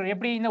ரூல் கொடுக்குறாரு.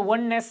 எப்படி? இந்த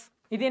 1s,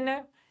 இது என்ன?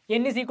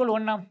 n is equal to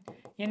 1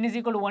 n is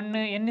equal to 1,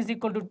 n is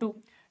equal to 2.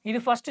 இது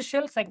first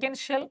shell, second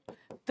shell,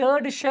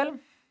 third shell,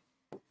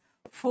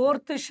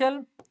 fourth shell,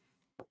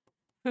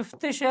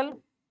 fifth shell,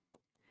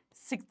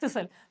 sixth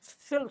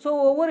shell. So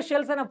ஒவ்வொரு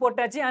ஷெல்ஸை நான்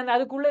போட்டாச்சு. அண்ட்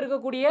அதுக்குள்ளே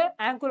இருக்கக்கூடிய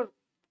angular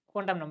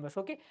quantum numbers.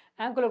 Okay,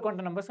 angular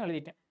quantum numbers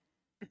எழுதிட்டேன்.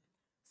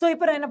 So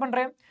இப்போ நான் என்ன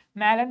பண்ணுறேன்?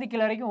 மேலேருந்து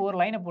கீழே வரைக்கும் ஒரு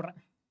லைனை போடுறேன்.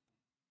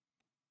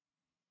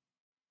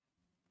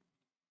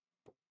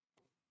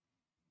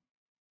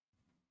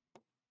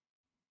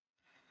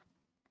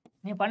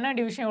 நீ பண்ண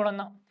வேண்டிய விஷயம் இவ்வளோ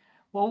தான்.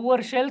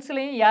 ஒவ்வொரு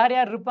ஷெல்ஸ்லையும் யார்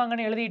யார்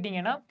இருப்பாங்கன்னு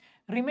எழுதிட்டீங்கன்னா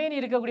ரிமைன்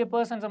இருக்கக்கூடிய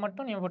பர்சன்ஸை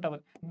மட்டும் நீங்கள் போட்டால்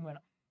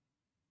வேணும்.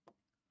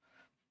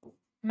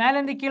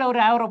 மேலேருந்து கீழே ஒரு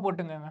ஆவரோ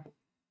போட்டுங்க.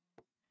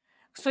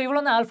 ஸோ இவ்வளோ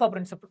தான் ஆல்ஃபா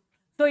பிரின்சிபல்.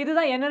 ஸோ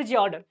இதுதான் எனர்ஜி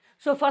ஆர்டர்.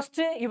 ஸோ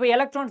ஃபஸ்ட்டு இப்போ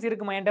எலக்ட்ரான்ஸ்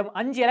இருக்குமா? என்கிட்ட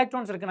 5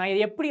 எலக்ட்ரான்ஸ் இருக்குது. நான்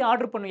இதை எப்படி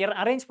ஆர்டர் பண்ணுவேன்,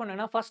 அரேஞ்ச்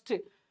பண்ணுவேன்னா ஃபஸ்ட்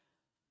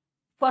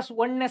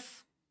 1s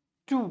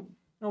 2.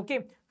 ஓகே,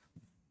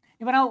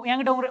 இப்போ நான்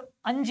என்கிட்ட ஒரு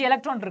 5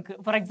 எலக்ட்ரான் இருக்குது.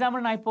 ஃபார்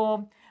எக்ஸாம்பிள் நான்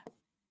இப்போது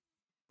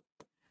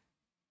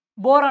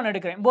போரான்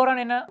எடுக்கிறேன். போரான்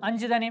என்ன?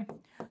 5 தானே.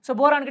 ஸோ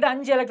போரான் கிட்ட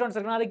 5 எலக்ட்ரான்ஸ்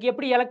இருக்குன்னா அதுக்கு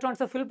எப்படி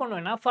எலக்ட்ரான்ஸை ஃபில்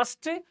பண்ணுவேன்னா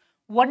ஃபஸ்ட்டு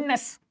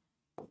 1s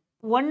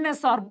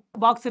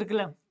பாக்ஸ்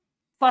இருக்குல்ல,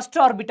 ஃபர்ஸ்ட்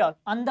ஆர்பிட்டால்,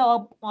 அந்த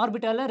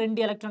ஆர்பிட்டாலில்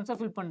 2 எலக்ட்ரான்ஸை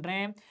ஃபில்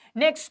பண்ணுறேன்.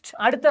 நெக்ஸ்ட்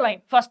அடுத்த லைன்,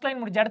 ஃபர்ஸ்ட் லைன்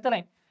முடிஞ்சு அடுத்த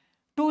லைன்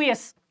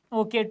 2s.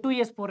 ஓகே,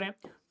 2s போடுறேன்.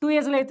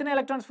 2sல எத்தனை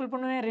எலக்ட்ரான்ஸ் ஃபில்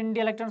பண்ணுவேன்?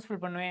 2 எலக்ட்ரான்ஸ்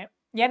ஃபில் பண்ணுவேன்.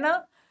 ஏன்னா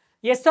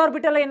எஸ்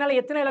ஆர்பிட்டாலில் என்னால்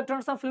எத்தனை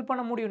எலக்ட்ரான்ஸ் தான் ஃபில்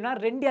பண்ண முடியும்னா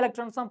 2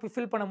 எலக்ட்ரான்ஸ் தான்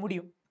ஃபில் பண்ண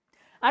முடியும்.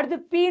 அடுத்து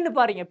பீன்னு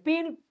பாருங்க,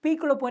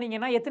 பீக்குள்ளே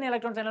போனீங்கன்னா எத்தனை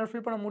எலக்ட்ரான்ஸ் என்னால்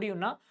ஃபில் பண்ண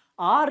முடியும்னா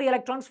 6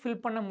 எலக்ட்ரான்ஸ்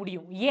ஃபில் பண்ண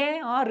முடியும்.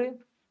 ஏன் 6?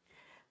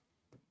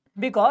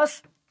 பிகாஸ்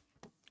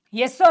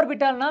எஸ்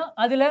ஆர்பிட்டால்னா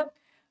அதில்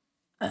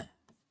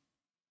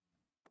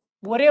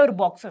ஒரே ஒரு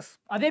பாக்ஸஸ்.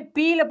 அதே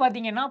பியில்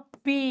பார்த்தீங்கன்னா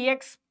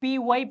px py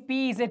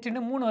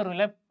pzன்னு 3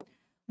 வரும்ல,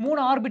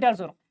 3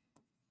 ஆர்பிட்டால்ஸ் வரும்.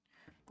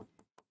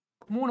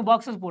 3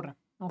 பாக்ஸஸ் போடுறேன்.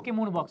 Okay,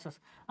 3 boxes.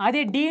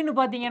 அதே டின்னு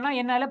பார்த்தீங்கன்னா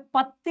என்னால்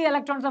 10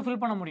 எலக்ட்ரான்ஸாக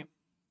ஃபில் பண்ண முடியும்.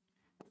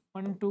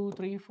 1 2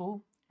 3 4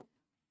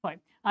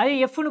 5. அதே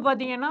எஃப்னு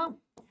பார்த்தீங்கன்னா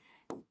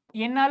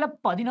என்னால்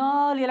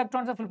 14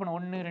 எலக்ட்ரான்ஸாக ஃபில் பண்ண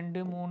 1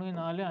 2 3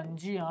 4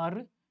 5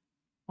 6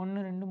 1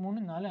 2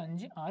 3 4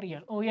 5 6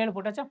 7. ஓ 7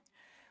 போட்டாச்சா?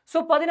 So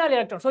 14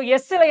 electron. ஸோ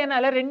எஸ்ஸில்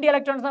என்னால் 2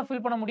 எலக்ட்ரான்ஸ் தான்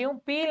ஃபில் பண்ண முடியும்.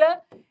 பியில்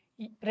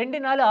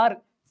 2 4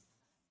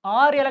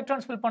 6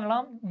 எலக்ட்ரான்ஸ் ஃபில்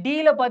பண்ணலாம்.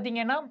 டியில்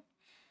பார்த்தீங்கன்னா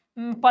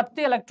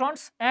 10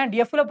 எலக்ட்ரான்ஸ் அண்ட்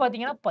எஃப்ல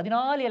பார்த்தீங்கன்னா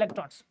 14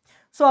 எலக்ட்ரான்ஸ்.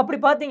 ஸோ அப்படி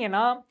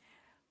பார்த்தீங்கன்னா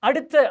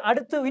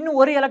அடுத்து இன்னும்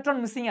ஒரு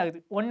எலக்ட்ரான் மிஸ்ஸிங்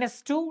ஆகுது.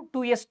 1s2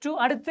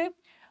 2s2.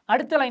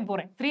 அடுத்த லைன்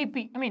போகிறேன். 3p,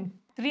 ஐ மீன்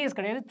 3s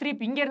கிடையாது, 3p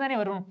இங்கே இருந்தானே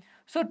வரும்.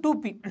 So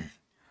 2p.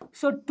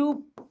 So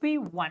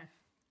 2p1.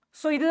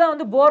 So இதுதான்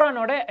வந்து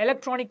போரானோட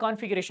எலக்ட்ரானிக்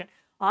கான்ஃபிகரேஷன்.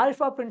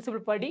 ஆல்ஃபா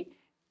பிரின்சிபல் படி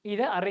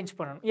இதை அரேஞ்ச்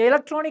பண்ணணும்.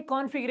 எலக்ட்ரானிக்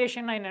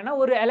கான்ஃபிகரேஷன் என்னென்னா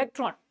ஒரு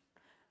எலக்ட்ரான்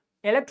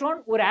எலக்ட்ரான்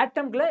ஒரு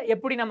ஆட்டம்ல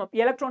எப்படி நம்ம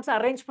எலக்ட்ரான்ஸை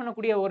அரேஞ்ச்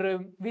பண்ணக்கூடிய ஒரு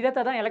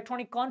விதத்தை தான்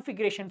எலக்ட்ரானிக்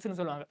கான்ஃபிகரேஷன்ஸ்னு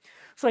சொல்லுவாங்க.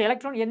 ஸோ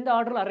எலக்ட்ரான் எந்த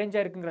ஆர்டரில் அரேஞ்ச்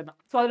ஆயிருக்குங்கிறது தான்.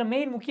 ஸோ அதில்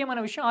மெயின்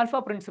முக்கியமான விஷயம்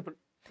alpha principle.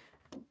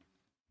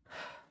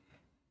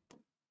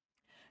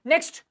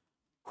 Next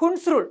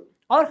Hund's rule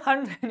R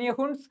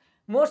Hund's,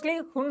 mostly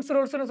Hund's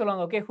ரூல்ஸ்னு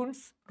சொல்லுவாங்க. Okay,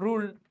 Hund's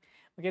rule.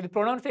 ஓகே, இது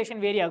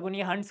ப்ரொனவுன்சியேஷன் வேரி ஆகும்,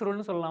 நீங்கள் ஹன்ஸ்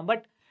ரூல்னு சொல்லலாம்.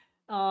 பட்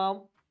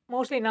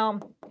மோஸ்ட்லி நான்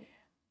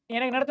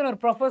எனக்கு நடத்தின ஒரு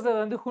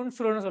ப்ரொஃபஸர் வந்து ஹுன்ஸ்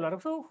ரூல்னு சொல்லுவார்.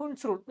 So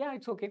Hund's rule,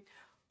 it's okay.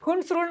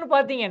 Hund's ரூல்னு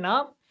பார்த்தீங்கன்னா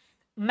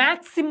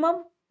மேக்ஸிமம்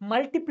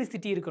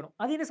மல்டிப்ளிசிட்டி இருக்கணும்.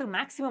 அது என்ன சார்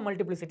மேக்ஸிமம்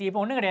மல்டிப்ளிசிட்டி?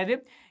 இப்போ ஒன்றும் கிடையாது,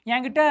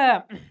 என்கிட்ட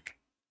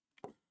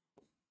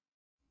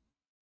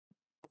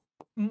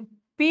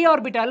பி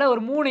ஆர்பிட்டாலில்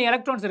ஒரு 3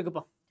 எலக்ட்ரான்ஸ்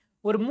இருக்குப்பா.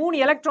 ஒரு 3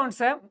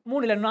 எலக்ட்ரான்ஸை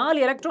 3 இல்லை 4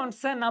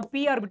 எலக்ட்ரான்ஸை நான்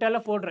பி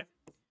ஆர்பிட்டாலில் போடுறேன்.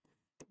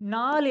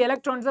 4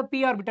 எலக்ட்ரான்ஸை பி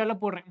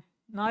ஆர்பிட்டாலில் போடுறேன்.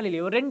 4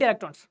 இல்லையே, ஒரு 2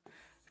 எலக்ட்ரான்ஸ்,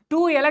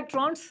 2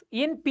 எலக்ட்ரான்ஸ்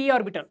இன் பி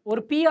ஆர்பிட்டால்.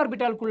 ஒரு பி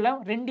ஆர்பிட்டாலுக்குள்ள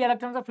 2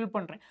 எலக்ட்ரான்ஸை ஃபில்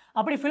பண்ணுறேன்.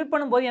 அப்படி ஃபில்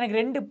பண்ணும்போது எனக்கு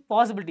 2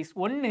 பாசிபிலிட்டிஸ்.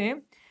 ஒன்று,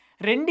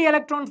 2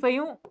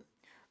 எலக்ட்ரான்ஸையும்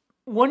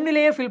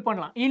ஒன்றுலேயே ஃபில்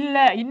பண்ணலாம்.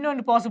 இல்லை,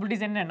 இன்னொன்று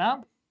பாசிபிலிட்டிஸ் என்னென்னா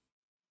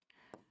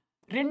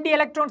 2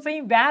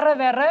 எலக்ட்ரான்ஸையும் வேறு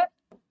வேறு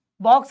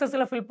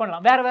பாக்ஸஸில் ஃபில்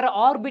பண்ணலாம், வேறு வேறு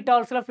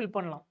ஆர்பிட்டால்ஸில் ஃபில்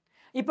பண்ணலாம்.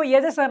 இப்போ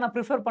எதை சார் நான்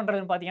ப்ரிஃபர்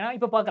பண்ணுறதுன்னு பார்த்தீங்கன்னா,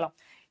 இப்போ பார்க்கலாம்.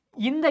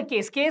 இந்த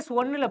கேஸ்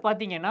 1ல்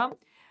பார்த்தீங்கன்னா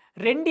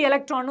 2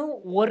 எலக்ட்ரானும்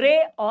ஒரே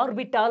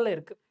ஆர்பிட்டாலில்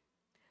இருக்குது.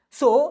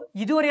 ஸோ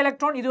இது ஒரு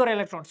எலக்ட்ரான், இது ஒரு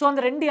எலக்ட்ரான். ஸோ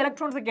அந்த 2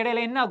 எலக்ட்ரான்ஸுக்கு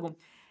இடையில என்ன ஆகும்?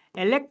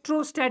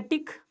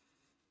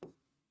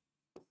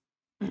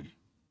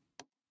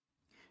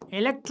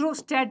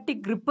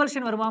 எலக்ட்ரோஸ்டாட்டிக்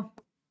ரிப்பல்ஷன் வருமா?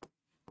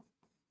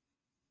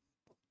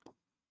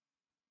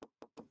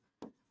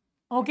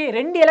 ஓகே,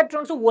 2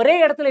 எலக்ட்ரான்ஸும் ஒரே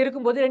இடத்துல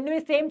இருக்கும்போது ரெண்டுமே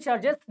same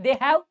charges, they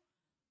have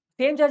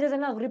same charges,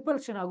 என்ன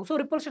ரிப்பல்ஷன் ஆகும். ஸோ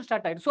ரிப்பல்ஷன்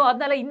ஸ்டார்ட் ஆகிடும். ஸோ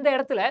அதனால இந்த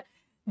இடத்துல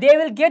they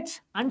will get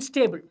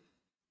unstable.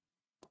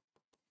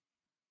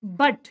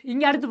 But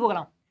இங்கே அடுத்து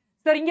போகலாம்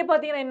சார். இங்கே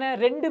பார்த்தீங்கன்னா என்ன,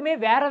 ரெண்டுமே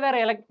வேற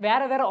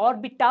வேற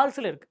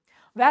ஆர்பிட்டால்ஸில் இருக்கு.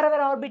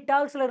 வேற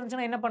ஆர்பிட்டால்ஸில்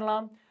இருந்துச்சுன்னா என்ன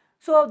பண்ணலாம்?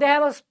 ஸோ தே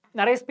ஹேவ்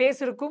நிறைய ஸ்பேஸ்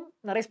இருக்கும்.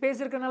 நிறைய ஸ்பேஸ்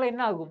இருக்கிறதுனால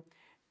என்ன ஆகும்?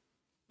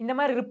 இந்த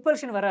மாதிரி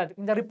ரிப்பல்ஷன் வராது.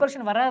 இந்த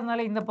ரிப்பல்ஷன்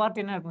வராதனால இந்த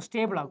பார்ட் என்ன இருக்கும்?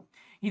 ஸ்டேபிள் ஆகும்.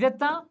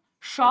 இதைத்தான்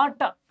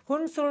ஷார்ட்டாக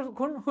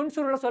ஹுன்ஸ்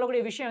ரூலில்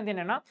சொல்லக்கூடிய விஷயம் வந்து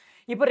என்னென்னா,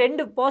 இப்போ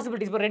 2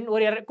 பாசிபிலிட்டிஸ், இப்போ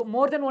ஒரு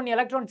மோர் தென் 1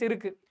 எலக்ட்ரான்ஸ்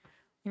இருக்குது.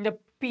 இந்த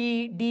பி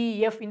டி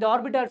எஃப் இந்த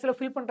ஆர்பிட்டால்ஸில்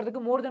ஃபில் பண்ணுறதுக்கு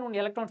மோர் தென் 1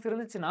 எலக்ட்ரான்ஸ்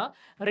இருந்துச்சுன்னா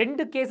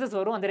 2 கேசஸ்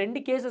வரும். அந்த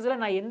 2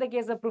 கேசஸில் நான் எந்த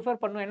கேஸை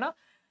ப்ரிஃபர் பண்ணுவேன்னா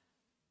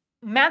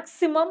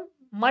மேக்ஸிமம்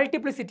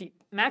மல்டிப்ளிசிட்டி.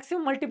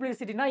 மேக்ஸிமம்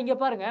மல்டிப்ளிசிட்டினா இங்கே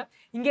பாருங்கள்,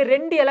 இங்கே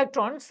 2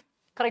 எலக்ட்ரான்ஸ்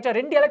கரெக்டாக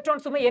 2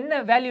 எலக்ட்ரான்ஸுமே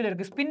என்ன வேல்யூவில்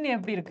இருக்குது? ஸ்பின்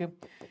எப்படி இருக்குது?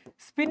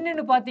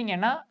 ஸ்பின்னு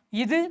பார்த்தீங்கன்னா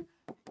இது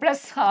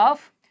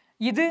 +½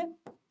 இது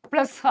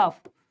 +½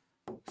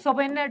 ஸோ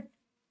அப்போ என்ன,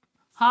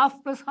 ½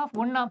 +½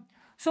 1.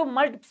 ஸோ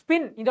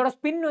ஸ்பின், இதோட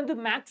ஸ்பின் வந்து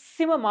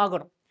மேக்ஸிமம்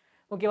ஆகணும்.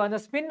 ஓகேவா? அந்த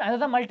ஸ்பின் அதை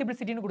தான்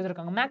மல்டிப்ளிசிட்டின்னு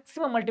கொடுத்துருக்காங்க,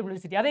 மேக்ஸிமம்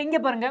மல்டிப்ளிசிட்டி. அதை இங்கே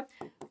பாருங்கள்,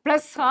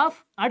 +½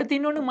 அடுத்து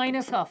இன்னொன்று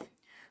 -½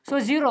 ஸோ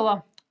 0வா?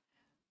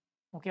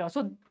 ஓகேவா?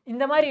 ஸோ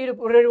இந்த மாதிரி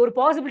ஒரு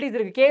பாசிபிலிட்டிஸ்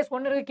இருக்குது. கேஸ்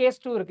 1 இருக்குது,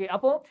 கேஸ் 2 இருக்குது.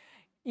 அப்போது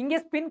இங்கே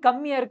ஸ்பின்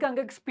கம்மியாக இருக்குது,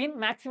 அங்கே ஸ்பின்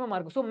மேக்ஸிமமாக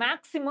இருக்கும். ஸோ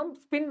மேக்ஸிமம்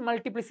ஸ்பின்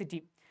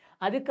மல்டிப்ளிசிட்டி,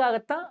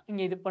 அதுக்காகத்தான்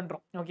இங்கே இது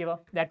பண்ணுறோம். ஓகேவா?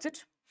 That's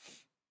it.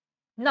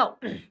 Now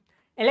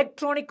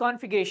electronic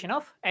configuration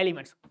of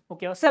elements.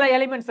 ஓகேவா? சில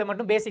எலிமெண்ட்ஸை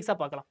மட்டும் பேசிக்ஸாக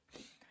பார்க்கலாம்.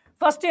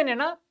 ஃபர்ஸ்ட்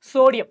என்னென்னா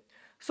சோடியம்.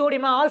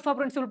 சோடியமா ஆல்ஃபா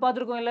பிரின்சிபிள்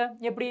பார்த்துருக்கோம் இல்லை?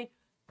 எப்படி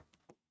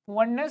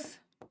 1s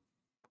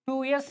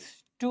 2s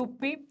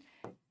 2p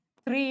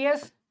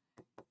 3s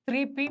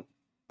 3p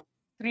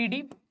 3d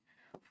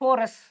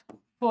 4s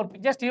 4p.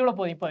 Just இவ்வளோ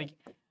போதும். இப்போதைக்கு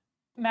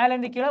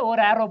மேலேருந்து கீழே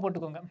ஒரு ஆரோ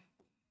போட்டுக்கோங்க.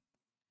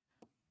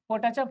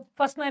 போட்டாச்சா?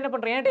 ஃபர்ஸ்ட் நான் என்ன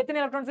பண்ணுறேன், என்கிட்ட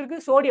எத்தனை எலக்ட்ரான்ஸ்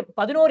இருக்குது? சோடியம்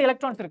 11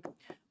 எலக்ட்ரான்ஸ் இருக்குது.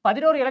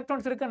 11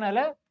 எலக்ட்ரான்ஸ் இருக்கனால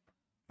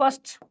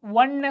first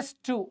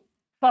 1s2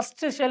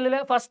 first ஷெல்லில்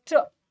first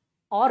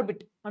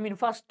orbit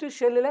first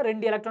ஷெல்லில்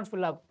 2 electrons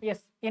fill ஆகும்.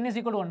 எஸ், n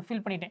 = 1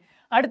 ஃபில் பண்ணிட்டேன்.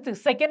 அடுத்து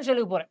செகண்ட்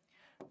ஷெல்லுக்கு போகிறேன்.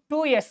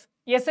 2s,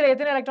 எஸ்ல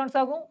எத்தனை எலக்ட்ரான்ஸ்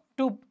ஆகும்?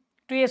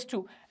 2s2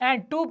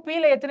 அண்ட்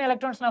 2pல எத்தனை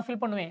எலக்ட்ரான்ஸ் நான்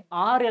ஃபில் பண்ணுவேன்?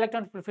 6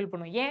 எலக்ட்ரான்ஸ் ஃபில்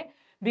பண்ணுவேன். ஏன்?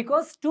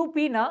 பிகாஸ்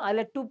 2pனா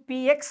அதில்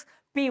 2px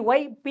py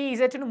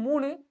pzன்னு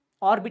 3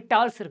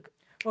 ஆர்பிட்டால்ஸ் இருக்குது.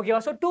 ஓகேவா?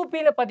 ஸோ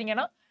 2pல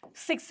பார்த்தீங்கன்னா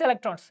 6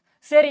 எலக்ட்ரான்ஸ்.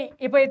 சரி,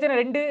 இப்போ எத்தனை?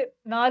 2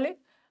 4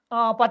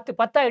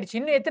 10 ஆயிடுச்சு.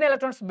 இன்னும் எத்தனை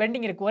எலக்ட்ரான்ஸ்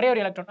பெண்டிங் இருக்குது? ஒரே ஒரு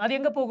எலக்ட்ரான். அது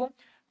எங்கே போகும்?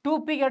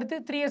 2pக்கு அடுத்து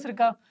 3s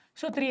இருக்கா?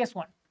 ஸோ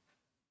 3s1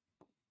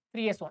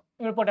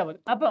 இவ்வளோ போட்டால் போகுது.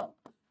 அப்போ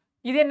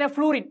இது என்ன?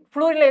 ஃப்ளூரின்.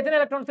 ஃப்ளூரினில் எத்தனை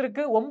எலக்ட்ரான்ஸ்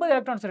இருக்குது? 9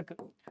 எலக்ட்ரான்ஸ் இருக்குது.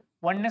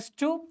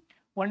 1s2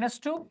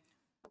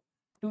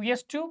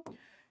 2s2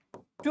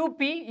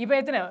 2p. இப்போ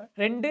எத்தனை?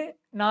 2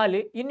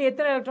 4 இன்னும்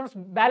எத்தனை எலக்ட்ரான்ஸ்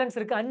பேலன்ஸ்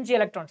இருக்குது? 5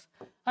 எலக்ட்ரான்ஸ்.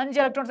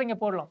 5 எலக்ட்ரான்ஸ் இங்கே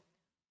போடலாம்.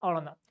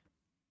 அவ்வளோதான்.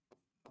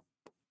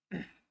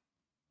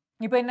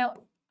 இப்போ என்ன?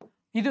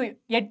 இது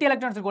 8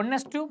 எலக்ட்ரான்ஸ் இருக்குது.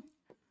 1s2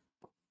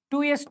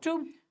 2s2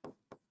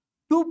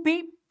 2p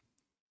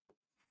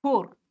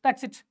 4.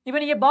 That's it. இப்போ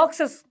நீங்கள்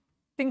பாக்ஸஸ்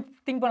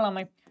திங்க்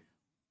பண்ணலாமே.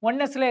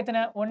 1sல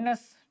எத்தனை?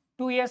 1s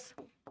 2s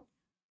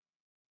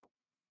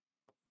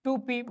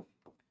 2p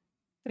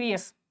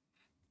 3s.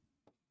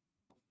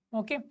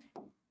 Okay,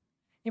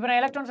 இப்போ நான்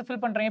எலக்ட்ரான்ஸை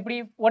ஃபில் பண்ணுறேன். எப்படி?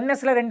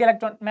 1sல 2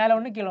 எலக்ட்ரான், மேலே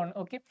 1 கீழே 1.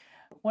 ஓகே,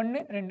 1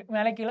 2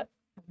 மேலே கீழே,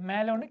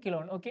 மேலே 1 கீழே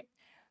 1. Okay,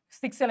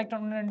 6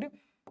 electron 1 2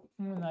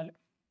 3 4.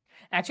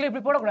 ஆக்சுவலி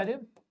இப்படி போடக்கூடாது.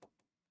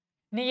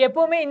 நீ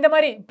எப்பவுமே இந்த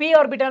மாதிரி p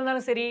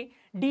ஆர்பிட்டால்னாலும் சரி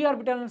d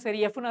ஆர்பிட்டால்னாலும்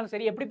சரி fனாலும்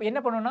சரி எப்படி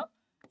என்ன பண்ணணும்னா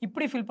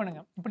இப்படி ஃபில்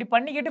பண்ணுங்க. இப்படி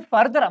பண்ணிக்கிட்டு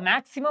ஃபர்தரா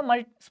மேக்ஸிமம்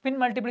ஸ்பின்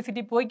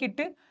மல்டிப்ளிசிட்டி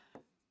போய்க்கிட்டு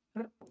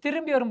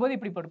திரும்பி வரும்போது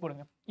இப்படி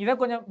போடுங்க. இதை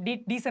கொஞ்சம்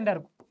டீசெண்டாக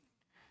இருக்கும்.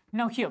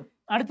 நவ் ஹியர்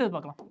அடுத்தது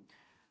பார்க்கலாம்.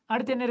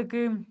 அடுத்து என்ன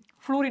இருக்கு?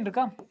 ஃப்ளூரின்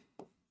இருக்கா?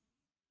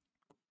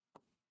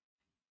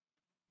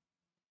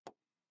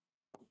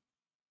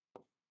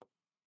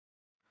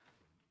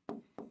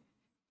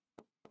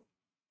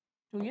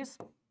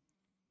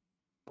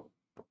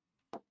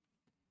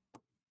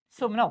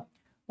 So now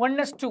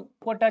 1s2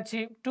 போட்டாச்சு,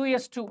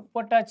 2s2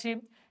 போட்டாச்சு,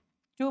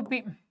 2p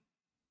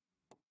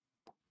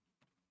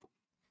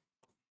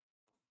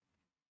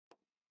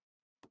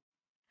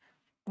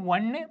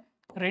 1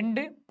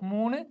 2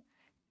 3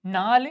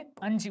 4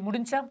 5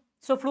 முடிஞ்சா?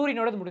 ஸோ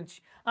ஃப்ளூரினோடது முடிஞ்சு.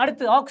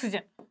 அடுத்து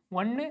ஆக்சிஜன்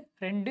 1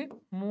 2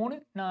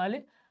 3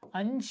 4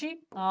 5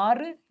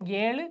 6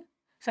 7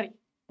 சரி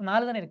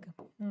 4 தானே இருக்கு,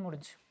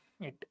 முடிஞ்சு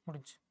 8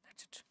 முடிஞ்சு.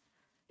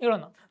 இவ்வளோ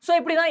தான். ஸோ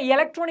இப்படி தான்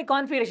எலக்ட்ரானிக்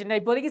கான்ஃபிகரேஷன்.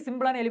 இப்போதைக்கு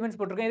சிம்பிளான எலிமெண்ட்ஸ்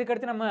போட்டிருக்கோம்.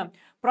 இதுக்கடுத்து நம்ம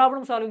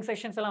ப்ராப்ளம் சால்விங்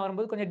செஷன்ஸ் எல்லாம்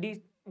வரும்போது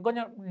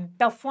கொஞ்சம்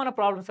டஃப்பான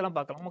ப்ராப்ளம்ஸ் எல்லாம்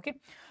பார்க்கலாம். Okay,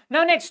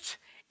 now next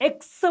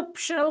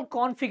exceptional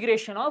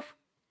configuration of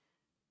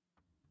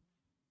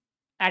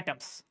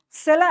atoms.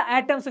 சில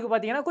ஆட்டம்ஸுக்கு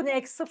பார்த்தீங்கன்னா கொஞ்சம்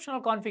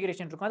எக்ஸெப்ஷனல்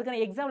கான்ஃபிகரேஷன் இருக்கும்.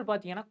 அதுக்கான எக்ஸாம்பிள்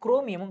பார்த்தீங்கன்னா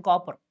குரோமியமும்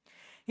காப்பர்.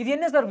 இது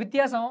என்ன சார்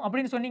வித்தியாசம்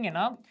அப்படின்னு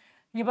சொன்னீங்கன்னா,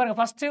 இங்கே பாருங்கள்,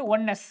 ஃபஸ்ட்டு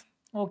 1s.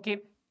 Okay,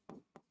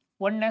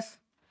 1s.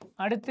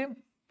 அடுத்து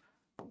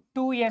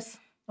 2s.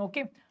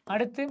 ஓகே,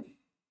 அடுத்து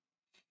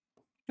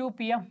 2p.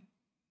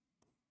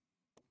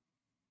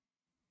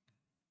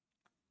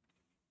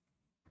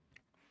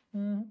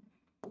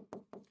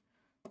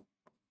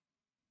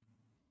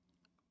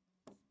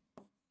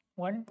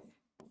 1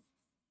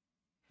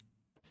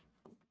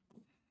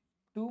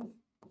 2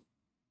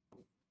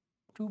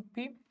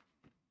 2p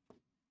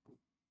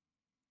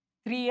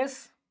 3s.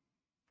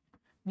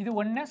 இது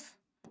 1s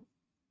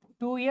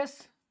 2s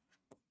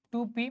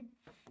 2p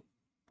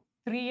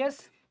 3s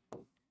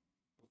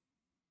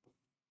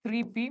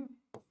 3p.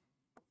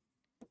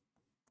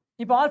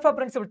 இப்போ ஆல்ஃபா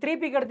பிரின்சிபல்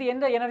 3p அடுத்து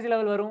எந்த எனர்ஜி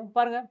லெவல் வரும்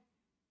பாருங்க.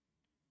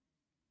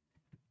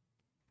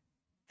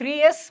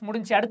 3s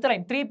முடிஞ்சு, அடுத்த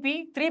லைன்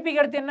 3p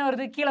அடுத்து என்ன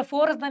வருது? கீழே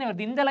 4s தானே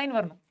வருது, இந்த லைன்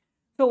வரணும்.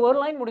 ஸோ ஒரு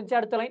லைன் முடிஞ்சு,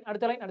 அடுத்த லைன்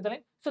அடுத்த லைன் அடுத்த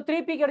லைன். ஸோ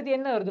 3p அடுத்து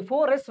என்ன வருது?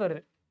 4s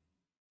வருது.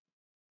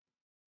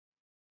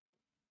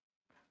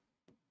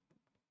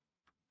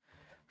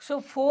 So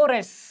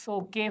 4s.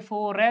 Okay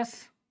 4s.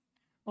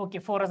 Okay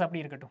 4s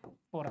அப்படி இருக்கட்டும்.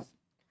 4s.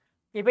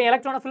 இப்போ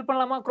எலக்ட்ரானை ஃபில்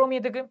பண்ணலாமா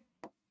குரோமியத்துக்கு?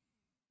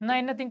 நான்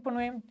என்ன திங்க்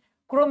பண்ணுவேன்?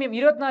 குரோமியம்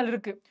 24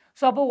 இருக்கு.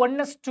 ஸோ அப்போ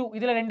 1s2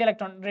 இதில் 2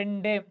 எலக்ட்ரான்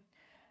 2,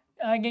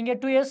 இங்கே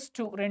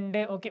 2s2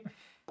 2. Okay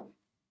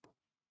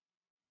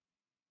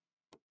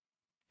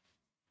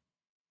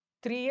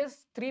 3s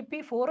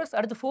 3p 4s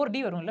அடுத்து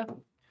 4d வரும்ல.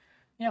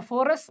 ஏன்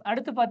 4s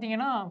அடுத்து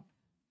பார்த்தீங்கன்னா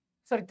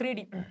சாரி 3d.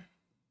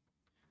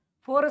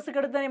 4sக்கு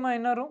அடுத்து தான்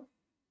என்ன வரும்?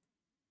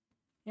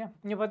 ஏன்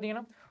இங்கே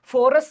பார்த்தீங்கன்னா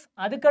 4s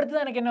அதுக்கு அடுத்து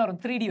தான் எனக்கு என்ன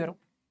வரும்? 3d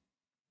வரும்.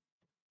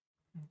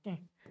 Okay,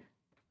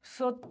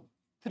 so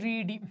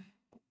 3d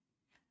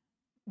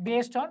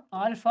based on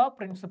alpha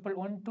principle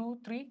 1 2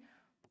 3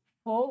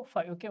 4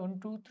 5. Okay 1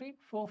 2 3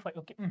 4 5.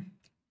 Okay,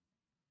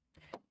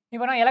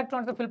 இப்போ நான்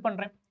எலக்ட்ரான்ஸை ஃபில்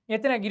பண்ணுறேன்.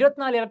 எத்தனை?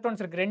 24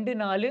 எலக்ட்ரான்ஸ் இருக்கு. 2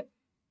 4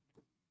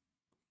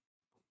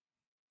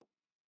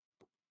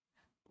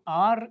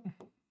 6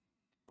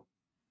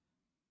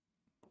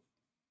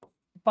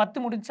 10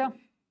 முடிஞ்சா?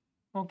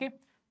 ஓகே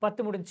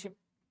 10 முடிஞ்சு.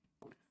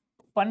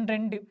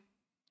 12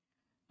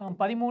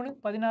 13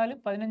 14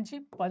 15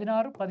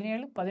 16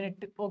 17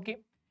 18. ஓகே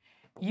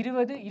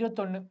 20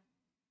 21.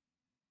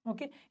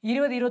 ஓகே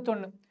 20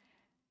 21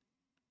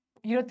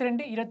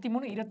 22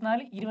 23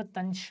 24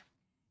 25.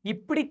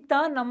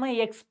 இப்படித்தான் நம்ம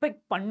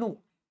எக்ஸ்பெக்ட்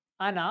பண்ணுவோம்.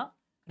 ஆனால்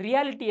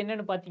ரியாலிட்டி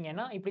என்னன்னு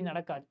பார்த்தீங்கன்னா இப்படி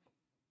நடக்காது.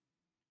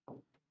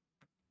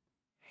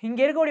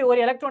 இங்கே இருக்கக்கூடிய ஒரு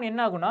எலக்ட்ரான்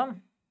என்ன ஆகும்னா,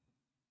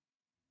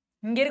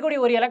 இங்கே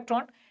இருக்கக்கூடிய ஒரு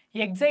எலக்ட்ரான்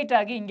எக்ஸைட்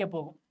ஆகி இங்கே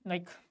போகும்.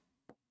 Like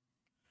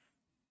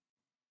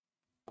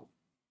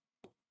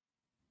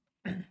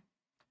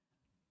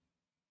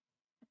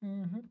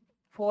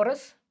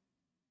four s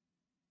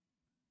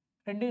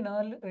 2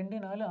 4 2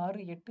 4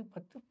 6 8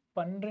 10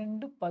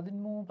 12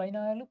 13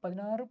 14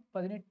 16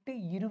 18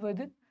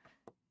 20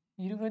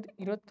 20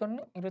 21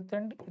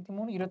 22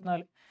 23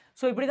 24.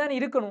 ஸோ இப்படி தான்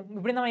இருக்கணும்,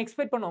 இப்படி நம்ம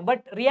எக்ஸ்பெக்ட் பண்ணுவோம்.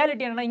 பட்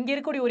ரியாலிட்டி என்னன்னா, இங்கே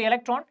இருக்கக்கூடிய ஒரு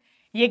எலக்ட்ரான்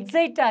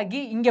எக்ஸைட்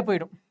ஆகி இங்கே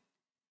போயிடும்.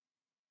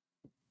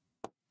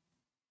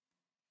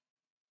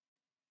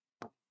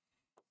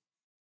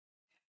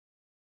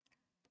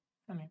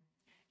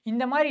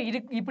 இந்த மாதிரி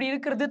இப்படி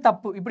இருக்கிறது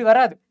தப்பு, இப்படி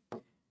வராது.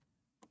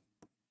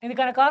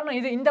 இதுக்கான காரணம்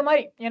இது இந்த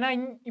மாதிரி. ஏன்னா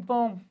இப்போ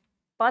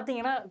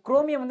பார்த்தீங்கன்னா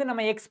குரோமியம் வந்து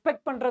நம்ம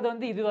எக்ஸ்பெக்ட் பண்ணுறது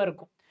வந்து இதுவாக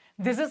இருக்கும்.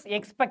 This is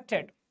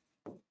expected.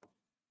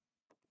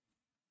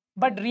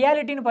 பட்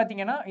ரியாலிட்டின்னு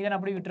பார்த்தீங்கன்னா இதை நான்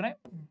அப்படி விட்டுறேன்.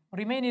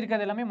 ரிமைன்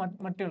இருக்கிறது எல்லாமே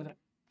மட்டும் எழுதுறேன்.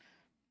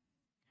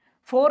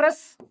 4s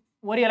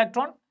ஒரு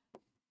எலக்ட்ரான்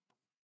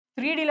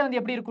 3Dயில் வந்து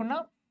எப்படி இருக்கும்னா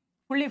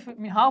ஃபுல்லி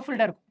ஹாஃப்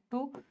ஃபுல்டாக இருக்கும்.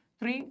 2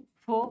 3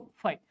 4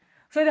 5.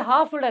 ஸோ இது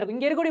ஹாஃப் ஃபுல்டாக இருக்கும்.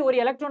 இங்கே இருக்கக்கூடிய ஒரு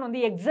எலக்ட்ரான்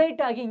வந்து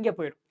எக்ஸைட் ஆகி இங்கே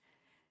போயிடும்.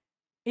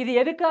 இது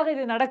எதுக்காக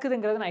இது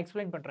நடக்குதுங்கிறத நான்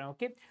எக்ஸ்பிளைன் பண்றேன்.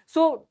 ஓகே.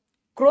 ஸோ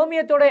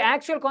குரோமியத்தோட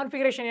ஆக்சுவல்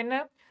கான்ஃபிகரேஷன் என்ன?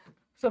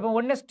 ஸோ இப்போ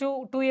 1s2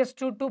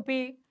 2s2 2p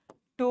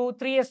 2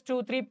 3s2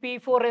 3p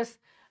 4s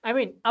I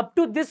mean up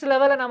to this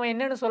லெவலில் நம்ம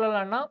என்னன்னு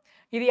சொல்லலாம்னா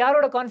இது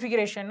யாரோட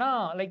கான்ஃபிகரேஷன்னா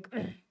like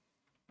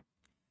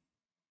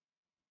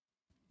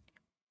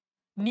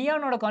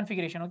நியானோட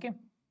configuration. Okay.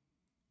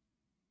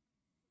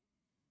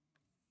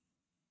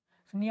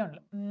 நியான்ல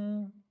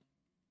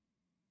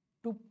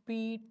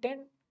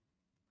 2p10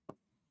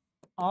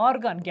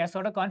 argon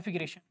கேஸோட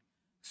கான்ஃபிகரேஷன்.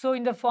 ஸோ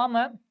இந்த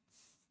ஃபார்மை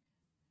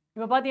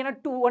இப்போ பார்த்தீங்கன்னா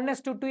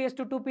 1s2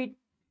 2s2 2p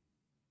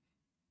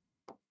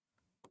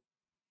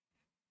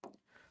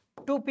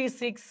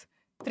 2p6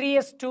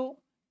 3s2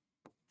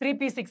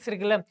 3p6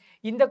 இருக்குல்ல,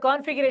 இந்த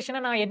கான்ஃபிகரேஷனை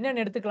நான்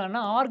என்னன்னு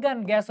எடுத்துக்கலாம்னா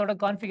ஆர்கான் கேஸோட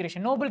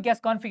கான்ஃபிகரேஷன் நோபல்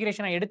கேஸ்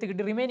கான்ஃபிகரேஷனை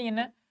எடுத்துக்கிட்டு ரிமைனிங்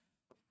என்ன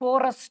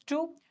 4s2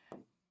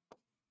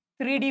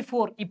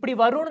 3d4 இப்படி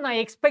வரும்னு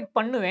நான் எக்ஸ்பெக்ட்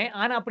பண்ணுவேன்.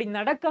 ஆனால் அப்படி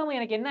நடக்காம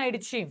எனக்கு என்ன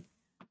ஆயிடுச்சு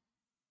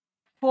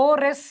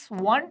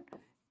 4s1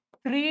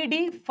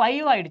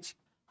 3d5 ஆயிடுச்சு.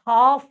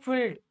 half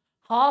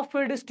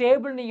filled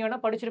ஸ்டேபிள் நீங்கள்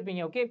வேணால்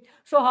படிச்சிருப்பீங்க. Okay.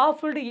 So half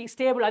filled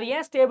stable அது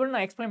ஏன் ஸ்டேபிள்னு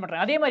நான் எக்ஸ்பிளைன்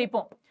பண்ணுறேன். அதே மாதிரி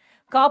இப்போ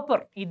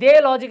காப்பர் இதே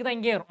லாஜிக் தான்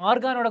இங்கே வரும்.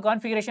 ஆர்கானோட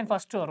கான்ஃபிகரேஷன்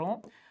ஃபர்ஸ்ட் வரும்.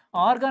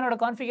 ஆர்கானோட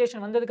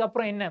கான்ஃபிகரேஷன் வந்ததுக்கு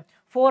அப்புறம் என்ன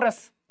 4s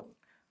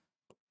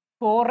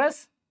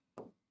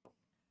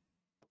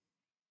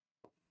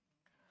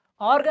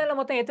ஆர்கானில்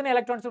மொத்தம் எத்தனை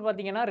எலக்ட்ரான்ஸ்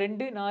பார்த்தீங்கன்னா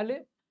 2 4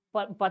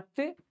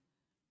 10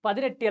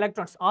 18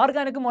 எலக்ட்ரான்ஸ்.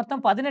 ஆர்கானுக்கு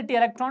மொத்தம் 18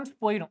 எலக்ட்ரான்ஸ்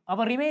போயிடும்.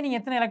 அப்போ ரிமைனிங்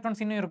எத்தனை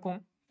எலக்ட்ரான்ஸ் இன்னும் இருக்கும்?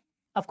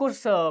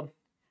 அஃப்கோர்ஸ்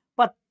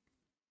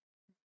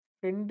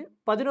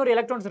 11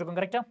 எலக்ட்ரான்ஸ் இருக்கும்.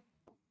 கரெக்டா?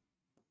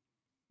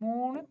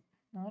 3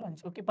 4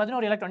 5 ஓகே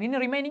 11 எலக்ட்ரான்.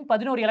 இன்னும் ரிமைனிங்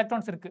 11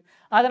 எலக்ட்ரான்ஸ் இருக்கு.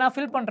 அதை நான்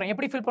ஃபில் பண்ணுறேன்.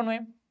 எப்படி ஃபில்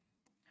பண்ணுவேன்?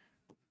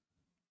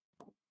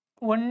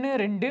 1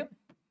 2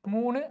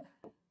 3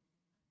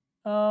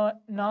 4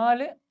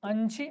 5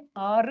 6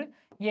 7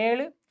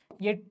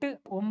 8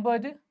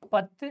 9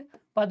 10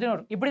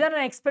 11 இப்படி தான்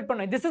நான் எக்ஸ்பெக்ட்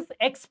பண்ணுவேன். This is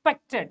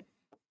expected.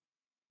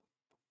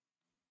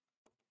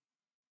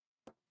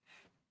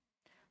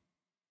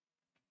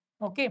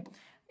 ஓகே.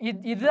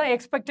 இதுதான்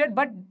expected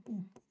but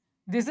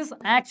this is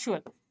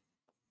actual.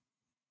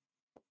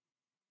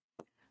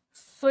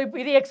 So இப்போ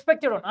இது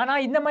எக்ஸ்பெக்டட் ஒன்.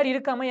 ஆனால் இந்த மாதிரி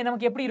இருக்காம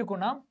நமக்கு எப்படி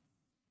இருக்கும்னா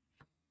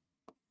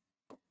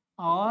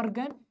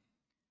ஆர்கான்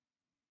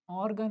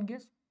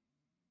கேஸ்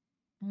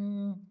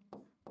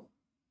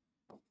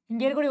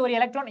இங்கே இருக்கக்கூடிய ஒரு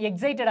எலக்ட்ரான்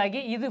எக்ஸைட்டட் ஆகி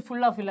இது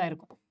ஃபுல்லாக ஃபில்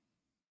ஆயிருக்கும்.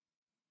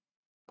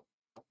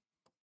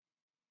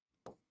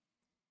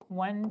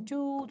 1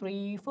 2 3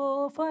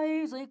 4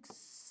 5 6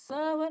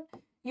 7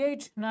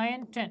 8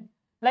 9 10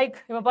 லைக்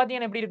இப்போ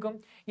பார்த்தீங்கன்னா எப்படி இருக்கும்?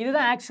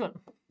 இதுதான் ஆக்சுவல்.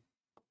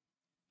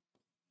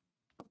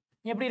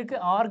 எப்படி இருக்கு?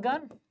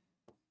 Argon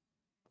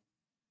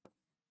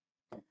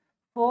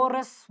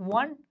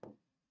 4s1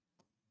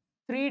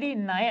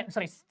 3d9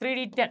 sorry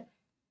 3d10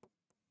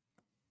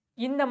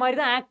 இந்த மாதிரி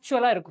தான்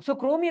ஆக்சுவலாக இருக்கும். ஸோ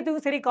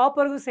குரோமியத்துக்கும் சரி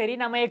காப்பருக்கும் சரி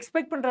நம்ம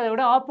எக்ஸ்பெக்ட் பண்ணுறதை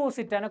விட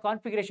ஆப்போசிட்டான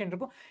கான்ஃபிகரேஷன்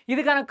இருக்கும்.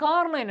 இதுக்கான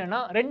காரணம் என்னென்னா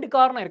 2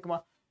 காரணம் இருக்குமா.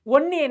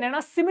 ஒன்று என்னென்னா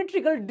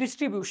சிமெட்ரிக்கல்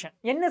டிஸ்ட்ரிபியூஷன்.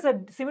 என்ன சார்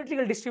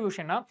சிமெட்ரிக்கல்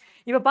டிஸ்ட்ரிபியூஷன்னா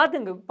இப்போ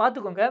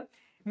பார்த்துக்கோங்க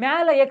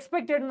மேலே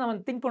எக்ஸ்பெக்டட்னு நம்ம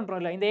திங்க்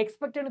பண்ணுறோம்ல, இந்த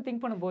எக்ஸ்பெக்டட்னு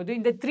திங்க் பண்ணும்போது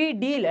இந்த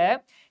 3Dயில்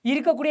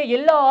இருக்கக்கூடிய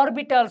எல்லா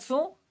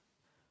ஆர்பிட்டால்ஸும்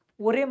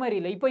ஒரே மாதிரி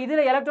இல்லை. இப்போ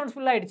இதில் எலக்ட்ரான்ஸ்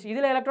ஃபுல் ஆயிடுச்சு,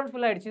 இதில் எலக்ட்ரான்ஸ்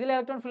ஃபுல் ஆயிடுச்சு, இதில்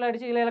எலக்ட்ரான் ஃபுல்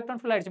ஆயிடுச்சு, இதில் எலக்ட்ரான்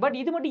ஃபுல் ஆயிடுச்சு. பட்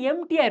இது மட்டும்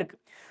எம்டியாக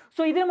இருக்குது.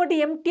 ஸோ இதில்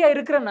மட்டும் எம்டியாக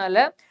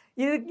இருக்கிறனால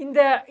இது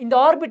இந்த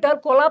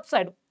ஆர்பிட்டால் கொலாப்ஸ்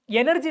ஆகிடும்.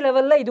 எனர்ஜி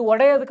லெவலில் இது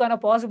உடையதுக்கான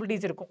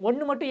பாசிபிலிட்டிஸ் இருக்கும்.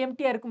 ஒன்று மட்டும்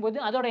எம்டியாக இருக்கும்போது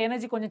அதோட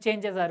எனர்ஜி கொஞ்சம்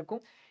சேஞ்சஸாக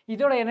இருக்கும்,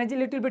 இதோட எனர்ஜி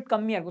லிட்டில் பிட்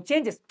கம்மியாக இருக்கும்,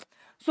 சேஞ்சஸ்.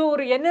 ஸோ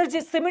ஒரு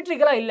எனர்ஜி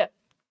சிமெட்ரிக்கலாக இல்லை,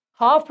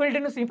 ஹாஃப்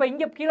ஃபில்டுன்னு. இப்போ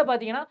இங்கே கீழே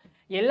பார்த்தீங்கன்னா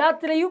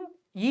எல்லாத்துலேயும்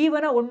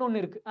ஈவனாக ஒன்று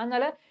இருக்குது.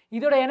 அதனால்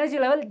இதோட எனர்ஜி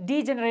லெவல்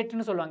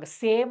டீஜெனரேட்னு சொல்லுவாங்க,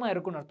 சேமாக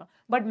இருக்குன்னு அர்த்தம்.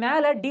 பட்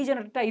மேலே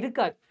டீஜெனரேட்டாக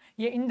இருக்காது.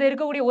 இந்த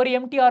இருக்கக்கூடிய ஒரு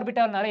எம்டி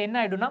ஆர்பிட்டால்னால என்ன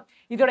ஆகிடும்னா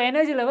இதோட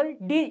எனர்ஜி லெவல்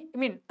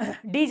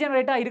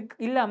டீஜெனரேட்டாக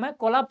இல்லாமல்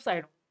கொலாப்ஸ்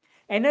ஆகிடும்,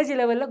 எனர்ஜி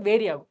லெவலில்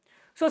வேரி ஆகும்.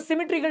 ஸோ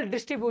சிமெட்ரிக்கல்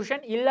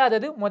டிஸ்ட்ரிபியூஷன்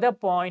இல்லாதது மொதல்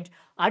பாயிண்ட்.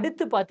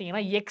 அடுத்து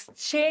பார்த்தீங்கன்னா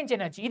எக்ஸ்சேஞ்ச்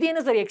எனர்ஜி. இது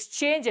என்ன சார்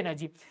எக்ஸ்சேஞ்ச்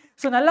எனர்ஜி?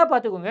 ஸோ நல்லா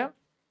பார்த்துக்கோங்க.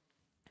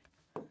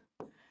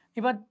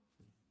 இப்போ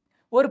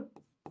ஒரு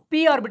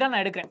பி ஆர்பிட்டால்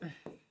நான் எடுக்கிறேன்.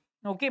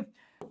 ஓகே,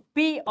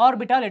 பி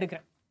ஆர்பிட்டால்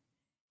எடுக்கிறேன்.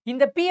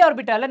 இந்த பி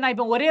ஆர்பிட்டால நான்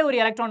இப்போ ஒரே ஒரு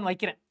எலக்ட்ரான்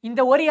வைக்கிறேன்.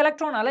 இந்த ஒரு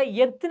எலக்ட்ரானால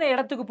எத்தனை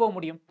இடத்துக்கு போக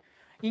முடியும்?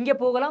 இங்கே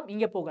போகலாம்,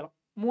 இங்கே போகலாம்,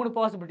 3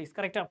 பாசிபிலிட்டிஸ்.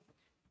 கரெக்டா?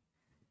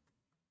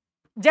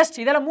 ஜஸ்ட்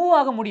இதெல்லாம் மூவ்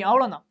ஆக முடியும்,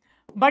 அவ்வளோதான்.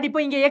 பட் இப்போ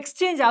இங்கே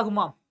எக்ஸ்சேஞ்ச்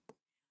ஆகுமா?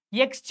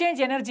 எக்ஸ்சேஞ்ச்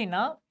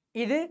எனர்ஜினா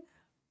இது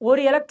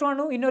ஒரு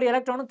எலக்ட்ரானும் இன்னொரு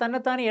எலக்ட்ரானும்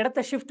தன்னைத்தானே இடத்த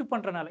ஷிஃப்ட்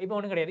பண்ணுறனால. இப்போ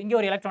ஒன்றும் கிடையாது. இங்கே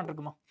ஒரு எலக்ட்ரான்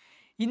இருக்குமா,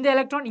 இந்த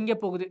எலக்ட்ரான் இங்கே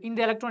போகுது, இந்த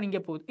எலக்ட்ரான்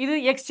இங்கே போகுது, இது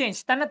எக்ஸ்சேஞ்ச்,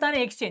 தன்னைத்தானே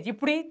எக்ஸ்சேஞ்ச்.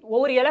 இப்படி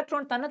ஒவ்வொரு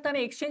எலக்ட்ரான்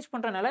தன்னைத்தானே எக்ஸ்சேஞ்ச்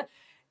பண்ணுறனால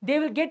they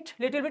will get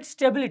little bit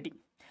stability.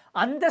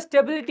 அந்த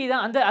ஸ்டெபிலிட்டி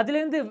தான்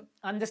அதுலேருந்து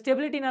அந்த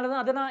ஸ்டெபிலிட்டினால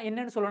தான் அதை நான்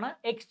என்னன்னு சொல்லணும்னா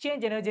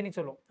எக்ஸ்சேஞ்ச் எனர்ஜின்னு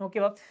சொல்லுவோம்.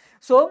 ஓகேவா?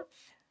 ஸோ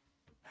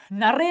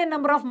நிறைய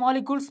நம்பர் ஆஃப்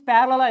மாலிகூல்ஸ்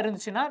பேரலாக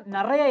இருந்துச்சுன்னா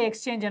நிறைய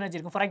எக்ஸ்சேஞ்ச் எனர்ஜி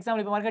இருக்கும். ஃபார்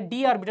எக்ஸாம்பிள் இப்போ பாருங்க, டி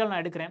ஆர்பிட்டால்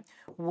நான் எடுக்கிறேன்.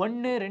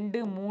 1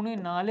 2 3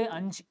 4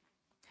 5.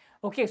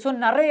 ஓகே, ஸோ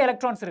நிறைய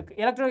எலக்ட்ரான்ஸ் இருக்குது.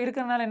 எலக்ட்ரான்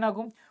இருக்கிறதுனால என்ன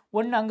ஆகும்?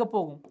 1 அங்கே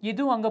போகும்,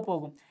 இதுவும் அங்கே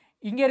போகும்,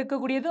 இங்கே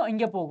இருக்கக்கூடியதும்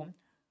இங்கே போகும்.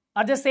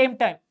 அட் த சேம்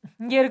டைம்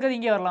இங்கே இருக்கிறது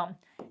இங்கே வரலாம்,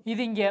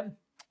 இது இங்கே.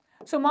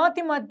 ஸோ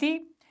மாற்றி மாற்றி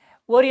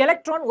ஒரு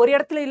எலக்ட்ரான் ஒரு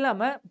இடத்துல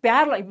இல்லாமல்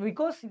பேரலாக,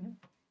 பிகாஸ்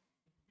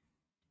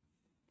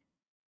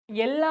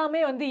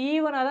எல்லாமே வந்து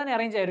ஈவனாக தான்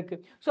அரேஞ்ச் ஆயிருக்கு.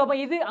 ஸோ அப்போ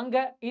இது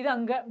அங்கே இது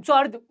அங்கே, ஸோ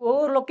அடுத்து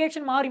ஒவ்வொரு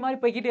லொக்கேஷன் மாறி மாறி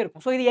போய்கிட்டே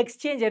இருக்கும். ஸோ இது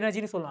எக்ஸ்சேஞ்ச்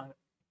எனர்ஜின்னு சொல்லுவாங்க.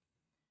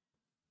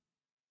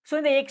 ஸோ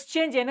இந்த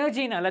எக்ஸ்சேஞ்ச்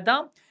எனர்ஜினால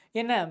தான்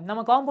என்ன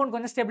நம்ம காம்பவுண்ட்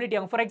கொஞ்சம் ஸ்டெபிலிட்டி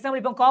ஆகும். ஃபார்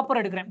எக்ஸாம்பிள் இப்போ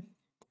காப்பர் எடுக்கிறேன்.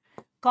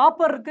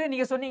 காப்பருக்கு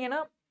நீங்கள் சொன்னீங்கன்னா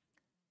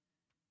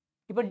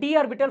இப்போ டி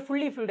ஆர்பிட்டல்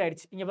ஃபுல்லி ஃபில்ட்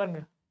ஆயிடுச்சு. இங்கே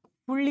பாருங்க,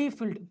 ஃபுல்லி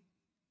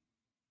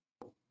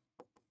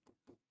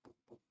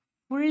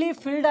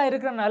ஃபில்டாக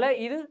இருக்கிறனால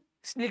இது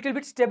லிட்டில்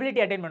பிட் ஸ்டெபிலிட்டி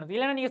அட்டைன் பண்ணுது.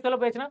 இல்லைன்னா நீங்கள் சொல்ல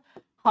போயிடுச்சுன்னா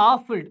half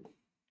filled.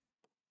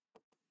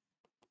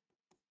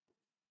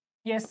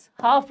 Yes,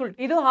 half filled.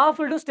 இது half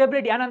filled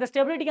stability. ஆனா அந்த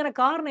ஸ்டெபிலிட்டிக்கான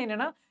காரணம்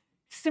என்னன்னா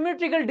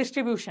symmetrical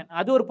distribution.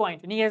 அது ஒரு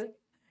பாயிண்ட். நீங்க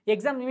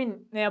எக்ஸாம்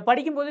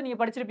படிக்கும்போது நீங்க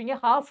படிச்சிருப்பீங்க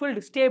half filled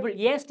stable.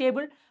 ஏன்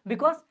ஸ்டேபிள்?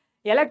 பிகாஸ்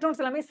எலக்ட்ரான்ஸ்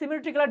எல்லாமே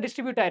சிமெட்ரிக்கலா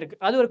டிஸ்ட்ரிபியூட்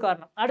ஆயிருக்கு. அது ஒரு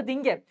காரணம். அடுத்து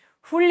இங்க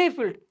ஃபுல்லி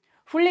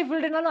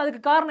ஃபில்டுனாலும்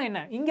அதுக்கு காரணம் என்ன?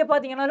 இங்க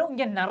பாத்தீங்கன்னாலும்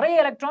இங்க நிறைய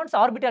எலக்ட்ரான்ஸ்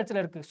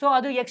ஆர்பிட்டால்ஸ்ல இருக்கு. ஸோ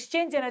அது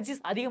எக்ஸ்சேஞ்ச்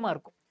எனர்ஜிஸ் அதிகமா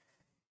இருக்கும்.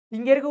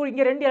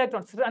 இங்க ரெண்டு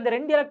எலக்ட்ரான்ஸ், அந்த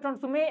ரெண்டு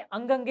எலக்ட்ரான்ஸுமே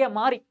அங்கங்கே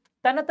மாறி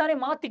தன்னைத்தானே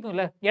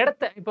மாத்திக்கும்ல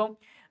இடத்த. இப்போ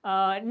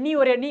நீ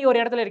ஒரு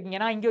இடத்துல இருக்கீங்க,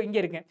 நான் இங்க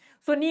இருக்கேன்.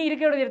 ஸோ நீ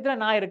இருக்கிற இடத்துல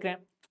நான் இருக்கிறேன்.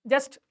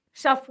 ஜஸ்ட்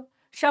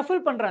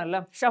ஷஃபிள் பண்றேன்ல,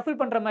 ஷஃபிள்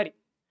பண்ற மாதிரி,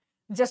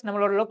 ஜஸ்ட்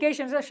நம்மளோட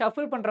லொகேஷன்ஸை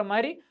ஷஃபிள் பண்ற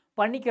மாதிரி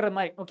பண்ணிக்கிற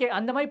மாதிரி. ஓகே,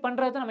 அந்த மாதிரி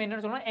பண்றது நம்ம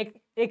என்ன சொல்லலாம்,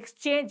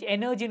 எக்ஸ்சேஞ்ச்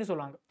எனர்ஜின்னு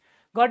சொல்லுவாங்க.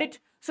 Got it?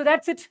 So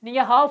that's it.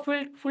 நீங்க ஹாஃப்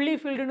ஃபில்ட் ஃபுல்லி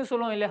ஃபில்டுன்னு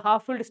சொல்லுவோம் இல்லை,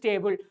 half field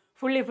stable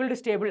fully field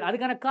stable.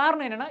 அதுக்கான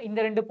காரணம் என்னன்னா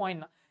இந்த ரெண்டு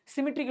பாயிண்ட் தான்,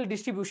 symmetrical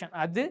distribution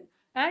அது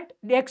and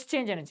the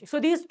exchange energy. So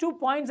these 2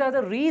 points are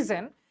the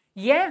reason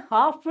ஏன்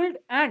half filled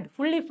and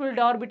fully filled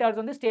orbitals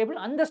வந்து stable.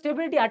 அந்த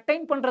stability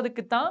attain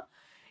பண்றதுக்கு தான்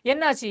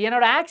என்னாச்சு,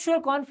 என்னோட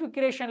ஆக்சுவல்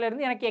கான்ஃபிகரேஷன்ல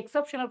இருந்து எனக்கு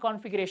எக்ஸப்ஷனல்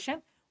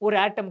கான்ஃபிகரேஷன் ஒரு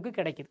ஆட்டமுக்கு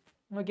கிடைக்குது.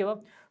 ஓகேவா?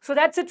 So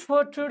that's it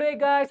for today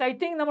guys. I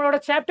think நம்மளோட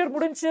சாப்டர்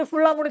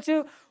ஃபுல்லாக முடிச்சு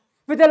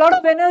with a lot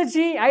of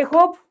energy. I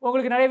hope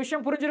உங்களுக்கு நிறைய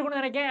விஷயம்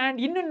புரிஞ்சிருக்கும்னு நினைக்கிறேன். அண்ட்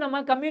இன்னும் நம்ம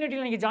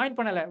கம்யூனிட்டியில் நீங்கள் ஜாயின்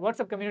பண்ணலை,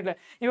 வாட்ஸ்அப் கம்யூனிட்டியில்,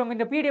 இவங்க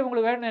இந்த பிடிஎஃப்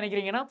உங்களுக்கு வேணும்னு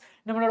நினைக்கிறீங்கன்னா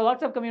நம்மளோட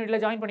வாட்ஸ்அப்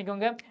கம்யூனிட்டியில் ஜாயின்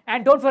பண்ணிக்கோங்க.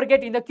 அண்ட் டோன்ட்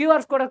ஃபர்கெட், இந்த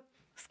கியூஆர் கோடை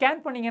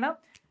ஸ்கேன் பண்ணிங்கன்னா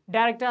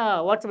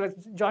டேரெக்டாக வாட்ஸ்அப்பில்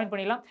ஜாயின்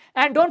பண்ணிடலாம்.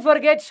 அண்ட் டோன்ட்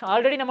ஃபர்கெட்,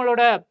 ஆல்ரெடி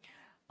நம்மளோட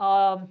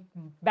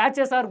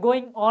பேட்சஸ் ஆர்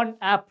கோயிங் ஆன்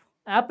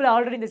ஆப்பில்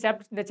ஆல்ரெடி இந்த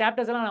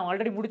சாப்டர்ஸ் எல்லாம் நான்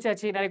ஆல்ரெடி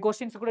முடிச்சாச்சு. நிறைய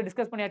கொஸ்டின்ஸ் கூட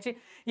டிஸ்கஸ் பண்ணியாச்சு.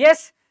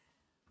 S,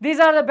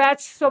 these are the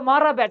batch. So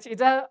Mara batch,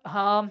 it's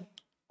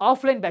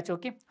offline batch.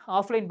 Okay,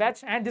 offline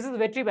batch. And this is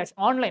வெற்றி பேட்ச்,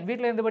 ஆன்லைன்,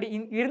 வீட்டில்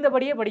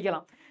இருந்தபடியே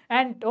படிக்கலாம்.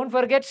 அண்ட் டோன்ட்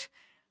ஃபர்கெட்,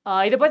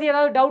 இதை பற்றி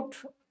ஏதாவது டவுட்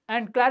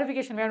அண்ட்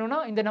கிளாரிஃபிகேஷன் வேணும்னா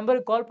இந்த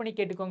நம்பருக்கு கால் பண்ணி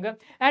கேட்டுக்கோங்க.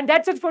 And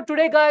that's it for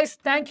today guys.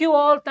 Thank you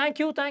all,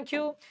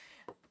 thank you.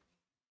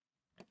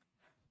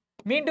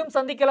 மீண்டும்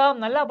சந்திக்கலாம்.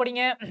 நல்லா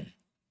படிங்க.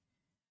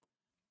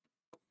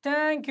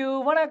 தேங்க்யூ.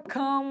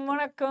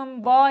 வணக்கம்.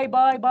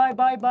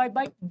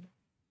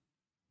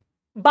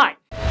 பாய்.